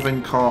any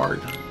given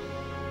card.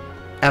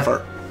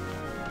 Ever.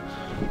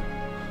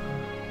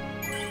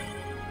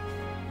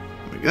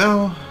 There we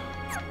go.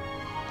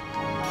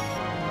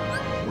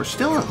 We're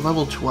still at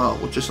level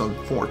 12, which is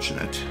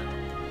unfortunate.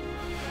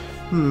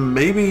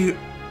 Maybe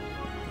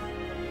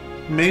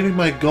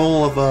my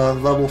goal of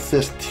level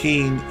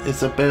 15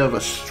 is a bit of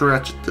a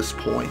stretch at this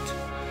point.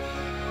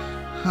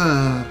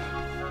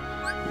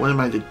 What am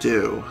I to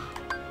do?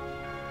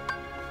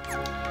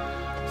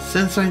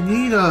 Since I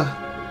need a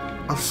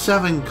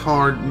 7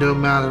 card no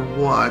matter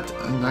what,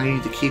 and I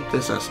need to keep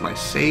this as my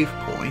save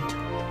point.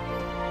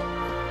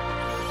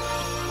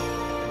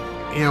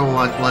 You know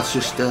what, let's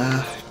just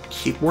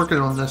keep working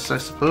on this, I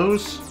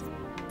suppose.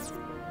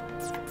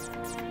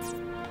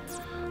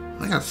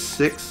 I got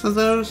 6 of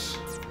those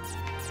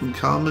in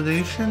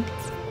combination.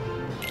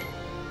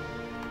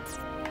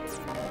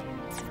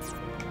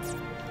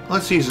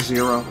 Let's use a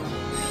 0.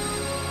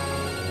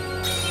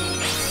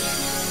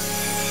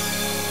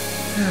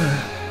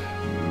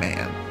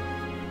 Man.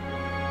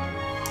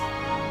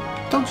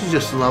 Don't you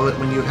just love it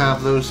when you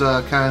have those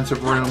kinds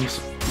of rooms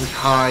with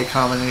high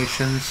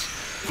combinations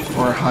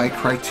or high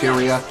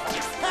criteria?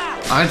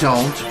 I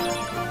don't.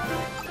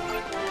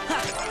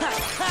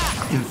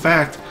 In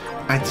fact,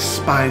 I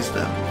despise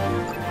them.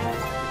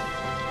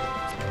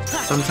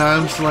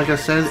 Sometimes, like I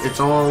said, it's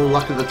all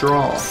luck of the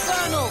draw.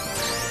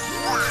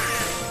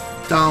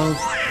 Donald,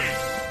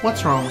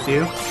 what's wrong with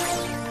you?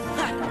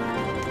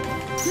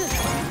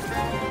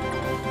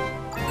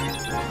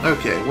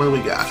 Okay, what do we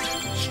got?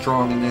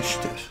 Strong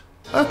initiative.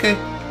 Okay.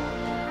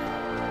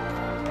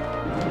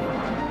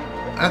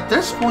 At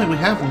this point, we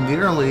have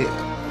nearly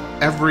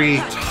every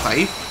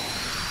type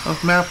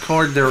of map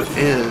card there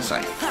is,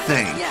 I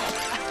think.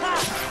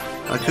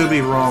 I could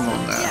be wrong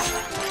on that.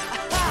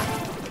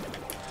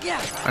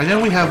 I know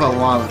we have a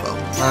lot of them,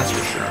 that's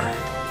for sure.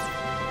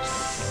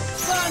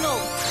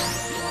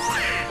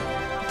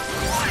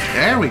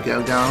 There we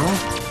go, Donald.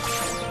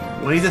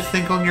 Way to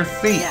think on your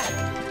feet,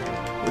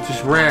 which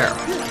is rare.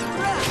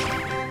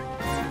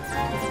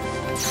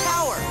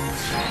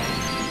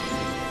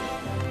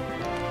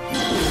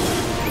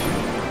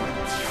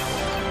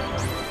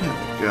 There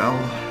we go.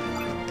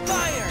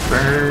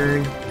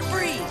 Burn.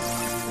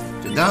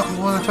 Did not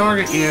want to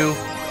target you.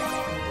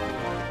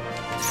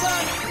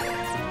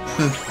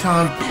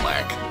 Tom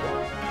Black.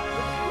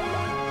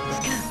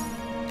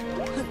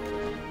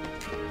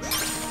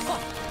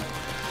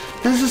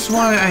 This is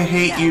why I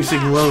hate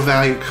using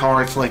low-value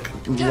cards like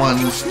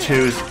 1s,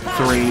 2s,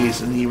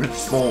 3s, and even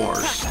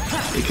 4s.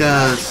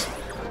 Because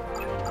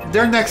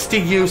they're next to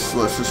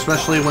useless,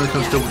 especially when it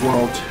comes to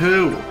World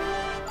 2.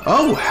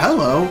 Oh,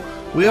 hello!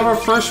 We have our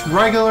first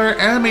regular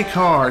enemy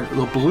card,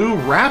 the Blue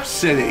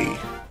Rhapsody.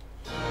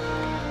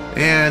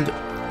 And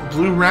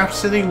Blue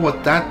Rhapsody,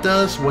 what that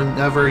does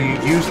whenever you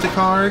use the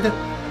card,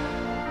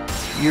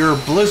 your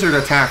blizzard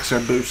attacks are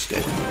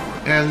boosted.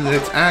 And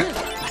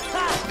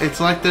it's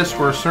like this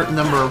for a certain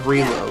number of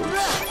reloads.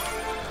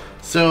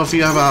 So if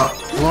you have a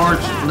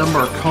large number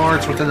of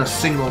cards within a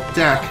single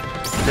deck,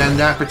 then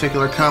that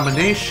particular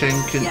combination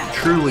can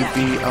truly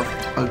be of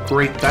a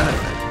great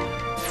benefit.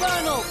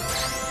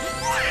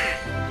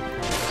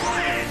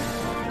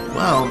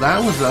 Well,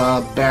 that was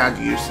a bad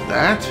use of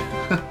that.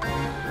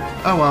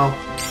 Oh well.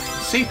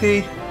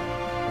 CP.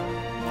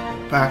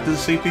 Back to the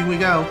CP we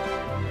go.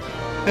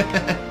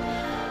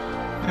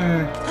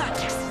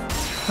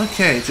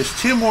 Okay, just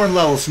 2 more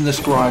levels in this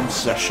grind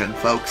session,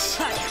 folks.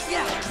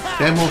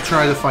 Then we'll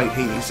try to fight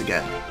Hades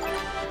again.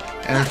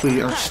 And if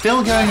we are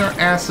still getting our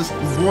asses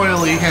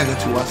royally handed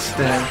to us,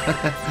 then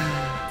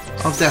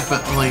I'll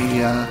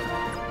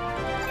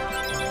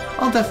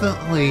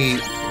definitely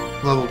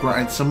level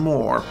grind some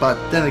more. But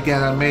then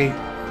again, I may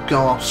go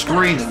off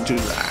screen and do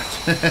that.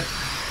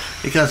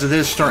 Because it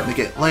is starting to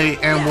get late,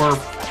 and we're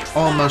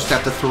almost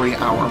at the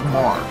 3-hour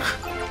mark.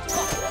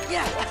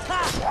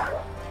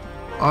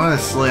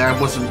 Honestly, I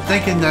wasn't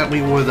thinking that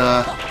we would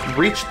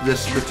reach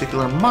this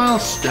particular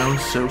milestone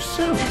so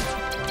soon.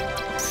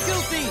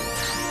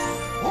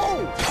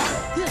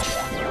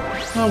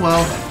 Oh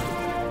well.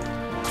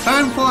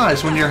 Time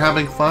flies when you're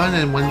having fun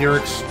and when you're,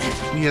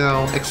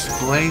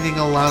 explaining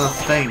a lot of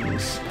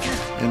things.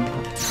 And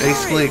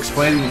basically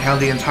explaining how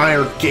the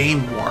entire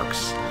game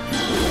works.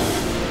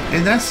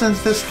 In that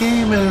sense, this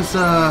game is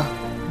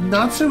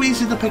not so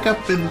easy to pick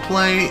up and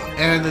play,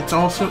 and it's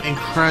also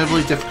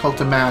incredibly difficult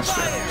to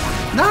master.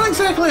 Not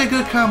exactly a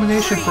good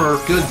combination for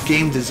good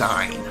game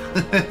design,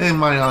 in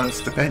my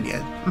honest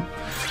opinion.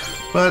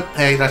 But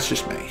hey, that's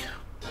just me.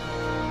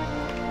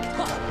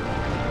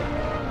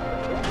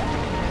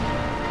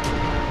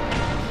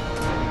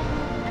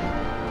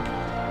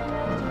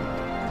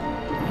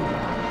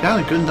 Got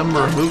a good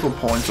number of Moogle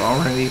points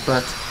already,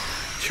 but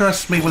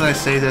trust me when I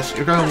say this,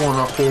 you're going to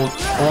want to hold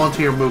on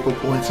to your Moogle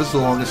points as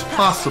long as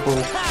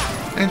possible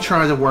and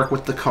try to work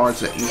with the cards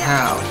that you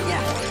have.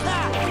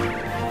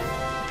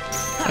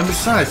 And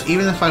besides,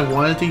 even if I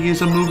wanted to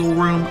use a Moogle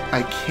room,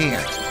 I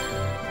can't.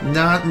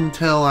 Not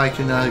until I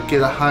can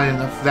get a high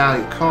enough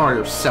value card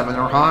of 7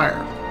 or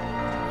higher.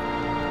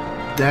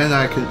 Then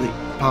I could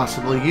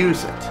possibly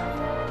use it.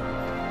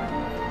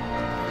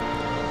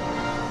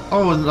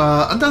 Oh, and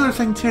another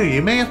thing too,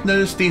 you may have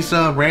noticed these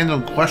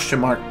random question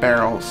mark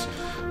barrels.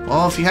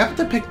 Well, if you happen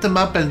to pick them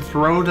up and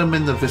throw them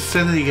in the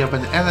vicinity of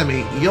an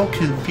enemy, you'll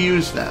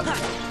confuse them.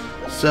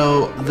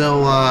 So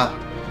they'll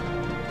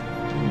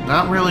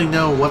not really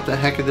know what the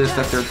heck it is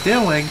that they're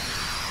doing,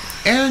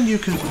 and you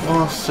can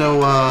also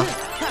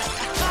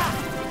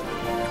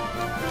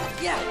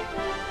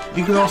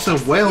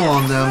wail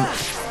on them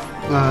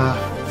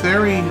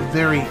very,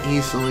 very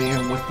easily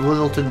and with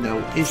little to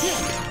no issue.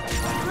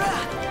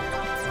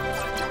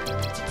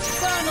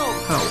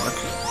 Oh, look.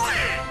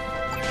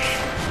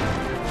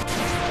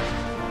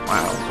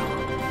 Wow.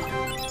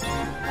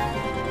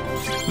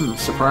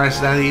 Surprised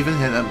that even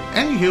hit him.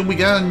 Anywho, we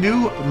got a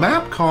new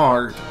map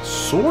card,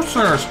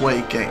 Sorcerer's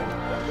Waking.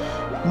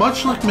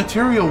 Much like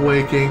Material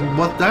Waking,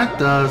 what that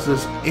does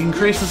is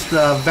increases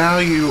the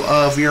value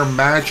of your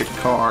magic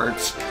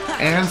cards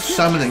and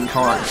summoning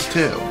cards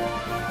too.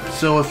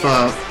 So if,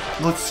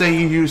 let's say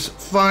you use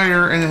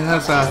fire and it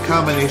has a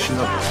combination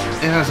of,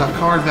 it has a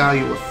card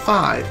value of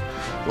 5.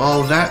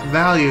 Well, that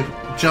value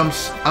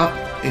jumps up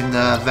in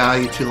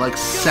value to like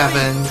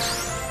 7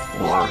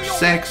 or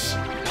 6.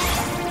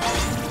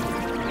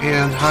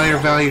 And higher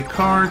value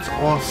cards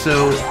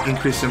also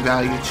increase in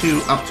value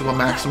too, up to a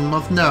maximum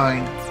of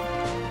 9.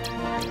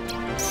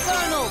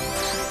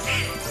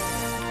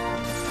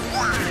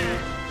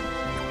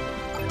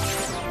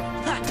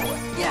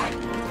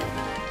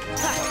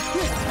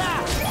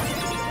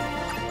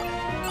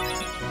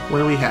 What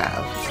do we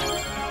have?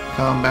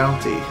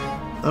 Bounty.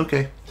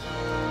 Okay.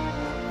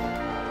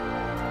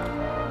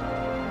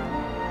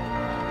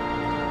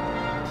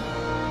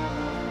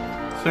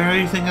 Is there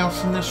anything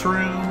else in this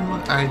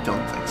room? I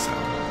don't think so.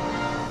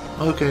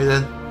 Okay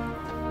then.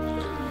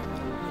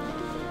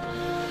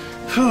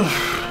 Oh,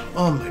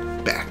 my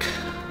back.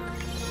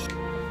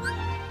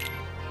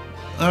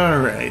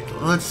 Alright,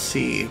 let's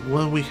see.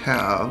 What do we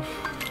have?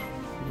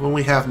 What do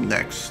we have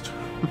next?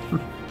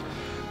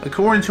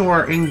 According to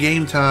our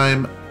in-game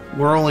time,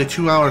 we're only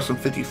 2 hours and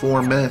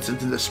 54 minutes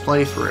into this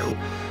playthrough,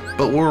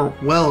 but we're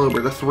well over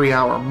the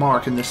 3-hour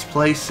mark in this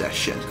play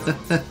session.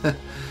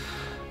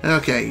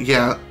 Okay,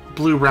 yeah.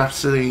 Blue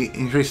Rhapsody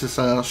increases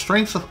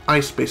strength of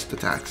ice-based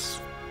attacks.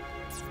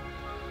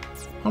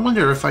 I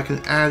wonder if I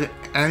can add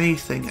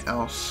anything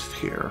else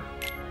here.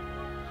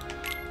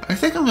 I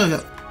think I'm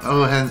gonna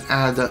go ahead and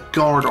add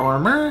guard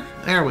armor.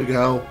 There we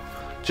go.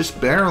 Just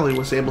barely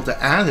was able to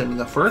add him in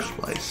the first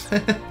place.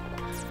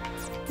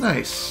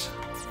 Nice.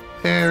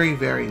 Very,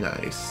 very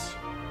nice.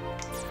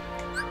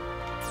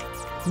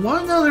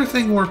 One other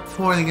thing worth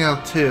pointing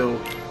out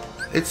too.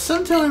 It's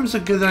sometimes a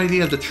good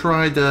idea to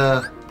try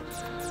to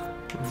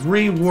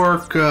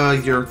rework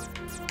your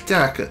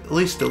deck at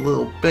least a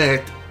little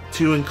bit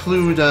to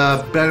include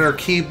better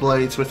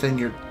keyblades within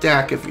your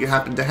deck if you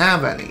happen to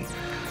have any.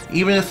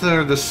 Even if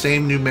they're the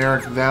same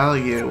numeric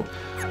value,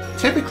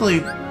 typically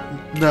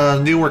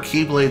the newer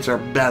Keyblades are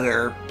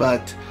better,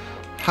 but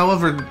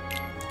however,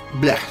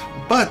 bleh,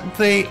 but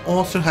they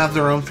also have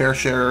their own fair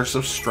shares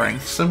of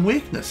strengths and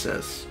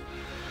weaknesses.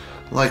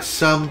 Like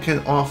some can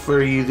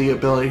offer you the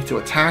ability to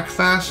attack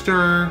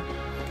faster,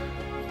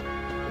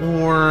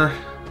 or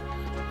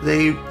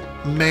they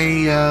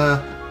may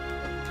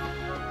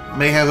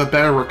have a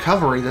better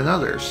recovery than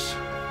others.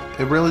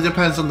 It really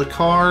depends on the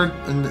card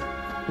and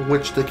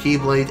which the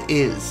Keyblade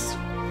is.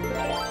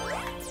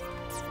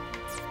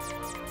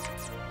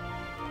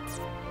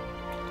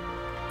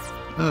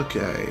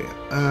 Okay,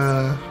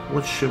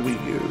 what should we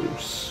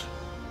use?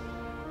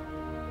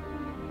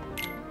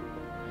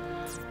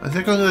 I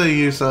think I'm going to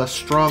use a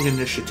strong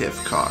initiative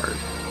card.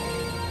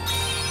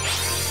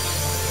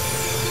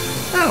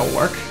 That'll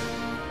work.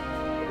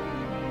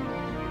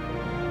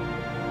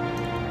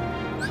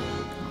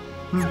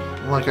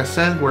 Like I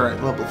said, we're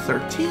at level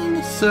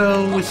 13,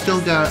 so we still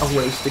got a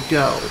ways to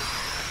go,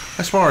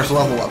 as far as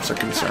level ups are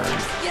concerned.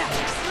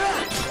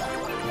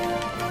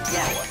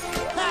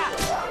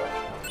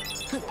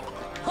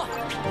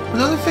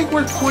 Another thing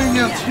worth pointing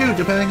out too,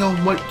 depending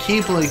on what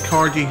Keyblade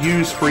card you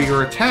use for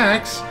your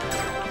attacks,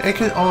 it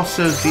can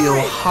also deal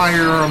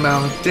higher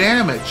amount of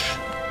damage.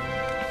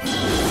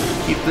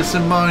 Keep this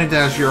in mind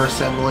as you're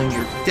assembling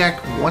your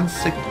deck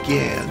once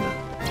again.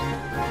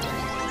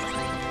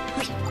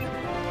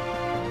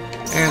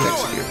 And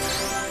execute.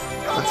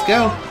 Let's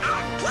go.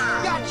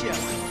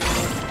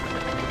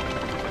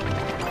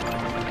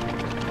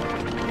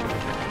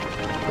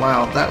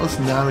 Wow, that was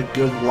not a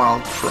good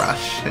Wild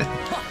Crush.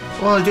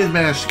 Well, I did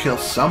manage to kill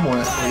someone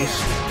at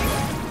least.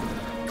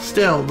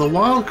 Still, the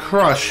Wild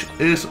Crush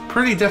is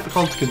pretty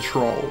difficult to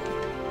control.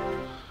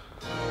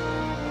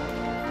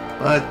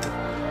 But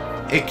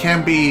it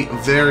can be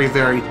very,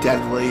 very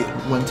deadly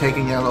when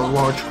taking out a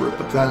large group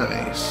of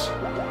enemies.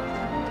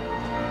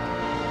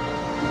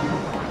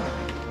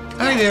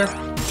 Hi there.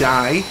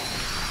 Die.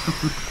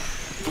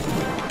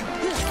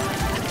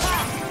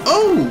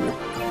 Oh!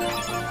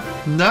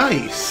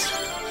 Nice.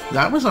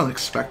 That was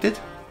unexpected.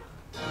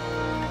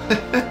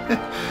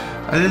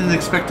 I didn't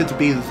expect it to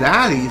be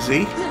that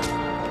easy.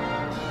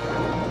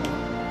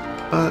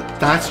 But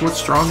that's what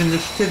strong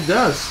initiative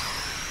does.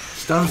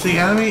 Stuns the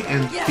enemy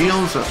and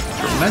deals a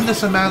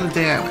tremendous amount of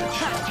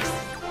damage.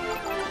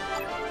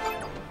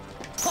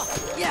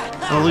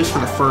 Well, at least for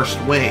the first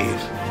wave.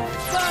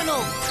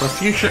 But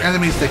future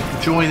enemies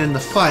that join in the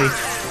fight,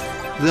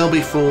 they'll be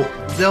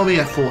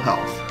at full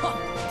health.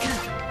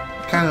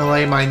 Kinda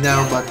lame, I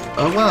know, but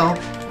oh well.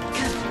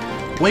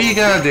 What you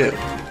gotta do?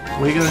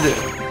 What you gonna do?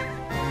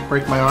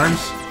 Break my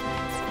arms?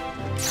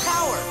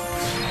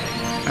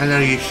 I know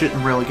you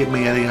shouldn't really give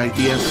me any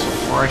ideas,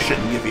 or I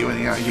shouldn't give you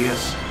any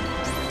ideas.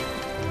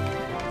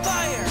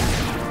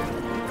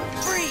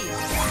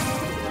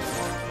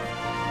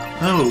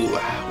 Oh,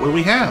 what do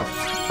we have?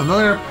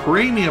 Another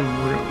premium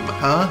room,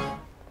 huh?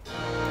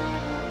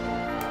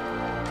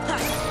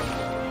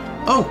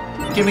 Oh,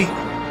 gimme.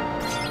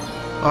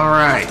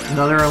 Alright,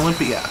 another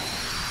Olympia.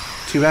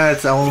 Too bad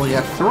it's only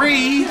a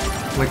 3,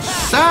 which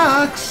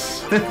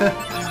sucks.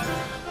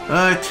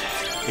 But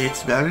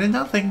it's better than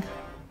nothing.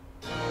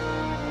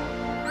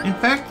 In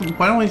fact,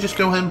 why don't we just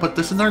go ahead and put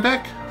this in our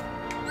deck?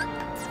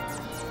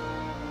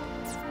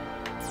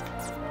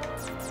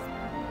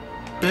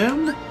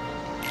 Boom.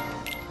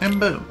 And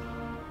boom.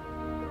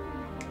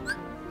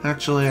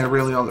 Actually, I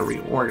really ought to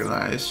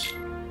reorganize.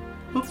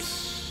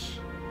 Oops.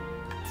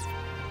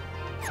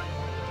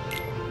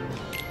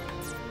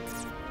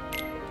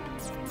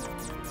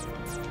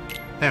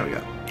 There we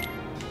go.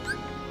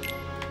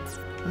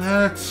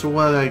 That's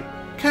what I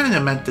kind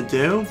of meant to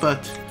do,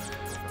 but...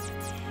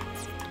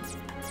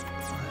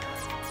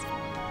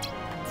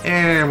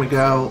 There we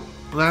go.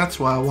 That's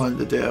what I wanted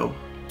to do.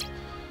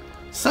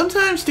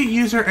 Sometimes the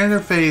user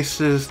interface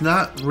is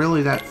not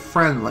really that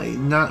friendly,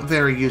 not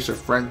very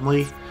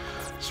user-friendly,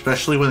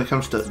 especially when it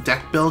comes to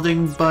deck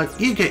building, but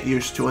you get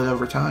used to it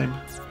over time.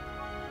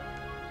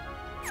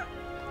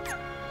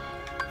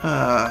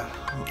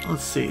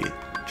 Let's see.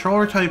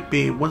 Controller type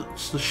B,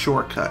 what's the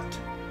shortcut?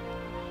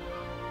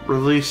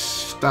 Release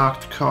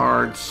stocked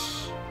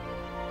cards.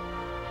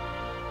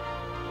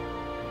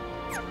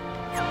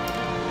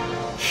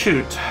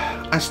 Shoot,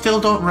 I still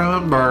don't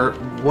remember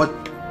what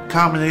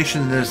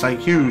combination it is I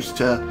use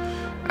to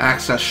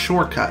access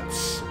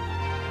shortcuts.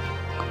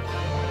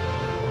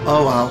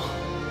 Oh well.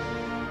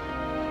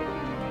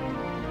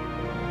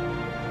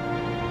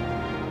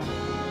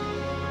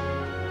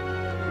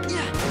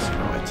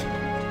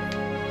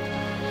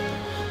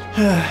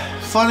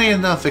 Funny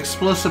enough,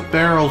 explosive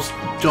barrels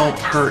don't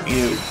hurt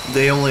you,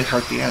 they only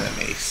hurt the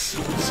enemies.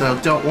 So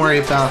don't worry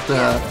about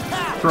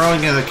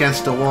throwing it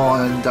against a wall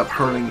and end up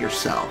hurting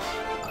yourself.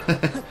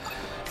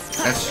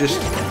 That's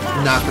just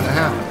not gonna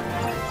happen.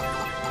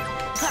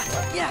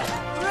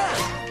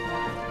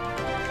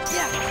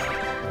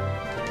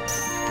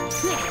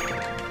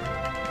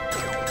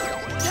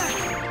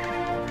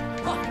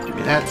 Give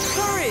me that.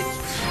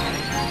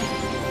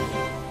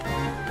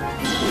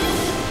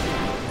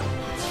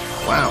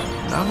 Wow,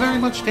 not very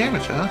much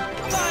damage, huh?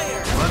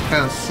 What?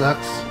 kind of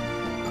sucks.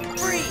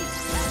 Freeze!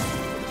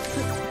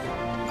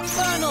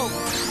 Funnel!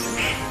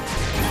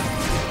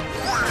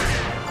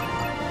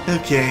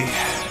 Okay.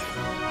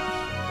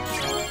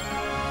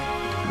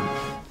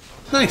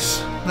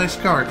 Nice. Nice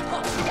card.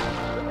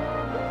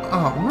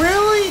 Oh,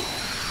 really?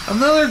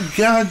 Another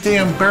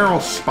goddamn barrel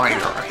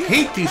spider. I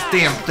hate these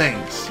damn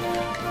things.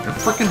 They're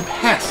freaking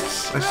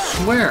pests, I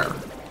swear.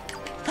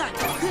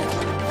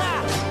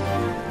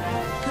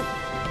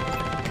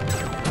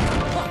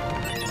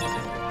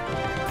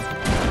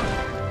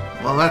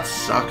 Well, that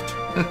sucked.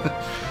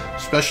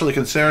 Especially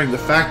considering the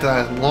fact that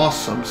I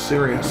lost some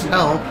serious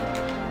health,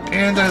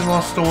 and I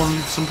lost on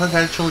some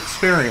potential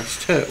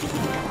experience too.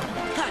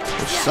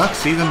 Which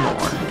sucks even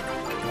more.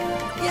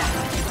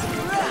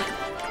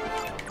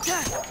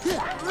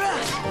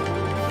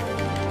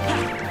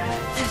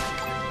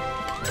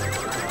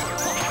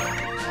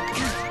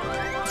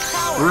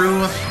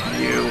 Screw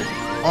you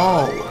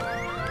all.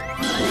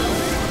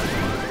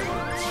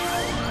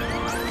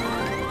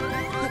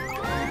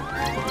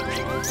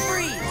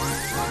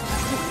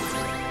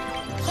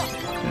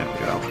 There we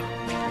go.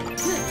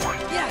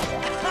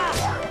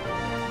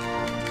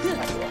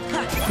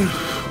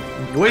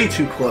 Way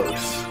too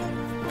close.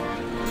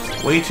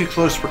 Way too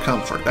close for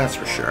comfort, that's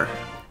for sure.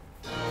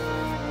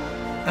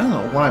 I don't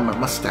know why my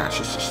mustache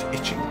is just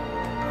itching.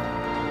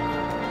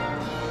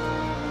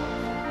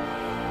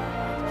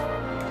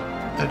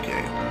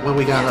 Okay, what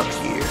we got up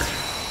here?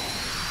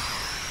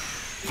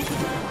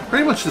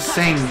 Pretty much the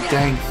same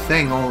dang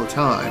thing all the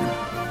time.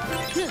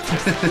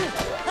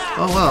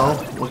 Oh well,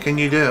 what can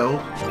you do?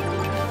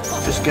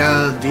 Just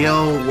gotta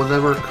deal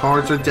whatever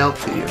cards are dealt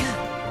to you.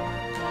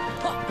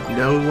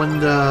 Know when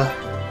to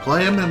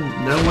play them and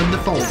know when to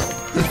fold them.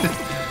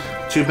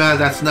 Too bad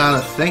that's not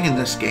a thing in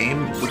this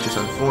game, which is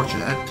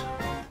unfortunate.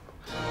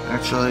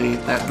 Actually,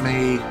 that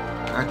may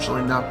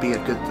actually not be a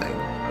good thing,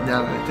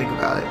 now that I think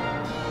about it.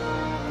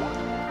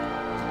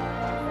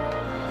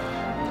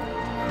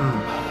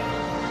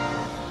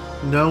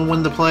 Know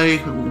when to play,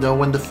 know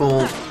when to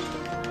fold.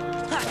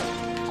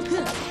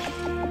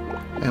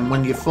 And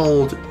when you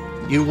fold,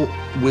 you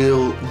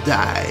will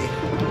die.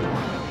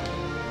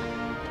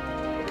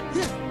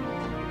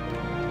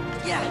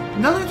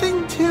 Another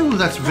thing too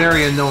that's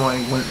very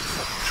annoying when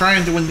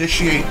trying to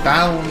initiate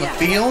battle in the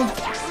field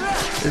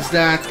is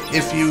that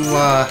if you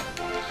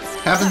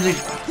happen to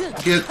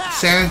get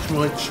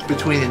sandwiched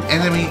between an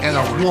enemy and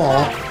a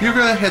wall, you're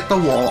gonna hit the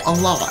wall a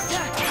lot.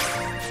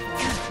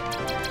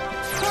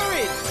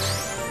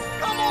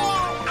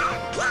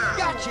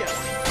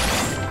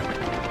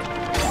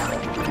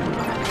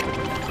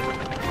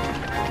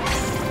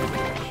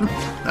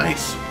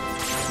 Nice.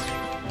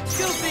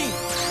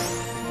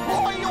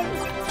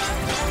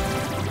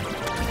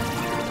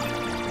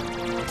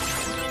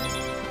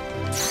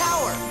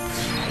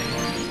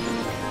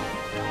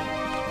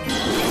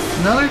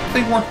 Another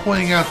thing worth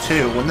pointing out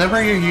too,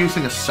 whenever you're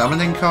using a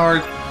summoning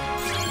card,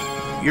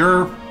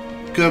 you're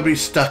gonna be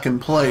stuck in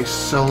place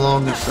so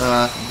long as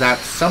that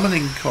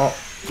summoning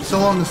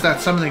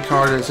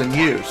card is in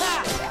use.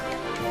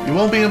 You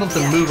won't be able to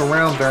move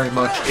around very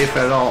much, if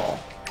at all.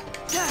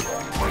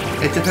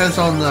 It depends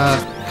on the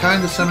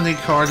kind of summoning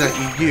card that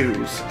you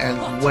use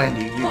and when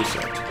you use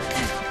it.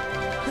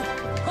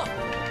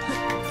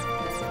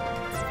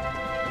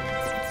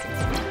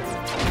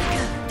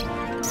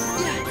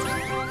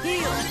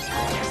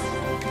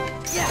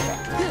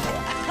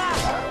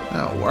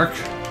 That'll work.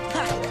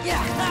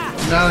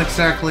 Not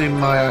exactly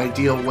my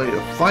ideal way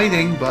of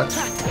fighting, but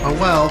oh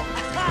well.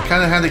 I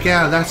kinda had to get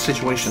out of that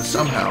situation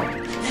somehow.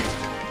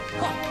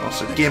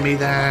 Also, gimme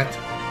that.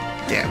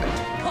 Damn it.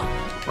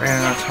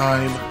 Ran out of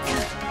time.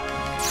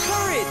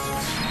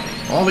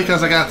 All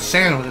because I got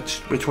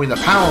sandwiched between the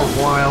power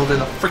wild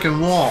and a freaking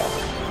wall.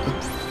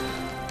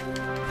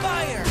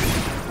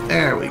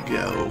 There we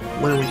go.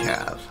 What do we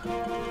have?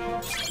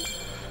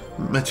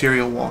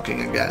 Material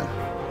walking again.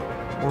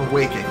 Or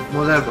waking.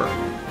 Whatever.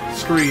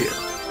 Screw you.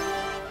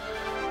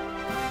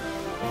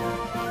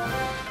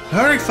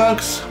 Alright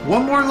folks,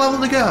 one more level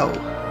to go.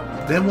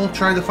 Then we'll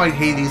try to fight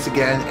Hades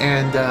again,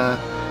 and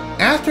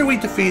after we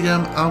defeat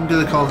him, I'm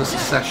gonna call this a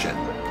session.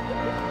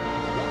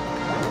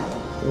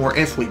 Or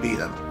if we beat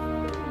him.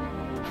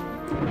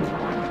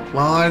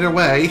 Well, either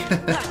way,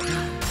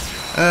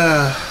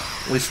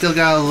 we still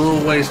got a little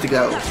ways to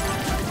go.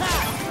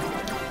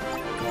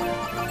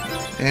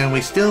 And we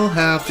still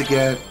have to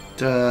get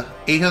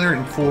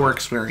 804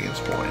 experience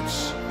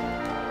points.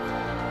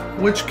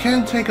 Which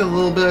can take a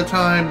little bit of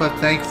time, but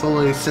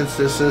thankfully, since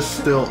this is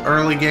still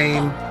early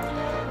game,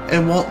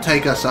 it won't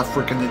take us a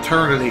freaking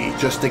eternity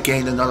just to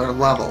gain another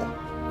level.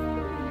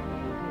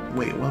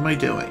 Wait, what am I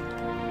doing?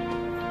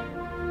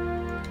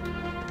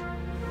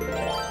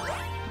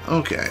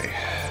 Okay.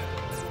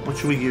 What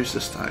should we use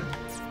this time?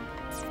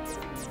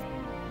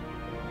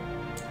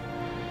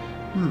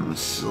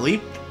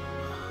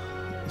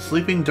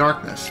 Sleeping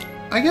Darkness.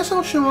 I guess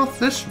I'll show off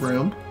this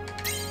room.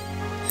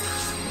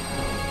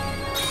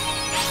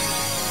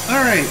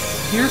 Alright,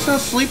 here's how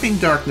Sleeping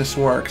Darkness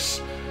works.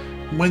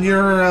 When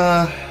you're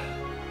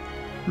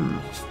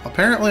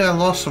Apparently I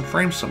lost some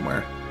frames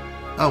somewhere.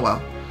 Oh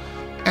well.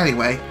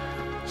 Anyway,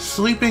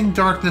 sleeping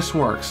darkness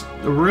works.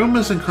 The room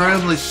is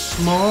incredibly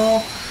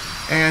small,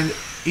 and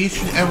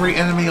each and every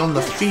enemy on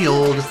the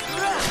field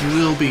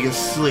will be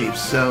asleep,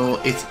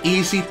 so it's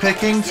easy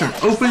pickings and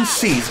open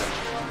season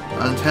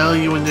until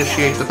you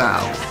initiate the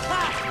battle.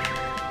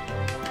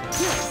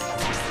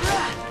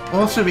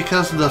 Also,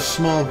 because of the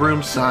small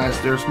room size,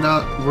 there's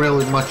not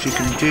really much you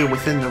can do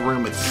within the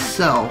room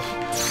itself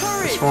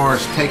as far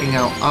as taking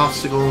out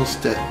obstacles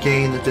to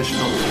gain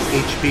additional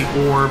HP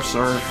orbs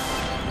or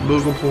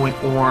movement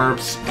point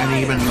orbs, and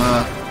even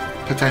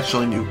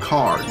potentially new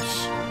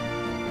cards.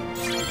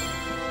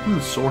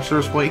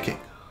 Sorcerer's Waking.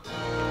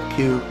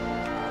 Q.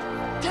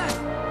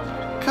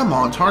 Come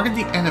on, target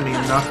the enemy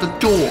and not the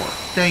door.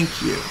 Thank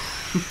you.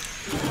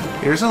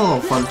 Here's a little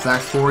fun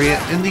fact for you.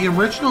 In the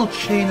original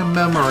Chain of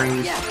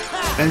Memories,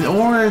 in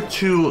order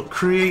to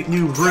create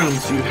new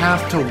rooms, you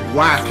have to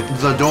whack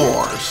the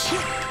doors.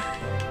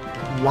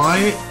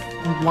 Why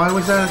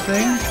was that a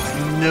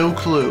thing? No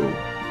clue.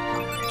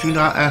 Do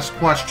not ask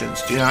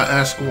questions. Do not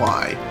ask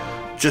why.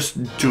 Just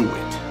do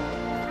it.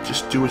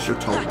 Just do as you're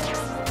told.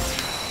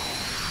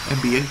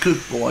 And be a good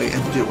boy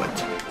and do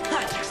it.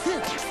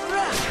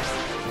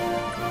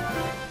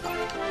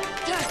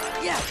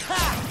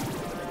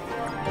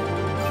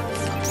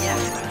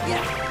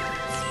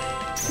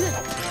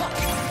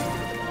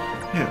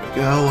 Here we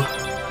go.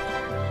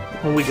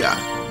 What we got?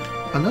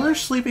 Another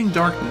Sleeping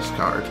Darkness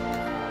card.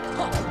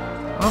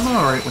 I'm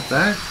alright with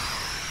that.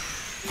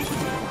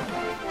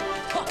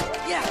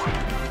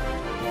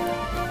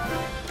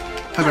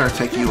 I better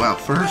take you out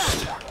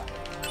first.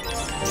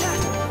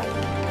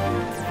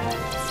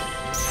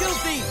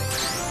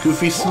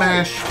 Goofy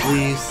smash,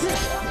 please.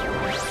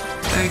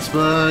 Thanks,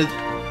 bud.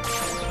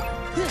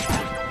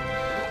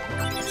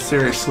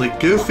 Seriously,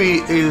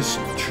 Goofy is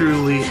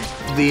truly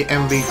the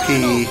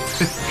MVP.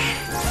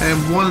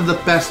 And one of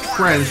the best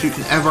friends you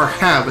can ever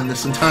have in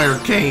this entire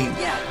game.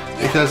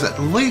 Because at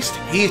least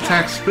he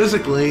attacks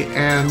physically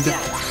and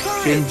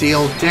can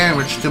deal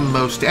damage to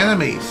most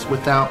enemies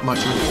without much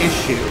of an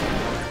issue.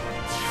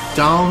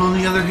 Donald, on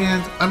the other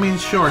hand, I mean,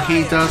 sure,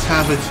 he does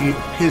have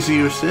his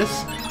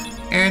uses,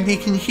 and he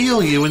can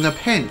heal you in a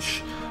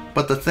pinch.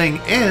 But the thing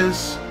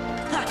is,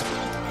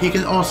 he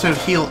can also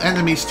heal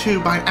enemies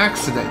too by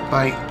accident,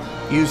 by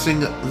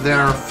using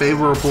their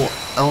favorable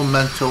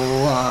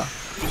elemental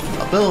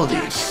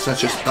abilities,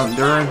 such as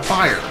thunder and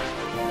fire.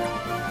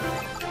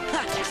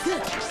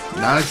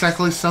 Not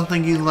exactly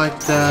something you like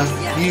to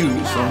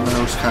use on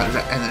those kinds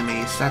of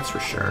enemies, that's for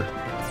sure.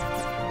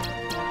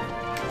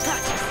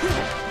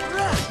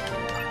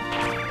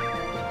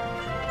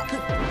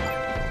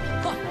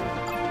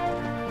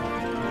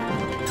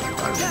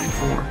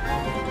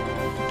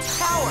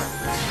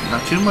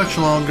 Not too much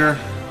longer.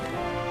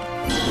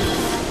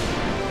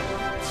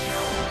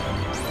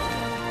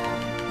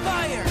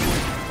 Fire.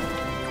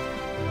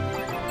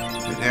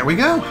 There we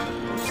go.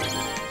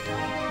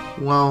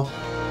 Well,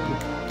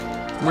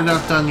 we're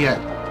not done yet.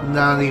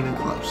 Not even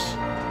close.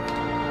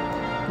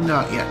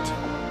 Not yet.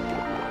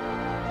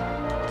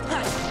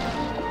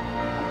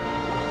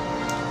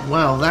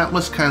 Well, that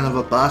was kind of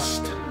a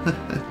bust.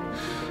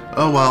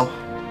 Oh well.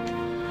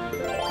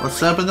 Let's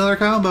set up another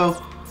combo.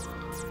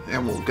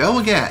 And we'll go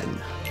again.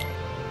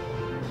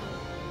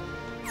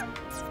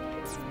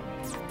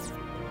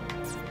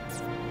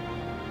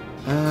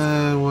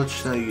 What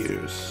should I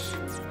use?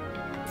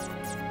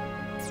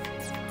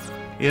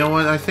 You know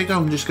what? I think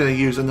I'm just going to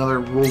use another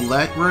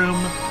roulette room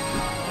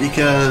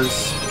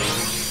because,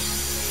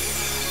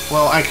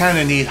 well, I kind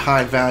of need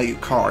high value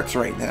cards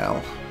right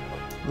now.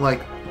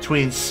 Like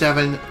between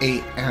 7,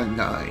 8, and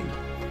 9.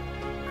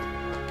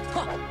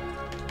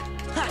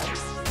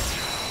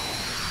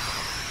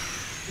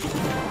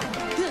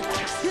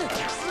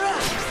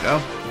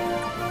 Go.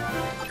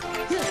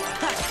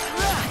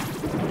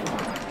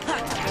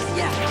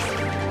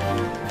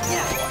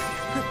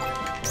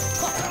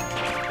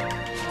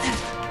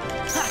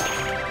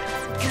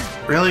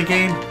 Really,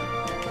 game?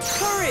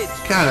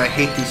 God, I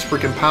hate these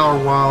freaking power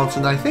wilds,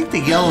 and I think the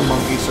yellow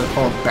monkeys are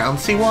called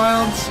bouncy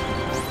wilds.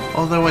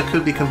 Although I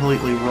could be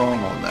completely wrong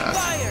on that.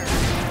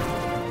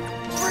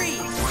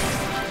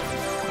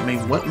 I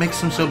mean, what makes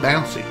them so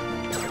bouncy?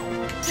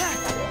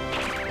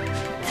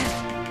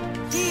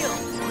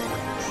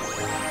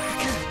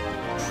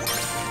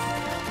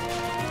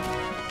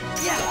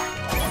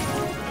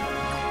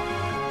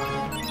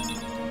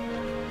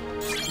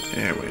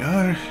 There we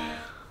are.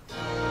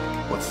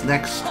 What's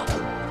next?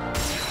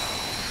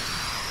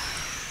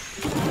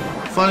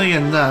 Funny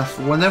enough,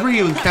 whenever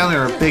you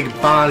encounter a big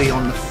body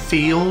on the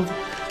field,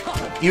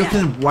 you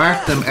can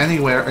whack them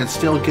anywhere and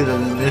still get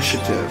an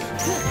initiative.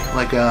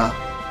 Like,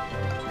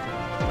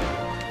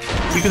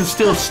 you can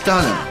still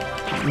stun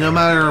him, no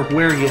matter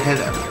where you hit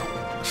him.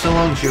 So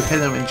long as you hit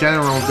him in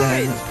general,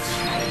 then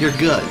you're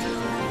good.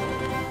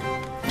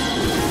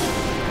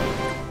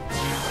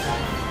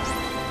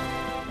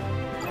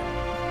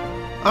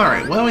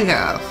 Alright, what do we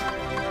have?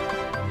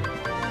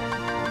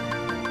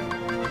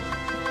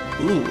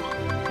 Ooh.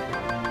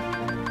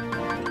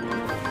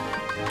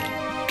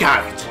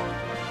 Got it.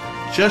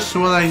 Just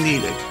what I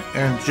needed,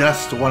 and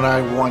just what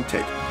I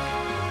wanted.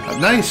 A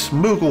nice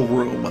Moogle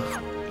room.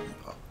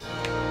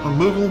 A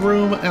Moogle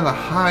room and a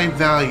high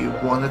value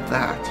one at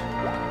that.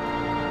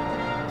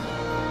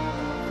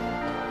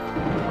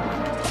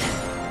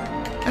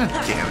 God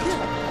damn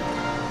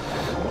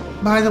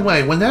it. By the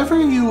way, whenever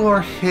you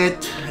are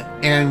hit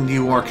and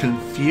you are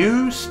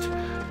confused,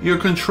 your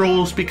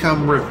controls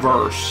become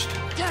reversed.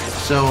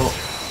 So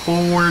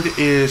forward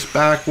is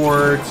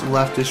backwards,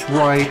 left is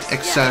right,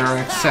 etc.,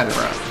 etc.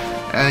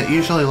 And it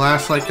usually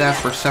lasts like that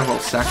for several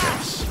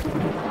seconds.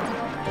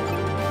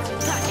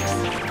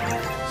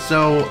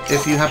 So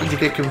if you happen to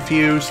get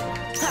confused,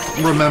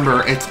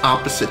 remember it's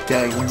opposite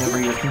day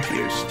whenever you're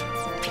confused.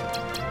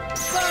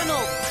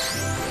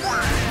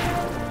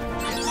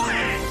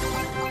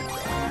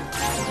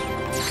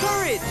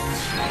 Courage!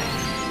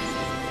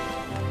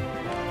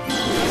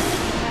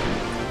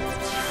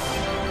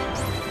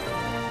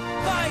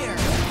 Fire!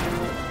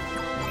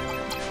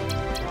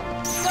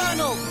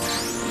 Funnel!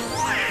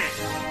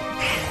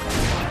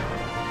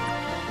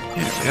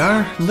 Here we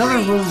are. Another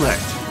roulette.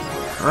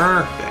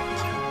 Perfect.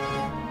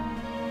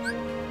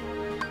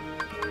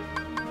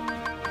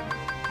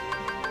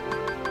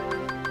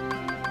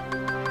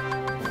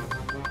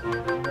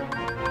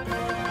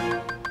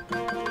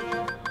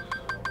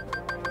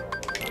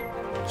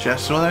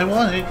 Just what I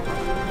wanted.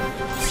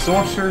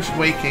 Sorcerer's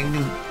Waking,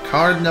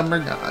 card number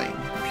 9.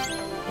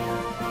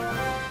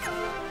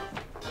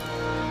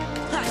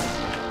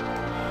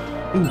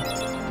 Ooh.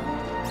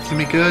 Give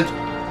me good.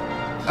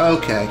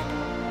 Okay.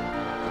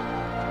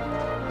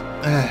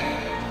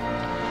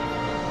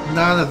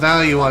 Not the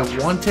value I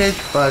wanted,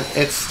 but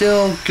it's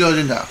still good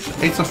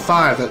enough. It's a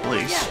 5 at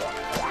least.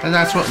 And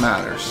that's what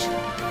matters.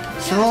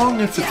 So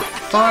long as it's a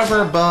 5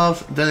 or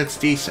above, then it's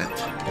decent.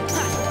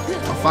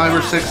 A 5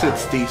 or 6,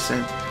 it's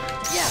decent.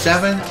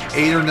 7,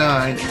 8, or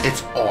 9,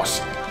 it's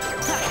awesome.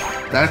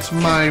 That's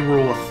my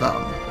rule of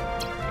thumb.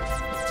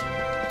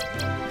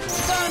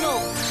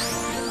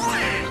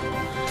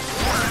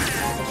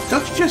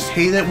 Don't you just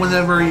hate it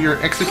whenever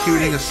you're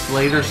executing a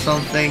slate or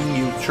something,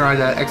 you try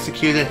to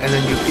execute it, and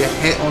then you get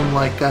hit on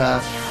like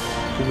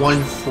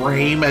one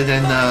frame, and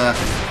then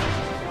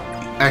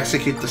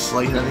execute the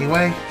slate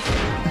anyway?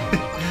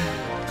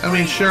 I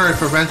mean, sure, it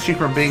prevents you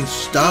from being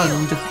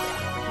stunned,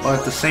 but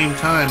at the same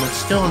time, it's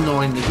still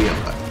annoying to deal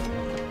with.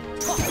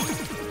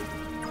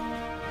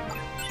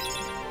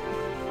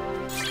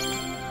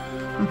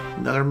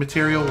 Another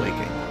material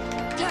waking.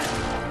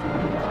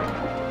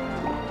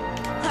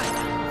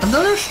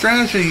 Another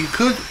strategy you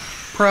could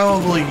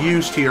probably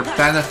use to your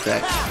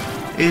benefit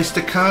is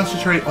to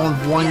concentrate on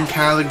one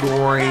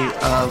category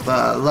of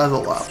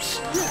level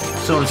ups.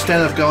 So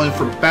instead of going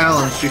for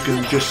balance, you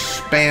can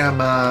just spam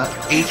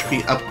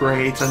HP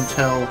upgrades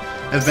until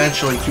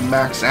eventually you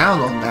max out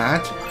on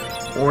that.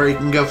 Or you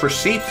can go for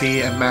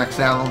CP and max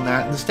out on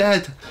that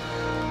instead.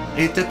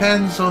 It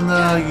depends on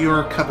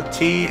your cup of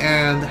tea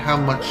and how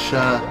much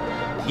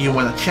you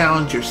want to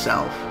challenge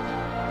yourself.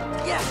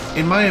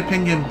 In my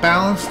opinion,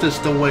 balanced is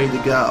the way to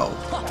go.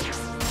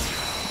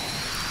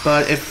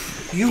 But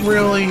if you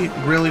really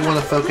want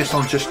to focus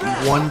on just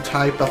one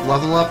type of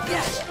level up,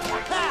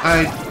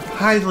 I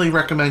highly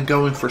recommend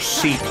going for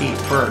CP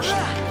first,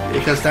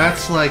 because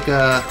that's like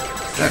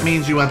that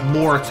means you have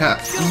more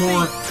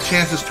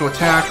chances to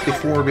attack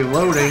before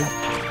reloading,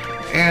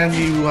 and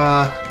you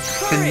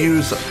can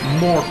use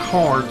more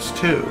cards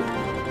too,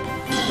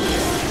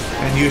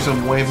 and use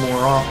them way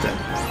more often.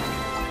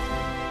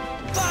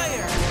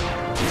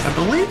 I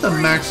believe the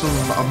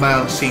maximum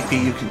amount of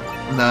CP you can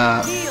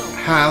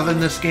have in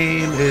this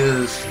game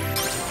is,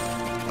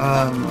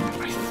 I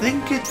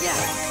think it's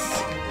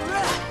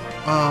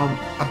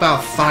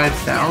about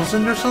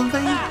 5,000 or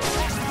something?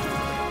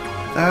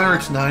 That or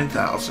it's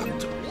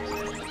 9,000.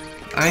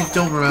 I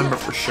don't remember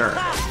for sure.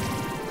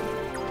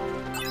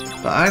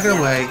 But either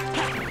way,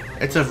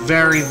 it's a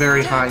very,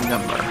 very high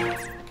number.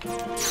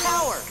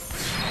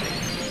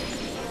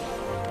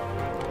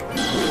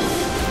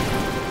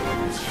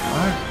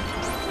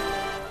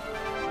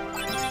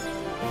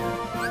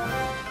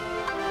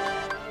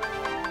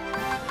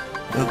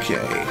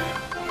 Okay,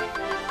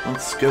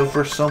 let's go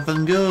for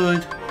something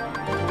good.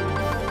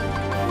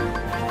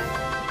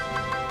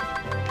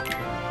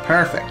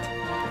 Perfect.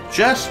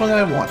 Just what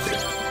I wanted.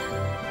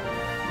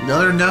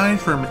 Another 9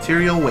 for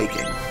Material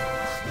Waking.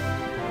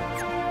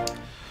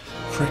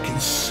 Frickin'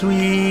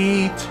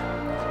 sweet.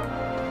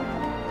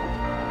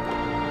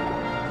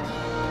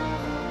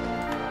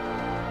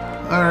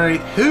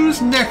 Alright,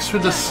 who's next for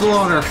the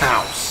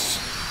slaughterhouse?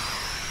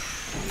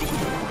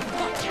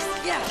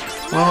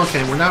 Well,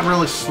 okay, we're not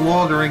really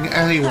slaughtering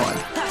anyone.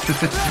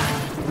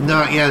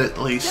 Not yet, at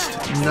least.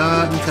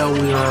 Not until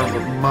we are of a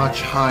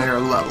much higher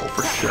level,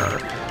 for sure.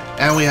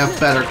 And we have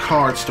better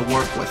cards to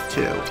work with,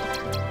 too.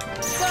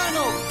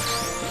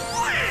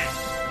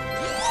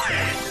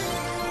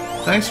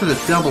 Thanks for the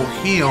double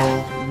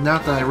heal.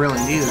 Not that I really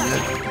needed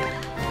it.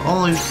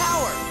 Only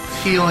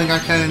healing I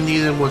kind of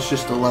needed was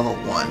just a level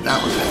 1. That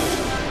was it.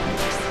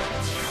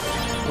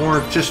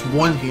 Or just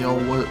one heal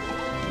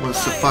will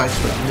suffice,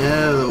 but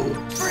no.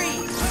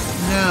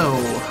 No.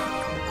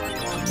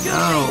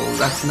 No,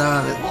 that's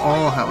not at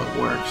all how it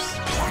works.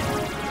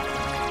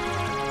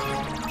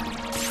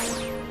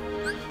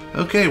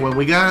 Okay, what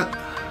we got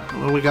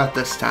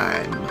this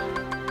time?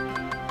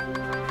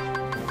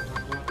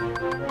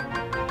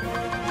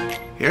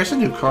 Here's a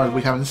new card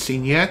we haven't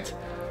seen yet.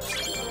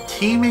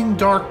 Teeming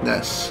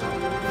Darkness.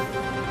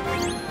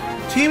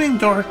 Teeming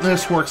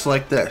Darkness works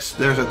like this.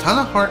 There's a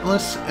ton of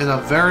Heartless in a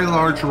very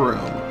large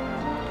room.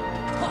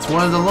 It's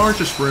one of the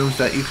largest rooms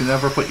that you can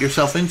ever put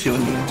yourself into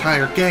in the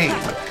entire game.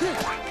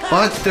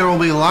 But there will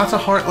be lots of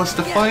Heartless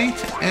to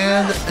fight,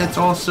 and it's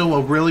also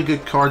a really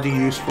good card to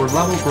use for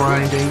level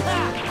grinding,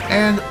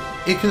 and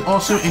it can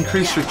also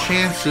increase your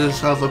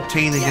chances of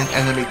obtaining an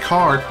enemy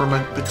card from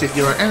a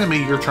particular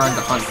enemy you're trying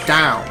to hunt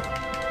down.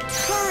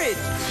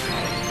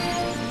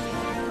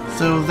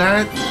 So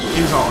that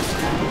is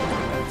awesome.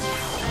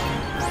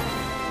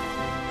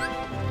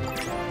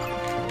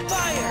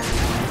 Fire!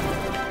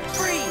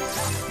 Freeze!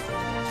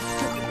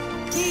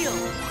 Heal!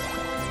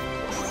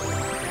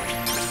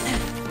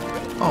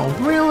 Oh,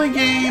 really,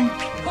 game?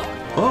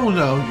 Oh,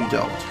 no, you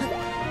don't.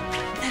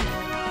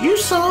 You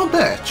son of a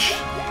bitch!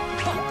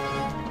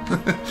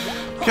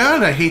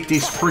 God, I hate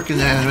these freaking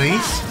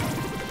enemies.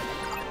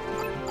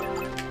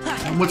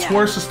 And what's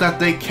worse is that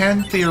they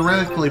can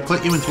theoretically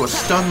put you into a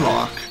stun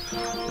lock.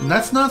 And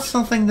that's not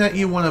something that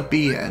you want to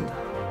be in.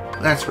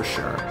 That's for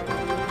sure.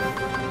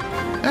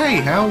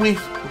 Hey, how we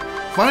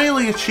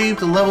finally achieved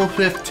the level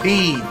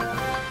 15.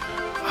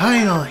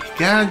 Finally,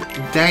 god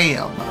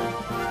damn.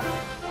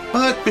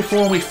 But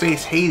before we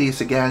face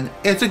Hades again,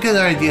 it's a good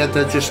idea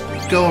to just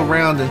go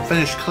around and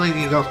finish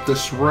cleaning up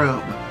this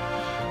room.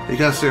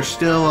 Because there's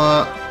still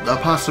a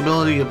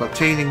possibility of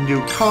obtaining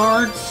new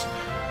cards,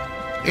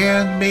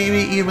 and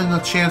maybe even a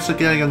chance of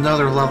getting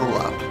another level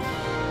up.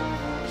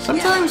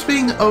 Sometimes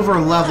being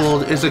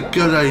over-leveled is a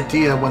good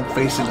idea when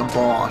facing a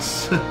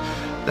boss.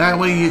 That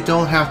way you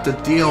don't have to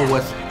deal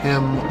with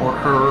him or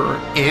her,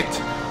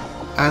 it,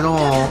 at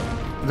all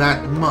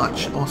that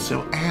much.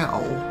 Also,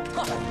 ow.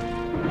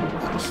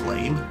 That was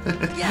lame.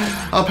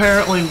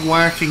 Apparently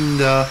whacking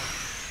the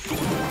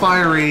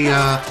fiery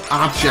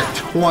object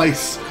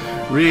twice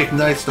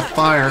reignites the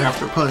fire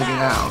after putting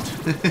it out.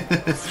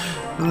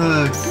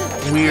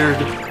 Weird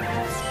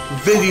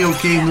video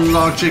game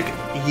logic.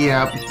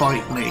 Yeah,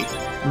 bite me.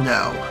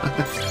 No.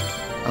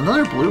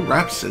 Another Blue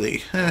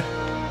Rhapsody.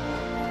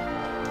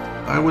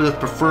 I would have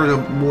preferred a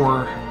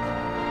more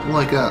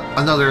like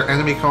another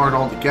enemy card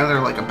altogether,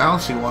 like a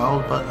Bouncy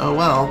Wild, but oh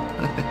well.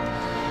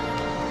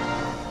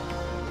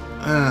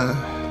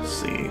 Let's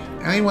see.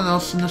 Anyone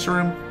else in this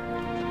room?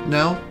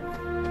 No?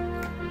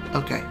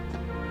 Okay.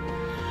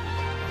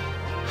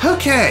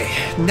 Okay,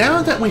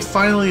 now that we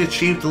finally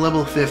achieved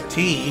level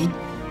 15,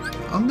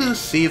 I'm gonna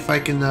see if I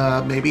can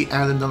maybe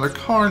add another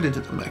card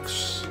into the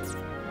mix.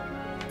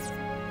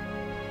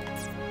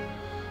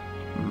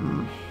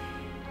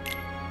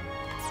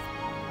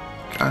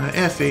 Kinda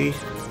iffy.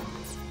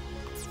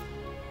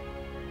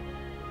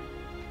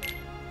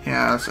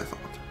 Yeah, that's what I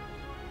thought.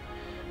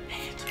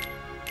 Dang it.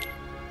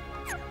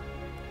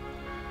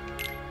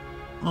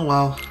 Oh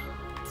well.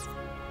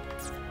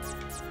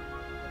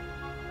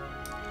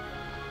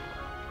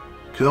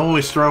 Could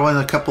always throw in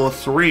a couple of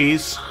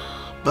threes,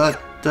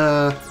 but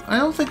I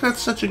don't think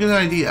that's such a good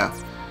idea.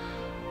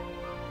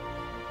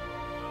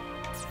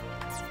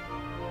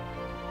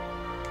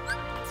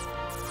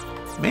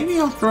 Maybe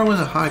I'll throw in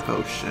a high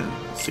potion.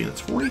 Let's see,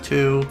 that's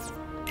 42.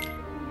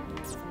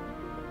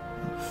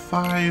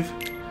 5.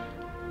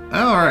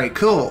 Alright,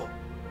 cool.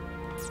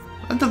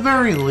 At the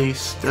very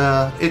least,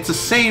 it's the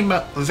same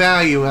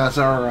value as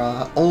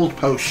our old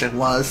potion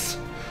was.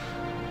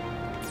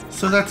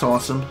 So that's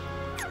awesome.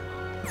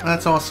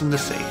 That's awesome to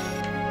see.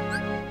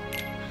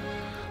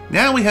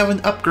 Now we have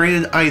an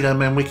upgraded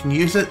item and we can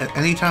use it at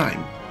any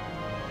time.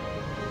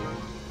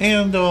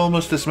 And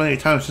almost as many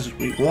times as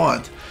we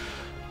want.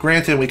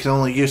 Granted, we can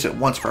only use it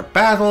once per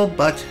battle,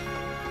 but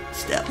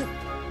still.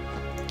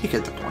 You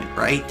get the point,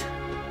 right?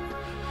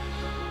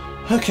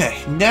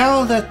 Okay,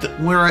 now that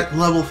we're at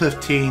level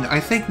 15, I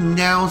think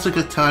now's a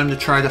good time to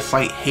try to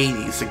fight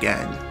Hades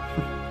again.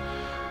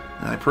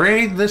 And I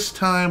pray this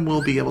time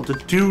we'll be able to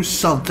do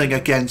something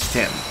against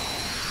him.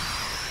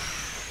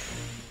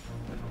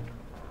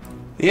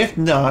 If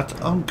not,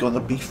 I'm gonna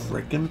be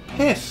freaking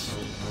pissed.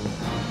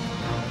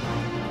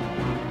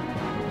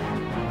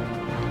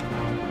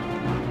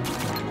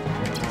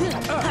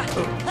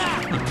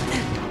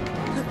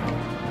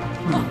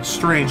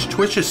 Strange.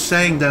 Twitch is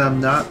saying that I'm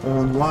not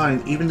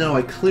online, even though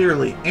I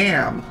clearly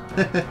am.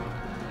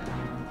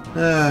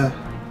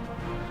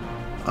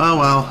 Oh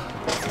well.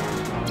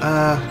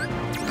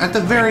 At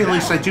the very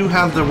least, I do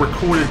have the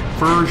recorded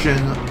version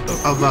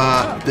of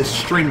this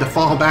stream to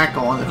fall back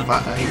on if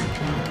I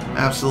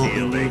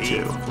absolutely need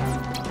to.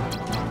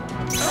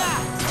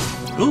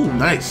 Ooh,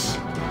 nice.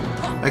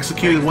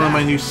 Executed one of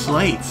my new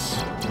slates.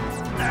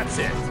 That's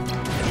it.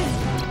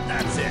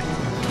 That's it.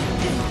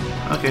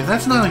 Okay,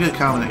 that's not a good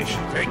combination.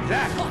 Take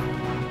that.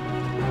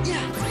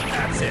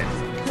 That's it.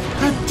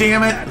 God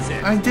damn it!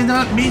 I did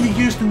not mean to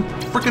use the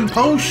frickin'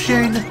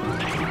 potion!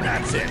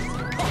 That's it.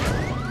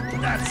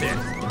 That's it.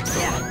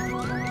 Yeah.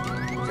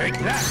 Take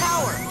that.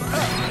 Power.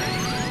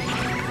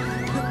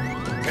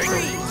 Take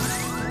Freeze.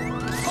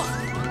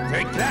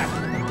 Take that.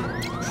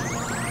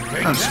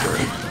 Take I'm that.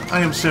 screwed. I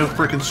am so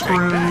frickin'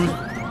 screwed.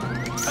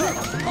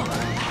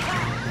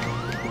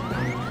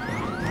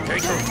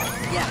 Take it.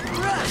 Yeah.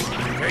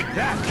 Take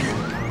that.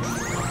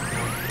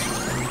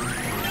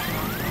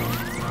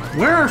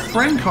 Where are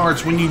friend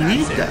cards when you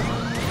need them?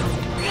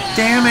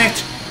 Damn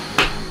it!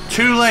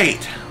 Too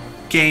late.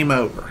 Game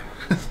over.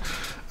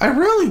 I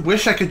really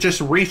wish I could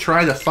just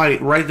retry the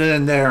fight right then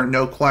and there,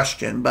 no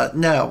question, but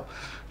no.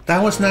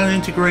 That was not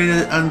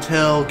integrated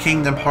until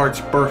Kingdom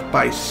Hearts Birth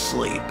by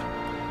Sleep.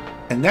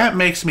 And that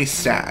makes me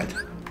sad.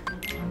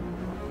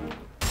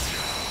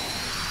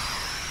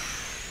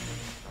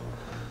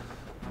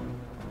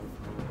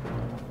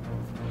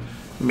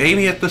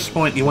 Maybe at this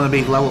point you want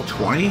to be level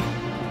 20?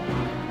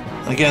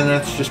 Again,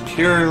 that's just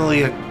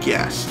purely a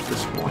guess at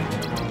this point.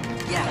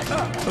 Yeah.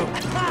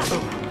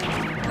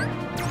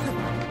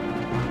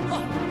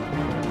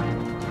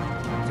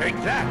 Take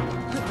that.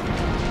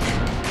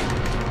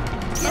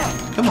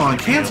 Come on,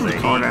 cancel the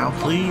card out,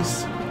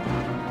 please.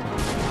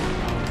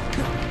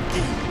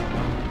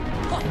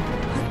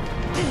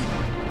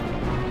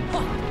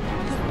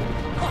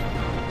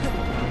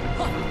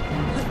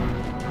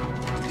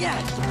 Yeah.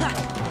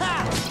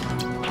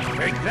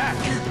 Take that.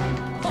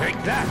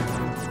 Take that.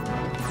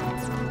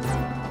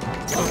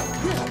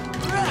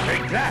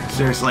 Take that.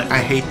 Seriously, I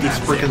hate these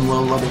freaking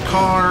low-level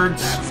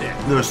cards. That's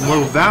it. Those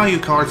low-value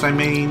cards, I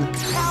mean.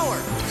 Power.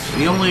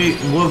 The only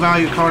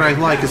low-value card I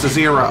like is a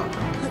 0.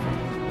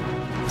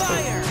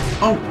 Fire.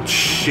 Oh,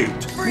 shoot.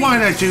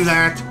 Why'd I do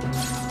that?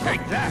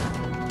 Take that.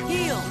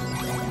 Heal.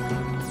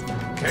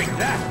 Take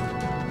that.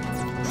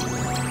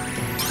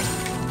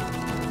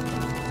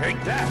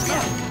 Take that.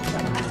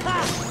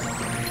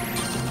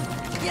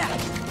 Yeah.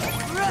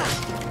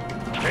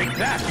 Take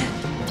that.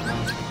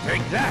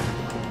 Take that.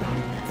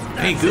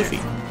 Hey, That's Goofy.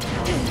 it.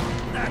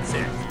 That's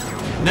it.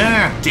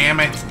 Nah, damn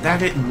it. That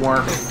didn't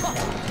work.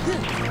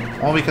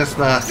 All because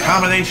the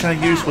combination I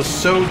used was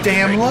so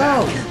damn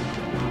low.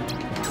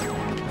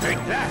 Take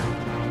that.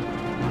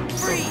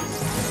 Freeze.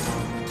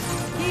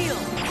 Heal.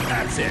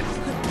 That's it.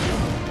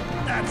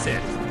 That's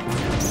it.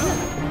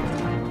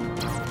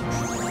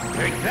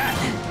 Take that.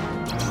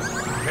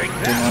 Take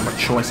Didn't that. have a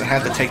choice. I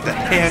had to take the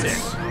That's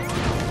hits.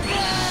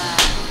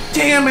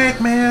 Damn it,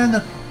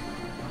 man.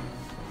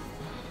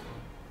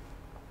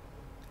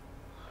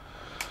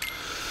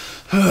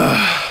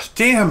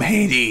 Damn,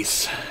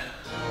 Hades.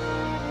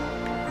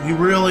 You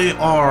really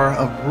are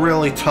a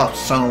really tough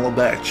son of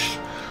a bitch.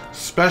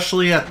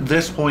 Especially at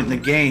this point in the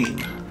game.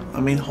 I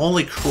mean,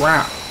 holy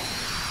crap.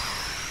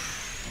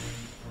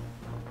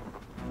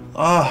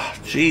 Oh,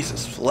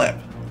 Jesus flip.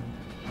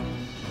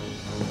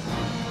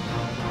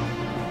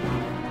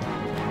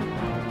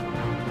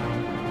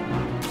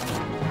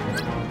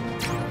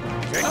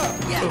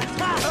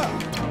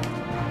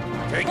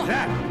 Take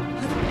that.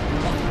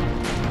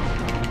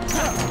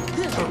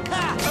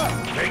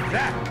 Take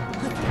that.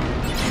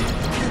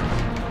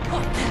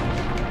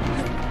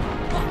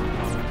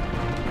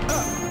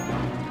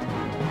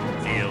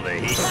 Feel the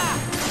heat.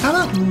 How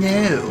about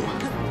no?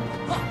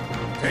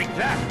 Take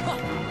that.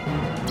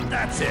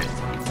 That's it.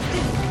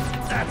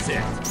 That's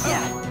it.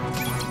 Yeah.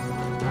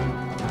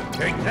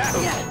 Take that.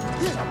 Yeah.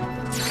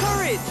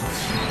 Courage.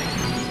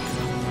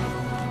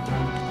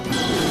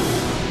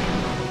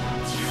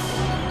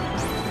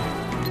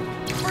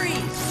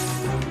 Freeze.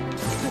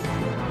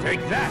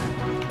 Take that.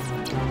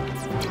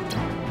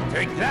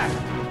 Take that.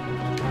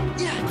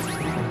 Yeah.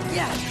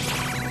 Yeah.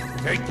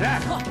 Take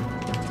that.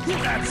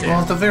 That's Well,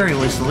 it. at the very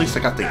least, I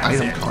got the That's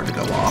item it. card to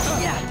go off.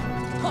 Yeah.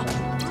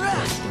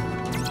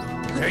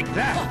 Take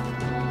that.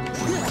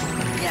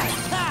 Yeah.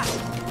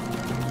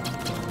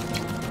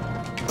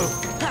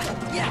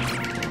 Yeah.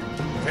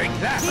 Take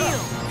that.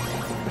 Heal.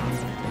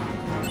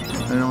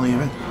 I don't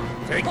even.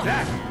 Take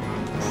that.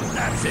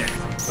 That's it.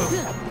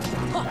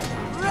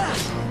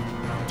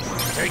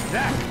 Take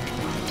that.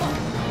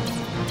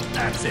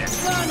 That's it.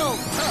 Donald.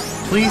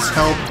 Please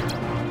help.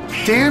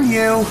 Damn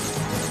you.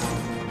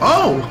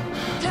 Oh!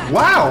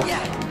 Wow! Yeah.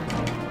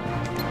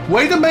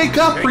 Way to make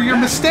up for your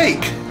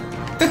mistake!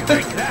 Take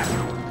that.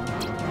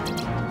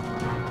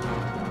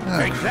 Oh,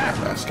 Take crap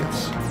that.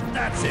 baskets.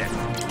 That's it.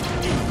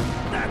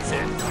 That's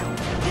it.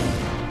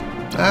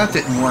 That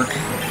didn't work.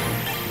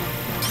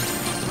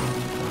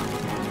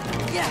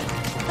 Yeah.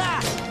 Ha.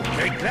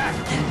 Take that.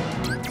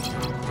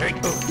 Take.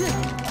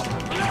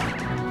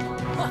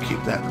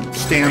 Keep that on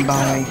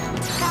standby.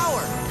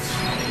 Power.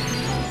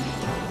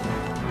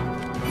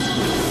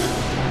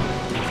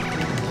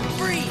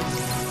 Freeze.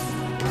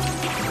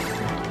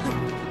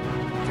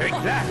 Take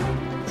that.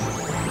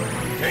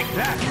 Take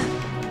that.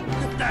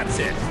 That's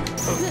it.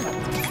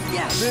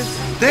 Yeah.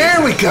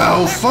 There we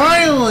go!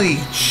 Finally!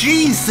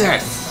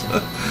 Jesus!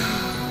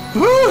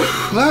 Whew,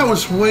 that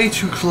was way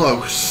too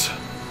close.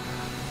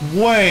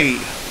 Way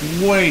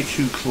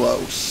too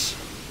close.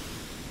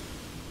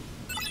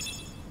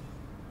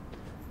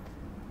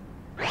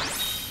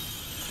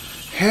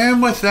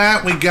 And with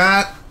that, we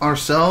got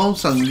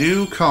ourselves a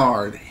new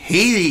card,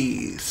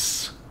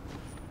 Hades.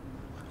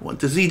 What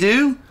does he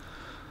do?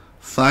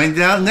 Find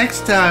out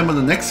next time on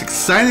the next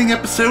exciting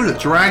episode of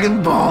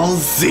Dragon Ball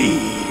Z.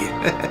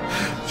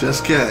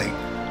 Just kidding.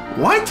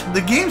 What? The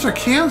games are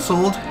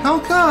canceled? How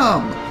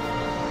come?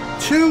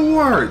 2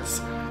 words.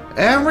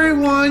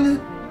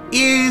 Everyone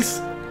is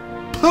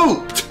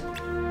pooped.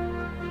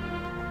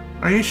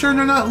 Are you sure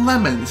they're not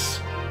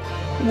lemons?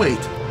 Wait,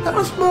 that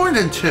was more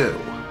than 2.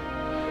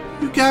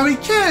 You gotta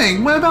be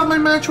kidding. What about my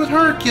match with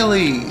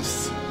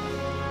Hercules?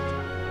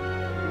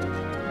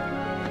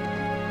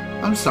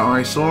 I'm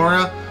sorry,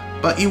 Sora,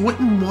 but you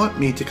wouldn't want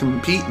me to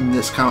compete in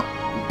this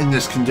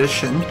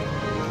condition.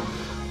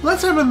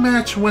 Let's have a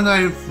match when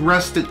I've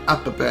rested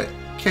up a bit.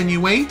 Can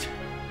you wait?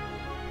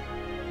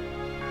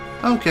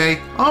 Okay,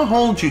 I'll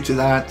hold you to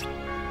that.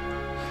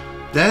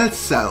 Then it's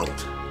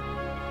settled.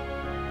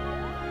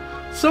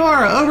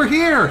 Sora, over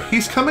here!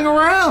 He's coming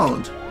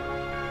around!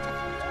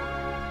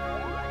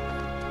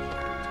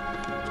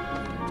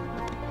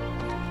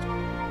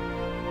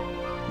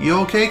 You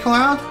okay,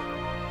 Cloud?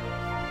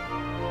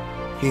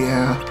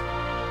 Yeah.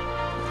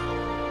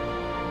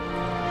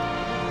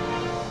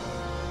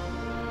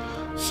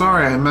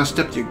 Sorry I messed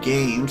up your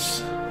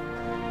games.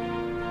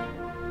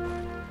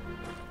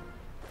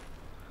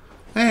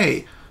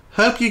 Hey,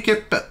 hope you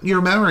get your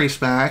memories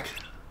back.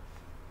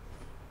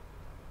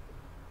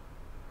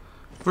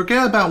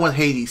 Forget about what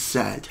Hades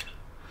said.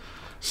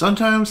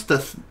 Sometimes the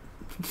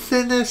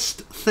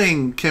thinnest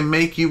thing can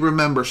make you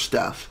remember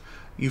stuff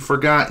you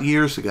forgot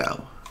years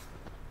ago.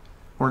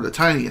 Or the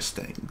tiniest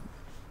thing.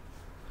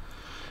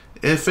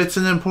 If it's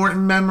an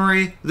important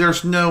memory,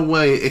 there's no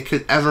way it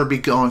could ever be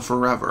gone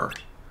forever.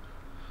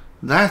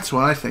 That's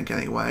what I think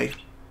anyway.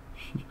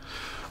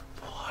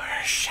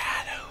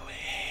 Foreshadowing.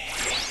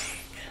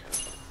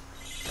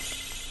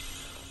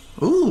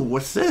 Ooh,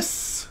 what's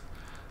this?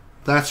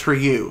 That's for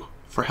you,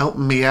 for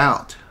helping me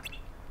out.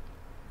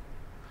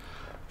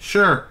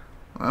 Sure.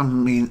 I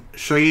mean,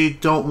 sure you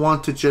don't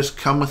want to just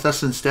come with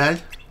us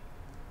instead?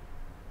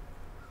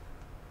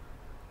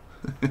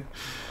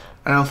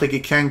 I don't think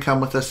you can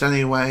come with us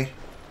anyway.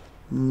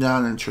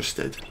 Not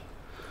interested.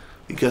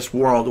 Because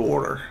world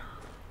order.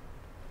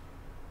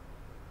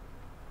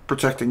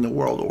 Protecting the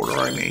world order,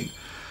 I mean.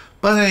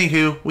 But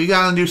anywho, we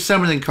got a new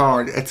summoning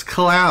card. It's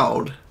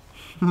Cloud.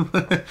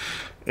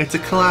 It's a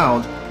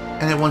cloud.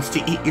 And it wants to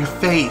eat your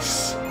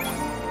face.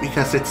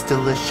 Because it's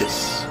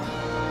delicious.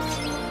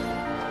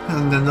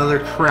 And another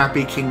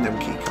crappy Kingdom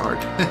Key card.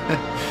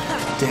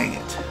 Dang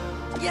it.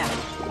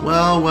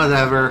 Well,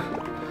 whatever.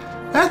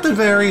 At the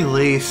very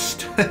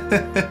least,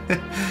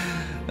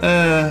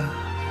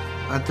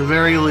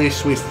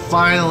 we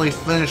finally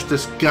finished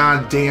this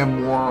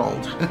goddamn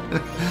world.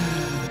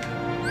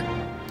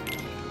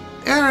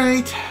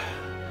 Alright,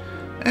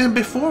 and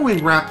before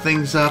we wrap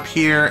things up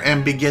here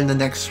and begin the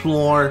next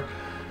floor,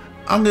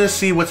 I'm gonna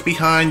see what's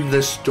behind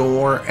this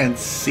door and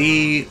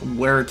see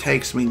where it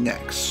takes me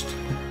next.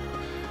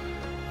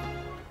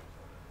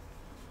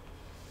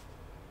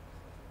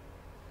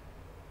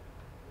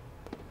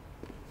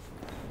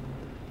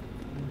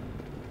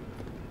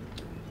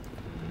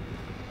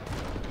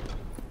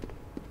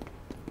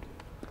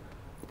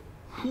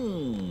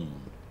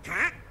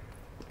 Huh?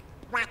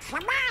 What's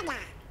the matter?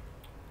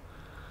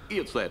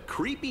 It's that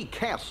creepy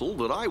castle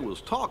that I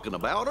was talking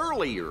about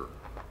earlier.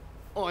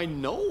 I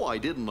know I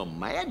didn't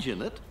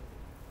imagine it.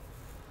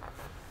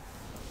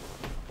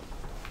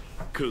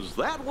 'Cause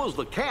that was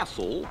the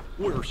castle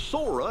where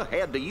Sora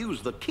had to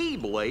use the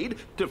Keyblade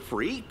to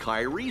free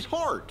Kyrie's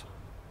heart.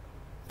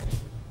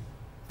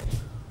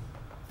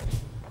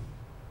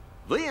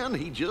 Then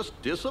he just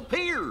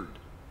disappeared.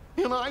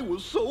 And I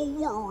was so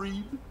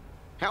worried.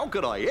 How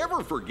could I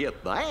ever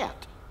forget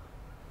that?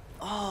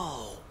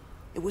 Oh,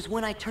 it was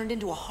when I turned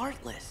into a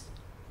Heartless.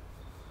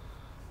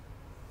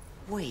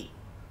 Wait,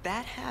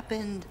 that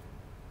happened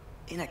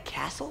in a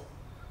castle?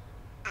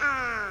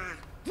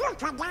 You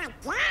forgot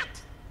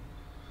that?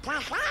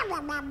 'Cause I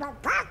remember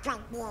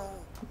perfectly.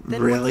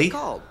 Then Really? what's it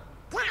called?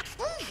 That's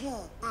easy,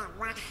 it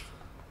was.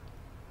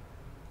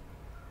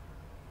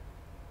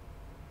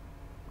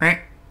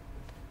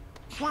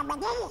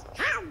 Somebody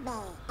help me.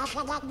 Is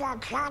it in your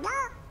journal?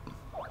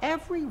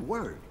 Every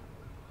word.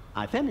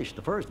 I finished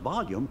the first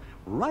volume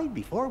right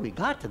before we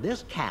got to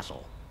this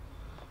castle.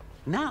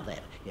 Now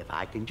then, if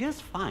I can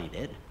just find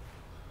it.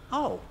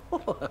 Oh,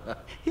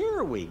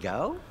 here we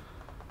go.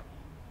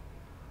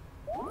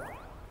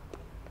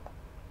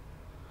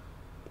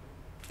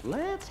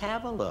 Let's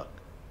have a look.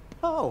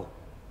 Oh,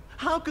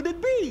 how could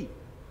it be?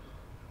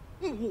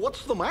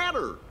 What's the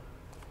matter?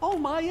 Oh,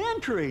 my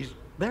entries,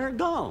 they're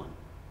gone.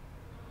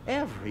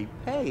 Every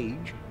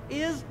page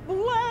is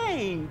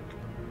blank.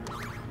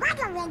 What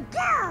do we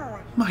do?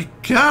 My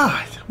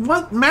God,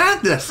 what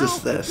madness How is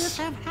could this this?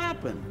 have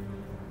happened?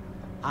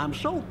 I'm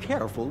so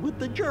careful with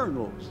the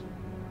journals.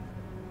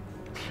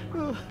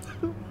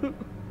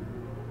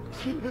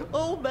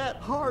 All that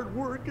hard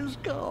work is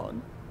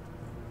gone.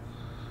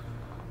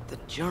 The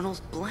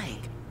journal's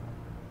blank.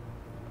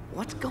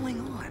 What's going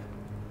on?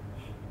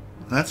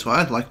 That's what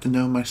I'd like to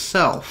know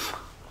myself.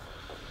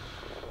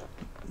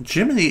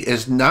 Jiminy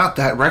is not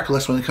that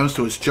reckless when it comes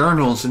to his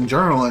journals and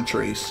journal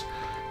entries.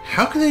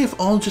 How could they have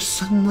all just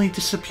suddenly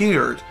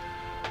disappeared?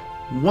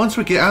 Once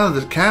we get out of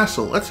the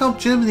castle, let's help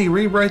Jiminy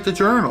rewrite the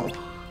journal.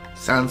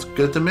 Sounds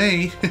good to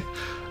me.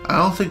 I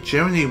don't think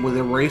Jiminy would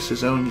erase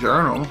his own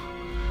journal.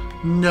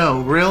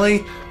 No, really?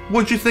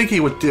 What'd you think he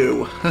would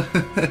do?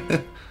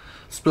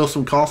 Spill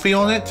some coffee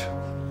on it?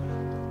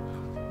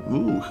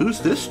 Ooh, who's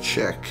this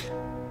chick?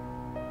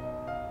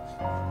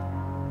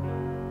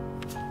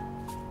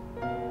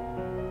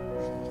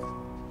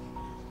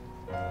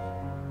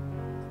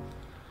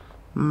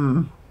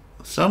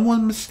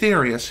 Someone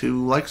mysterious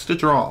who likes to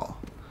draw.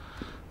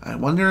 I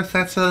wonder if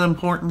that's an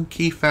important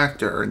key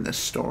factor in this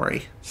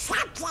story.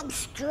 Something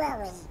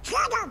screwy.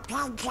 Little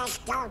pages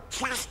don't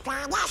trust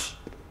on us.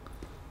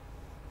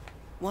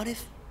 What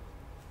if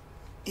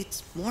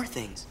it's more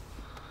things?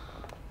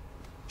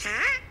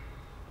 Huh?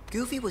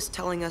 Goofy was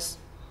telling us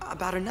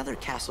about another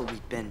castle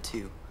we've been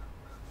to,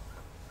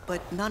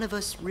 but none of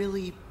us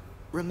really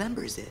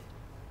remembers it.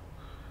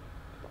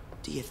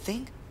 Do you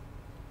think?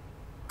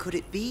 Could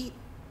it be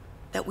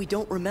that we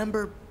don't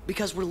remember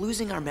because we're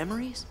losing our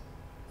memories?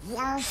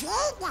 Losing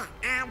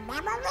our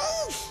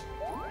memories?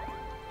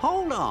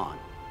 Hold on.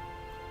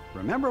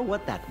 Remember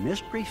what that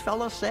mystery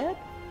fella said?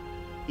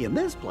 In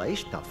this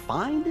place, to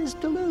find is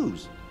to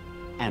lose,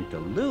 and to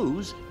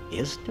lose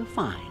is to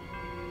find.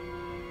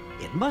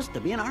 It must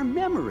have been our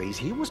memories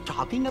he was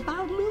talking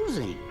about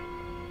losing.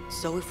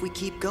 So if we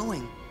keep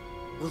going,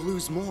 we'll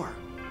lose more.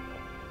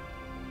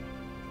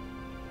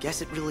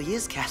 Guess it really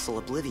is Castle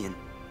Oblivion.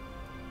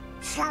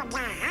 So the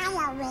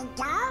higher we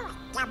go,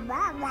 the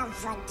more we'll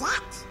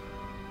forget.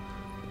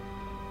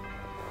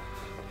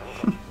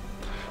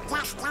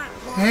 Just like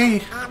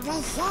Hey.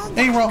 everything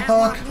Hey,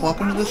 Roadhog. and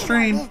Welcome to the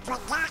stream. we've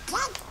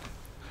forgotten.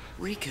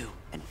 Riku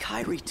and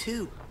Kairi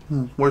too.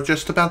 We're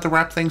just about to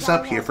wrap things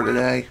up here for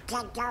today.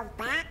 To go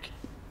back?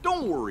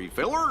 Don't worry,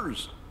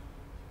 fellers.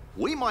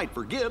 We might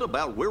forget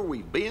about where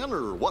we've been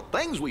or what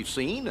things we've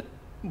seen,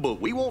 but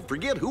we won't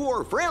forget who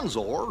our friends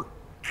are.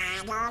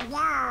 I don't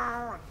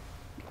know.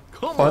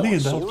 Come Funny on,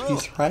 enough, Sora.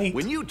 he's right.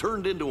 When you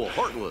turned into a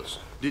Heartless,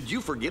 did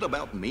you forget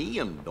about me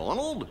and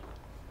Donald?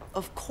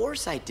 Of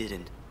course I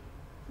didn't.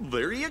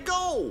 There you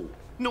go.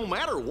 No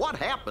matter what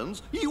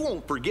happens, you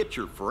won't forget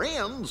your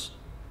friends.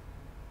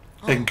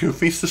 And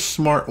Goofy's the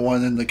smart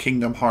one in the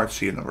Kingdom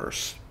Hearts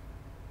universe.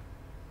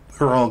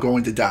 We're all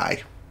going to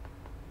die.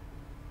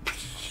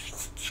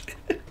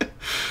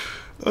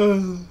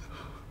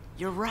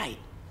 You're right.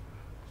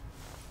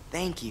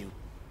 Thank you,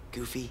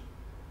 Goofy.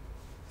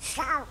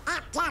 So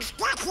if there's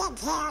nothing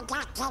here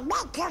that can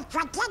make you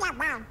forget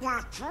about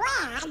your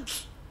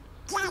friends,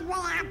 then we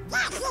have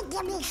nothing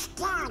to be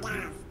scared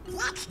of.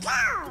 Let's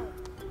go!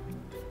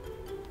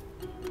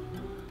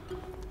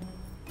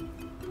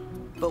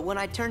 But when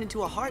I turned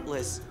into a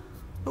Heartless,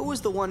 who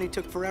was the one who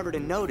took forever to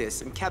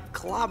notice and kept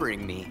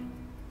clobbering me?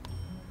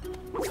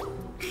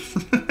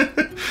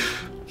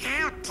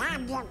 How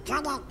come you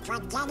couldn't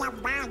forget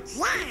about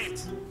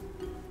that?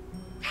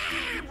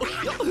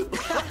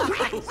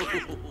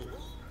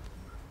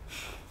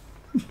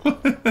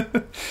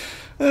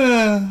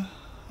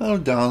 Oh,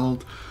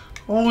 Donald.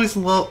 Always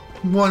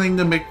wanting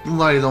to make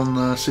light on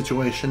the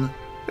situation.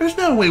 There's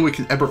no way we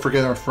can ever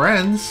forget our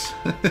friends.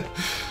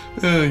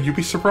 You'd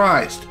be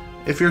surprised.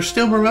 If you're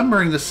still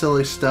remembering the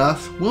silly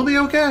stuff, we'll be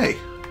okay.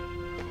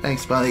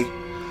 Thanks, buddy.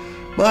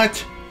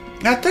 But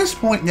at this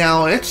point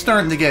now, it's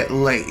starting to get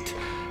late.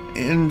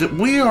 And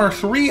we are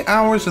 3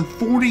 hours and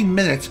 40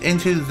 minutes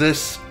into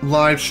this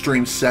live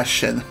stream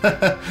session.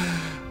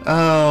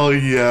 Oh,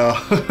 yeah.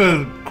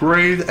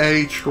 Grade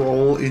A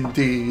troll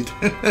indeed.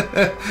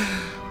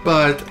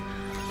 But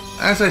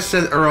as I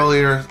said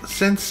earlier,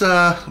 since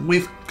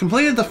we've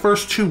completed the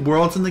first 2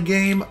 worlds in the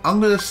game, I'm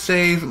going to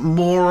save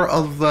more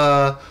of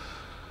the...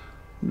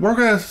 We're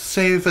going to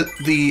save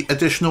the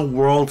additional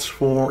worlds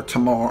for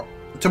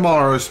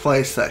tomorrow's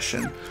play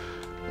session.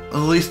 At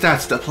least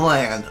that's the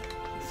plan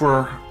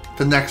for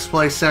the next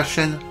play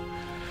session.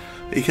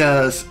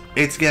 Because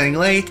it's getting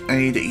late, I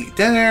need to eat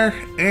dinner,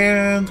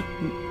 and...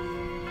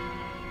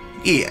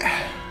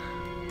 yeah.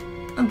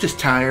 I'm just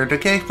tired,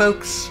 okay,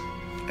 folks?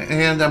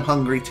 And I'm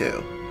hungry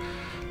too.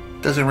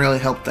 Doesn't really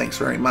help things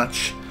very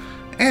much.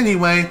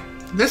 Anyway,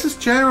 this is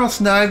General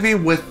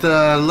Snivy with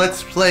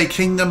Let's Play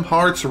Kingdom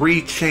Hearts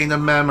Re-Chain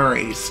of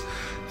Memories.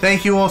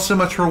 Thank you all so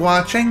much for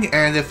watching,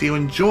 and if you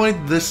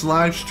enjoyed this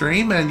live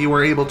stream and you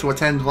were able to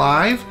attend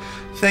live,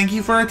 thank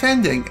you for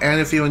attending. And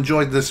if you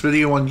enjoyed this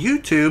video on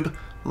YouTube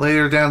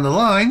later down the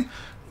line,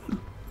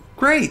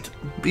 great.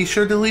 Be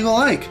sure to leave a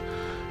like.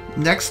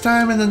 Next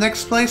time in the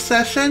next play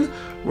session,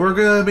 we're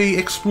going to be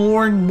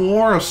exploring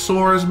more of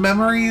Sora's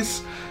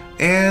memories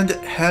and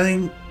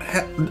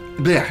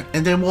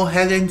then we'll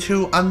head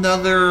into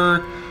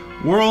another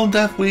world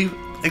that we've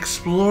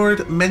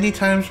explored many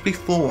times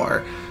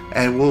before,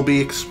 and we'll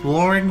be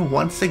exploring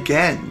once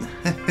again.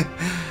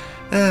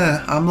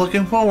 I'm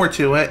looking forward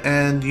to it,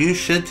 and you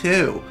should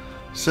too.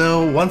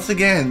 So once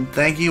again,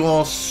 thank you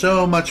all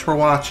so much for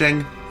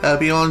watching,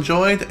 Hope you all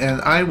enjoyed,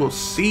 and I will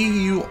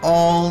see you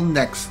all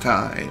next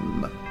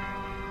time.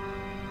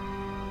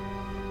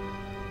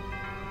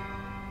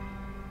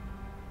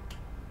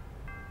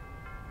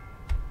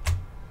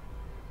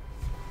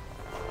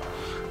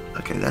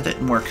 Okay, that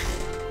didn't work.